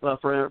Justice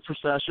for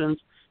Sessions.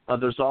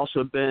 There's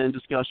also been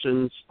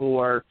discussions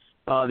for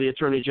the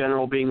Attorney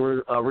General being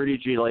Rudy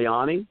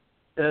Giuliani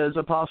as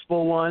a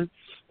possible one.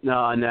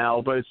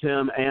 Now, both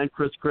him and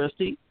Chris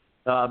Christie,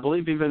 I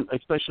believe even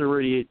especially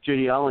Rudy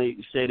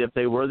Giuliani stated if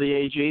they were the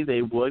AG,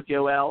 they would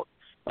go out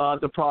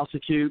to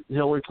prosecute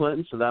Hillary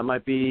Clinton, so that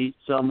might be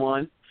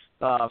someone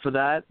for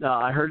that.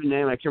 I heard a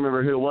name, I can't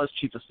remember who it was,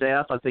 Chief of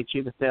Staff. I think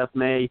Chief of Staff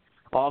may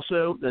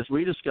also, as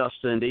we discussed,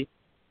 Cindy,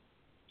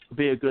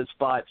 be a good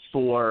spot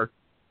for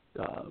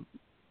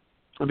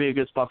would be a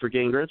good spot for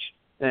Gingrich.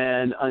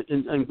 And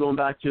going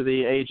back to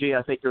the AG,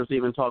 I think there's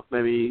even talk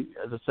maybe,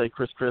 as I say,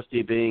 Chris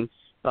Christie being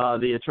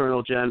the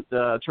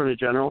Attorney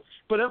General.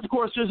 But, of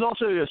course, there's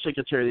also a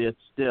Secretary of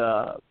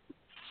the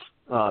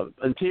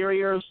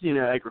Interiors,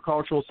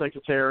 Agricultural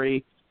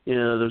Secretary.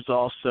 There's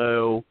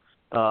also,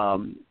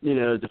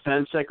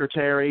 Defense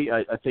Secretary.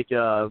 I think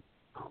I'm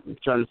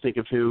trying to think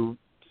of who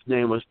his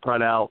name was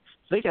brought out.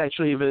 I think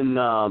actually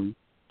even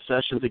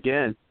Sessions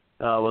again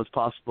was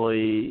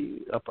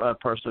possibly a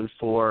person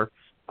for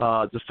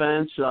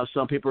defense.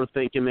 Some people are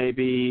thinking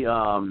maybe,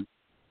 oh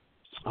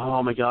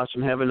my gosh,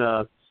 I'm having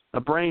a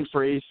brain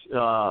freeze.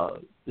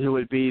 Who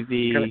would be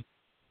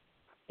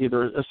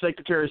either a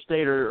Secretary of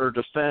State or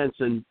Defense,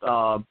 and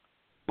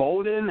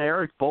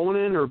Eric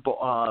Bolden, or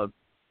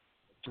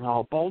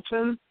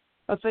Bolton,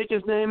 I think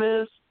his name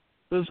is,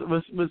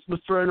 was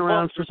thrown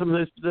around for some of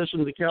those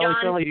positions. The Kelly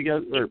Kelly, you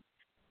got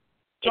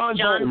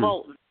John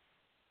Bolton.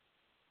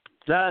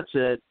 That's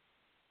it.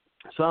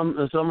 Some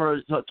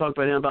are talking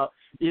about him about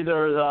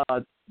either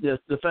the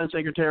Defense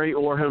Secretary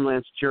or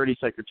Homeland Security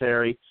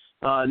Secretary.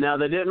 Now,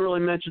 they didn't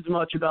really mention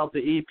much about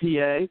the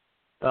EPA.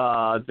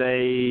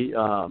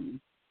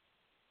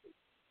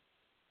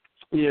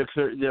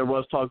 There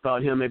was talk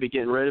about him maybe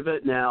getting rid of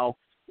it. Now,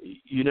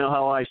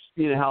 how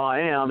I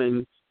am,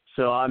 and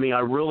so I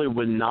really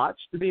would not,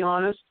 to be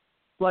honest,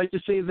 like to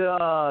see the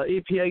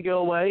EPA go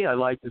away. I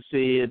like to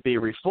see it be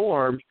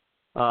reformed,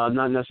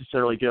 not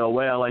necessarily go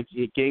away. I like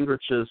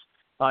Gingrich's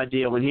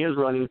idea when he was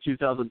running in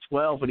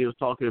 2012, when he was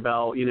talking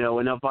about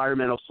an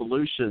environmental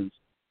solutions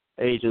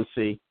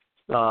agency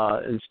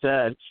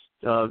instead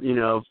of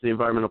the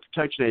Environmental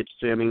Protection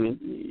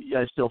Agency.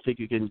 I still think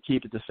you can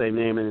keep it the same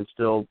name and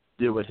still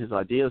do what his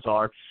ideas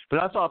are.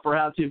 But I thought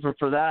perhaps even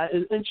for that,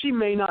 and she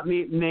may not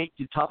make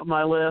the top of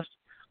my list,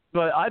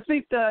 but I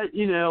think that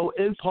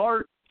in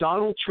part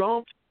Donald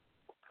Trump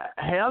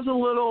has a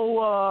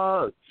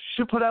little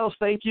should put out a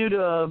thank you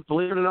to,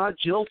 believe it or not,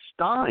 Jill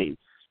Stein.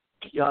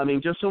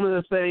 Just some of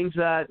the things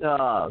that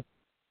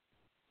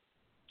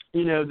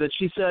that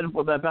she said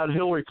about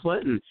Hillary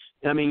Clinton.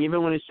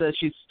 Even when he said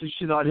she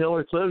thought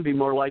Hillary Clinton would be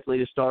more likely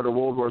to start a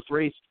World War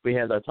III, we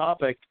had that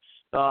topic,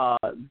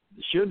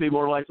 she would be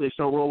more likely to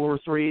start World War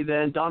III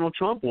than Donald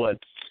Trump would.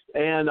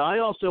 And I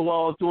also,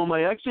 while I was doing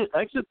my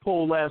exit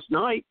poll last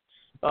night,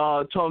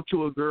 talked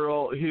to a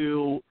girl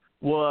who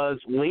was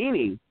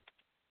leaning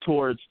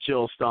towards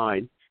Jill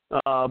Stein.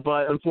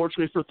 But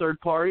unfortunately for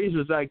third parties,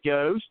 as that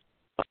goes,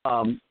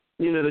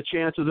 the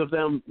chances of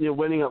them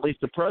winning at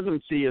least the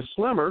presidency is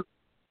slimmer.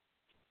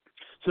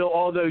 So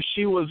although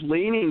she was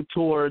leaning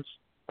towards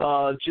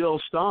Jill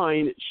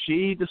Stein,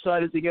 she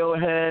decided to go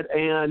ahead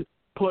and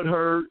put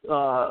her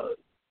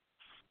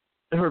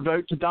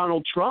vote to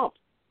Donald Trump.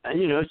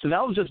 And, so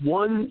that was just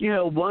one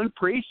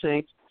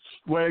precinct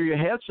where you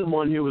had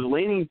someone who was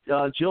leaning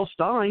Jill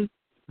Stein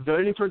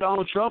voting for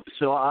Donald Trump.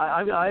 So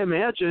I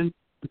imagine,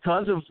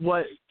 because of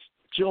what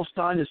Jill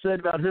Stein has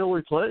said about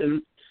Hillary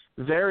Clinton,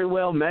 very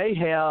well may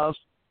have,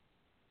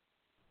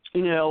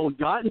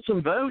 gotten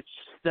some votes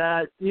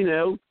that,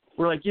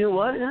 we're like,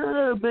 what?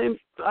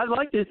 I'd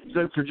like to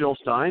vote for Jill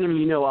Stein. I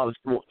was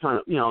kind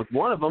of,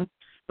 one of them,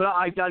 but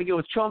I got to go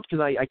with Trump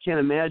because I can't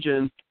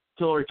imagine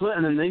Hillary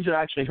Clinton, and these are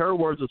actually her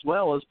words as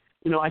well, as,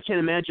 I can't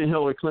imagine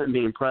Hillary Clinton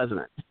being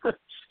president.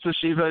 So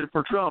she voted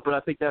for Trump, and I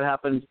think that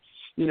happened,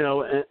 in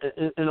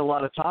a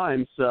lot of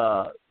times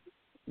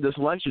this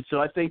election.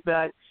 So I think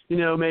that,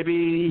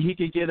 maybe he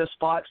could get a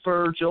spot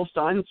for Jill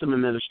Stein in some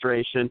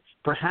administration,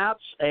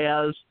 perhaps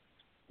as,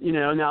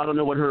 now I don't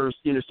know what her,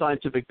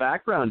 scientific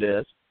background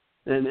is,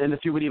 and if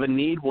you would even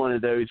need one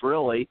of those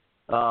really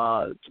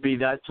to be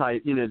that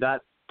type,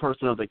 that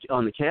person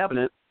on the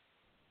cabinet,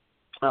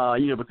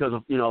 because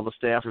of, all the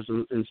staffers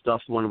and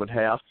stuff one would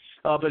have.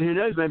 But who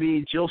knows,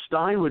 maybe Jill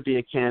Stein would be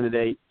a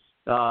candidate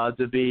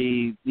to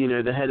be,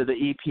 the head of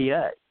the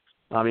EPA.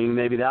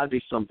 Maybe that would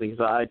be something,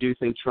 because I do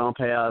think Trump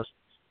has,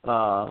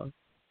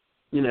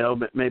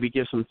 maybe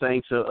give some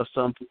thanks of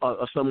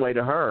some way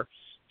to her.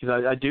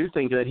 Because I do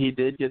think that he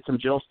did get some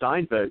Jill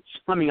Stein votes.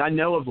 I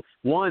know of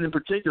one in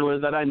particular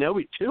that I know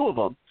two of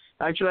them.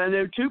 Actually, I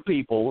know two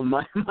people,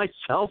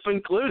 myself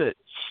included,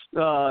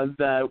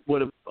 that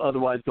would have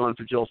otherwise gone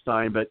for Jill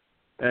Stein, but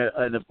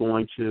ended up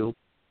going to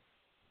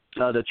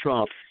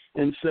Trump.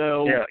 And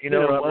so,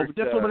 we'll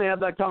definitely going to have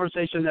that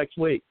conversation next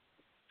week.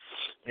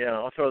 Yeah,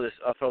 I'll throw this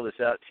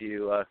out to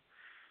you.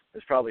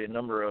 There's probably a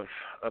number of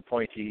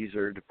appointees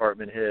or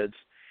department heads.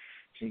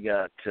 You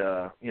got,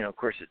 of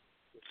course,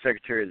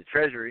 Secretary of the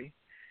Treasury.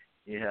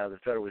 You have the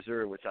Federal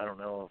Reserve, which I don't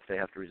know if they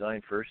have to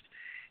resign first.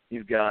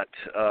 You've got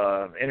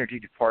Energy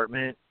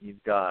Department.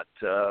 You've got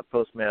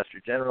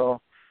Postmaster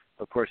General,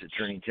 of course,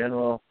 Attorney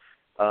General,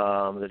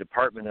 the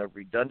Department of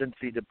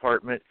Redundancy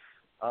Department.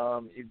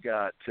 You've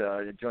got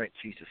the Joint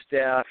Chiefs of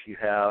Staff. You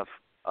have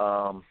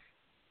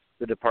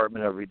the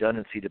Department of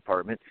Redundancy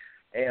Department,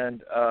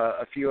 and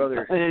a few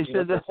other. And you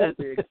said that's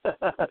it.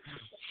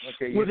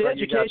 Okay, well, the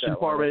Education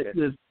Department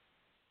is.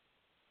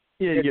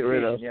 Yeah, to get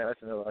rid of. Yeah,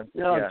 that's another one.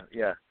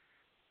 Yeah.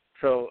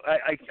 So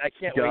I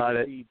can't wait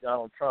to see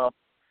Donald Trump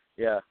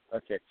Yeah.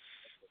 Okay.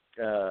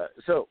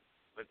 So,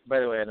 by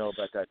the way, I know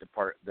about that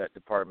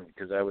department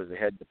because I was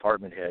the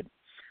department head.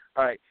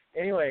 All right.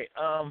 Anyway,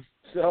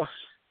 so,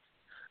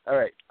 all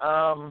right.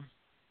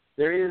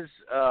 There is.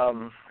 I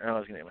was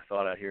going to get my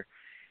thought out here.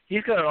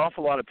 He's got an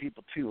awful lot of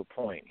people to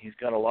appoint. He's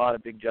got a lot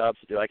of big jobs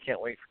to do. I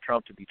can't wait for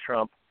Trump to be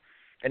Trump,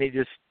 and he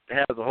just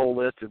has a whole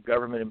list of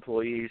government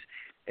employees,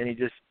 and he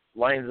just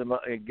lines them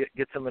up,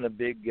 gets them in a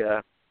big.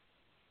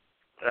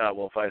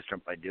 Well, if I was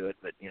Trump, I'd do it,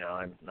 but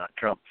I'm not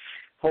Trump.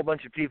 Whole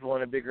bunch of people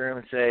in a big room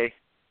and say,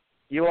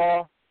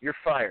 you're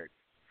fired.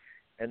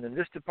 And then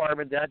this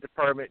department, that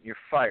department, you're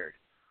fired.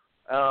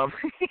 I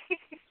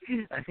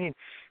mean,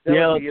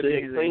 that would be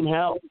amazing. Clean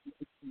house.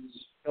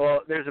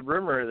 Well, there's a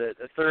rumor that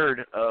a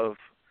third of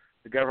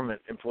the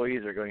government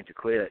employees are going to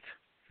quit.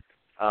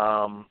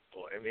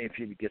 If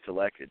he gets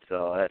elected,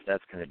 so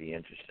that's going to be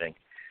interesting.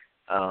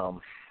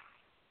 And,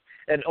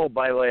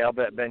 by the way, I'll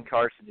bet Ben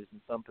Carson is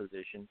in some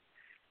position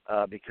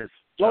because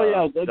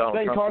Ben Trump,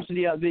 Carson,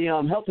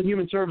 the Health and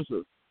Human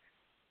Services.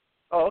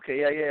 Oh, okay,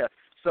 yeah.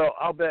 So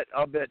I'll bet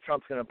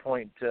Trump's going to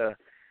appoint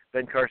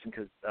Ben Carson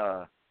because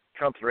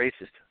Trump's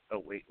racist. Oh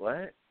wait,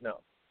 what? No,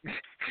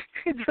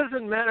 it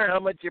doesn't matter how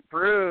much you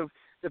prove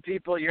to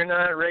people you're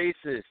not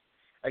racist.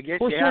 I guess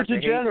you have to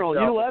hate General,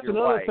 yourself that's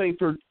another thing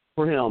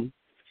for him.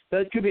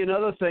 That could be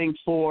another thing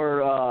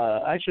for.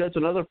 Actually, that's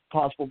another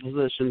possible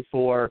position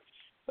for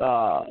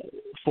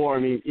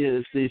him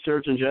is the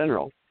Surgeon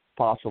General,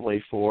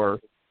 possibly for.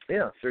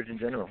 Yeah, Surgeon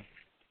General.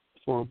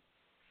 For him.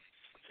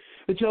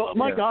 And so,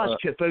 gosh,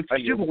 folks,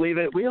 could you believe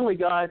it? We only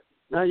got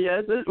we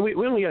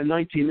only got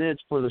 19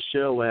 minutes for the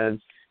show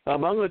ends.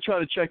 I'm going to try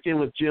to check in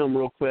with Jim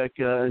real quick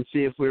and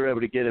see if we were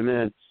able to get him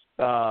in.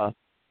 So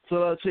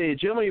let's see,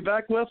 Jim, are you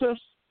back with us?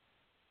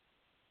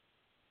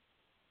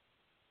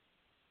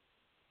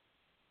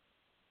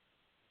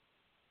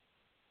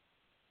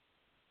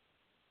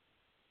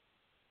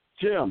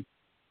 Jim.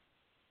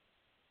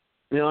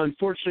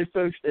 Unfortunately,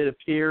 folks, it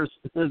appears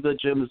that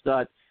Jim is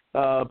not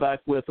back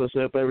with us.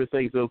 I hope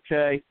everything's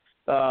okay.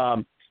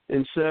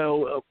 And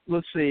so,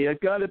 let's see. I've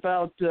got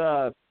about,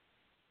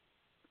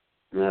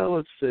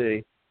 let's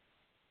see.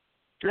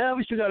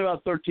 We still got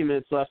about 13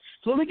 minutes left.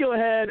 So let me go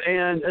ahead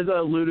and, as I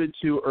alluded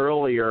to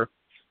earlier,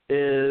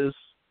 is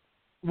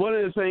one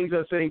of the things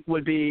I think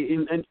would be,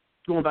 and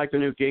going back to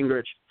Newt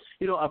Gingrich,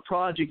 a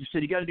project, you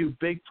said you got to do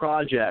big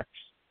projects.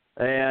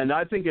 And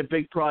I think a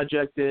big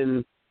project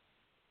that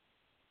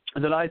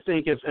I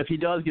think if he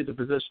does get the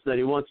position that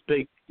he wants,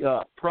 big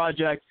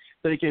project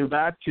that he came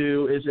back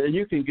to is, and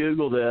you can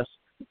Google this.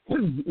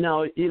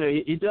 Now,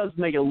 he does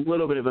make a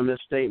little bit of a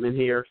misstatement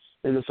here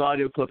in this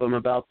audio clip I'm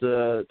about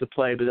to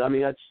play, but I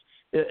mean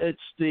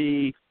it's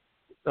the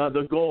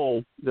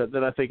goal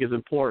that I think is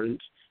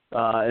important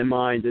in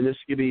mind, and this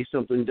could be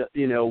something that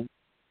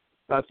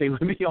I think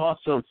would be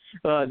awesome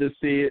to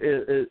see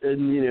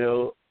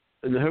in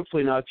the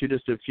hopefully not too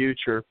distant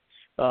future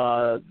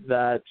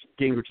that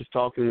Gingrich is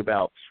talking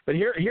about. But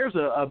here's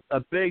a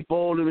big,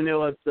 bold,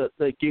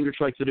 that Gingrich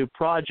likes to do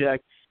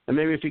project. And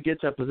maybe if he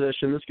gets that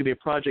position, this could be a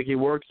project he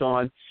works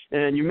on.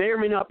 And you may or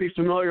may not be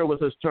familiar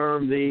with this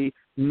term, the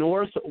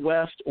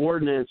Northwest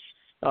Ordinance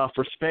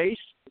for Space.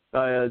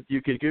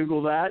 You could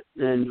Google that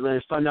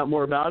and find out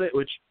more about it,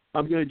 which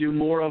I'm going to do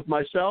more of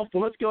myself. But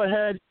let's go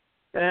ahead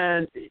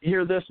and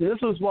hear this. And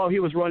this was while he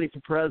was running for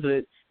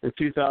president in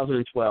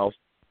 2012.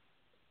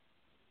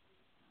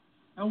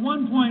 At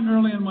one point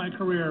early in my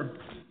career,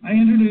 I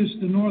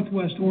introduced the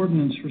Northwest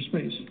Ordinance for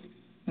Space.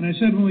 And I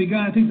said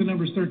I think the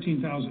number is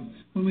 13,000.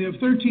 When we have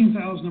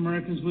 13,000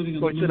 Americans living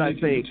on the moon, they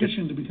can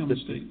petition to become a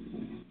state.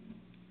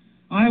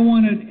 I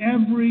wanted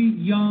every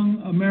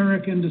young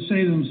American to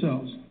say to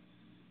themselves,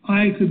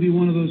 I could be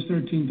one of those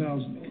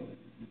 13,000.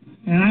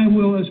 And I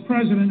will, as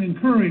president,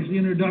 encourage the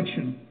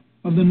introduction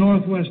of the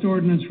Northwest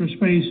Ordinance for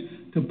Space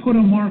to put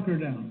a marker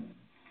down.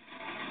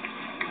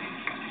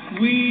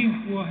 We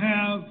will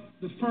have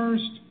the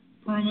first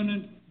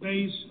permanent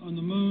base on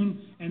the moon,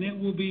 and it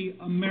will be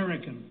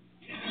American.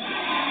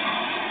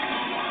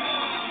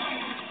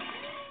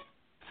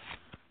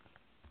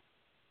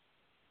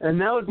 And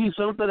that would be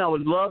something I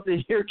would love to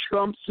hear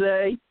Trump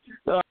say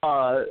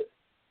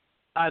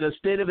at a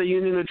State of the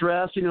Union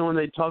address, when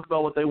they talk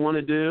about what they want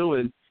to do,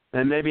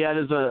 and maybe at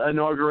his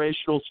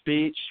inaugurational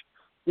speech,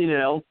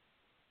 kind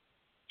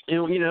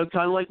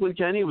of like when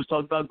Kenny was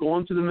talking about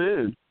going to the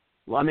moon.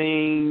 I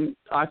mean,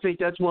 I think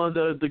that's one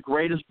of the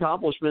greatest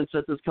accomplishments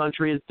that this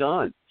country has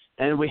done.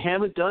 And we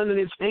haven't done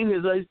anything,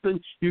 as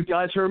you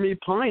guys heard me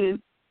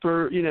pining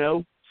for,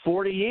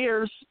 40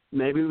 years.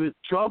 Maybe with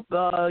Trump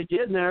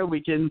getting there,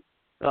 we can,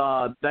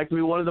 that can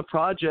be one of the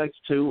projects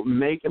to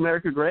make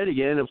America great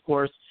again. Of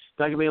course,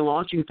 that can be a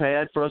launching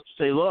pad for us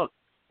to say, look,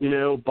 give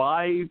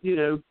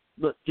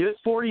it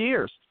 4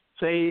 years.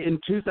 Say in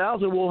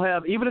 2000 we'll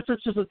have, even if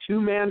it's just a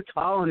two-man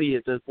colony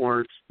at this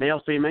point,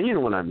 male, female, you know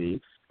what I mean,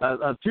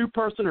 a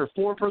two-person or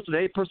four-person,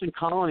 8-person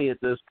colony at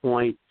this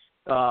point.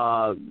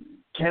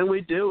 Can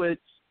we do it,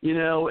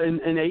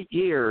 in 8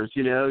 years?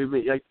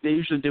 They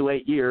usually do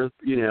 8 years,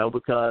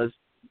 because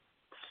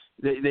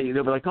they'll be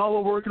like,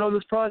 oh, we're working on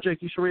this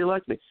project. You should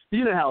reelect me.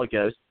 You know how it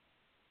goes.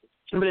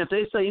 But if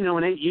they say, in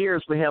 8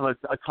 years we have a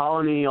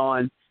colony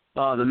on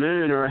the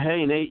moon, or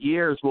hey, in 8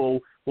 years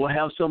we'll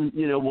have some,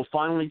 we'll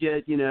finally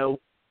get,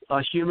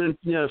 a human,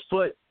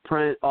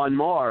 footprint on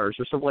Mars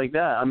or something like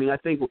that. I mean, I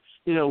think,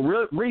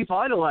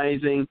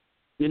 revitalizing,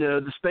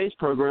 the space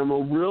program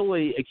will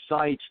really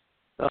excite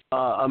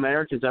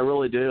Americans. I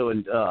really do.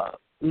 And,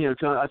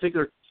 I think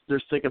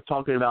they're sick of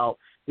talking about,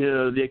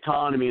 the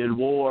economy and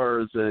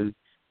wars and,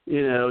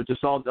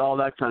 just all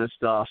that kind of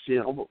stuff.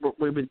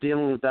 We've been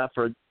dealing with that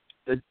for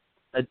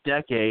a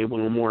decade, a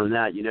little more than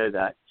that,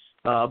 that.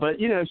 But,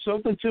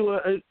 something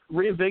to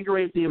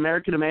reinvigorate the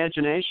American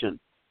imagination.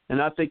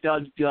 And I think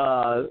that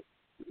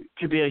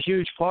could be a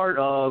huge part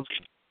of,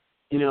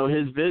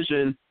 his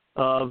vision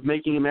of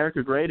making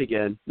America great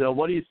again. So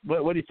what do you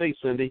think,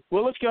 Cindy?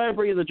 Well, let's go ahead and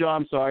bring in the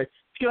John. I'm sorry.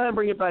 Let's go ahead and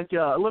bring it back.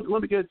 Let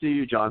me go to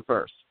you, John,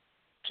 first.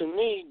 To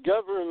me,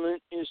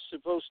 government is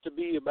supposed to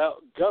be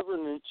about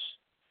governance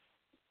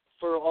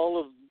for all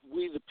of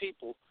we the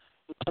people,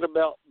 not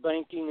about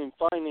banking and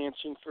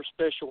financing for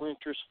special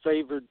interest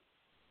favored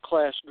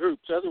class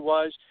groups.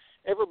 Otherwise,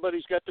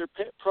 everybody's got their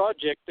pet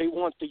project they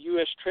want the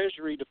U.S.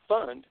 Treasury to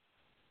fund.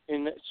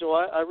 And so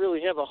I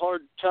really have a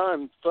hard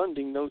time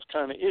funding those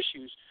kind of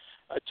issues.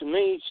 To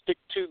me, stick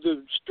to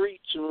the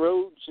streets and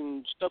roads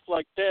and stuff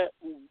like that,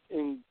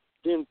 and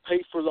then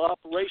pay for the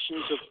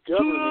operations of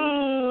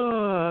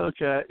government.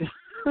 Okay.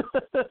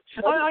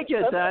 I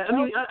get that. I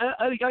mean,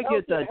 I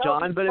get that,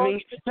 John. But I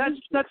mean,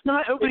 that's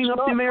not opening up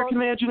the American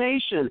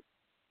imagination.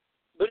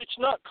 But it's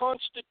not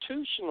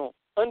constitutional.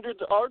 Under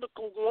the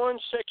Article 1,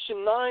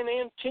 Section 9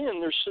 and 10,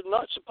 there's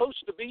not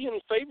supposed to be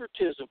any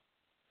favoritism.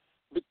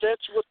 But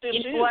that's what this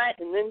is. What?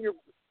 And then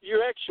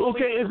you're actually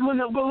okay.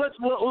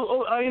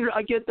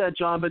 I get that,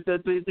 John. But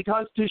the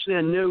Constitution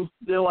had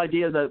no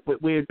idea that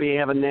we would be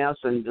having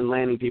NASA and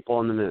landing people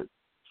on the moon.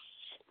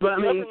 But I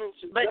mean,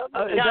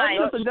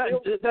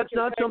 that's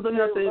not something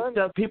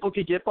that people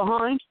could get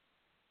behind.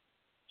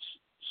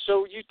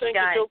 So you think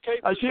it's okay?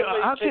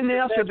 How can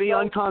NASA be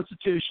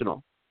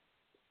unconstitutional?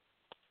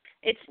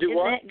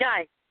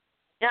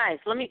 Guys,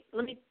 let me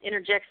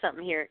interject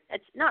something here.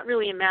 It's not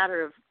really a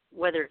matter of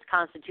whether it's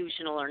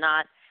constitutional or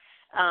not,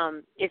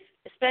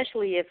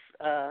 especially if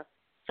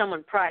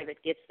someone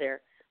private gets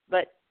there.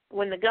 But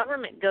when the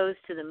government goes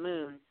to the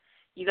moon,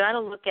 you got to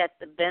look at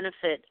the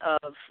benefit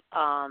of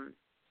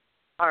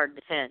our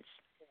defense,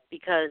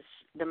 because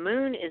the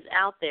moon is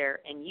out there,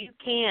 and you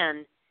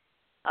can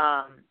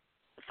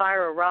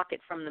fire a rocket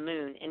from the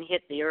moon and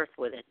hit the Earth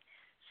with it.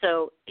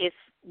 So if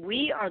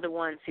we are the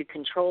ones who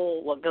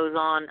control what goes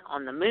on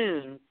the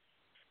moon,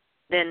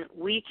 then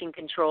we can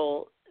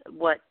control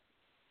what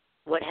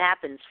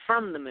happens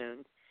from the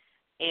moon,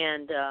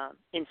 and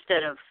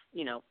instead of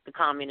the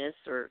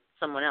communists or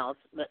someone else,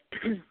 but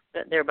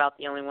they're about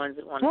the only ones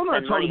that want to spend money.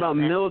 I'm not talking about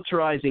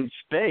militarizing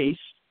space.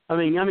 I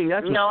mean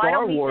that's what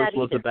Star Wars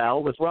was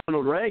about with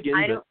Ronald Reagan.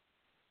 I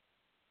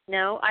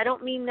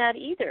don't mean that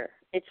either.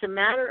 It's a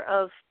matter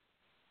of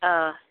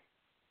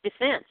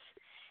defense.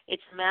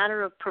 It's a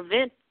matter of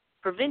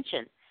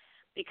prevention,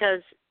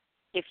 because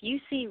if you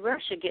see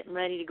Russia getting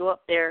ready to go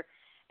up there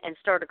and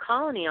start a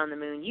colony on the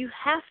moon, you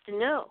have to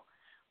know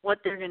what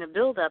they're going to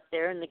build up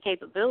there and the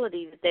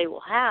capability that they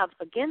will have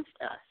against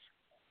us.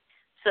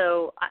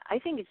 So I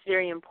think it's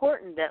very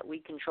important that we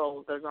control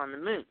what goes on the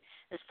moon.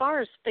 As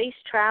far as space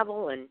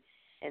travel and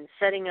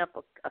setting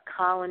up a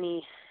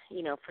colony,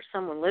 for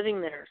someone living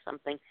there or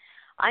something,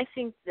 I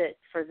think that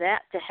for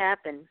that to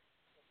happen,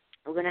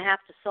 we're going to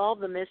have to solve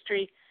the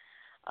mystery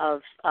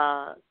of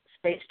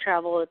space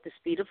travel at the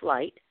speed of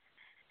light,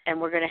 and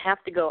we're going to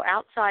have to go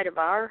outside of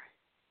our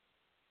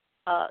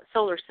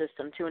solar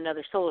system to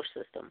another solar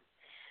system,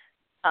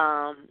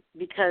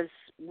 because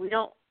we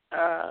don't,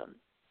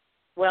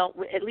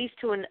 at least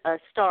to a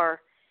star,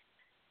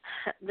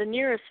 the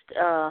nearest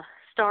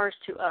stars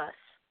to us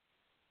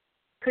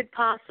could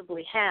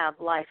possibly have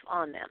life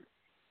on them,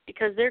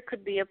 because there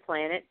could be a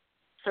planet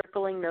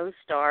circling those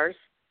stars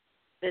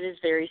that is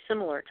very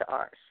similar to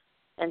ours.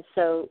 And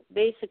so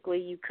basically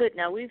you could,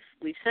 now we've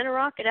sent a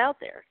rocket out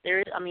there.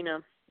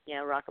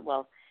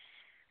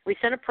 We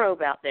sent a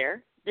probe out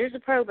there. There's a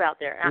probe out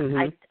there.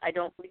 Mm-hmm. I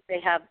don't believe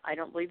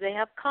they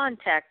have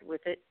contact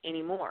with it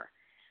anymore.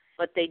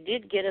 But they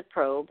did get a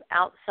probe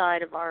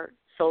outside of our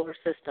solar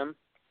system,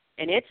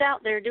 and it's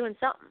out there doing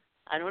something.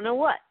 I don't know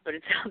what, but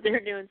it's out there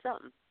doing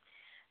something.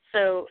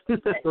 So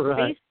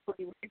right.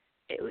 Basically,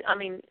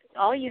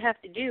 all you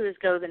have to do is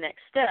go the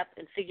next step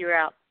and figure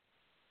out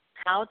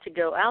how to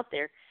go out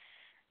there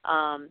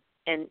and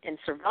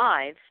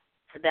survive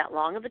for that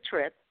long of a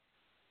trip,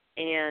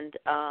 and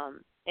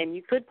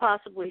you could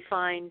possibly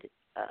find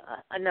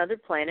another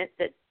planet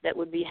that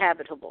would be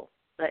habitable.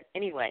 But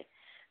anyway,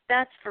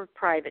 that's for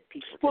private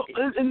people to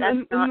do.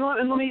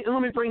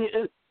 Let me bring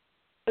it.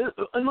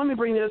 And let me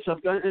bring this up,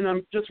 and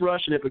I'm just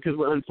rushing it because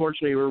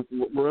unfortunately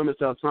we're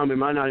almost out of time. We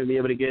might not even be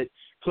able to get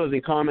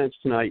closing comments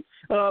tonight.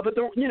 But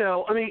and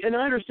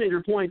I understand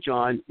your point,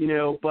 John.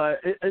 But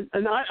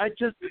and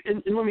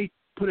let me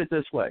put it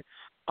this way: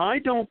 I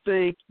don't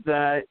think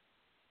that,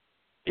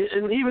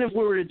 and even if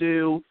we were to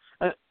do,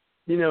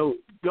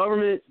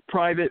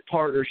 government-private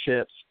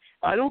partnerships,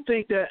 I don't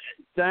think that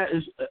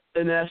is,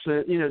 in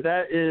essence,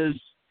 that is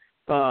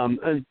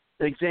an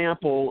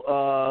example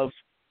of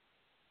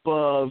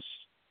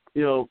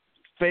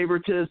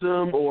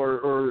favoritism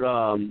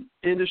or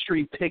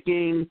industry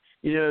picking,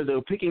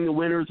 picking the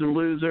winners and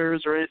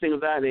losers or anything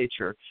of that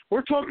nature.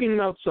 We're talking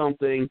about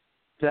something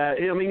that,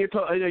 you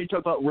talk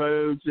about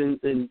roads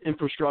and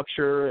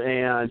infrastructure,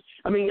 and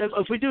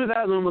if we do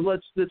that, then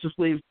let's just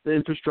leave the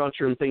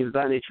infrastructure and things of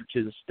that nature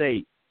to the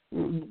state.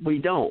 We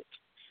don't,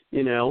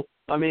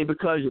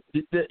 because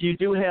you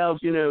do have,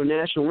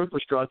 national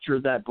infrastructure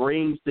that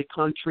brings the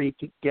country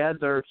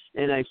together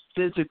in a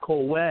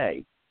physical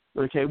way.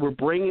 Okay, we're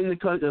bringing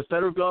the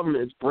federal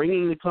government is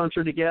bringing the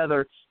country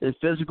together in a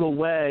physical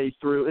way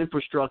through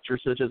infrastructure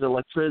such as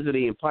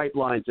electricity and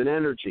pipelines and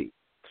energy.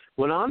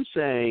 What I'm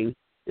saying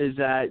is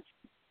that,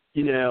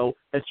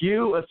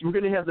 if we're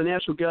going to have the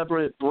national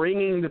government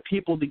bringing the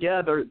people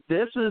together,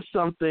 this is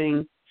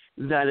something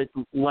that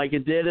like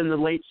it did in the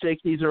late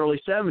 60s, early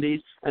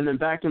 70s, and then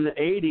back in the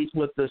 80s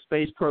with the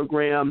space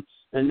program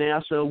and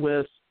NASA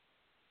with,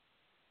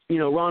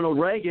 Ronald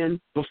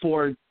Reagan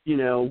before,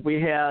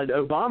 we had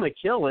Obama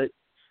kill it.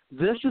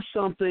 This is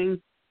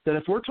something that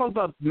if we're talking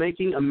about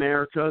making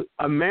America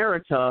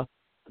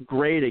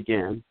great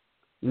again,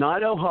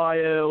 not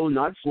Ohio,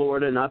 not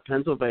Florida, not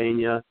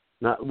Pennsylvania,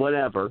 not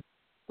whatever,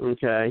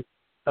 okay,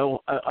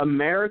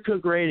 America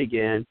great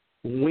again,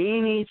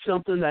 we need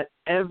something that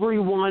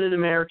everyone in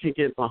America can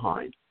get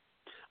behind.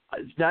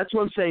 That's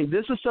what I'm saying.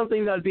 This is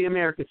something that would be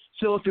American.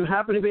 So if you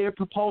happen to be a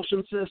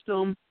propulsion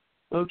system,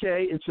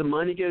 okay, and some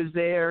money goes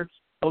there,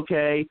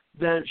 okay,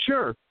 then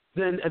sure.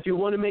 Then if you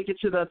want to make it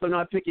so that they're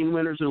not picking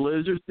winners or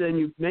losers, then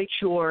you make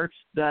sure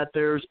that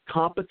there's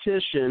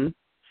competition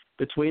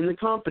between the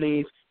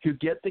companies who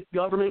get the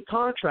government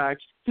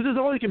contracts, because there's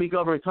always going to be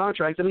government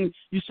contracts.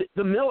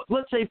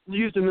 Let's say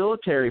use the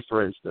military,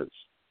 for instance.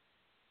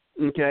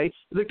 Okay,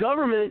 the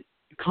government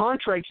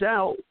contracts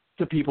out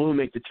to people who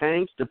make the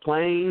tanks, the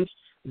planes,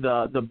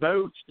 the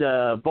boats,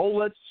 the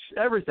bullets,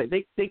 everything.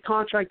 They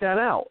contract that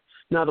out.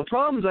 Now, the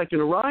problems that can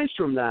arise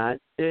from that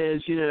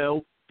is,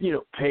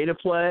 pay to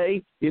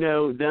play,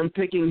 them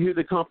picking who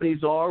the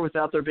companies are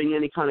without there being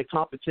any kind of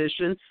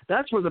competition.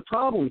 That's where the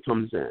problem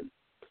comes in.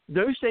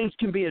 Those things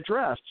can be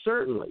addressed,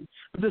 certainly.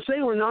 But to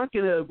say we're not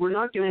going to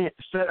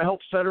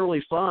help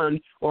federally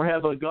fund or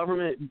have a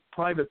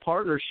government-private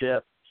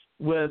partnership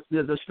with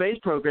the space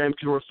program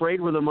because we're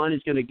afraid where the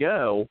money's going to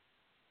go,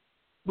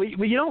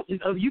 we don't.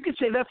 You could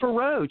say that for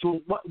roads.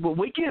 Well,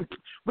 we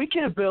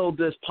can't build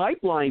this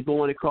pipeline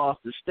going across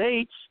the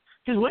states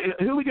because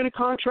who are we going to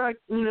contract?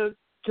 To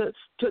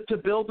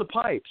build the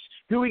pipes?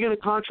 Who are we going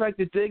to contract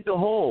to dig the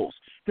holes?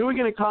 Who are we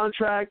going to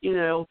contract?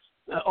 We're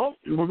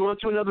going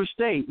to another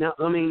state now.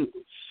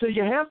 So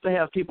you have to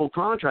have people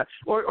contract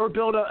or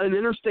build an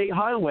interstate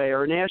highway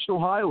or a national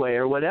highway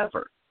or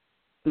whatever.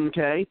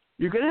 Okay,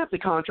 you're going to have to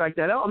contract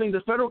that out.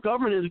 The federal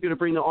government is going to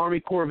bring the Army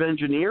Corps of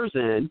Engineers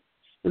in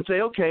and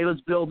say, okay,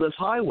 let's build this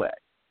highway.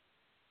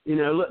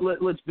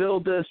 Let's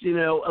build this,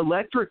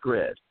 electric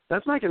grid.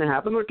 That's not going to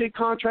happen. They're going to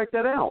contract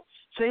that out.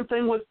 Same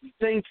thing with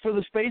things for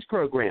the space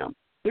program.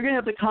 They're going to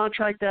have to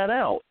contract that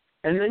out.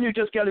 And then you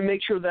just got to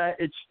make sure that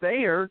it's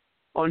fair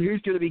on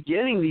who's going to be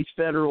getting these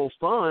federal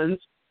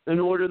funds in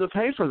order to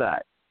pay for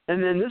that.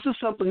 And then this is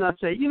something that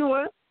say, you know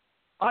what?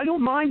 I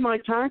don't mind my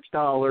tax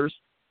dollars,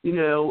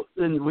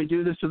 and we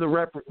do this to the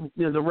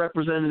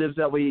representatives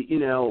that we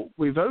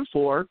vote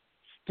for.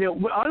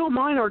 I don't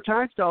mind our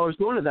tax dollars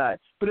going to that.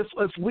 But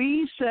if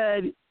we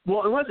said,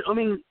 well, let's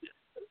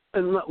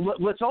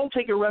all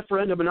take a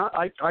referendum, and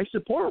I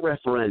support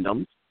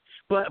referendums,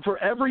 but for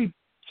every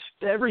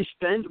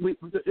spend,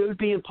 it would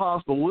be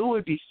impossible. We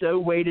would be so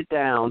weighted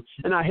down,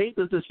 and I hate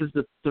that this is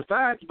the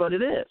fact, but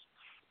it is.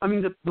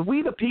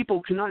 We the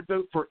people cannot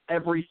vote for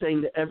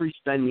everything, every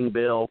spending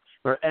bill,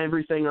 or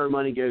everything our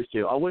money goes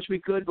to. I wish we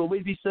could, but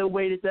we'd be so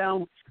weighted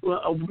down.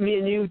 Well, me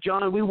and you,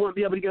 John, we wouldn't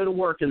be able to go to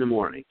work in the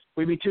morning.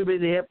 We'd be too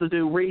busy to have to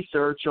do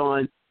research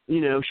on,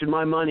 should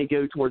my money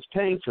go towards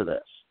paying for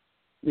this?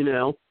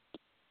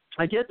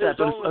 I get that,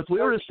 but if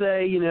we were to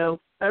say,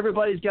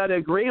 everybody's got to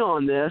agree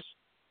on this,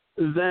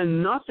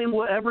 then nothing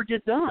will ever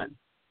get done.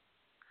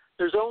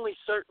 There's only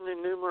certain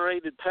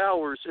enumerated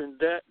powers, and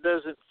that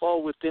doesn't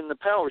fall within the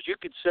powers. You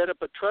could set up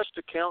a trust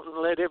account and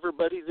let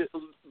everybody that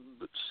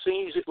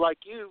sees it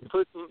like you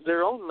put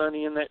their own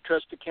money in that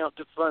trust account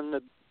to fund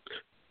the,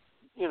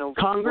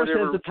 Congress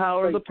whatever. has the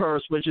power of the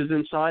purse, which is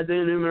inside the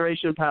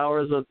enumeration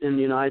powers in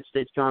the United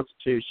States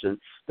Constitution.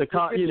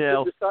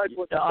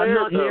 I'm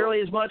not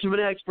nearly as much of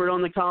an expert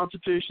on the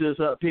Constitution as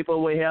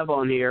people we have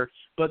on here,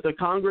 but the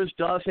Congress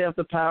does have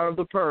the power of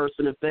the purse,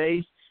 and if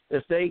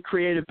they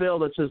create a bill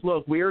that says,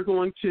 look, we are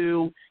going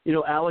to,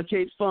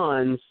 allocate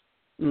funds,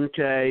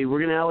 okay, we're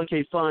going to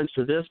allocate funds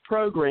to this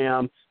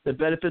program that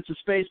benefits the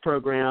space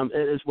program,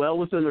 it is well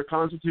within their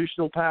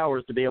constitutional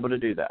powers to be able to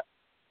do that.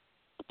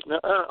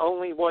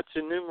 Only what's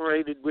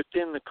enumerated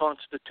within the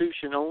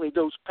Constitution, only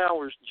those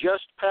powers,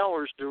 just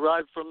powers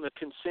derived from the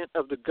consent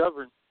of the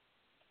governed.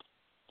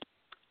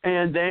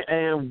 And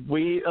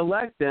we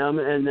elect them,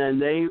 and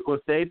then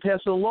if they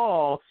pass a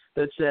law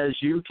that says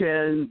you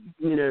can,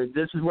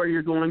 this is where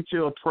you're going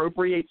to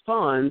appropriate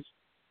funds.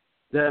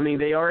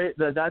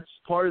 That's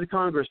part of the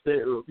Congress.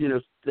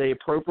 They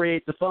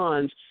appropriate the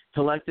funds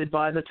collected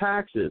by the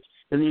taxes,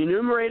 and the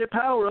enumerated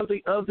power of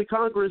the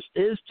Congress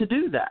is to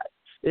do that.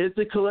 Is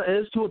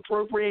to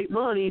appropriate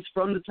monies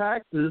from the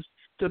taxes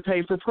to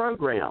pay for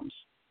programs,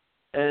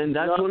 and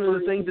that's one of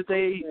the things that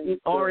they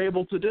are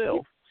able to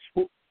do.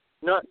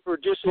 Not for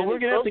just any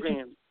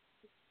programs.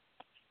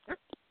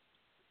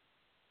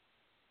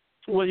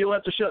 Well, you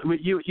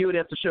would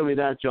have to show me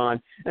that,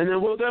 John, and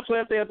then we'll definitely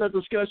have to have that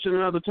discussion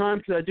another time,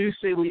 because I do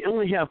see we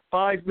only have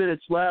 5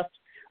 minutes left,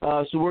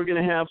 so we're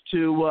going to have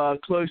to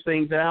close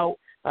things out.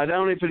 I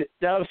doubt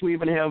if we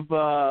even have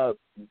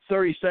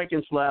 30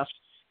 seconds left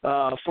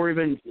for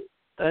even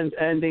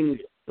ending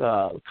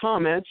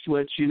comments,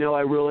 which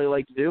I really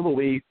like to do, but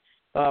we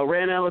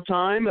ran out of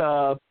time,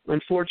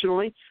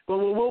 unfortunately. But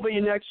we will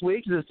be next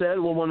week. As I said,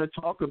 we'll want to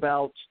talk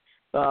about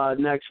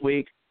next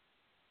week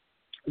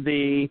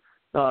the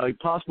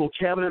possible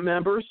cabinet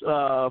members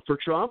for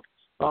Trump,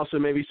 also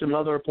maybe some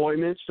other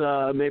appointments,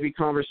 maybe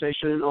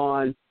conversation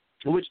on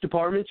which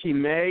departments he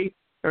may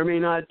or may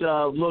not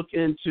look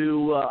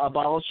into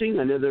abolishing.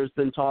 I know there's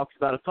been talks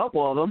about a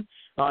couple of them,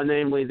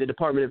 namely the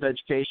Department of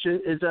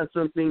Education. Is that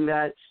something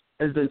that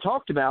has been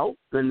talked about?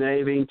 And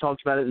they've even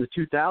talked about it in the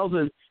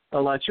 2000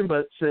 election,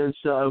 but since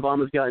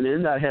Obama's gotten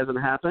in, that hasn't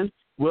happened.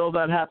 Will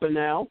that happen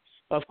now?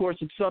 Of course,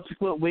 in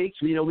subsequent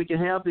weeks, we can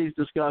have these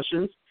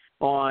discussions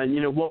on,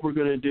 what we're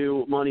going to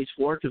do monies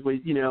for, because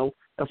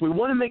if we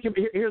want to make it,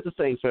 here's the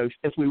thing, folks,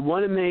 if we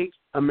want to make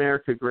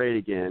America great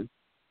again,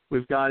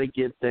 we've got to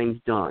get things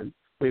done.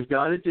 We've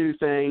got to do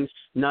things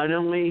not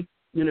only,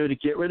 to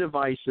get rid of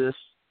ISIS.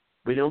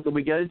 We got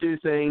to do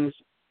things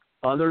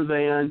other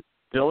than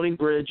building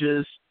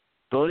bridges,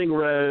 building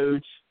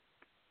roads,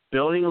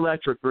 building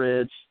electric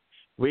grids.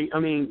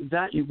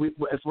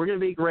 If we're going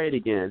to be great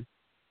again,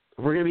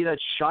 if we're going to be that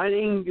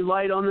shining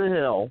light on the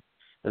hill,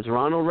 as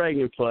Ronald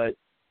Reagan put,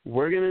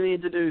 we're going to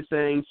need to do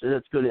things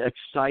that's going to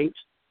excite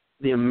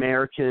the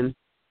American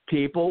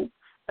people,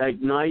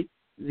 ignite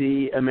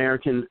the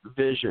American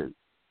vision.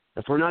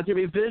 If we're not going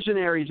to be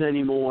visionaries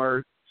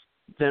anymore,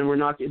 then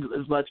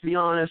let's be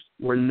honest,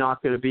 we're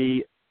not going to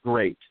be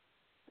great.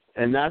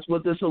 And that's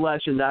what this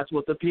election, that's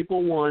what the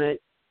people wanted,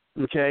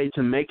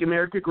 to make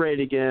America great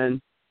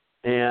again.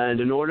 And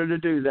in order to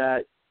do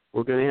that,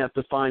 we're going to have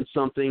to find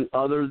something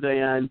other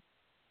than,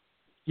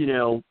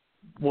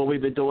 what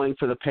we've been doing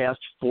for the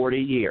past 40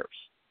 years.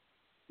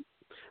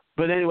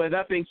 But anyway,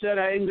 that being said,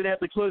 I am going to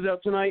have to close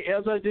out tonight,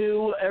 as I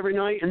do every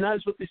night, and that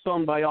is with the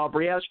song by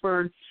Aubrey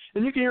Ashburn.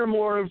 And you can hear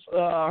more of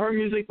her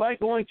music by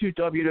going to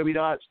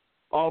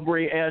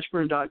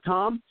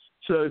www.aubreyashburn.com.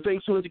 So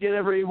thanks so much again,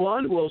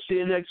 everyone. We'll see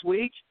you next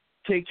week.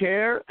 Take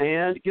care,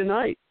 and good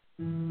night.